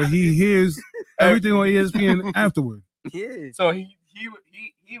that, but he hears everything on ESPN afterward. Yeah. So he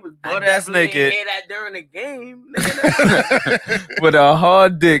was I butt ass definitely naked didn't hear that during the game. Nigga. with a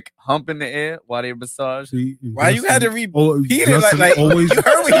hard dick hump in the air while they massage. See, Why you had to repeat it Justin like always, you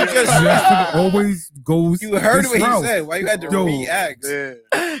heard what he just Justin said? always goes. You heard this what route. he said. Why you had to Yo, react? Yeah.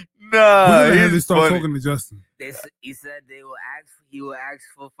 We're Nah, gonna have to he's start funny. talking to Justin. He said he will ask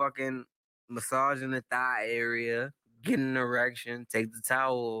for fucking massage in the thigh area, get an erection, take the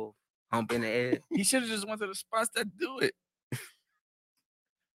towel off, hump in the air. He should have just went to the spots that do it.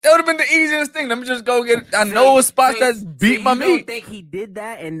 That would have been the easiest thing. Let me just go get. I know a spot that's beat my You don't meat. think he did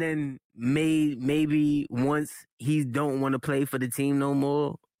that and then maybe once he don't want to play for the team no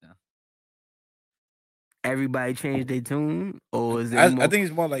more? Yeah. Everybody changed their tune, or is it? I think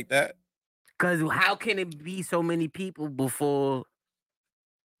it's more like that. Because how can it be so many people before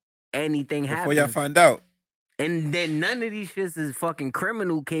anything happens? Before y'all find out. And then none of these shits is fucking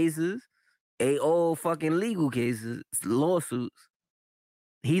criminal cases. They all fucking legal cases, lawsuits.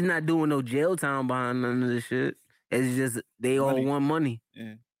 He's not doing no jail time behind none of this shit. It's just they all want money.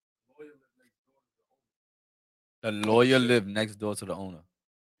 Yeah. The lawyer lived next door to the owner.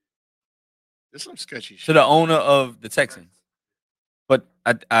 There's some sketchy shit. To the owner of the Texans. But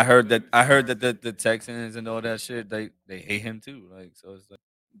I heard that the Texans and all that shit, they hate him too. Like so it's like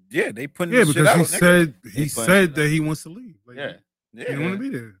Yeah, they putting Yeah, this shit because out. he said that he wants to leave. Like, yeah. he didn't want to be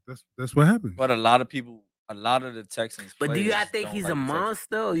there. That's what happened. But a lot of the Texans. But do you players think don't he's like a the Texans.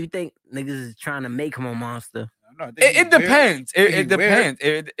 monster, or you think niggas is trying to make him a monster? No, I think It he's depends. weird. It He's depends.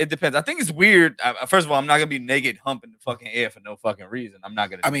 It depends. I think it's weird. First of all, I'm not gonna be naked humping the fucking air for no fucking reason. I'm not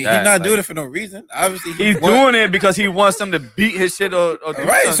gonna. I do mean, that. he's not Like, doing it for no reason. Obviously, He's doing it because he wants them to beat his shit or do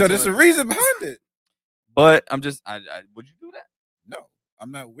right. something So to there's it. a reason behind it. But I'm just. Would you do that? No,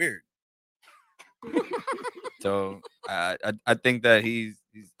 I'm not weird. So I think that he's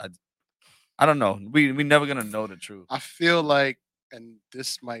I don't know. We never gonna know the truth. I feel like, and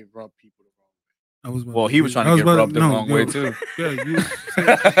this might rub people the wrong way. Well, he was trying to get rubbed the wrong way too. Yeah,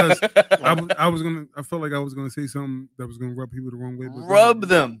 I was gonna. I felt like I was gonna say something that was gonna rub people the wrong way. But Rub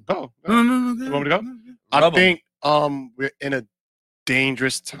them. Oh, No. you want me to go? No. I Rub 'em. think we're in a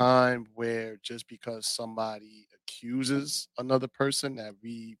dangerous time where just because somebody accuses another person that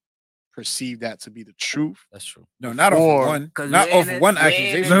we perceive that to be the truth. That's true. No, not off of one. Not off of one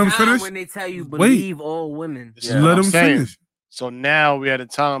accusation. Let him finish. When they tell you believe all women. Let him finish. So now we had a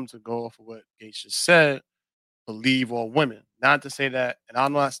time to go off of what Gates just said. Believe all women. Not to say that, and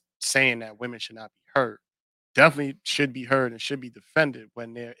I'm not saying that women should not be heard. Definitely should be heard and should be defended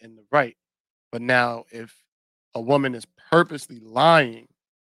when they're in the right. But now, if a woman is purposely lying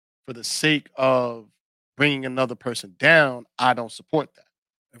for the sake of bringing another person down, I don't support that.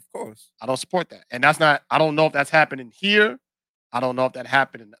 Of course. I don't support that. And that's not, I don't know if that's happening here. I don't know if that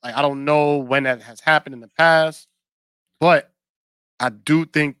happened. I don't know when that has happened in the past. But I do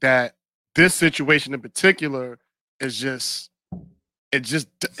think that this situation in particular is just,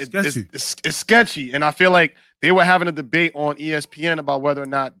 it's sketchy. And I feel like they were having a debate on ESPN about whether or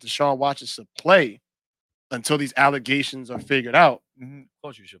not Deshaun Watson should play until these allegations are figured out. Mm-hmm. Of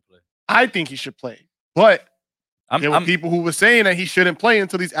course you should play. I think he should play. But there were people who were saying that he shouldn't play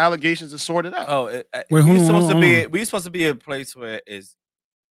until these allegations are sorted out. Oh, we're supposed to be a place where it's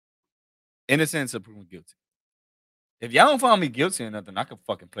innocent until proven guilty. If y'all don't find me guilty or nothing, I can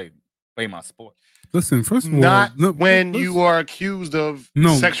fucking play my sport. Listen, first of all, not when you are accused of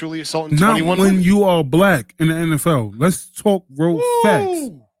sexually assaulting 21 when women. you are black in the NFL. Let's talk real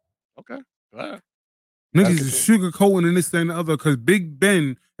facts. Okay. Right. Niggas is sugarcoating and this, that, and the other because Big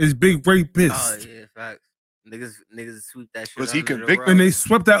Ben is big rapist. Oh, yeah, facts. Niggas sweep that shit. Was he under the convicted? rug. And they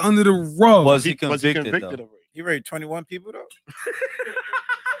swept that under the rug. Was he convicted of rape? He raped 21 people though.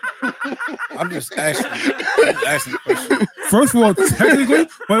 I'm just asking questions. First of all, technically,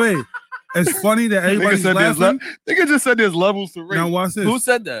 wait. It's funny that everybody's laughing. Nigga just said there's levels to rape. Now watch this. Who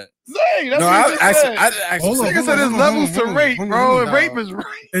said that? Zay, that's what he said. Nigga said there's levels to rape, bro. And rape is rape.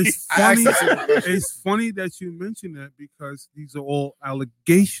 It's funny. It's funny that you mention that because these are all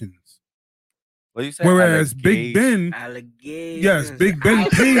allegations. What you say? Whereas Big Ben, yes, Big Ben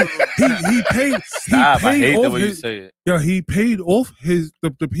paid. He paid. Stop, I hate the way you say it. Yeah, he paid off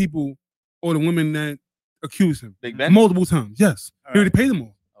the people or the women that accused him. Big Ben multiple times. Yes, he already paid them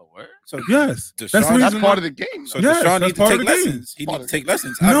all. So yes, that's part of the game. So Deshaun needs to take lessons. He needs to take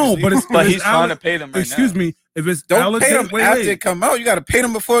lessons. No, but he's trying to pay them right excuse now. me. If it's don't pay them after it come out, you got to pay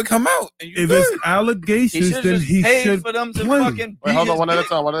them before it come out. If it's allegations, then he should for them to play. fucking Wait, hold on, one at a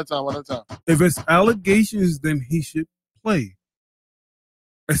time. If it's allegations, then he should play.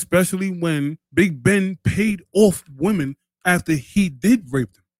 Especially when Big Ben paid off women after he did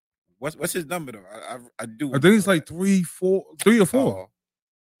rape them. What's his number though? I do. I think it's like 3 or 4.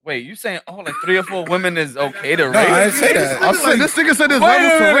 Wait, you saying like 3 or 4 women is okay to rape? No, I didn't say that. I'm saying this nigga said there's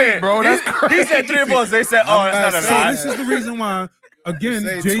levels to rape, bro. That's he said 3 or 4. They said, that's not a lie. This is the reason why. Again,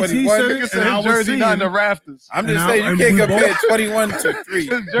 JT 21. said it, and his jersey not in the rafters. I'm just saying you can't compare 21 to 3.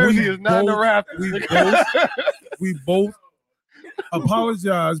 His jersey is not in the rafters. We both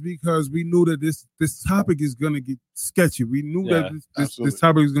apologize because we knew that this topic is gonna get sketchy. We knew that this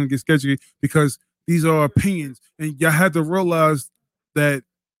topic is gonna get sketchy because these are opinions, and y'all had to realize that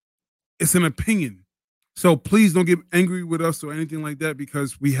it's an opinion. So please don't get angry with us or anything like that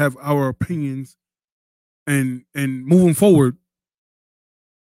because we have our opinions. And moving forward,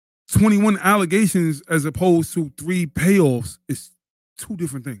 21 allegations as opposed to 3 payoffs is 2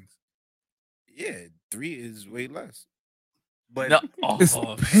 different things. Yeah, 3 is way less. But it's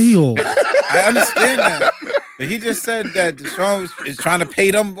payoff. I understand that. But he just said that Deshaun is trying to pay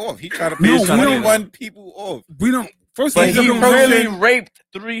them off. He trying to pay 21 people off. We don't. First but of all, he really raped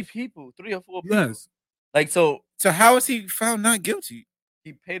 3 people, 3 or 4 people. Yes. Like so how is he found not guilty?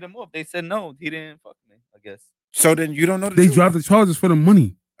 He paid them off. They said no, he didn't fuck me, I guess. So then you don't know they dropped the charges for the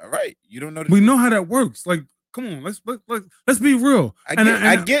money. All right. You don't know we know how that works. Like, come on, let's be real.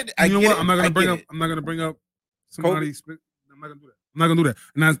 I get you know what? I'm not gonna bring up somebody. I'm not gonna do that.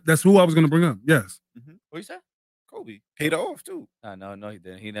 And that's who I was gonna bring up. Yes. Mm-hmm. What you said? Kobe paid off too. No, he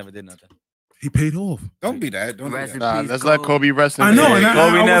didn't. He never did nothing. He paid off. Don't be that. Don't Rest do that. in peace, let's let Kobe rest in I know. peace. And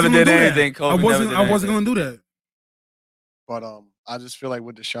Kobe never wasn't did gonna do anything. that. I wasn't gonna do that. But I just feel like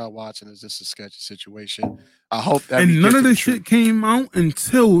with Deshaun Watson is just a sketchy situation. I hope that and none of this shit came out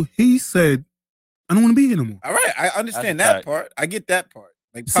until he said, "I don't want to be here no more." All right, I understand that part. I get that part.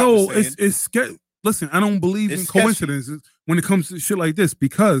 Like Pop so was it's sketchy. Listen, I don't believe in coincidences when it comes to shit like this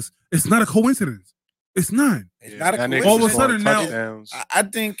because it's not a coincidence. It's not. It's not a coincidence. All of a sudden now, I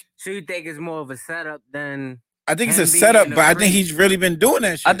think. So you think it's more of a setup than? I think it's a setup, but I think he's really been doing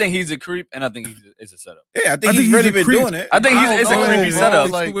that shit. I think he's a creep, and I think it's a setup. Yeah, I think he's really been doing it. I think it's a creepy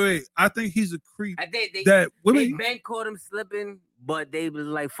setup. Wait, I think he's a creep. That women Ben caught him slipping, but they was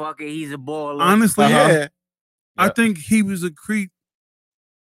like, "Fuck it, he's a baller." Honestly, I think he was a creep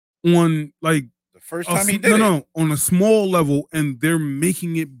on like the first time he did no, on a small level, and they're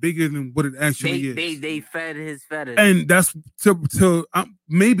making it bigger than what it actually is. They fed his fetish, and that's to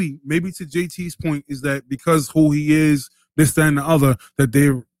maybe to JT's point is that because who he is, this, that, and the other, that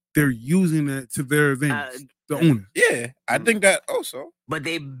they're using that to their advantage. The owners. Yeah, I think that also. But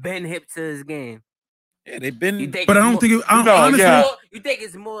they've been hip to his game. Yeah, they've been. But I don't think it. Honestly, you think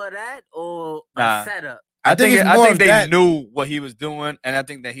it's more of that or Nah. a setup? I think they that. knew what he was doing, and I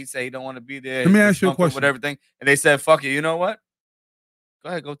think that he said he don't want to be there. Let me ask you a question. With everything, and they said, "Fuck it." You know what? Go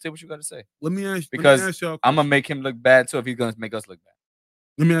ahead, go say what you got to say. Let me ask y'all. I'm gonna make him look bad too if he's gonna make us look bad.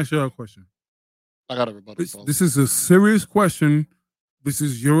 Let me ask you a question. I got a rebuttal. This is a serious question. This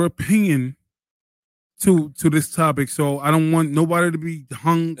is your opinion to this topic, so I don't want nobody to be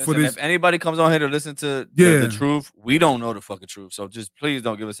hung for this. If anybody comes on here to listen to the truth, we don't know the fucking truth. So just please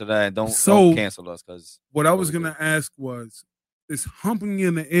don't give us to that and don't cancel us. Because what I was gonna ask was, is humping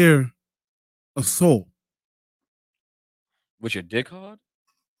in the air assault? With your dick hard?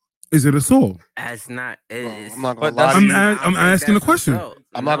 Is it assault? That's not. I'm not gonna lie to you. I'm asking the question.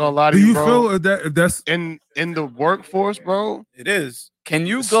 I'm not gonna lie to you. Do you bro. feel that if that's in the workforce, bro? It is. Can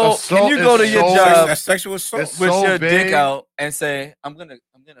you go? Can you go to your job? That's sexual assault with your dick out and say, "I'm gonna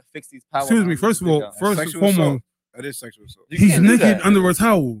fix these power." Excuse me. First of all, first and foremost, that is sexual assault. He's naked under a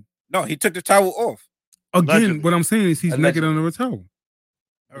towel. No, he took the towel off. Again, Allegedly. what I'm saying is he's naked under a towel.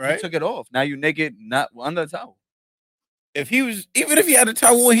 All right, you took it off. Now you naked, not under a towel. If he was, even if he had a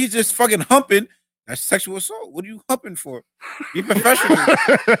towel on, he's just fucking humping. That's sexual assault. What are you humping for? Be professional.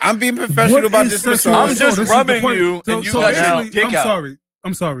 I'm being professional about this. I'm just rubbing you, and you got your dick out.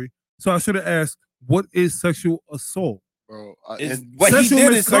 I'm sorry. So I should have asked, what is sexual assault? Bro, what he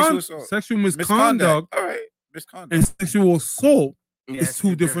did is sexual assault. Sexual misconduct. All right, misconduct. And sexual assault is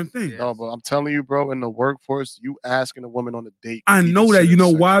two different things. No, but I'm telling you, bro, in the workforce, you asking a woman on a date. I know that. You know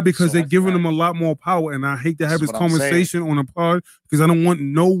why? Because they're giving them a lot more power. And I hate to have this conversation on a pod because I don't want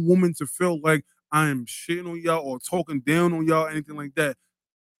no woman to feel like I am shitting on y'all or talking down on y'all, anything like that.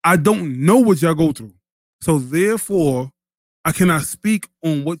 I don't know what y'all go through. So therefore, I cannot speak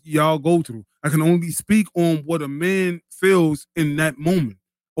on what y'all go through. I can only speak on what a man feels in that moment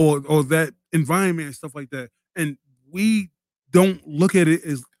or that environment and stuff like that. And we don't look at it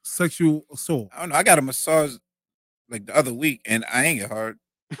as sexual assault. I don't know. I got a massage like the other week and I ain't get hard.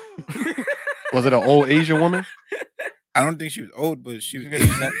 Was it an old Asian woman? I don't think she was old, but she was Did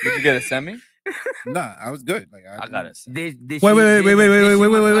you get a semi? Nah, I was good. Like I got it.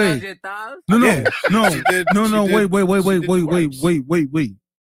 Wait. Wait.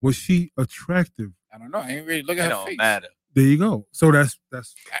 Was she attractive? I don't know. I ain't really looking at her face. Matter. There you go. So that's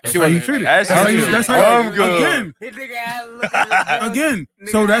how you treat it. That's how I'm good. Again.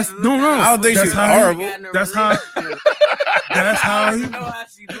 So that's no. I don't think she's horrible. That's how. That's how he. I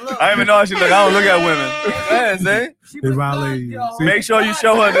don't even know how she look. I don't look at women. Man, say. Make sure you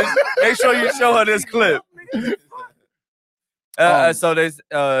show her this. Make sure you show her this clip. So this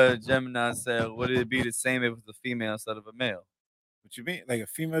Gemini said, would it be the same if it was a female instead of a male? What you mean? Like a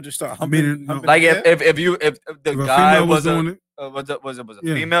female just start humping? Like if the guy was a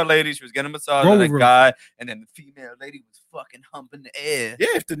female lady, she was getting a massage with a guy, and then the female lady was fucking humping the air.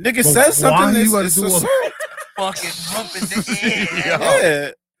 Yeah, if the nigga says something, it's assault. Fucking humping the air.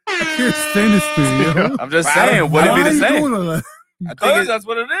 Yeah. I can't stand this thing, yo. I'm just saying, would it be the same? I think that's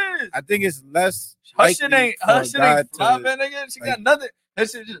what it is. I think it's less. Her shit ain't flopping again. She got nothing. Her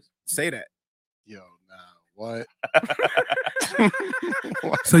shit just say that. Yo, nah, what?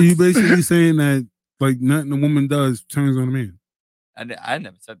 So you basically saying that like nothing a woman does turns on a man? I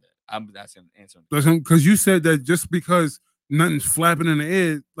never said that. I'm asking answering. Because you said that just because nothing's flapping in the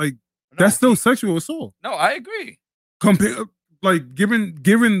air, like that's still sexual assault. No, I agree. Like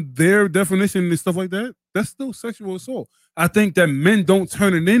given their definition and stuff like that, that's still sexual assault. I think that men don't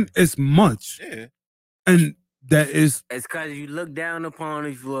turn it in as much. Yeah. And that is it's because you look down upon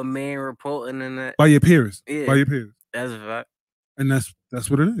if you're a man reporting in that by your peers. Yeah. By your peers. That's a fact. And that's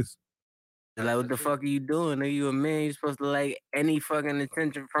what it is. Like, what the fuck are you doing? Are you a man? You're supposed to like any fucking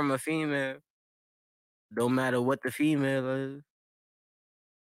attention from a female. Don't matter what the female is.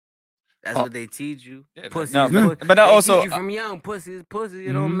 That's what they teach you. Yeah, pussy, but that also teach you from young. Pussy is pussy.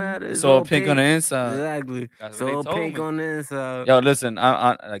 It don't matter. It's so all pink on the inside. Exactly. So pink on the inside. Yo, listen,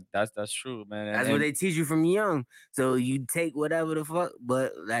 I like that's true, man. That's what they teach you from young. So you take whatever the fuck,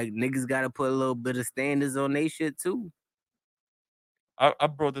 but like niggas gotta put a little bit of standards on they shit too. I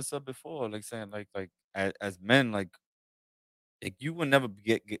brought this up before, like saying like as men, like you will never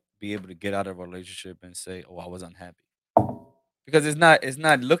be able to get out of a relationship and say, "Oh, I was unhappy," because it's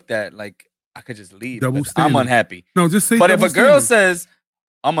not looked at like I could just leave. I'm unhappy. No, just say. But if a girl says,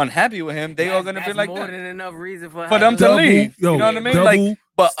 I'm unhappy with him, they all gonna feel like more that. than enough reason for them to leave. Yo, you know what I mean? double Like,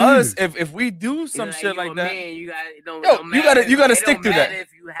 but us, standard. if we do some shit like that, Man, you gotta stick through that.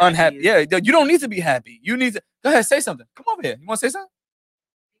 Unhappy. Yeah, you don't need to be happy. You need to go ahead, say something. Come over here. You want to say something?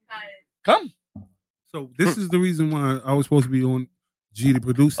 Come. So this is the reason why I was supposed to be on G to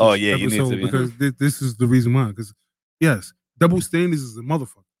produce. Oh yeah, you need to be because this is the reason why. Because yes, double standards is a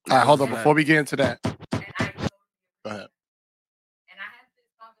motherfucker. All right, hold on. Before we get into that, go ahead.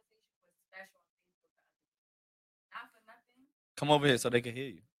 Come over here so they can hear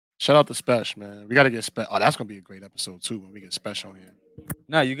you. Shout out to Spesh, man. We got to get Spesh. Oh, that's going to be a great episode, too, when we get Spesh on here.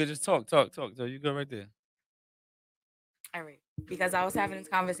 No, you could just talk. So you go right there. All right. Because I was having this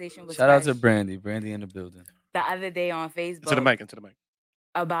conversation with Shout out to Spesh Brandy in the building. the other day on Facebook. Into the mic.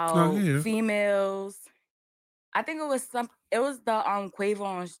 About females. I think it was the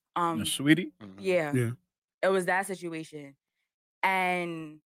Quavo on Sweetie? Yeah. It was that situation.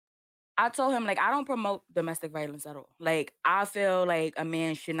 And I told him, like, I don't promote domestic violence at all. Like, I feel like a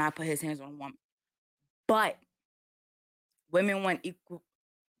man should not put his hands on a woman. But women want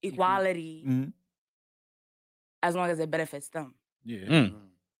equality as long as it benefits them. Yeah.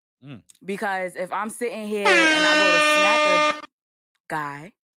 Because if I'm sitting here and I go to smack a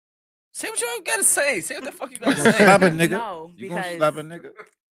guy. Say what you gotta say. Say what the fuck you gotta say. Slap a nigga. No, You gonna because slap a nigga?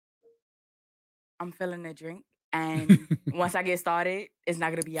 I'm feeling a drink. And once I get started, it's not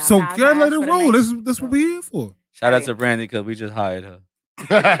gonna be out. So gotta let it roll. That's what we're here for. Shout out to Brandy because we just hired her.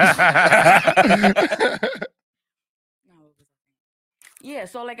 Yeah,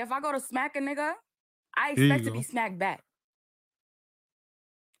 so like if I go to smack a nigga, I expect to be smacked back.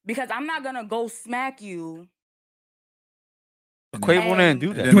 Because I'm not gonna go smack you. Quavo didn't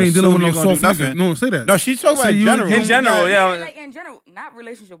do that. You ain't dealing with no soft niggas. No, say that. No, she's talking about in general. In general, yeah. Like in general, not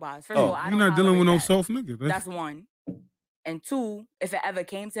relationship wise. First of all, you're not dealing with no soft niggas. That's one. And two, if it ever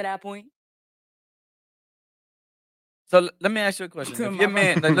came to that point. So let me ask you a question. If your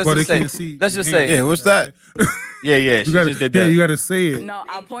man, like, let's just say. Yeah, what's that? Yeah. You gotta say it. No,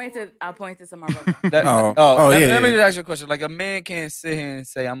 I pointed to my brother. Let me just ask you a question. Like a man can't sit here and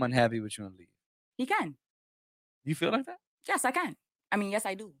say, I'm unhappy with you and leave. He can. You feel like that? Yes, I can. I mean, yes,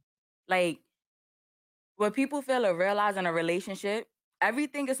 I do. Like, what people feel or realize in a relationship,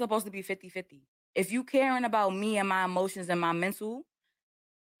 everything is supposed to be 50-50. If you caring about me and my emotions and my mental,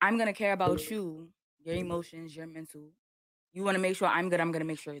 I'm going to care about you, your emotions, your mental. You want to make sure I'm good, I'm going to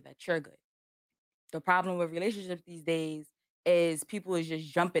make sure that you're good. The problem with relationships these days is people is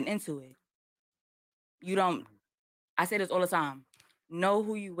just jumping into it. I say this all the time, know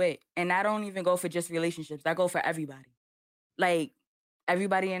who you with. And I don't even go for just relationships. I go for everybody. Like,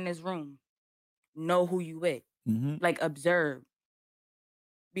 everybody in this room, know who you with. Like, observe.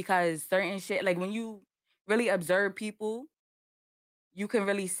 Because certain shit, like, when you really observe people, you can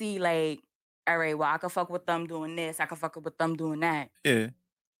really see, like, all right, well, I can fuck with them doing this. I can fuck with them doing that. Yeah.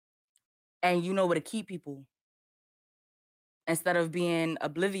 And you know where to keep people. Instead of being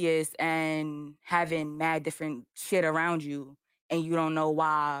oblivious and having mad different shit around you. And you don't know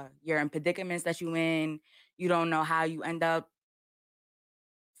why you're in predicaments that you in. You don't know how you end up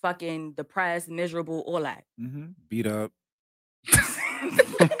fucking depressed, miserable, all that. Beat up.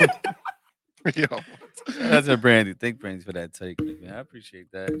 Yo. That's a Brandy. Thank Brandy for that take, man. I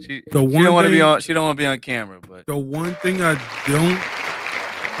appreciate that. She don't want to be on. She don't want to be on camera, but the one thing I don't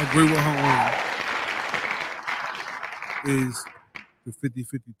agree with her on is the 50-50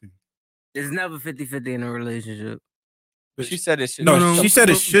 thing. It's never 50-50 in a relationship. But she said it should. No, she said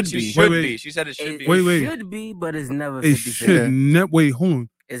it should be. She said it should be. Wait. It should be, but it's never 50-50. It should never. Wait, hold on.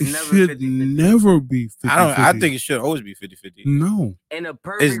 It's it never should 50-50. never be 50-50. I think it should always be 50-50. No. In a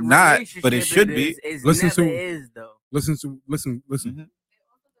perfect it's not, relationship, but it should be. It Listen never to is, though. Listen.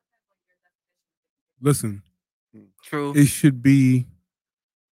 Listen. True. It should be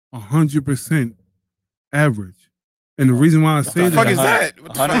 100% average. And the reason why I say that. What the fuck is that?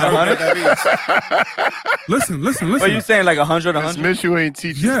 What the fuck that means? Listen. What are you saying, like 100, 100? Mitchell ain't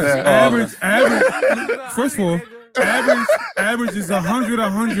teaching that. Average. First of all, average is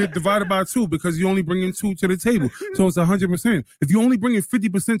 100 divided by 2 because you only bringing 2 to the table. So it's 100%. If you only bringing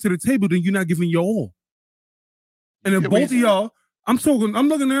 50% to the table, then you're not giving your all. And if both of y'all, I'm talking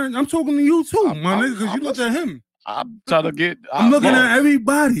to you too, my nigga, because you look at him. I'm trying to get. I'm looking at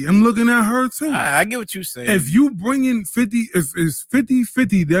everybody. I'm looking at her too. I get what you're saying. If you bring in 50, if it's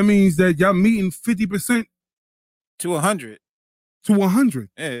 50-50, that means that y'all meeting 50% to 100. To 100,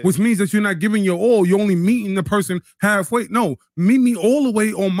 which means that you're not giving your all. You're only meeting the person halfway. No, meet me all the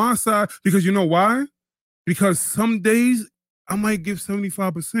way on my side because you know why? Because some days I might give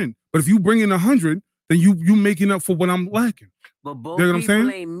 75%, but if you bring in 100, then you making up for what I'm lacking. But both You know what I'm people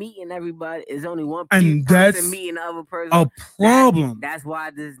saying? ain't meeting everybody. It's only one And person that's meeting the other person. a problem. That's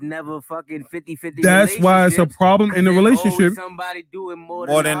why there's never fucking 50-50 That's why it's a problem in the relationship. Somebody doing more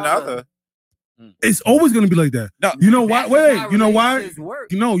than the other. It's always going to be like that. No, you know why? Wait, you know why? relationships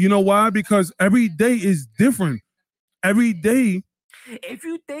work. You know why? Because every day is different. Every day. If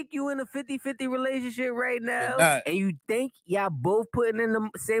you think you in a 50-50 relationship right now, not. and you think y'all both putting in the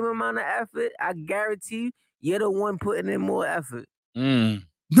same amount of effort, I guarantee you're the one putting in more effort.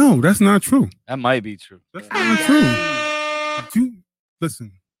 No, that's not true. That might be true. That's not true. You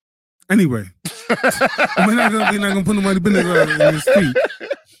listen. Anyway, we're not gonna put nobody business in his feet.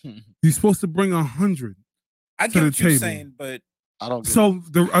 You're supposed to bring 100 I to get the what you're table. saying, but I don't. So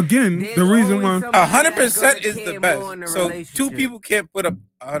the reason why 100% is the best. So two people can't put up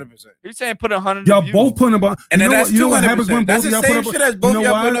 100%. You're saying put 100. Y'all both putting about, and then you know that's what, you know what happens 200%. when That's both the y'all same put up. shit as both you know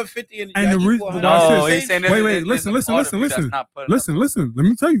y'all why? put up 50 and the y'all reason. equal No, 100%. he's saying Wait, listen. Let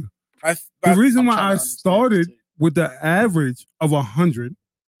me tell you. The reason why I started with the average of 100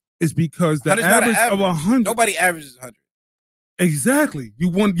 is because the 100's not an average of 100. Nobody averages 100. Exactly.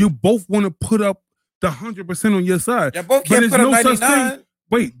 You both want to put up the 100% on your side. Y'all both But can't there's put up no such 99. thing.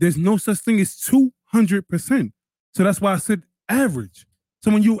 Wait, there's no such thing as 200%. So that's why I said average. So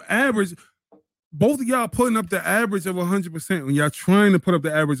when you average, both of y'all putting up the average of 100%, when y'all trying to put up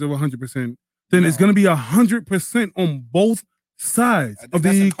the average of 100%, then it's going to be 100% on both sides of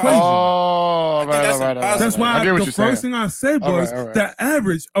the equation. Oh, right. That's why the first thing I said was all right. the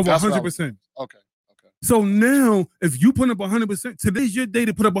average of 100%. Okay. So now, if you put up 100%, today's your day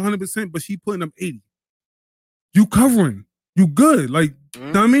to put up 100%, but she putting up 80. You covering. You good. Like, know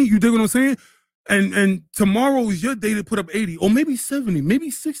what I mean? You dig what I'm saying? And tomorrow is your day to put up 80, or maybe 70, maybe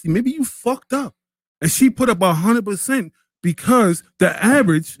 60. Maybe you fucked up. And she put up 100% because the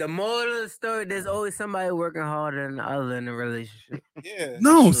average. The moral of the story, there's always somebody working harder than the other in a relationship. Yeah.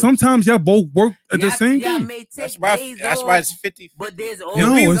 No, sometimes y'all both work at the same time. That's why it's 50. But there's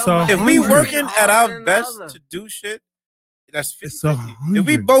if we working at our best to do shit, that's 50. If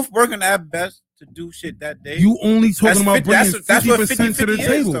we both working at our best to do shit that day, you only talking about bringing 50% to the is,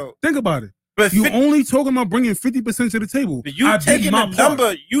 table. though. Think about it. But you only talking about bringing 50% to the table. You taking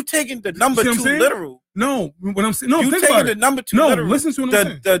the number too literal. No, what I'm saying. No, you think taking about the it. number too no, literal. Listen to what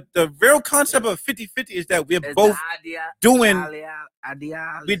I'm saying. The real concept of 50-50 is that we're both doing.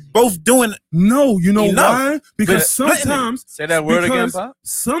 We're both doing. No, you know enough. why? Because sometimes say that word again, Pop.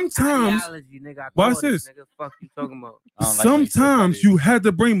 Sometimes. Watch this. Nigga, fuck you talking about? Sometimes you had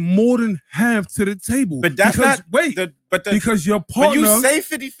to bring more than half to the table. But that's because, not. Because your partner. When you say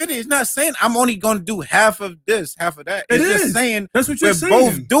 50-50, it's not saying I'm only going to do half of this, half of that. It's just saying that's what you're saying.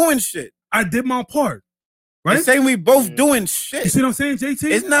 We're both doing shit. I did my part. Right? It's saying we both doing shit. You see what I'm saying,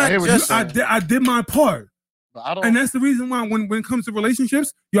 JT? It's not just. I did my part. And that's the reason why when it comes to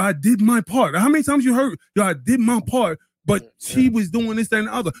relationships, I did my part. How many times you heard, I did my part, but she was doing this, that, and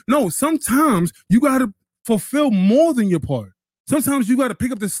the other. No, sometimes you got to fulfill more than your part. Sometimes you got to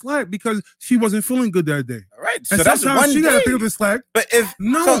pick up the slack because she wasn't feeling good that day. All right, and so that's one she day. got to pick up the slack. But if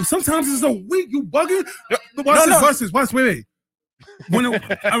sometimes it's a week. You bugging? Watch this. Wait. All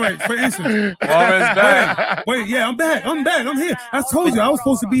right, for instance. Wait, yeah, I'm back. I'm here. I told you I was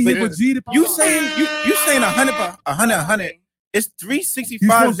supposed to be here for G. You saying 100. It's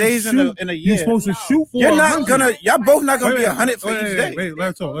 365 days in a year. You're supposed to shoot for. You're not gonna. Y'all both not gonna be 100 for each day. Wait,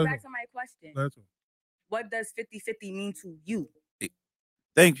 let's talk. Back to my question. What does 50-50 mean to you?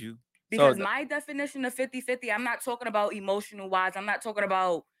 Thank you. Because my definition of 50-50, I'm not talking about emotional wise. I'm not talking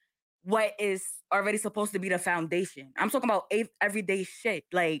about what is already supposed to be the foundation. I'm talking about everyday shit.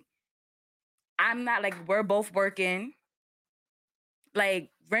 Like, I'm not like, we're both working, like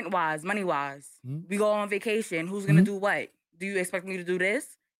rent wise, money wise. Mm-hmm. We go on vacation. Who's going to do what? Do you expect me to do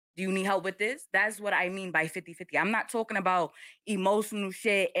this? Do you need help with this? That's what I mean by 50-50. I'm not talking about emotional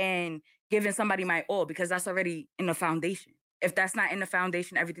shit and giving somebody my all, because that's already in the foundation. If that's not in the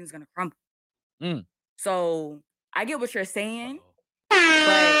foundation, everything's going to crumble. So I get what you're saying. But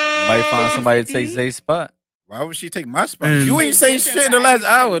might find somebody to take Zay's spot. Why would she take my spot? You ain't saying shit in the last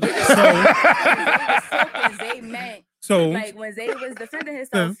hour. Zay meant, so like when Zay was defending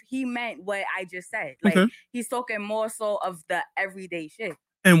himself, he meant what I just said. Like he's talking more so of the everyday shit.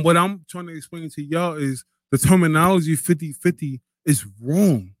 And what I'm trying to explain to y'all is the terminology 50-50 is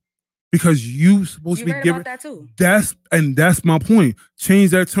wrong. Because you supposed to be giving that too. That's my point.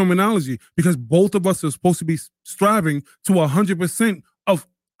 Change that terminology because both of us are supposed to be striving to 100% of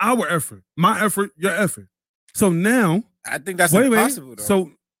our effort. My effort, your effort. So now I think that's impossible though.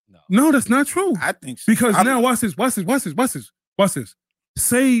 So no, that's not true. I think so. Because now watch this.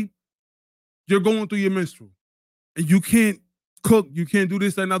 Say you're going through your menstrual, and you can't cook, you can't do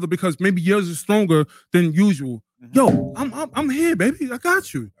this, that, and other because maybe yours is stronger than usual. Yo, I'm here, baby. I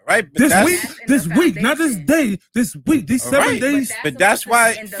got you. Right. This week, not this day, this week, these 7 days. But that's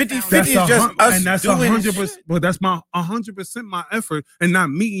why 50-50 is just us and that's doing 100%. But that's my 100% my effort and not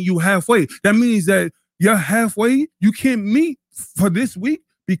meeting you halfway. That means that you're halfway. You can't meet for this week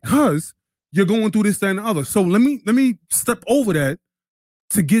because you're going through this, that, and the other. So let me step over that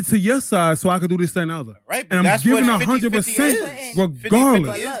to get to your side so I can do this, that, and the other. Right. And I'm giving 100%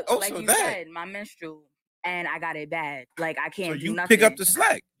 regardless. But look, like you said, my menstrual, and I got it bad. Like I can't do nothing. Pick up the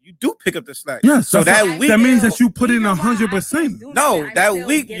slack. You do pick up the slack. Yes. So that week, that means that you put in 100%. No, that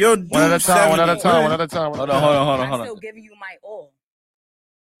week you're doing one at a time. Hold on. I'm still giving you my all.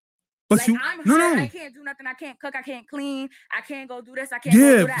 But like, you, no, I can't do nothing. I can't cook. I can't clean. I can't go do this. I can't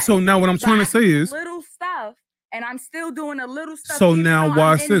go do that. So now what I'm trying to say is little stuff, and I'm still doing a little stuff. So now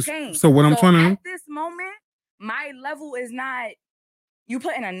watch this. So what I'm trying to at this moment, my level is not you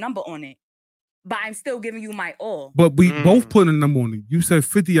putting a number on it, but I'm still giving you my all. But we both put a number on it. You said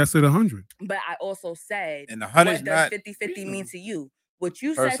 50. I said 100. But I also said, and 100 what does 50-50 mean to you? What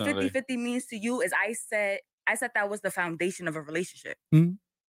you said 50-50 means to you is I said that was the foundation of a relationship. Mm-hmm.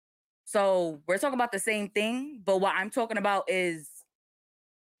 So we're talking about the same thing, but what I'm talking about is.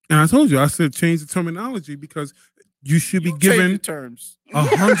 And I told you, I said change the terminology because you should be given terms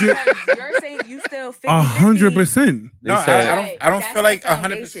 100. You're saying you still 100%. No, I don't feel like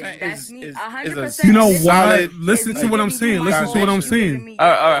 100% is 100%. You know why? Listen to what I'm saying. Listen to what I'm saying. All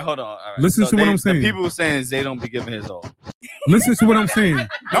right, hold on. All right. Listen to what I'm saying. The people saying Zay don't be giving his all. Listen to what I'm saying.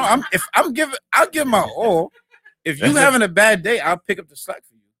 No, I'll give my all. If you having a bad day, I'll pick up the slack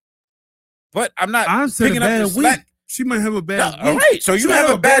for you. But I'm not picking up the slack. She might have a bad week. All right, so you have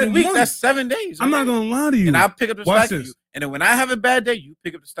a bad week. That's 7 days. I'm not gonna lie to you. And I'll pick up the slack for you. And then when I have a bad day, you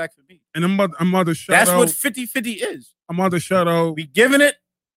pick up the slack for me. And I'm about to shout out. That's what 50-50 is. I'm about to shout out. We giving it.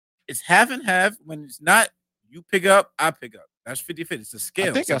 It's half and half. When it's not, you pick up, I pick up. That's 50-50. It's a scale.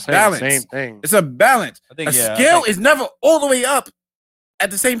 I think it's a balance. the same thing. It's a balance. A scale is never all the way up at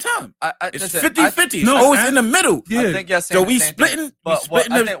the same time. It's 50-50. No, always in the middle. Yeah. I think you're saying so we splitting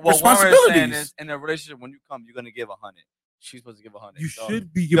the responsibilities. In a relationship, when you come, you're gonna give 100. She's supposed to give 100. You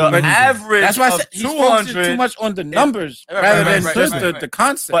should be giving 100. Average. That's why I said he's focusing too much on the numbers rather than just the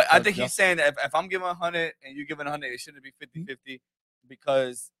concept. But I think he's saying that if I'm giving 100 and you giving 100, it shouldn't be 50-50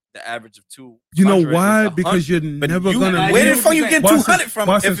 because the average of two. You know why? Because you're never gonna. Where the fuck you get 200 from?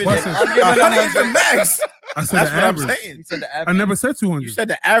 If it's 100 is the max. I said the average. He said the average. I never said 200. You said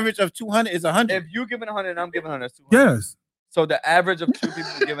the average of 200 is 100. If you giving 100 and I'm giving 100, that's 200. Yes. So the average of two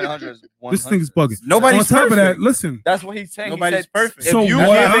people giving 100 is 100. This thing is bugging. Nobody's on top perfect. of that, listen. That's what he's saying. Nobody's perfect. So you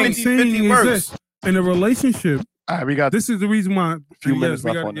what giving I'm saying is this: in a relationship, all right, we got. This is the reason why. Few minutes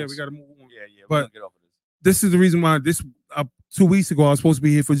left on we this. got to move on. Yeah. But get off of this is the reason why 2 weeks ago I was supposed to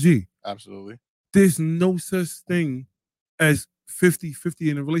be here for G. Absolutely. There's no such thing as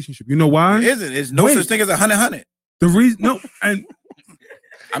 50-50 in a relationship. You know why? It isn't. There's no such thing as 100-100. The reason, and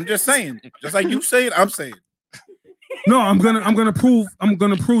I'm just saying, just like you say it, I'm saying. No, I'm gonna prove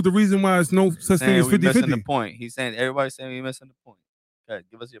the reason why it's no such thing as 50-50. Missing the point. He's saying everybody's saying we're missing the point. Okay,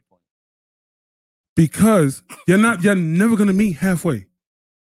 give us your point. Because you're never gonna meet halfway.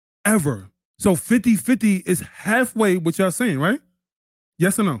 Ever. So 50-50 is halfway what y'all saying, right?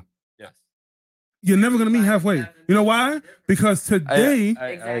 Yes or no? Yes. You're never gonna meet halfway. You know why? Because today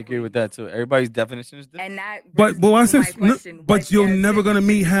I agree with that too. Everybody's definition is different. And that but I said but you're never gonna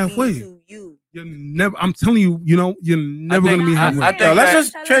meet halfway. You're never. I'm telling you, you're never gonna meet halfway. I think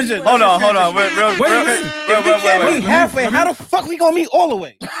let's just transition. Hold on. Wait. If we can't meet halfway, how the fuck we gonna meet all the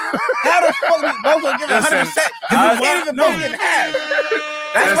way? How the fuck we both gonna give 100%? If we can't even both get half.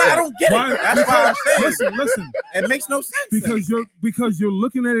 That's why I don't get it. That's why I'm saying. Listen. It makes no sense. Because you're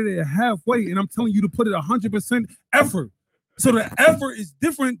looking at it at halfway, and I'm telling you to put it 100% effort. So the effort is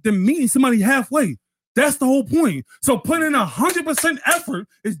different than meeting somebody halfway. That's the whole point. So putting 100% effort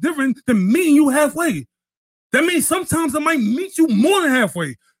is different than meeting you halfway. That means sometimes I might meet you more than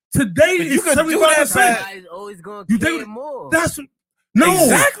halfway. Today is 75%. Always going to care more. That's on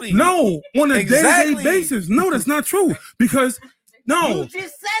a day-to-day basis. No, that's not true. Because you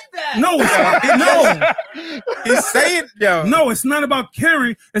just said that. No. He's saying no. It's not about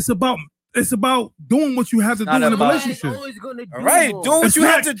caring. It's about doing what you have to do in a relationship. All right, doing what you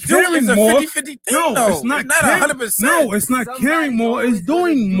have to do is a 50-50 thing. No, it's not 100%. No, it's not caring more. It's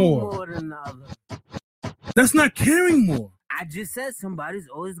doing more. That's not caring more. I just said somebody's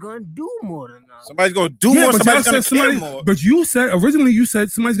always going to do more than others. Somebody's going to do more. Somebody's going to care more. But originally you said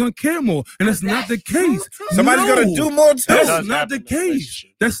somebody's going to care more. And that's not the case. Somebody's going to do more too. That's not the case.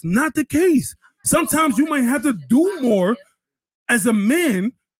 That's not the case. Sometimes you might have to do more as a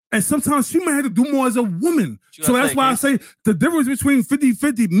man, and sometimes she might have to do more as a woman. So that's why I say the difference between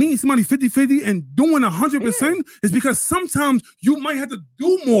 50-50, meeting somebody 50-50 and doing 100% is because sometimes you might have to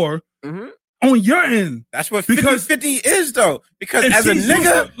do more on your end. That's what 50-50 is, though. Because as a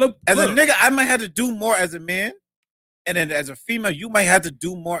nigga, I might have to do more as a man, and then as a female, you might have to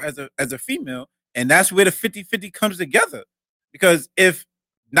do more as a female, and that's where the 50-50 comes together. Because if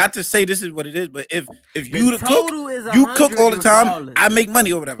not to say this is what it is, but if you cook all the time, I make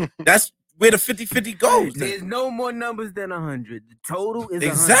money or whatever. That's where the 50-50 goes. There's no more numbers than 100. The total is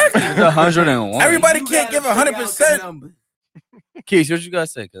exactly 101. Everybody can't give 100%. Keith, what you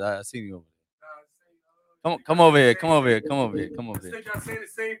guys say? Because I seen you over there. Come over here. Come over here. Come over here. Come over here. I think y'all saying the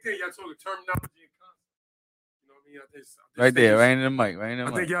same thing. Y'all talking terminology and concept. You know what I mean? Right there, right in the mic. Right in the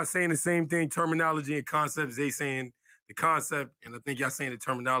mic. I think y'all saying the same thing. Terminology and concepts. They saying the concept, and I think y'all saying the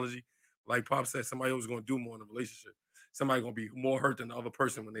terminology. Like Pop said, somebody else is going to do more in a relationship. Somebody going to be more hurt than the other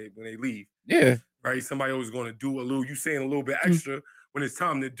person when they leave. Yeah. Right? Somebody else is going to do a little. You saying a little bit extra when it's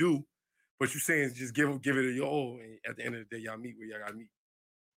time to do, but you saying just give it a your all. And at the end of the day, y'all meet where y'all got to meet.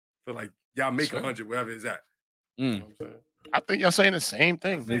 Feel like y'all make 100 wherever it's at. You know what I'm saying? I think y'all saying the same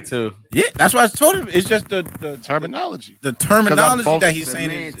thing. Me too. Yeah, that's what I told him. It's just the terminology. The terminology that he's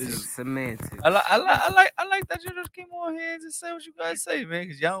saying is semantics. I like that you just came on here and just say what you guys say, man.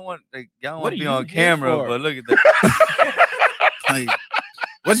 Because y'all don't want to be on camera, but look at that. Like,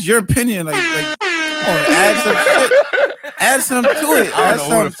 what's your opinion? Like come on, add some shit. Add some to it. I don't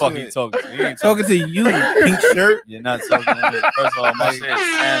know who the fuck you talking to. You ain't talking to you, pink shirt. You're not talking to me. First of all, my shit is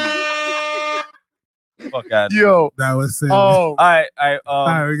Sammy. Fuck out. Yo, that was Sammy. All right. All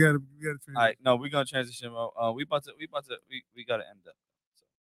right, we gotta all right, no, we're gonna transition. We gotta end up. So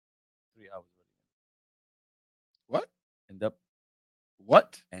 3 hours. What? End up.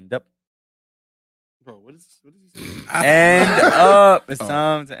 What? End up. Bro, what is he saying? End up. It's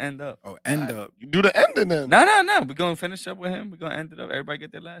time to end up. Oh, end up. You do the ending then. No. We're gonna finish up with him. We're gonna end it up. Everybody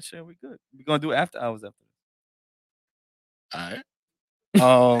get their last share. We good. We're gonna do after hours after this. All right. I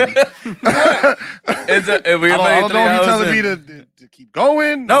don't know if you're telling me to keep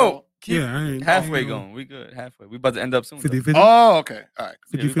going. No. Keep halfway going. We good. Halfway. We about to end up soon. 50-50? Oh, okay. All right.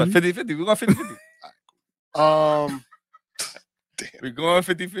 50-50. We're going 50-50. We're going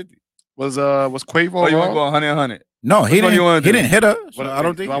 50-50. Was Quavo you want to wrong? go 100-100? No, he didn't hit her. So I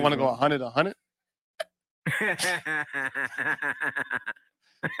don't think. Do I want to go 100-100?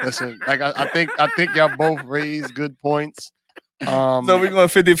 Listen, like I think y'all both raised good points. So we're going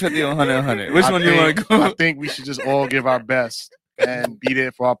 50-50 on 100-100. Which one do you want to go? I think we should just all give our best and be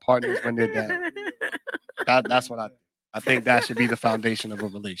there for our partners when they're down. That's what I think that should be the foundation of a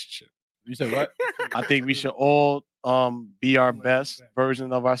relationship. You said what? I think we should all be our best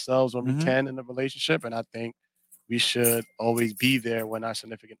version of ourselves when we can in a relationship, and I think we should always be there when our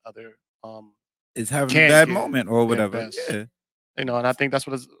significant other is having a bad moment or whatever. Yeah. You know, and I think that's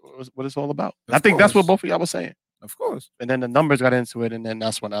what it's all about. I think that's what both of y'all were saying. Of course. And then the numbers got into it, and then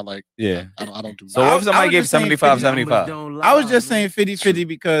that's when I like. Yeah. I don't do. So what if somebody gave 75-75? I was just saying 50-50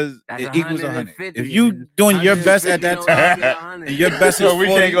 because it equals 100. If you doing your best at that time, and your best is 40, we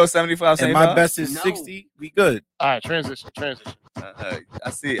can't go 75-75. And my best is 60. We good. All right, transition. I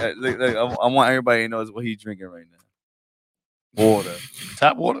see. Look, I want everybody to know what he's drinking right now. Water.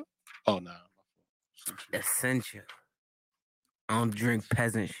 Tap water? Oh no. Essential. I don't drink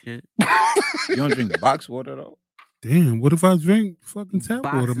peasant shit. You don't drink box water though? Damn, what if I drink fucking tap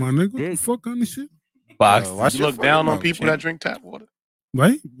water, my nigga? What the fuck kind of shit? Box. You look down on people that drink tap water?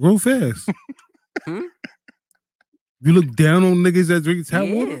 Right? Real fast. You look down on niggas that drink tap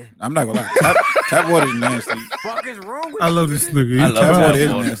water? I'm not gonna lie. Tap water is nasty. What the fuck is wrong with I love this nigga. I love tap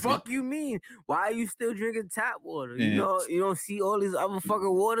water. What the fuck you mean? Why are you still drinking tap water? Yeah. You know, you don't see all these other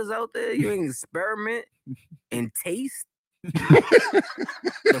fucking waters out there? You ain't experiment and taste?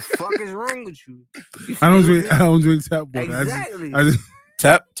 The fuck is wrong with you? I don't drink tap water. Exactly. I just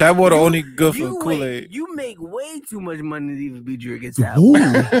tap water only good for Kool-Aid. You make way too much money to even be drinking tap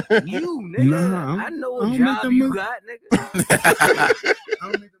water. You nigga. Nah, I know what job you got, nigga.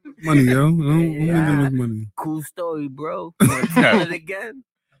 I don't make that much money, yo. I don't make that much money. Cool story, bro. Tell it again.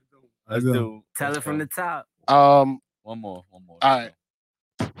 Let's do. Tell it from the top. One more. All right.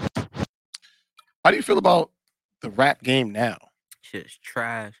 How do you feel about the rap game now? Shit's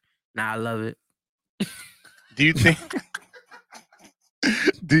trash. Nah, I love it. Do you think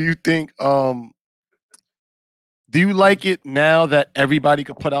do you like it now that everybody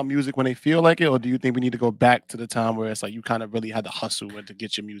could put out music when they feel like it, or do you think we need to go back to the time where it's like you kind of really had to hustle and to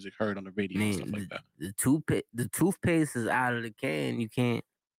get your music heard on the radio and stuff like that? The toothpaste is out of the can. You can't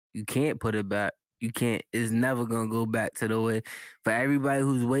You can't put it back. You can't. It's never gonna go back to the way. For everybody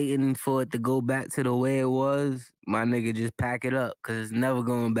who's waiting for it to go back to the way it was, my nigga, just pack it up, cause it's never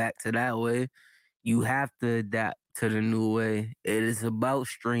going back to that way. You have to adapt to the new way. It is about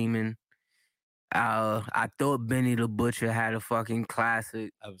streaming. I thought Benny the Butcher had a fucking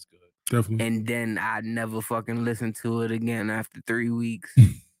classic. That was good. Definitely. And then I never fucking listened to it again after 3 weeks.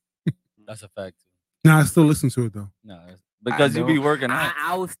 That's a fact. Nah, I still listen to it though. No, because you be working out.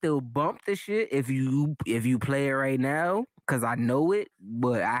 I would still bump the shit if you play it right now, cause I know it,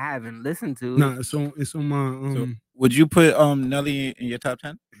 but I haven't listened to it. Nah, it's on my So would you put Nelly in your top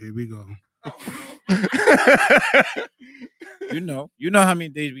 10? Here we go. You know how many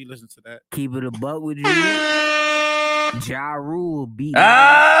days we listen to that. Keep it a buck with you. Ja Rule beat.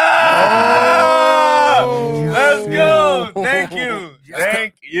 Let's go. Thank you.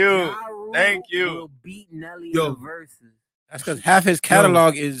 Thank you. Thank you. Beat Nelly in the verses. That's because half his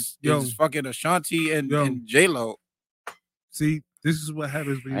catalog is fucking Ashanti and J-Lo. See, this is what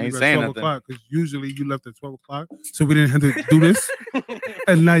happens when I you ain't leave at saying 12 nothing. o'clock. Because usually you left at 12 o'clock, so we didn't have to do this.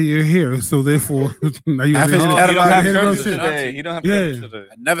 And now you're here, so therefore now you're Half his here. catalog have is curfew Ashanti. today. You don't have curfew today.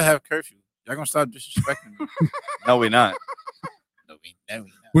 I never have curfew. Y'all gonna stop disrespecting me. No, we're not.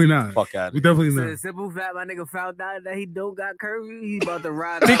 We're not. Fuck out. We definitely So not. the simple fact my nigga found out that he don't got curfew, he about to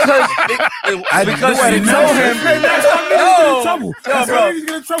ride Because I she know. told him. That's No, why niggas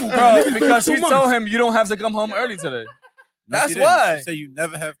get in trouble. bro. Niggas do Because too she much. told him you don't have to come home early today. No, That's she didn't. why. She said you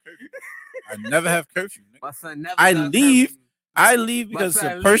never have curfew. I never have curfew. Nigga. My son never I got leave. curfew. I leave because it's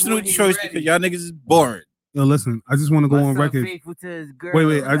son a leave personal when he choice ready. because y'all niggas is boring. Yo, listen, I just want to go My on son record. faithful to his girl.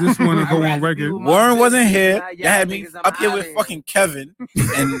 Wait, I just want to go I'd on rather be record. with my Warren wasn't bitches here. than Y'all had me niggas, I'm up here outta with here. fucking Kevin,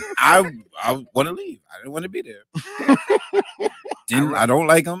 and I want to leave. I didn't want to be there. I don't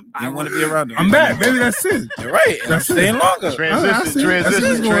like him. Didn't want to be around him. I'm back, baby. That's it. You're right. And I'm That's it. staying longer. I see it. I see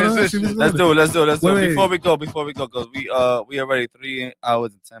what's going on. I see what's Let's going do on. it. Let's do it. Wait. Before we go, because we already 3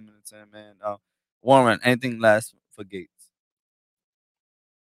 hours and 10 minutes in, man. Warren, anything last for Gates?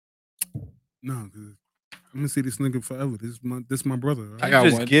 No, because I'm gonna see this nigga forever. This is my brother. Right? I got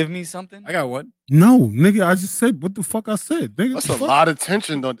Just one. give me something. I got one. No, nigga, I just said what the fuck I said. Nigga, That's a lot of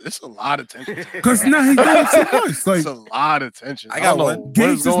tension, though. It's a lot of tension. Because now he doing too much. Like, It's a lot of tension. I got don't know one. what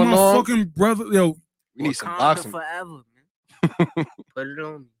Gates is going my on. fucking brother. Yo, We need some Wakanda boxing. forever, man. Put it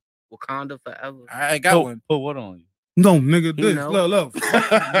on me. Wakanda forever. I got one. Put what on you? no, nigga, You this. know. Look, fuck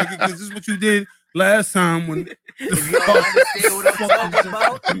you, nigga, 'cause this is what you did last time when If you don't understand what I'm talking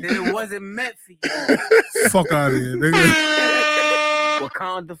about, then it wasn't meant for you. fuck out of here, nigga.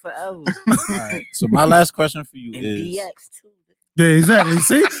 Wakanda forever. All right. So my last question for you And is: DX too. Yeah, exactly.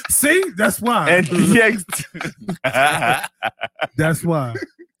 See, that's why. And DX. That's why.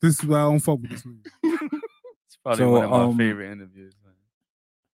 This is why I don't fuck with this nigga. It's probably So, one of my favorite interviews. Man.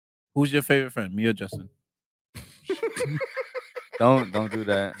 who's your favorite friend, me or Justin? Don't do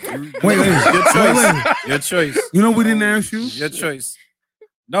that. Wait. Your choice. Your choice. You know we didn't ask you. Your choice.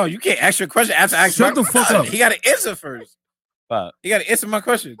 No, you can't ask your question after I ask Shut my- the fuck up. He got to answer first. Bob, He got to answer my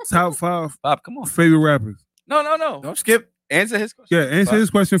question. Top 5 come on. favorite rappers. No. Don't skip. Answer his question. Yeah, answer Bob. his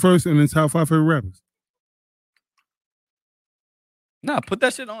question first, and then top 5 favorite rappers. Nah, put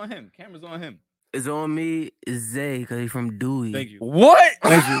that shit on him. Camera's on him. It's on me. It's Zay because he's from Dewey. Thank you. What?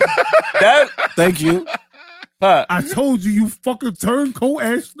 Thank you. That Thank you. Pop. I told you fucking turncoat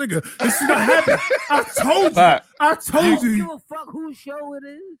ass nigga. This is what happened. I told you. Pop. I I told don't give you. a fuck whose show it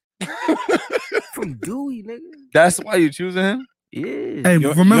is. From Dewey, nigga. That's why you choosing him? Yeah. Hey, You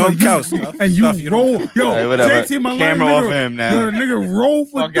remember don't you, count stuff. and you Stuff you don't roll. count. Yo, Hey, whatever. JT, my Camera line, off nigga, him now. Yo, the nigga roll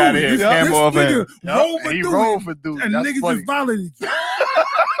for Fuck Dewey. outta here. This Camera off nigga him. roll for He Dewey. rolled for dude. And That's niggas funny. just violated you.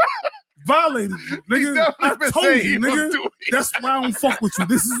 Violated you, nigga. I definitely told say you, he was nigga. Dewey. That's why I don't fuck with you.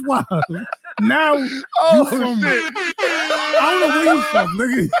 This is why. Now Oh, you from shit. I don't know where you from,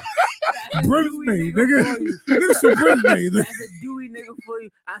 nigga. Brisbane, nigga. Nigga from Brisbane. That's a Dewey nigga for you.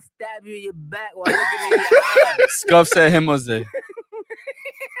 I stab you in your back while looking in your eyes. Scuff said him Jose.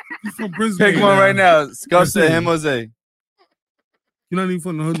 You from Brisbane. Pick one right now. Scuff That's said it. him Jose. You're not even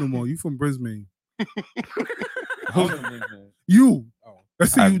from the hood no more. You from Brisbane. You.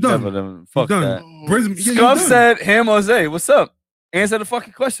 That's it. You done. Fuck done. that. Brisbane. Yeah, you Scuff done. said him Jose. What's up? Answer the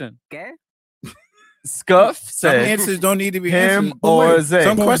fucking question. Okay? Scuff Some said answers don't need to be him answered. or wait, Zay.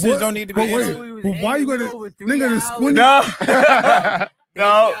 Some But questions what- don't need to but be wait. answered. But why you gonna nigga the squinty? No.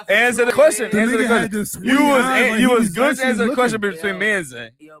 No, answer the question. The Answer the nigga had question. the squinty You was eyes like you he was good to actually answer the question looking. between me and Zay.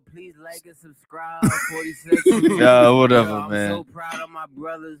 Yo, please like and subscribe. 46. Yeah, whatever, Yo, I'm man. so proud of my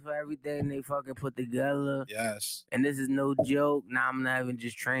brothers for everything they fucking put together. Yes. And this is no joke. Now I'm not even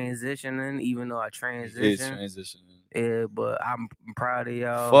just transitioning, even though I It's transition. transitioning. Yeah, but I'm proud of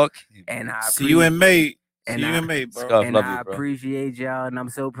y'all. Fuck. And I See you in May. See you in May, bro. Scuff, And love I you, bro. appreciate y'all, and I'm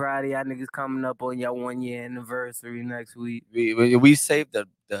so proud of y'all niggas coming up on y'all 1 year anniversary next week. We saved the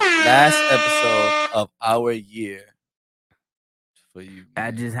last episode of our year for you.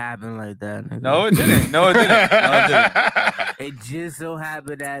 That just happened like that, nigga. No, it didn't. No, it didn't. No, it didn't. It just so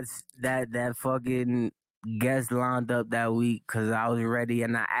happened that fucking guest lined up that week because I was ready,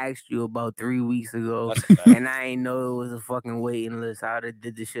 and I asked you about 3 weeks ago, and I ain't know it was a fucking waiting list. I would have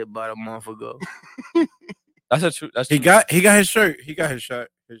did the shit about a month ago. That's a true. That's He true. got his shirt. He got his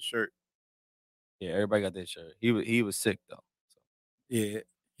shirt. His shirt. Yeah, everybody got their shirt. He was sick though. Yeah,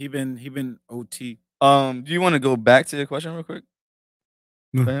 he been OT. Do you want to go back to the question real quick?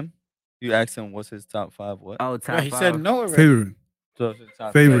 No. For him, you asked him what's his top 5. What? Oh, top Yeah, he five. said no already. Favorite. So it's his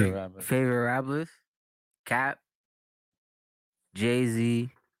top Favorite. rappers. Favorite rappers? Cap, Jay-Z,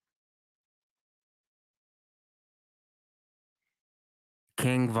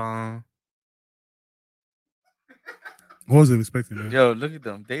 King Von. I wasn't expecting that. Yo, look at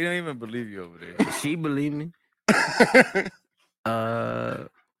them. They don't even believe you over there. She believe me.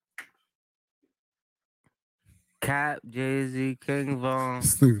 Cap, Jay-Z, King Von.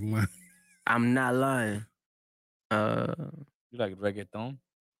 This nigga's lying. I'm not lying. You like reggaeton?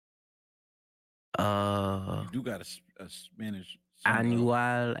 You do got a Spanish. song, though.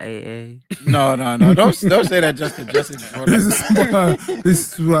 Anual AA. No. Don't say that, Justin. Justin.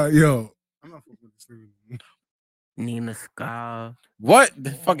 This is why, yo. I'm not fucking with this nigga. Nina Ska. What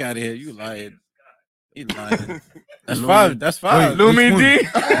the fuck out of here? You lying. You lying. That's Lumi. 5. That's 5. Wait, Lumi D.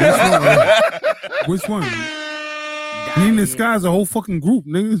 Which one? Nina Sky's a whole fucking group,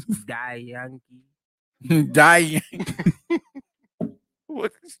 nigga. Die Yankee. Dying.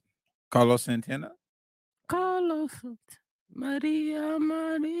 What? Carlos Santana. Carlos. Maria.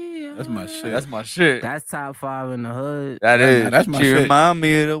 That's my shit. That's my shit. That's top 5 in the hood. That is. That's my She shit. remind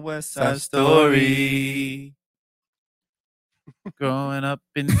me of the West Side Side Story. Growing up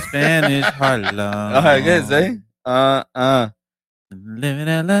in Spanish Harlem. I guess, eh? Living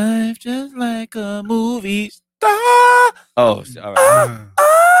that life just like a movie star. Oh, all right.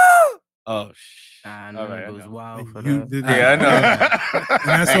 Oh, I all know right, it I was know. wild for You that. did Yeah, I know. And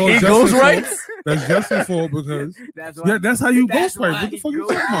that's all He Justin's goes fault. right. That's Justin's fault because That's that's how you that's ghostwrite. why What the he fuck you goes-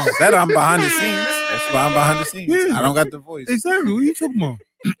 talking about? Said I'm behind the scenes. That's why I'm behind the scenes. Yeah. I don't got the voice. Exactly. What you talking about?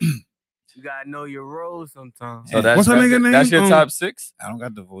 You gotta know your role sometimes. So that's What's her nigga name? That's your top 6. I don't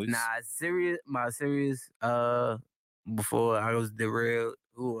got the voice. Nah, my serious, before I was derailed,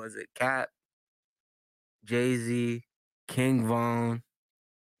 who was it? Cap, Jay-Z, King Von,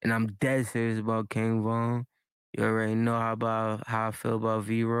 and I'm dead serious about King Von. You already know how I feel about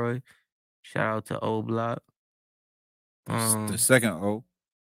V-Roy. Shout out to O Block. The second O.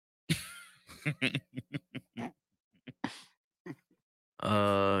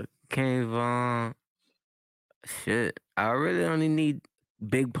 King Von. Shit, I really only need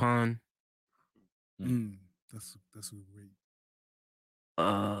Big Pun. That's a great.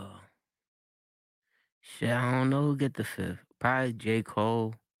 Shit, I don't know who get the 5th. Probably J.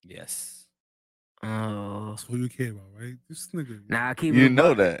 Cole. Yes. That's all you care about, right? This nigga. Nah, keep You it a know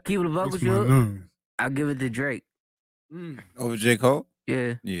buck- that. Keep it a buck with Makes my you. nerves. I'll give it to Drake. Over J. Cole?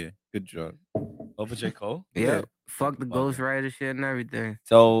 Yeah. Yeah. Good job. Over J. Cole? Yeah. Fuck the Fuck it. ghostwriter shit and everything.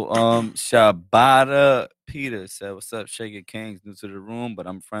 So, Shabata Peter said, "What's up, Shaker Kings? New to the room, but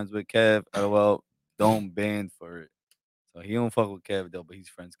I'm friends with Kev. LOL, don't ban for it." So he don't fuck with Kev though, but he's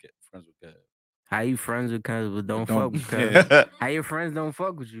friends with Kev. How you friends with Cuz but don't Don't- fuck with Cuz? Yeah. How your friends don't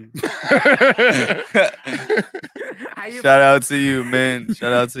fuck with you? How your, Shout out to you, man.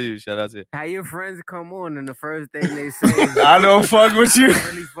 Shout out to you. Shout out to you. how your friends come on and the first thing they say is I don't fuck with you. I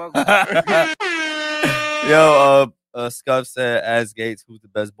really fuck with you. Yo, Scuff said, "Ask Gates who's the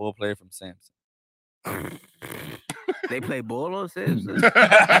best ball player from Samson." They play ball on Samson.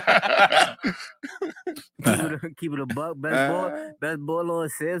 Keep it a buck. Best ball on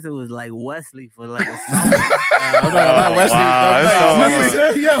Samson was like Wesley for like a summer.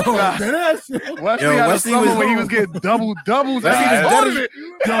 Wesley. Yo, that shit. Wesley Yo, had Wesley a summer was- when he was getting doubles. Wesley was I Dennis-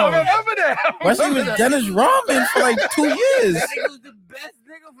 remember that. Wesley was Dennis Rodman for like 2 years. That nigga was the best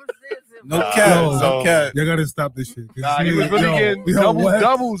nigga for Samson. No bro. cap. Yo, No cap. You gotta stop this shit. 'cause Nah, this he was nigga- really yo, getting yo, what?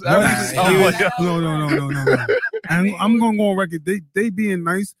 doubles every What? summer. No. And I'm gonna go on record. They being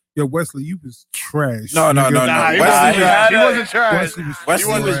nice. Yo, Wesley, you was trash. No. nigga. Nah, he Wesley wasn't trash. Wesley was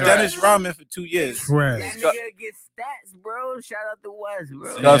Wesley was trash. Dennis Rodman for 2 years. Trash. That nigga get stats, bro. Shout out to West,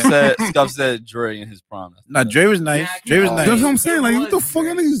 bro. Scuff said Dre in his prime. Nah, Dre was nice. Dre was That's what nice. I'm saying. Like, what the fuck?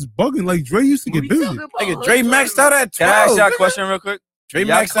 Y'all niggas bugging. Like, Dre used to get busy. Nigga, Dre maxed out at 12. Can I ask y'all a question real quick? Dre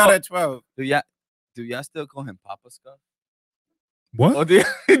Y'all maxed out call- at 12. Do y'all do y'all still call him Papa Scuff? What? Or do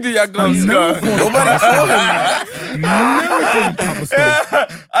y'all call him Scuff? Nobody call him that. Papa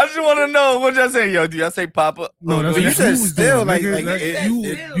Scuff. I just want to know what y'all say, yo. Do y'all say Papa? No, that's But you what said was still, doing, like nigga.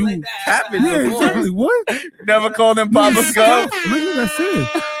 you happened Yeah, before. exactly. What? Never called him Papa Scuff? Nigga, that's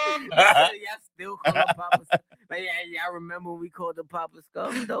it. Y'all still call him Papa Scuff. Like, y'all remember when we called him Papa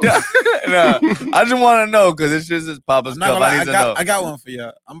Scuff, though? Nah, I just want to know because it's just Papa I'm not Scuff. gonna I lie, need to know. I got one for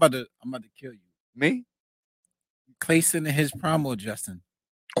y'all. I'm about to kill you. Me? Clayson and his promo, Justin.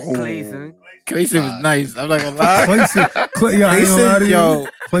 Clayson. Clayson was nice. I'm not gonna lie. Clayson, yo.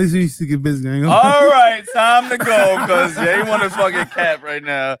 Clayson used to get busy. All right, time to go because they want to fucking cap right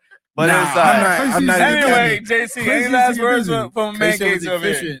now. But Nah, it's all right. I'm not Anyway, JC, any last words from Man Gates over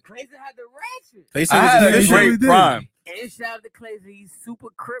here? Clayson had the ratchet. Clayson I had a was great prime. And shout out to Clayson. He's super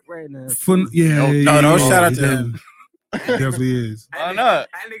crip right now. No, shout out to him. Definitely is. Why not?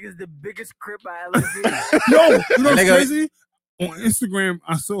 That nigga's the biggest crip I ever seen. Yo, you know what's crazy? On Instagram,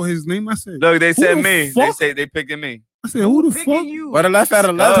 I saw his name. I said, Look, they who said the me. fuck? They picked me. I said, who the fuck? What a left at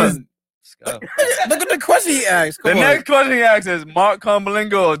 11. Scuff. Look at the question he asked. The next question he asked is Mark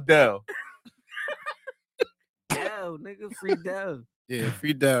Combalingo or Dell? Dell, nigga, free Dell. Yeah,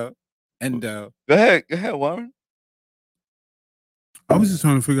 free Dell and Dell. Go ahead, Warren. I was just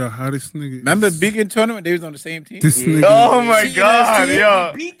trying to figure out how this nigga. Remember Beacon tournament? They was on the same team. This nigga. Oh my God,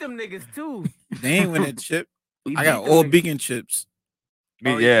 yo. We beat them niggas too. They ain't win that chip. We I got beat all them Beacon chips.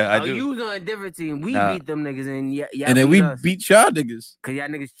 I do. You was on a different team. We beat them niggas and y'all And then we us. beat y'all niggas. Cause y'all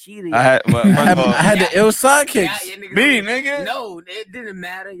niggas cheated. I had the ill sidekicks. Me, nigga. No, it didn't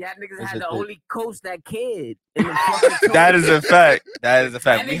matter. Y'all niggas had to only coach that kid. In the fucking That is a fact. That is a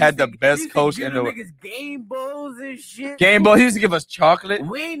fact. We had the They best used to coach give in them the niggas Game Balls and shit. Game Boy. He used to give us chocolate.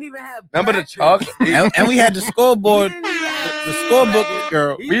 We ain't even have. Remember the practice. chocolate? And we had the scoreboard, the scorebook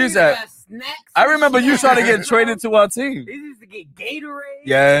girl. We used to. I remember you trying to get traded to our team. They used to get Gatorade.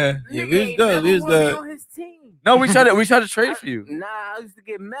 Yeah. Yeah, we was good. We was good. On his team. No, we tried to trade for you. Nah, I used to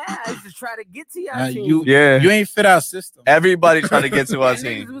get mad. I used to try to get to y'all Nah, team. Yeah. You ain't fit our system. Everybody tried to get to our Y'all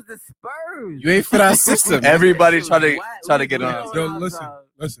niggas team. was the Spurs. You ain't fit our system. Everybody tried to get on us. Yo,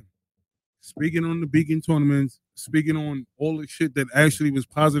 listen. Speaking on the Beacon tournaments, speaking on all the shit that actually was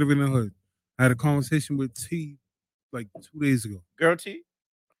positive in the hood. I had a conversation with T like 2 days ago. Girl T?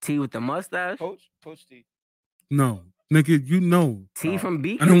 T with the mustache. Coach T. No, nigga, you know. T from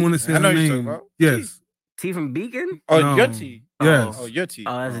Beacon. I don't want to say I know her you're talking name. about. Yes. T from Beacon. Oh, No. your T. Yes. Oh, your T.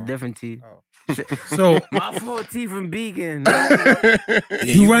 Oh, that's a different T. So My fault, T from Beacon.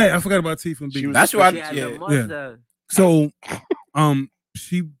 you're right. I forgot about T from Beacon. That's why. She had the Yeah. mustache. So,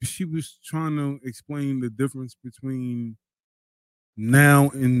 she was trying to explain the difference between now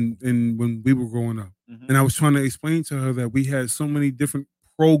and when we were growing up, and I was trying to explain to her that we had so many different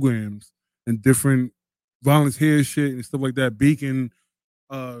programs and different volunteer shit and stuff like that. Beacon,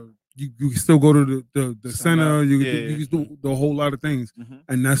 you can still go to the center. You can do the whole lot of things,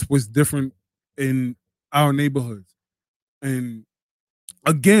 and that's what's different in our neighborhoods. And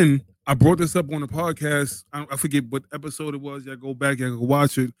again, I brought this up on the podcast. I forget what episode it was. Y'all go back, y'all go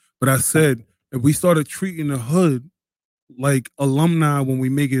watch it. But I said if we started treating the hood like alumni when we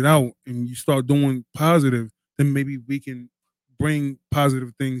make it out, and you start doing positive, then maybe we can bring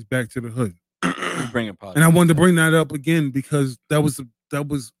positive things back to the hood. Bring it positive. And I wanted to bring that up again because that was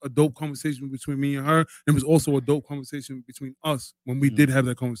a dope conversation between me and her. And it was also a dope conversation between us when we did have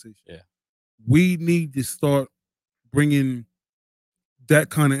that conversation. Yeah, we need to start bringing that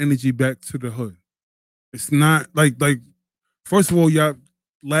kind of energy back to the hood. It's not like first of all, y'all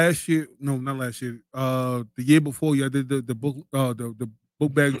not last year. The year before, y'all did the book the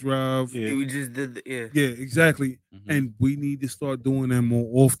book bag drive. Yeah, we just did. Yeah, exactly. And we need to start doing that more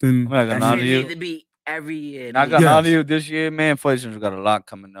often. I'm not gonna lie to you. Need to be every year. Not gonna lie to you. This year, man, inflation's got a lot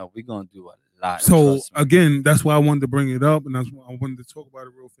coming up. We're gonna do a lot. So again, that's why I wanted to bring it up, and that's why I wanted to talk about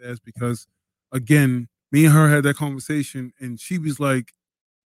it real fast because, again, me and her had that conversation, and she was like,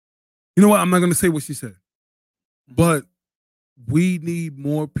 "You know what? I'm not gonna say what she said, but we need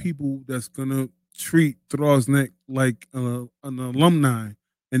more people that's gonna treat Thrall's Neck like an alumni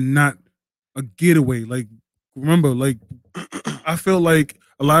and not a getaway. Like, remember, like, I feel like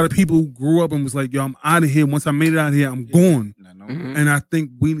a lot of people grew up and was like, yo, I'm out of here. Once I made it out of here, I'm gone. And I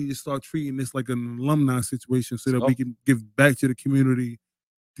think we need to start treating this like an alumni situation so that we can give back to the community.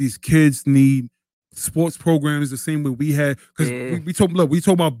 These kids need sports programs the same way we had. Because we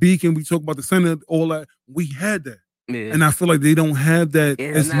talk about Beacon, we talk about the center, all that. We had that. Yeah. And I feel like they don't have that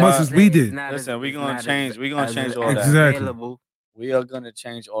as much as we did. Listen, we're gonna change. We're gonna change all that. Exactly. We are gonna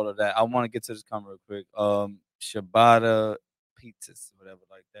change all of that. I want to get to this comment real quick. Shabata pizzas, whatever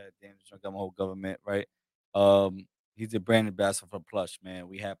like that. Damn, got my whole government right. He's the brand ambassador for Plush, man.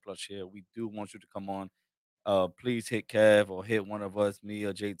 We have Plush here. We do want you to come on. Please hit Kev or hit one of us, me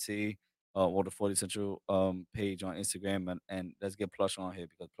or JT, or the 40 Central page on Instagram, and let's get Plush on here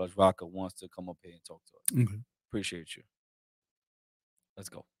because Plush Rocker wants to come up here and talk to us. Okay. Appreciate you. Let's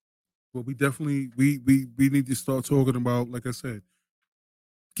go. Well, we definitely we need to start talking about, like I said,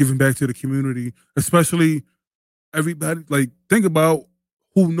 giving back to the community, especially everybody. Like, think about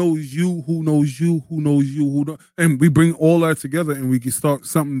who knows you, who knows you, who knows you, who don't, and we bring all that together, and we can start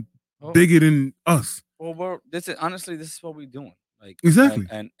something bigger than us. Well, this is what we're doing. Like exactly.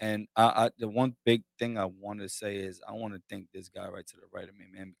 And I the one big thing I want to say is I want to thank this guy right to the right of me,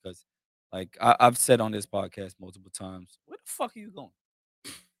 man, because like I've said on this podcast multiple times, where the fuck are you going?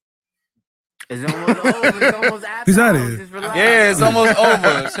 It's almost over. It's almost after. He's out of here. Yeah, it's almost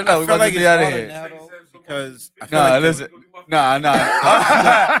over. Chill out. We about to be out of here. Because listen. Listen,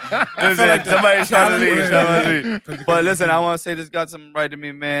 somebody's trying to leave. But listen, I want to say this got something right to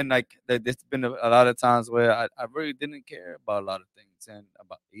me, man. Like, there's been a lot of times where I really didn't care about a lot of things, and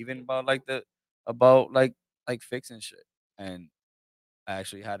about fixing shit. And I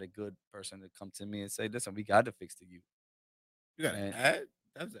actually had a good person to come to me and say, "Listen, we got to fix the youth." You got an ad?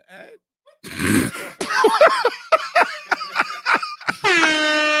 That's an ad.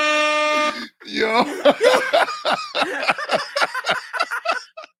 Yo.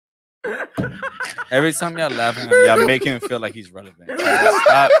 Every time y'all laugh at him, y'all make him feel like he's relevant.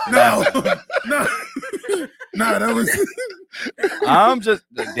 Stop. No, that was. I'm just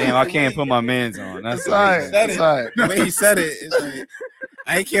damn. I can't put my mans on. That's right. The way he said it, it's like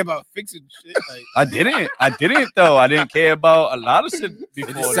I ain't care about fixing shit. Like I didn't though. I didn't care about a lot of shit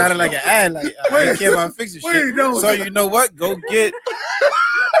before. It just sounded like an ad. Like I didn't care about fixing shit. No. So you know what? Go get.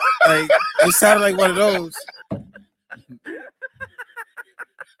 Like it sounded like one of those.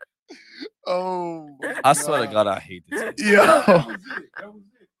 Oh, I swear to God, I hate this. Yo.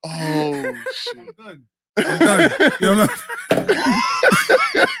 Oh shit. I'm done.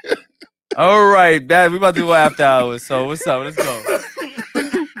 All right, Dad. We about to go after hours. So what's up? Let's go.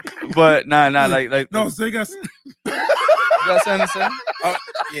 But like no. So you got something to say? Oh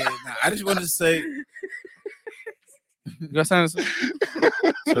yeah. Nah, I just wanted to say. You got something to say?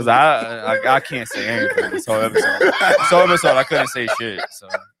 Because I can't say anything. This whole episode, I couldn't say shit. So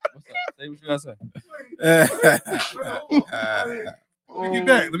what's up? Say what you gotta say.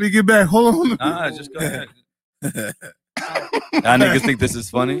 Let me get back. Hold on. Nah, just go ahead. Y'all niggas think this is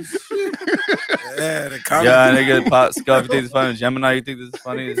funny? Yeah, y'all niggas Pop Scuff, you think it's funny? Gemini, you think this is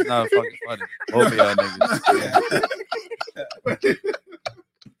funny? It's not fucking funny. Both of y'all niggas. Yeah.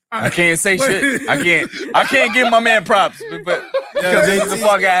 I can't say shit. I can't give my man props, but because he's a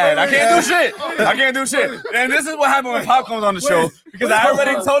fucking ad. I can't do shit. And this is what happened when Pop comes on the show because I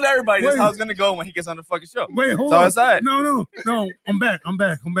already told everybody this is how it's gonna go when he gets on the fucking show. Wait, hold so on. It's all right. No. I'm back. All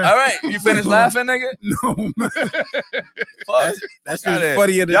right, you finished laughing, nigga? No, man. Fuck. That's just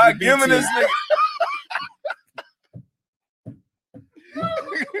funnier than y'all giving this nigga.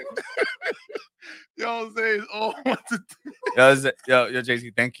 Yo, say all I want to do. Yo,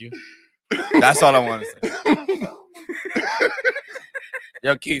 JT, thank you. That's all I want to say.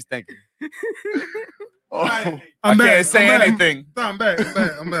 Yo, Keys, thank you. I can't say anything. No, I'm back.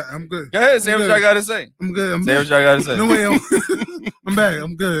 I'm good. Go ahead, say what y'all gotta say. I'm good. Say what y'all gotta say. No way. I'm back.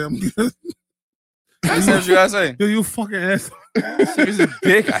 I'm good. Say what you gotta say. Yo, you fucking asshole. He's a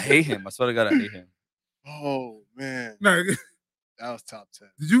dick. I hate him. I swear to God, I hate him. Oh man. No. That was top 10.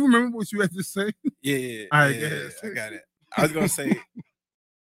 Did you remember what you had to say? Yeah. All right, yeah, I got it. I was gonna say.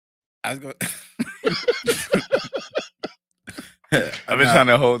 I've been trying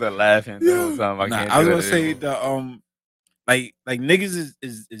to hold that laughing the whole time. I was gonna say the like niggas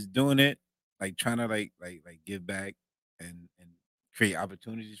is doing it, like trying to like give back and create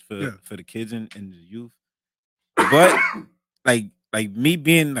opportunities for the kids and the youth. But like me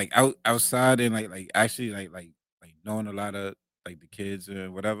being like outside and like actually like knowing a lot of like the kids or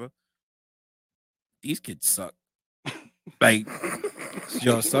whatever, these kids suck. Like,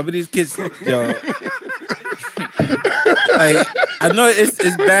 yo, some of these kids, yo, like I know it's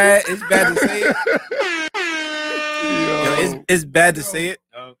bad to say it. Yo, it's bad to say it,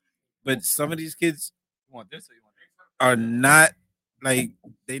 but some of these kids are not like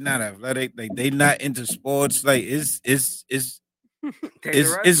they not athletic, like they not into sports. Like it's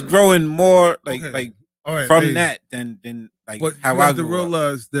growing more like right, from that than like but how you I have to grew up.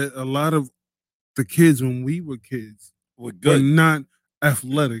 realize that a lot of the kids when we were kids were good, not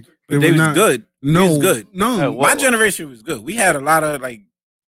athletic. They was not good. No, it was good. No, my generation was good. We had a lot of like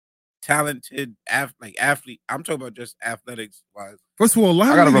talented athlete. I'm talking about just athletics wise. First of all,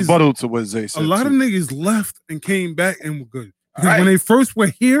 I got a rebuttal to what Zay said. A lot of niggas left and came back and were good. Because when they first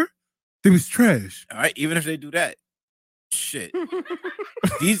were here, they was trash. All right, even if they do that, shit.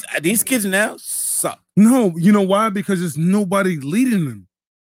 these kids now suck. No, you know why? Because there's nobody leading them.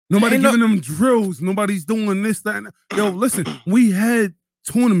 Nobody giving them drills. Nobody's doing this, that. And that. Yo, listen, we had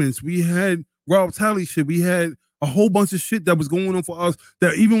tournaments. We had Rob Talley shit. We had a whole bunch of shit that was going on for us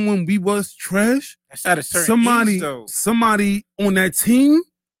that even when we was trash, that's at a certain age, though. Somebody on that team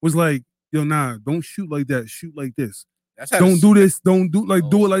was like, yo, nah, don't shoot like that. Shoot like this. Don't do this. Don't do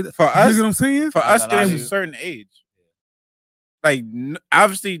do it like that. For us, you know what I'm saying? For us, there's a certain age. Like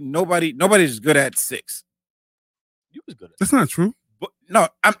obviously, nobody's good at 6. You was good at. That's not true. But no,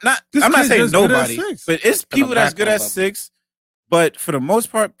 I'm not. I'm not saying nobody, but it's people that's good at 6. But for the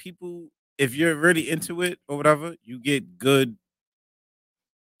most part, people, if you're really into it or whatever, you get good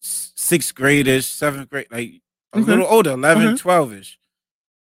 6th graders, 7th grade, like a little older, 11, 12ish.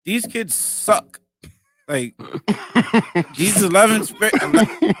 These kids suck. Like these 6th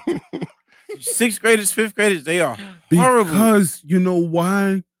graders, 5th graders, they are horrible. Because you know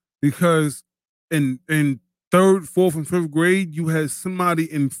why? Because in 3rd, 4th, and 5th grade, you had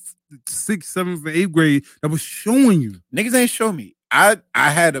somebody in 6th, 7th, and 8th grade that was showing you. Niggas ain't show me. I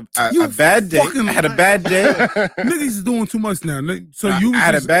had a bad day. I had a bad day. Niggas is doing too much now. So I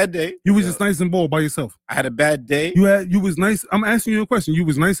had a bad day. You was just nice and bold by yourself. I had a bad day. You was nice. I'm asking you a question. You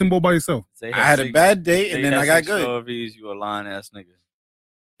was nice and bold by yourself. I had a bad day and then I got good. Trophies, you a lying ass nigga.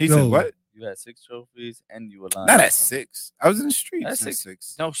 He said what? You had 6 trophies and you were lying. Not at 6. I was in the streets. That's at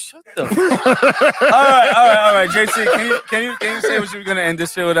 6. No, shut the. all right. JC, can you say what you were gonna end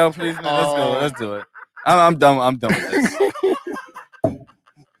this shit without, please? Man? Let's do it. I'm done. I'm done with this.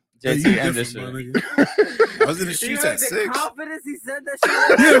 JT, end this shit. I was in the streets at 6. Confidence he said that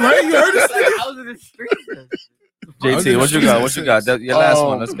shit. Yeah, right. You heard this I was in the streets. JT, what you got? What you got? Your last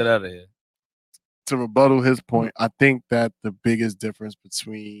one. Let's get out of here. To rebuttal his point, I think that the biggest difference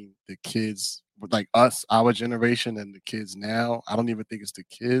between the kids, like us, our generation, and the kids now, I don't even think it's the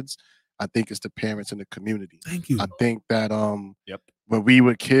kids. I think it's the parents and the community. Thank you. I think that when we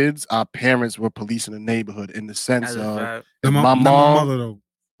were kids, our parents were policing the neighborhood in the sense of my mother though.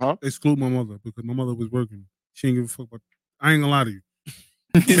 Huh? Exclude my mother because my mother was working. She ain't give a fuck about. I ain't gonna lie to you.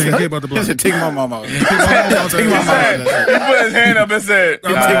 She ain't care about the block. Take my mom out. Take my mom out. He put his hand up and said,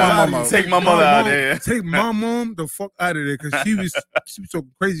 "Take my mom out. Take my mother out of there. Take my mom the fuck out of there because she was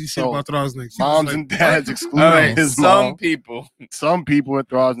talking crazy shit about Throgs Neck. Moms and dads excluding his mom. Some people at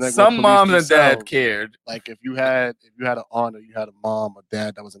Throgs Neck. Some moms and dads cared. Like if you had an aunt or you had a mom or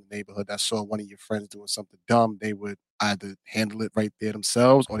dad that was in the neighborhood that saw one of your friends doing something dumb, they would either handle it right there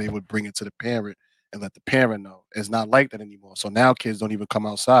themselves or they would bring it to the parent and let the parent know. It's not like that anymore. So now kids don't even come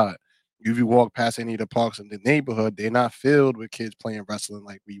outside. If you walk past any of the parks in the neighborhood, they're not filled with kids playing wrestling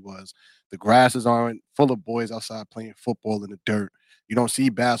like we was. The grasses aren't full of boys outside playing football in the dirt. You don't see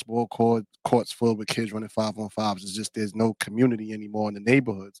basketball courts filled with kids running 5-on-5s. It's just there's no community anymore in the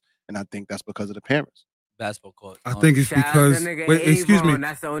neighborhoods. And I think that's because of the parents. Basketball court. I think it's because wait, excuse me.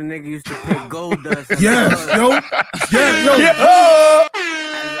 That's the only nigga used to pick gold dust. Yes, yo.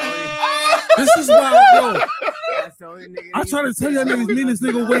 This is why, yo. I try to tell y'all niggas, me and this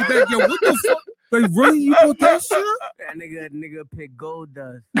nigga way back, yo. What the fuck? Like, really? You put that shit up? That nigga pick gold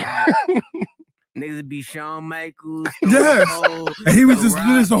dust. Niggas be Shawn Michaels. Yes. And he was just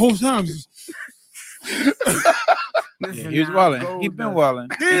doing this the whole time. He was wilding. He been wilding.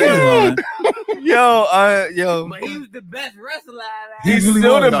 Yo. But he was the best wrestler. He's really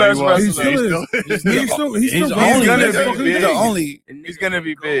still the wilding. best wrestler. He's gonna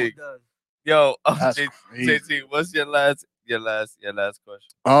be big. Yo, JT, what's your last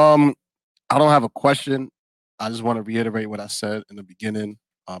question? I don't have a question. I just want to reiterate what I said in the beginning.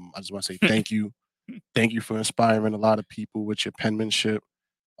 I just want to say thank you. Thank you for inspiring a lot of people with your penmanship.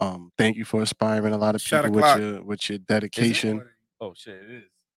 Thank you for inspiring a lot of people with your dedication. Oh shit, it is.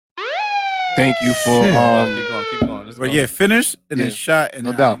 Thank you for keep going. But yeah, finish and then shot and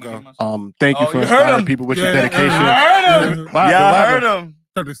no doubt. Go. Thank you for inspiring people with your dedication. I heard him. I heard him.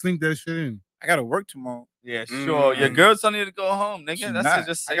 Try to sneak that shit in. I gotta work tomorrow. Yeah, sure. Your girl's telling you to go home, nigga. That's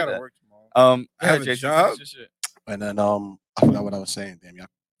just say I gotta that. work tomorrow. I have a job. And then I forgot what I was saying. Damn, y'all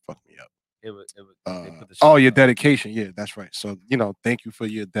fucked me up. It was your dedication. Yeah, that's right. So, thank you for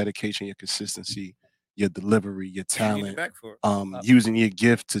your dedication, your consistency, your delivery, your talent, using your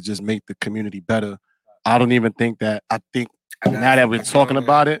gift to just make the community better. I don't even think that, I think now that we're talking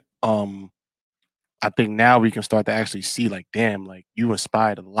about it, I think now we can start to actually see like, damn, like you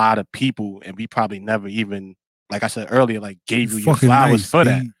inspired a lot of people and we probably never even like I said earlier, like gave you your fucking flowers nice, for B.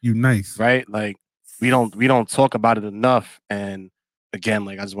 that. You nice. Right? Like we don't talk about it enough. And again,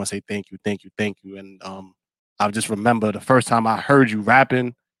 like I just want to say thank you. And I just remember the first time I heard you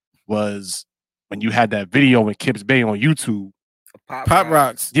rapping was when you had that video in Kips Bay on YouTube. Pop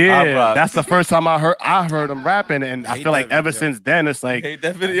Rocks. Yeah, Pop Rocks. that's the first time I heard him rapping, and I feel like that ever video. since then, it's like Hate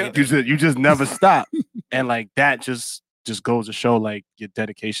that video. you just never stop, and like that just goes to show like your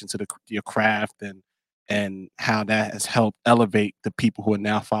dedication to your craft and how that has helped elevate the people who are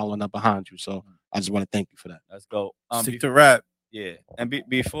now following up behind you. So I just want to thank you for that. Let's go. Stick to rap. Yeah, and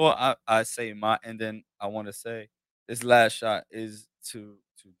before I say my ending, I want to say this last shot is to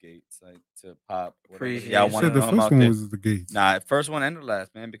Gates, like to Pop. Yeah, I said the first one was the Gates. Nah, first one and the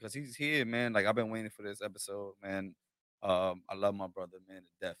last, man, because he's here, man. Like I've been waiting for this episode, man. I love my brother, man,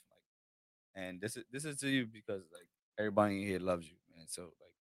 to death. Like, and this is to you because like everybody in here loves you, man. So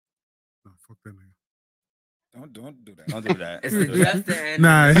like, oh, fuck that nigga. Don't do that. Don't do that. It's just the end.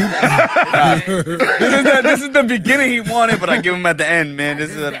 Nah, this is the beginning he wanted, but I give him at the end, man. This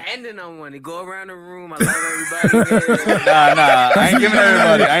is the ending I wanted. Go around the room. I love everybody. Nah. I ain't giving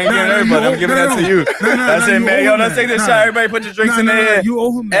everybody. I'm giving that to you. That's it, man. Yo, let's take this shot. Everybody put your drinks in the air. You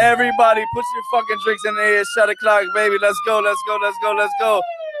owe him that. Everybody put your fucking drinks in the air. Shot o'clock, baby. Let's go.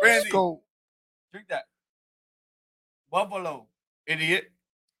 Brandy, go. Drink that. Buffalo, idiot.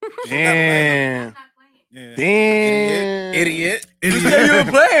 Damn. Yeah. Damn. Idiot. You said you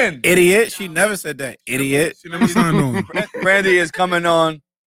were playing. Idiot. She never said that. Idiot. She never signed on. Brandy is coming on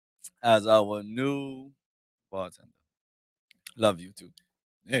as our new bartender. Love you too.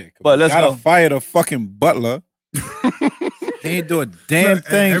 Yeah, but let's gotta go. fire the fucking butler. He ain't do a damn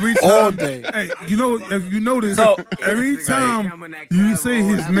thing every all time, day. Hey, you know, if you notice, So- every time you say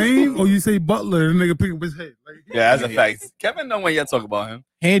his name or you say Butler, the nigga pick up his head. Like, Yeah, that's a fact. Kevin know when y'all talk about him.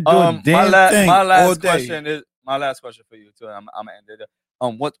 He ain't do a damn thing my all last day. question is my last question for you too. I'm gonna end it.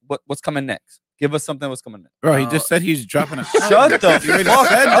 What's coming next? Give us something. What's coming next? Bro, he just said he's dropping a Shut the fuck He already up.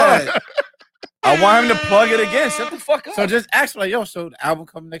 said that. I want him to plug it again. Shut the fuck up. So just ask like, yo, so the album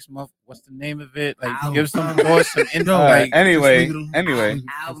coming next month. What's the name of it? Like, Album give some thoughts, some info. All right. Like, Anyway.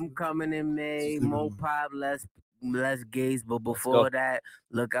 Album coming in May. Just leave it More alone. pop, less gays. But before that,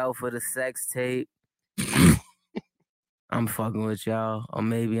 look out for the sex tape. I'm fucking with y'all, or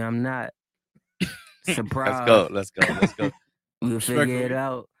maybe I'm not. Surprise. Let's go. We'll figure it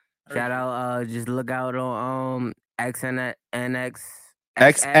out. Shout out, just look out on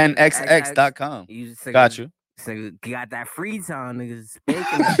xnxx.com. Got you. So got that free time, niggas.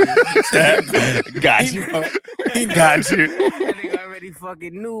 Got you. Got you. That nigga already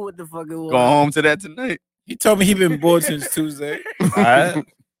fucking knew what the fuck it was. Go home to that tonight. he told me he been bored since Tuesday. All right.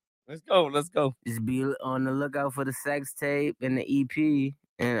 Let's go. Just be on the lookout for the sex tape and the EP.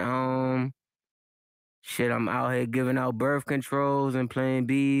 And shit, I'm out here giving out birth controls and playing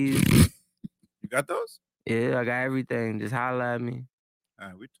bees. You got those? Yeah, I got everything. Just holla at me. All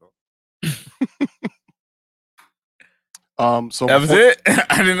right, we talk. So That was it.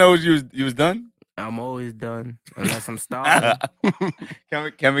 I didn't know you was done. I'm always done unless I'm starving.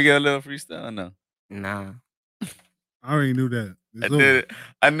 Can we get a little freestyle? Or no. Nah. I already knew that. It's I over. did it.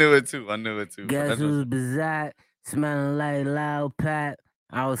 I knew it too. Guess That's who's bizarre? Smelling like loud pat.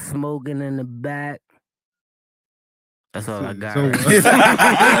 I was smoking in the back. That's all I got. Yo,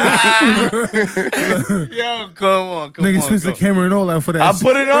 come on. Nigga switched the camera and all that for that. I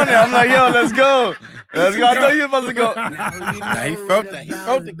put it on there. I'm like, yo, let's go. I thought you were supposed to go. Nah, he felt that. He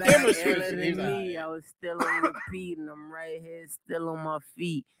felt the camera switch. He was like, I was still on repeat, and I'm right here, still on my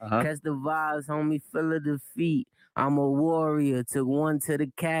feet. Uh-huh. Catch the vibes, homie, feel of defeat. I'm a warrior, took one to the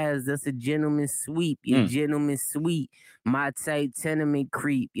Cavs. That's a gentleman sweep. Your gentleman sweet. My type tenement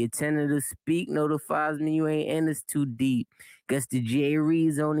creep. Your tenor to speak notifies me you ain't in this too deep. Guess the J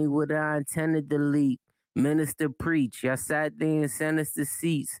reads only what I intended to leak. Minister preach. Y'all sat there and sent us the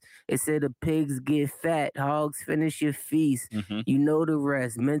seats. It said the pigs get fat, hogs finish your feast. You know the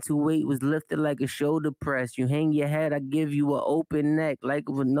rest. Mental weight was lifted like a shoulder press. You hang your head, I give you an open neck, like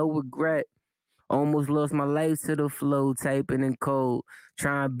with no regret. Almost lost my life to the flow, typing in code.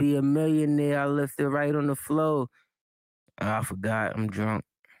 Trying to be a millionaire, I lifted right on the flow. I forgot, I'm drunk.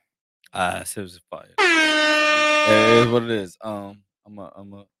 It was fire. It is what it is.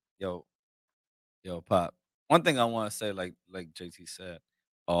 Yo, Pop. One thing I want to say, like JT said,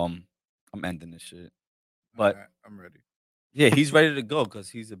 I'm ending this shit. But all right, I'm ready. yeah, he's ready to go because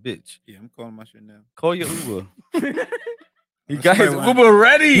he's a bitch. Yeah, I'm calling my shit now. Call your Uber. He got his Uber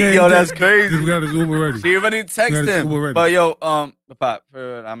ready. Yeah, Yo, he that's did. crazy. He got his Uber ready. She already He got texted his him. Uber ready. But yo, Pop,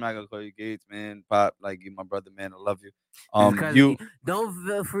 I'm not gonna call you Gates, man. Pop, like you, my brother, man. I love you. You don't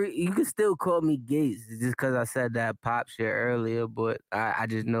feel free. You can still call me Gates, just because I said that Pop shit earlier. But I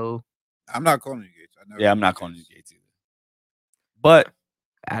just know. I'm not calling you Gates. I'm not calling you Gates either. But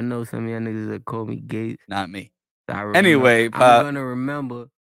I know some of y'all niggas that call me Gates. Not me. Anyway, Pop. I'm gonna remember.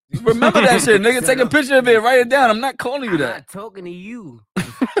 Remember that shit, nigga. Take a picture of it. Write it down. I'm not calling you I'm that. not talking to you.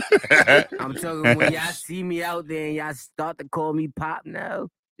 I'm talking when y'all see me out there and y'all start to call me Pop now.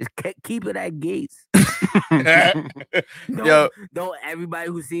 Just keep it at Gates. Don't everybody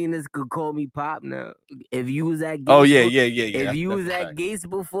who's seen this could call me Pop now. If you was at Gates, If you was at Gates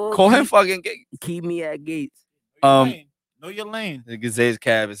before, call him fucking Gates. Keep me at Gates. Know your lane. The Gatez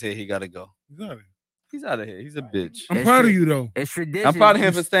cab is here. He gotta go. He's out of here. He's a bitch. I'm proud of you though. It's tradition. I'm proud of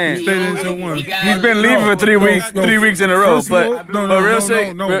him for staying. He's been leaving for 3 weeks, 3 weeks in a row. But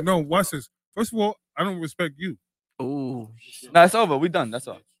no. Watch this. First of all, I don't respect you. Ooh. No, it's over. We done. That's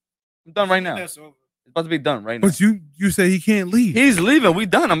all. I'm done right now. It's about to be done right now. But you say he can't leave. He's leaving. We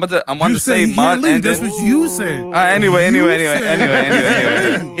done. I'm on You to say say he my can't leave. ending. That's what you said. Anyway. You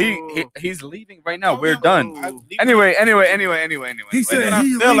He's leaving right now. We're done. Anyway. He said Wait,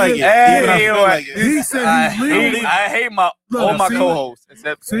 he's feel like leaving. it. He said he's leaving. I hate all my see? co-hosts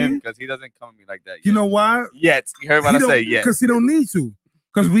except See? him because he doesn't come to me like that. You know why? Yet. You heard what I say? Yet. Because he don't need to.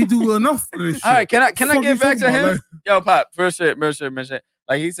 Because we do enough for this shit. All right, can I get back to him? Like, Yo, Pop, first shit.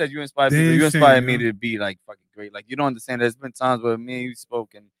 Like he said, you inspired people. You inspired me to be like fucking great. Like you don't understand. There's been times where me and you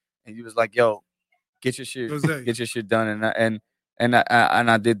spoke and you was like, "Yo, get your shit done." And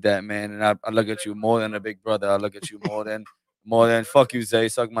I did that, man. And I look at you more than a big brother. I look at you more than fuck you, Zay.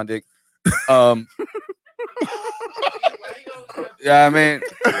 Suck my dick. Yeah, I mean,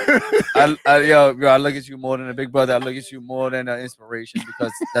 I look at you more than a big brother. I look at you more than an inspiration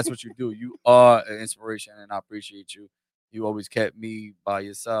because that's what you do. You are an inspiration, and I appreciate you. You always kept me by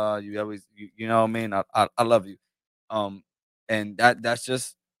your side. You always, you know what I mean? I love you. And that's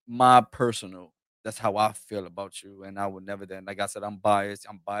just my personal. That's how I feel about you, and I would never. Then, like I said, I'm biased.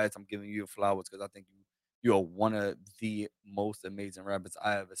 I'm giving you flowers because I think you are one of the most amazing rappers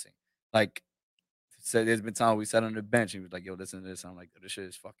I ever seen. Like. Said there's been times we sat on the bench and he was like, "Yo, listen to this." I'm like, "This shit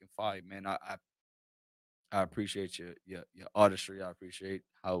is fucking fire, man." I appreciate your artistry. I appreciate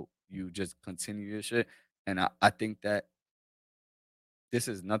how you just continue your shit, and I think that this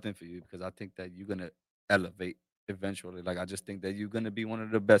is nothing for you because I think that you're gonna elevate eventually. Like I just think that you're gonna be one of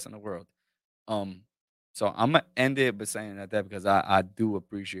the best in the world. So I'm gonna end it by saying that because I do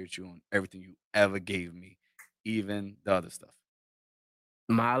appreciate you on everything you ever gave me, even the other stuff.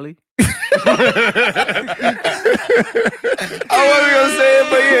 Molly. I wasn't gonna say it,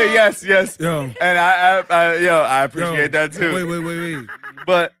 but yeah, yes. Yo. And I appreciate that too.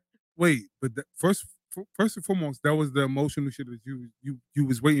 Wait. But first and foremost, that was the emotional shit that you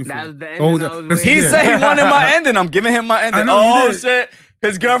was waiting for. That was the ending. He said he wanted my ending. I'm giving him my ending. Oh shit!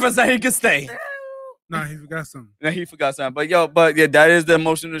 His girlfriend said he could stay. Nah, he forgot something. Yeah, he forgot something. But yeah, that is the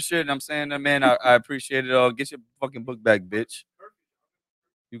emotional shit. And I'm saying that, man. I appreciate it all. Get your fucking book back, bitch.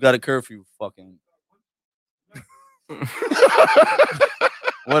 You got a curfew, fucking.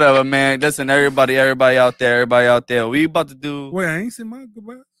 Whatever, man. Listen, everybody out there. We about to do. Wait, I ain't said my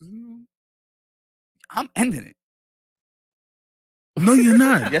goodbye. I'm ending it. No, you're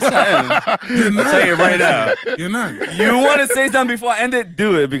not. Yes, I am. You're not. I'll tell you right now. You're not. You want to say something before I end it?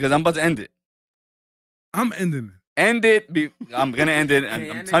 Do it because I'm about to end it. I'm ending it. End it. I'm gonna end it,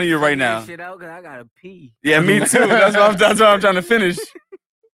 and I'm telling you right now. Shit out 'cause I gotta pee. Yeah, me too. That's what I'm trying to finish.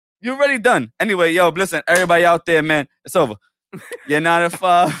 You're already done. Anyway, yo, listen, everybody out there, man, it's over. Your 9 to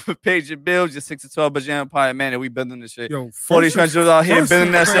 5, pay your bills, your 6 to 12 budget empire, man, and we building this shit. Yo, 40 trenches out here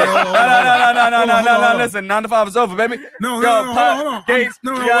building that shit. No. Listen, 9 to 5 is over, baby. No, hold on. Gates,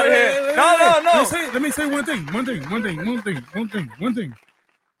 No, we out here. No. Let me say one thing.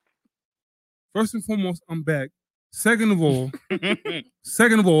 First and foremost, I'm back. Second of all,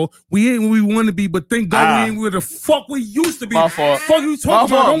 we ain't where we want to be, but thank God we ain't where the fuck we used to be. My fault. Fuck you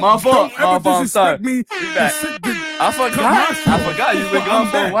talking about? My fault. Don't ever disrespect me. I forgot. You've been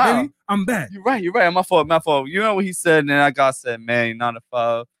gone for a while. Baby. I'm back. You're right. My fault. You know what he said, and then I got said, man, 9 to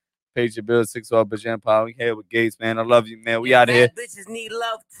 5, pay your bills, 6 to 12 budget empire. We here with Gates, man. I love you, man. We out of here. Fat bitches need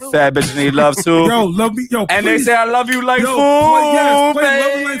love too. Fat bitches need love too. Yo, love me. Yo, and please. they say I love you like food. Yes, love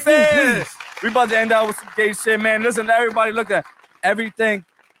me like food, please. We about to end out with some gay shit, man. Listen, everybody, look at everything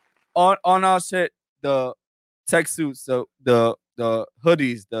on our shit. The tech suits, the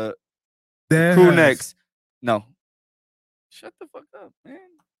hoodies, the crew necks. No. Shut the fuck up, man.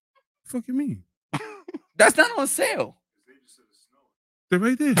 Fuck you mean? That's not on sale. They're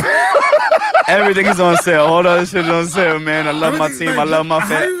right there. Everything is on sale. Hold on, this shit is on sale, man. I love my team. I love my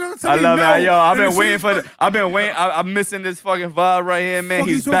fan. I love it. Yo, I've been waiting for. I'm missing this fucking vibe right here, man.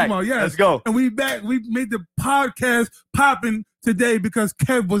 He's back. Yes. Let's go. And we back. We made the podcast popping today because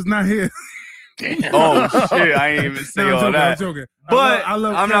Kev was not here. Oh shit! I ain't even say all that. I'm joking. But I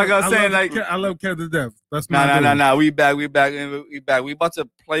love I'm Kev. not gonna say like I love Kev to death. That's my nah. We back. We about to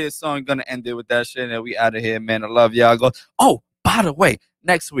play a song. Gonna end it with that shit, and we out of here, man. I love y'all. Go. Oh, by the way,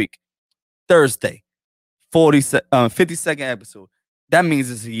 next week, Thursday, 52nd episode. That means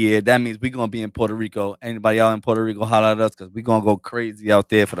it's a year. That means we're gonna be in Puerto Rico. Anybody out in Puerto Rico, holler at us because we're gonna go crazy out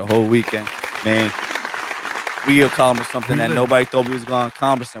there for the whole weekend, man. We accomplished something that nobody thought we was gonna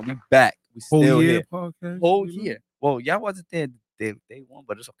accomplish, and we back. We still here. Whole year. Well, y'all wasn't there day one,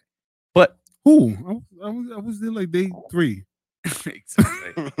 but it's okay. But who? I was there like day 3.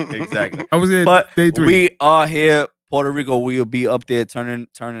 Exactly. I was there day 3. We are here, Puerto Rico. We will be up there turning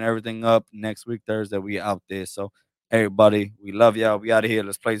everything up next week, Thursday. We out there. So everybody, we love y'all. We out of here.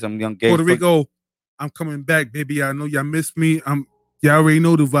 Let's play some young games. Puerto Rico, I'm coming back, baby. I know y'all missed me. Y'all already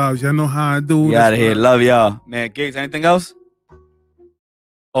know the vibes. Y'all know how I do. We out of here. Love y'all. Man, Gatez, anything else?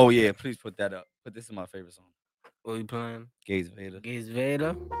 Oh, yeah. Please put that up. But this is my favorite song. What we playing? Gatez Vader. Gatez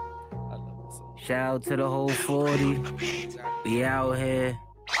Vader. I love this song. Shout out to the whole 40. We out here.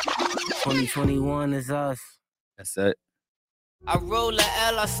 2021 is us. That's it. I roll a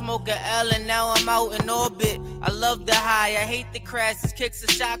L, I smoke a L, and now I'm out in orbit. I love the high, I hate the crash, this kicks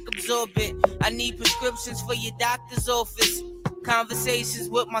a shock absorbent. I need prescriptions for your doctor's office. Conversations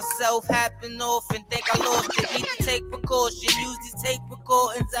with myself happen often. Think I lost it, need to take precaution. Use these tape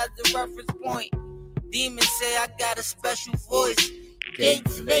recordings as a reference point. Demons say I got a special voice.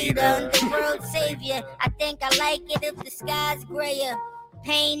 Gatez Vader, the world savior. I think I like it if the sky's grayer.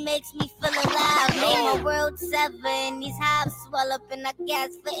 Pain makes me feel alive. Made my world sever and these hives swell up and I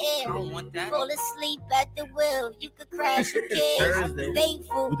gasp for air. Fall asleep at the wheel. You could crash your kids.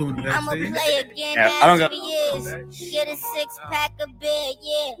 Faithful. I'ma play again after for years. Get a 6-pack of beer,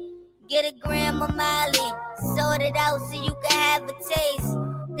 yeah. Get a gram of Molly. Sort it out so you can have a taste.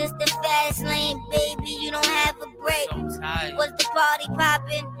 This the fast lane, baby, you don't have a break. Was the party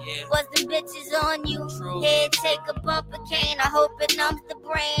poppin'? Yeah. Was the bitches on you? True. Here, take a bump of cane, I hope it numbs the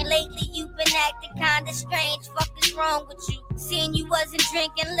brain. Lately you've been acting kinda strange, fuck is wrong with you? Seeing you wasn't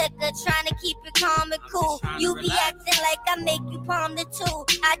drinking liquor, trying to keep it calm and cool. You be acting like I make you palm the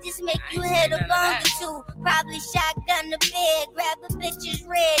 2. I just make you hit a bong or 2. Probably shotgun the bed, grab a bitch's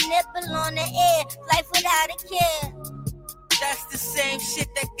red, nipple on the air, life without a care. That's the same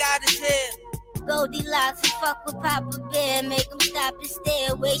shit that got us here. Goldilocks and fuck with Papa Bear. Make him stop and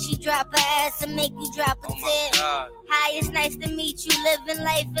stare. Way she drop her ass and make you drop a tear. Hi, it's nice to meet you. Living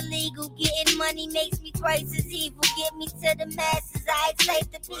life illegal. Getting money makes me twice as evil. Get me to the masses. I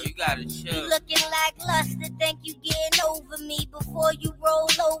excite the people. You gotta chill. You looking lackluster. Think you getting over me. Before you roll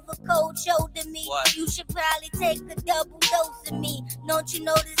over cold shoulder me. What? You should probably take a double dose of me. Don't you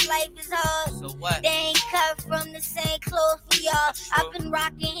know this life is hard? So what? They ain't cut from the same clothes for y'all. I've been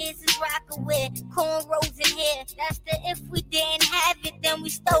rocking here since Rockaway. Cornrows in here. That's the if we didn't have it, then we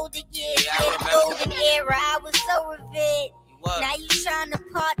stole the years. Yeah, the golden era. I was so revered. Now you trying to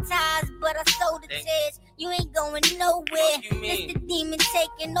part ties, but I sold the tears. You ain't going nowhere. It's the demon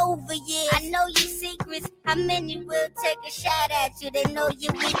taking over, yeah. I know your secrets. How many will take a shot at you? They know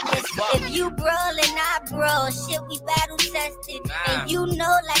your weakness. If you brawl and I brawl, shit, we battle tested. And you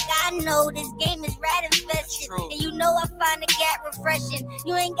know, like I know, this game is rat infested. And you know I find the gap refreshing.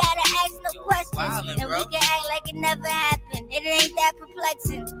 You ain't gotta ask no questions. And we can act like it never happened. It ain't that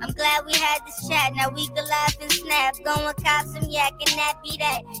perplexing. I'm glad we had this chat. Now we can laugh and snap. Go and cop some yak and that be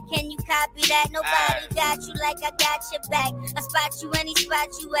that. Can you copy that? Nobody got you like I got your back. I spot you any spot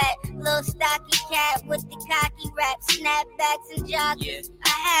you at. Little stocky cat with the cocky rap, snapbacks and joggers. A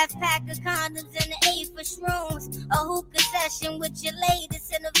half-pack of condoms and an 8 for shrooms. A hookah session with your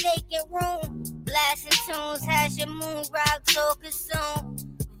latest in a vacant room. Blasting tunes, has your moon rock so consumed.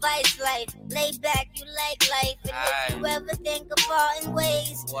 Vice life, lay back, you like life. And if you ever think of parting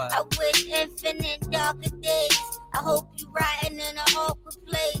ways, I wish infinite darker days. I hope you riding in an awkward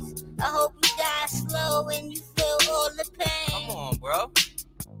place. I hope you die slow and you feel all the pain. Come on, bro.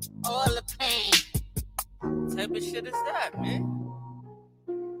 All the pain. What type of shit is that, man?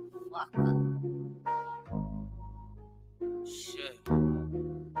 Fuck up.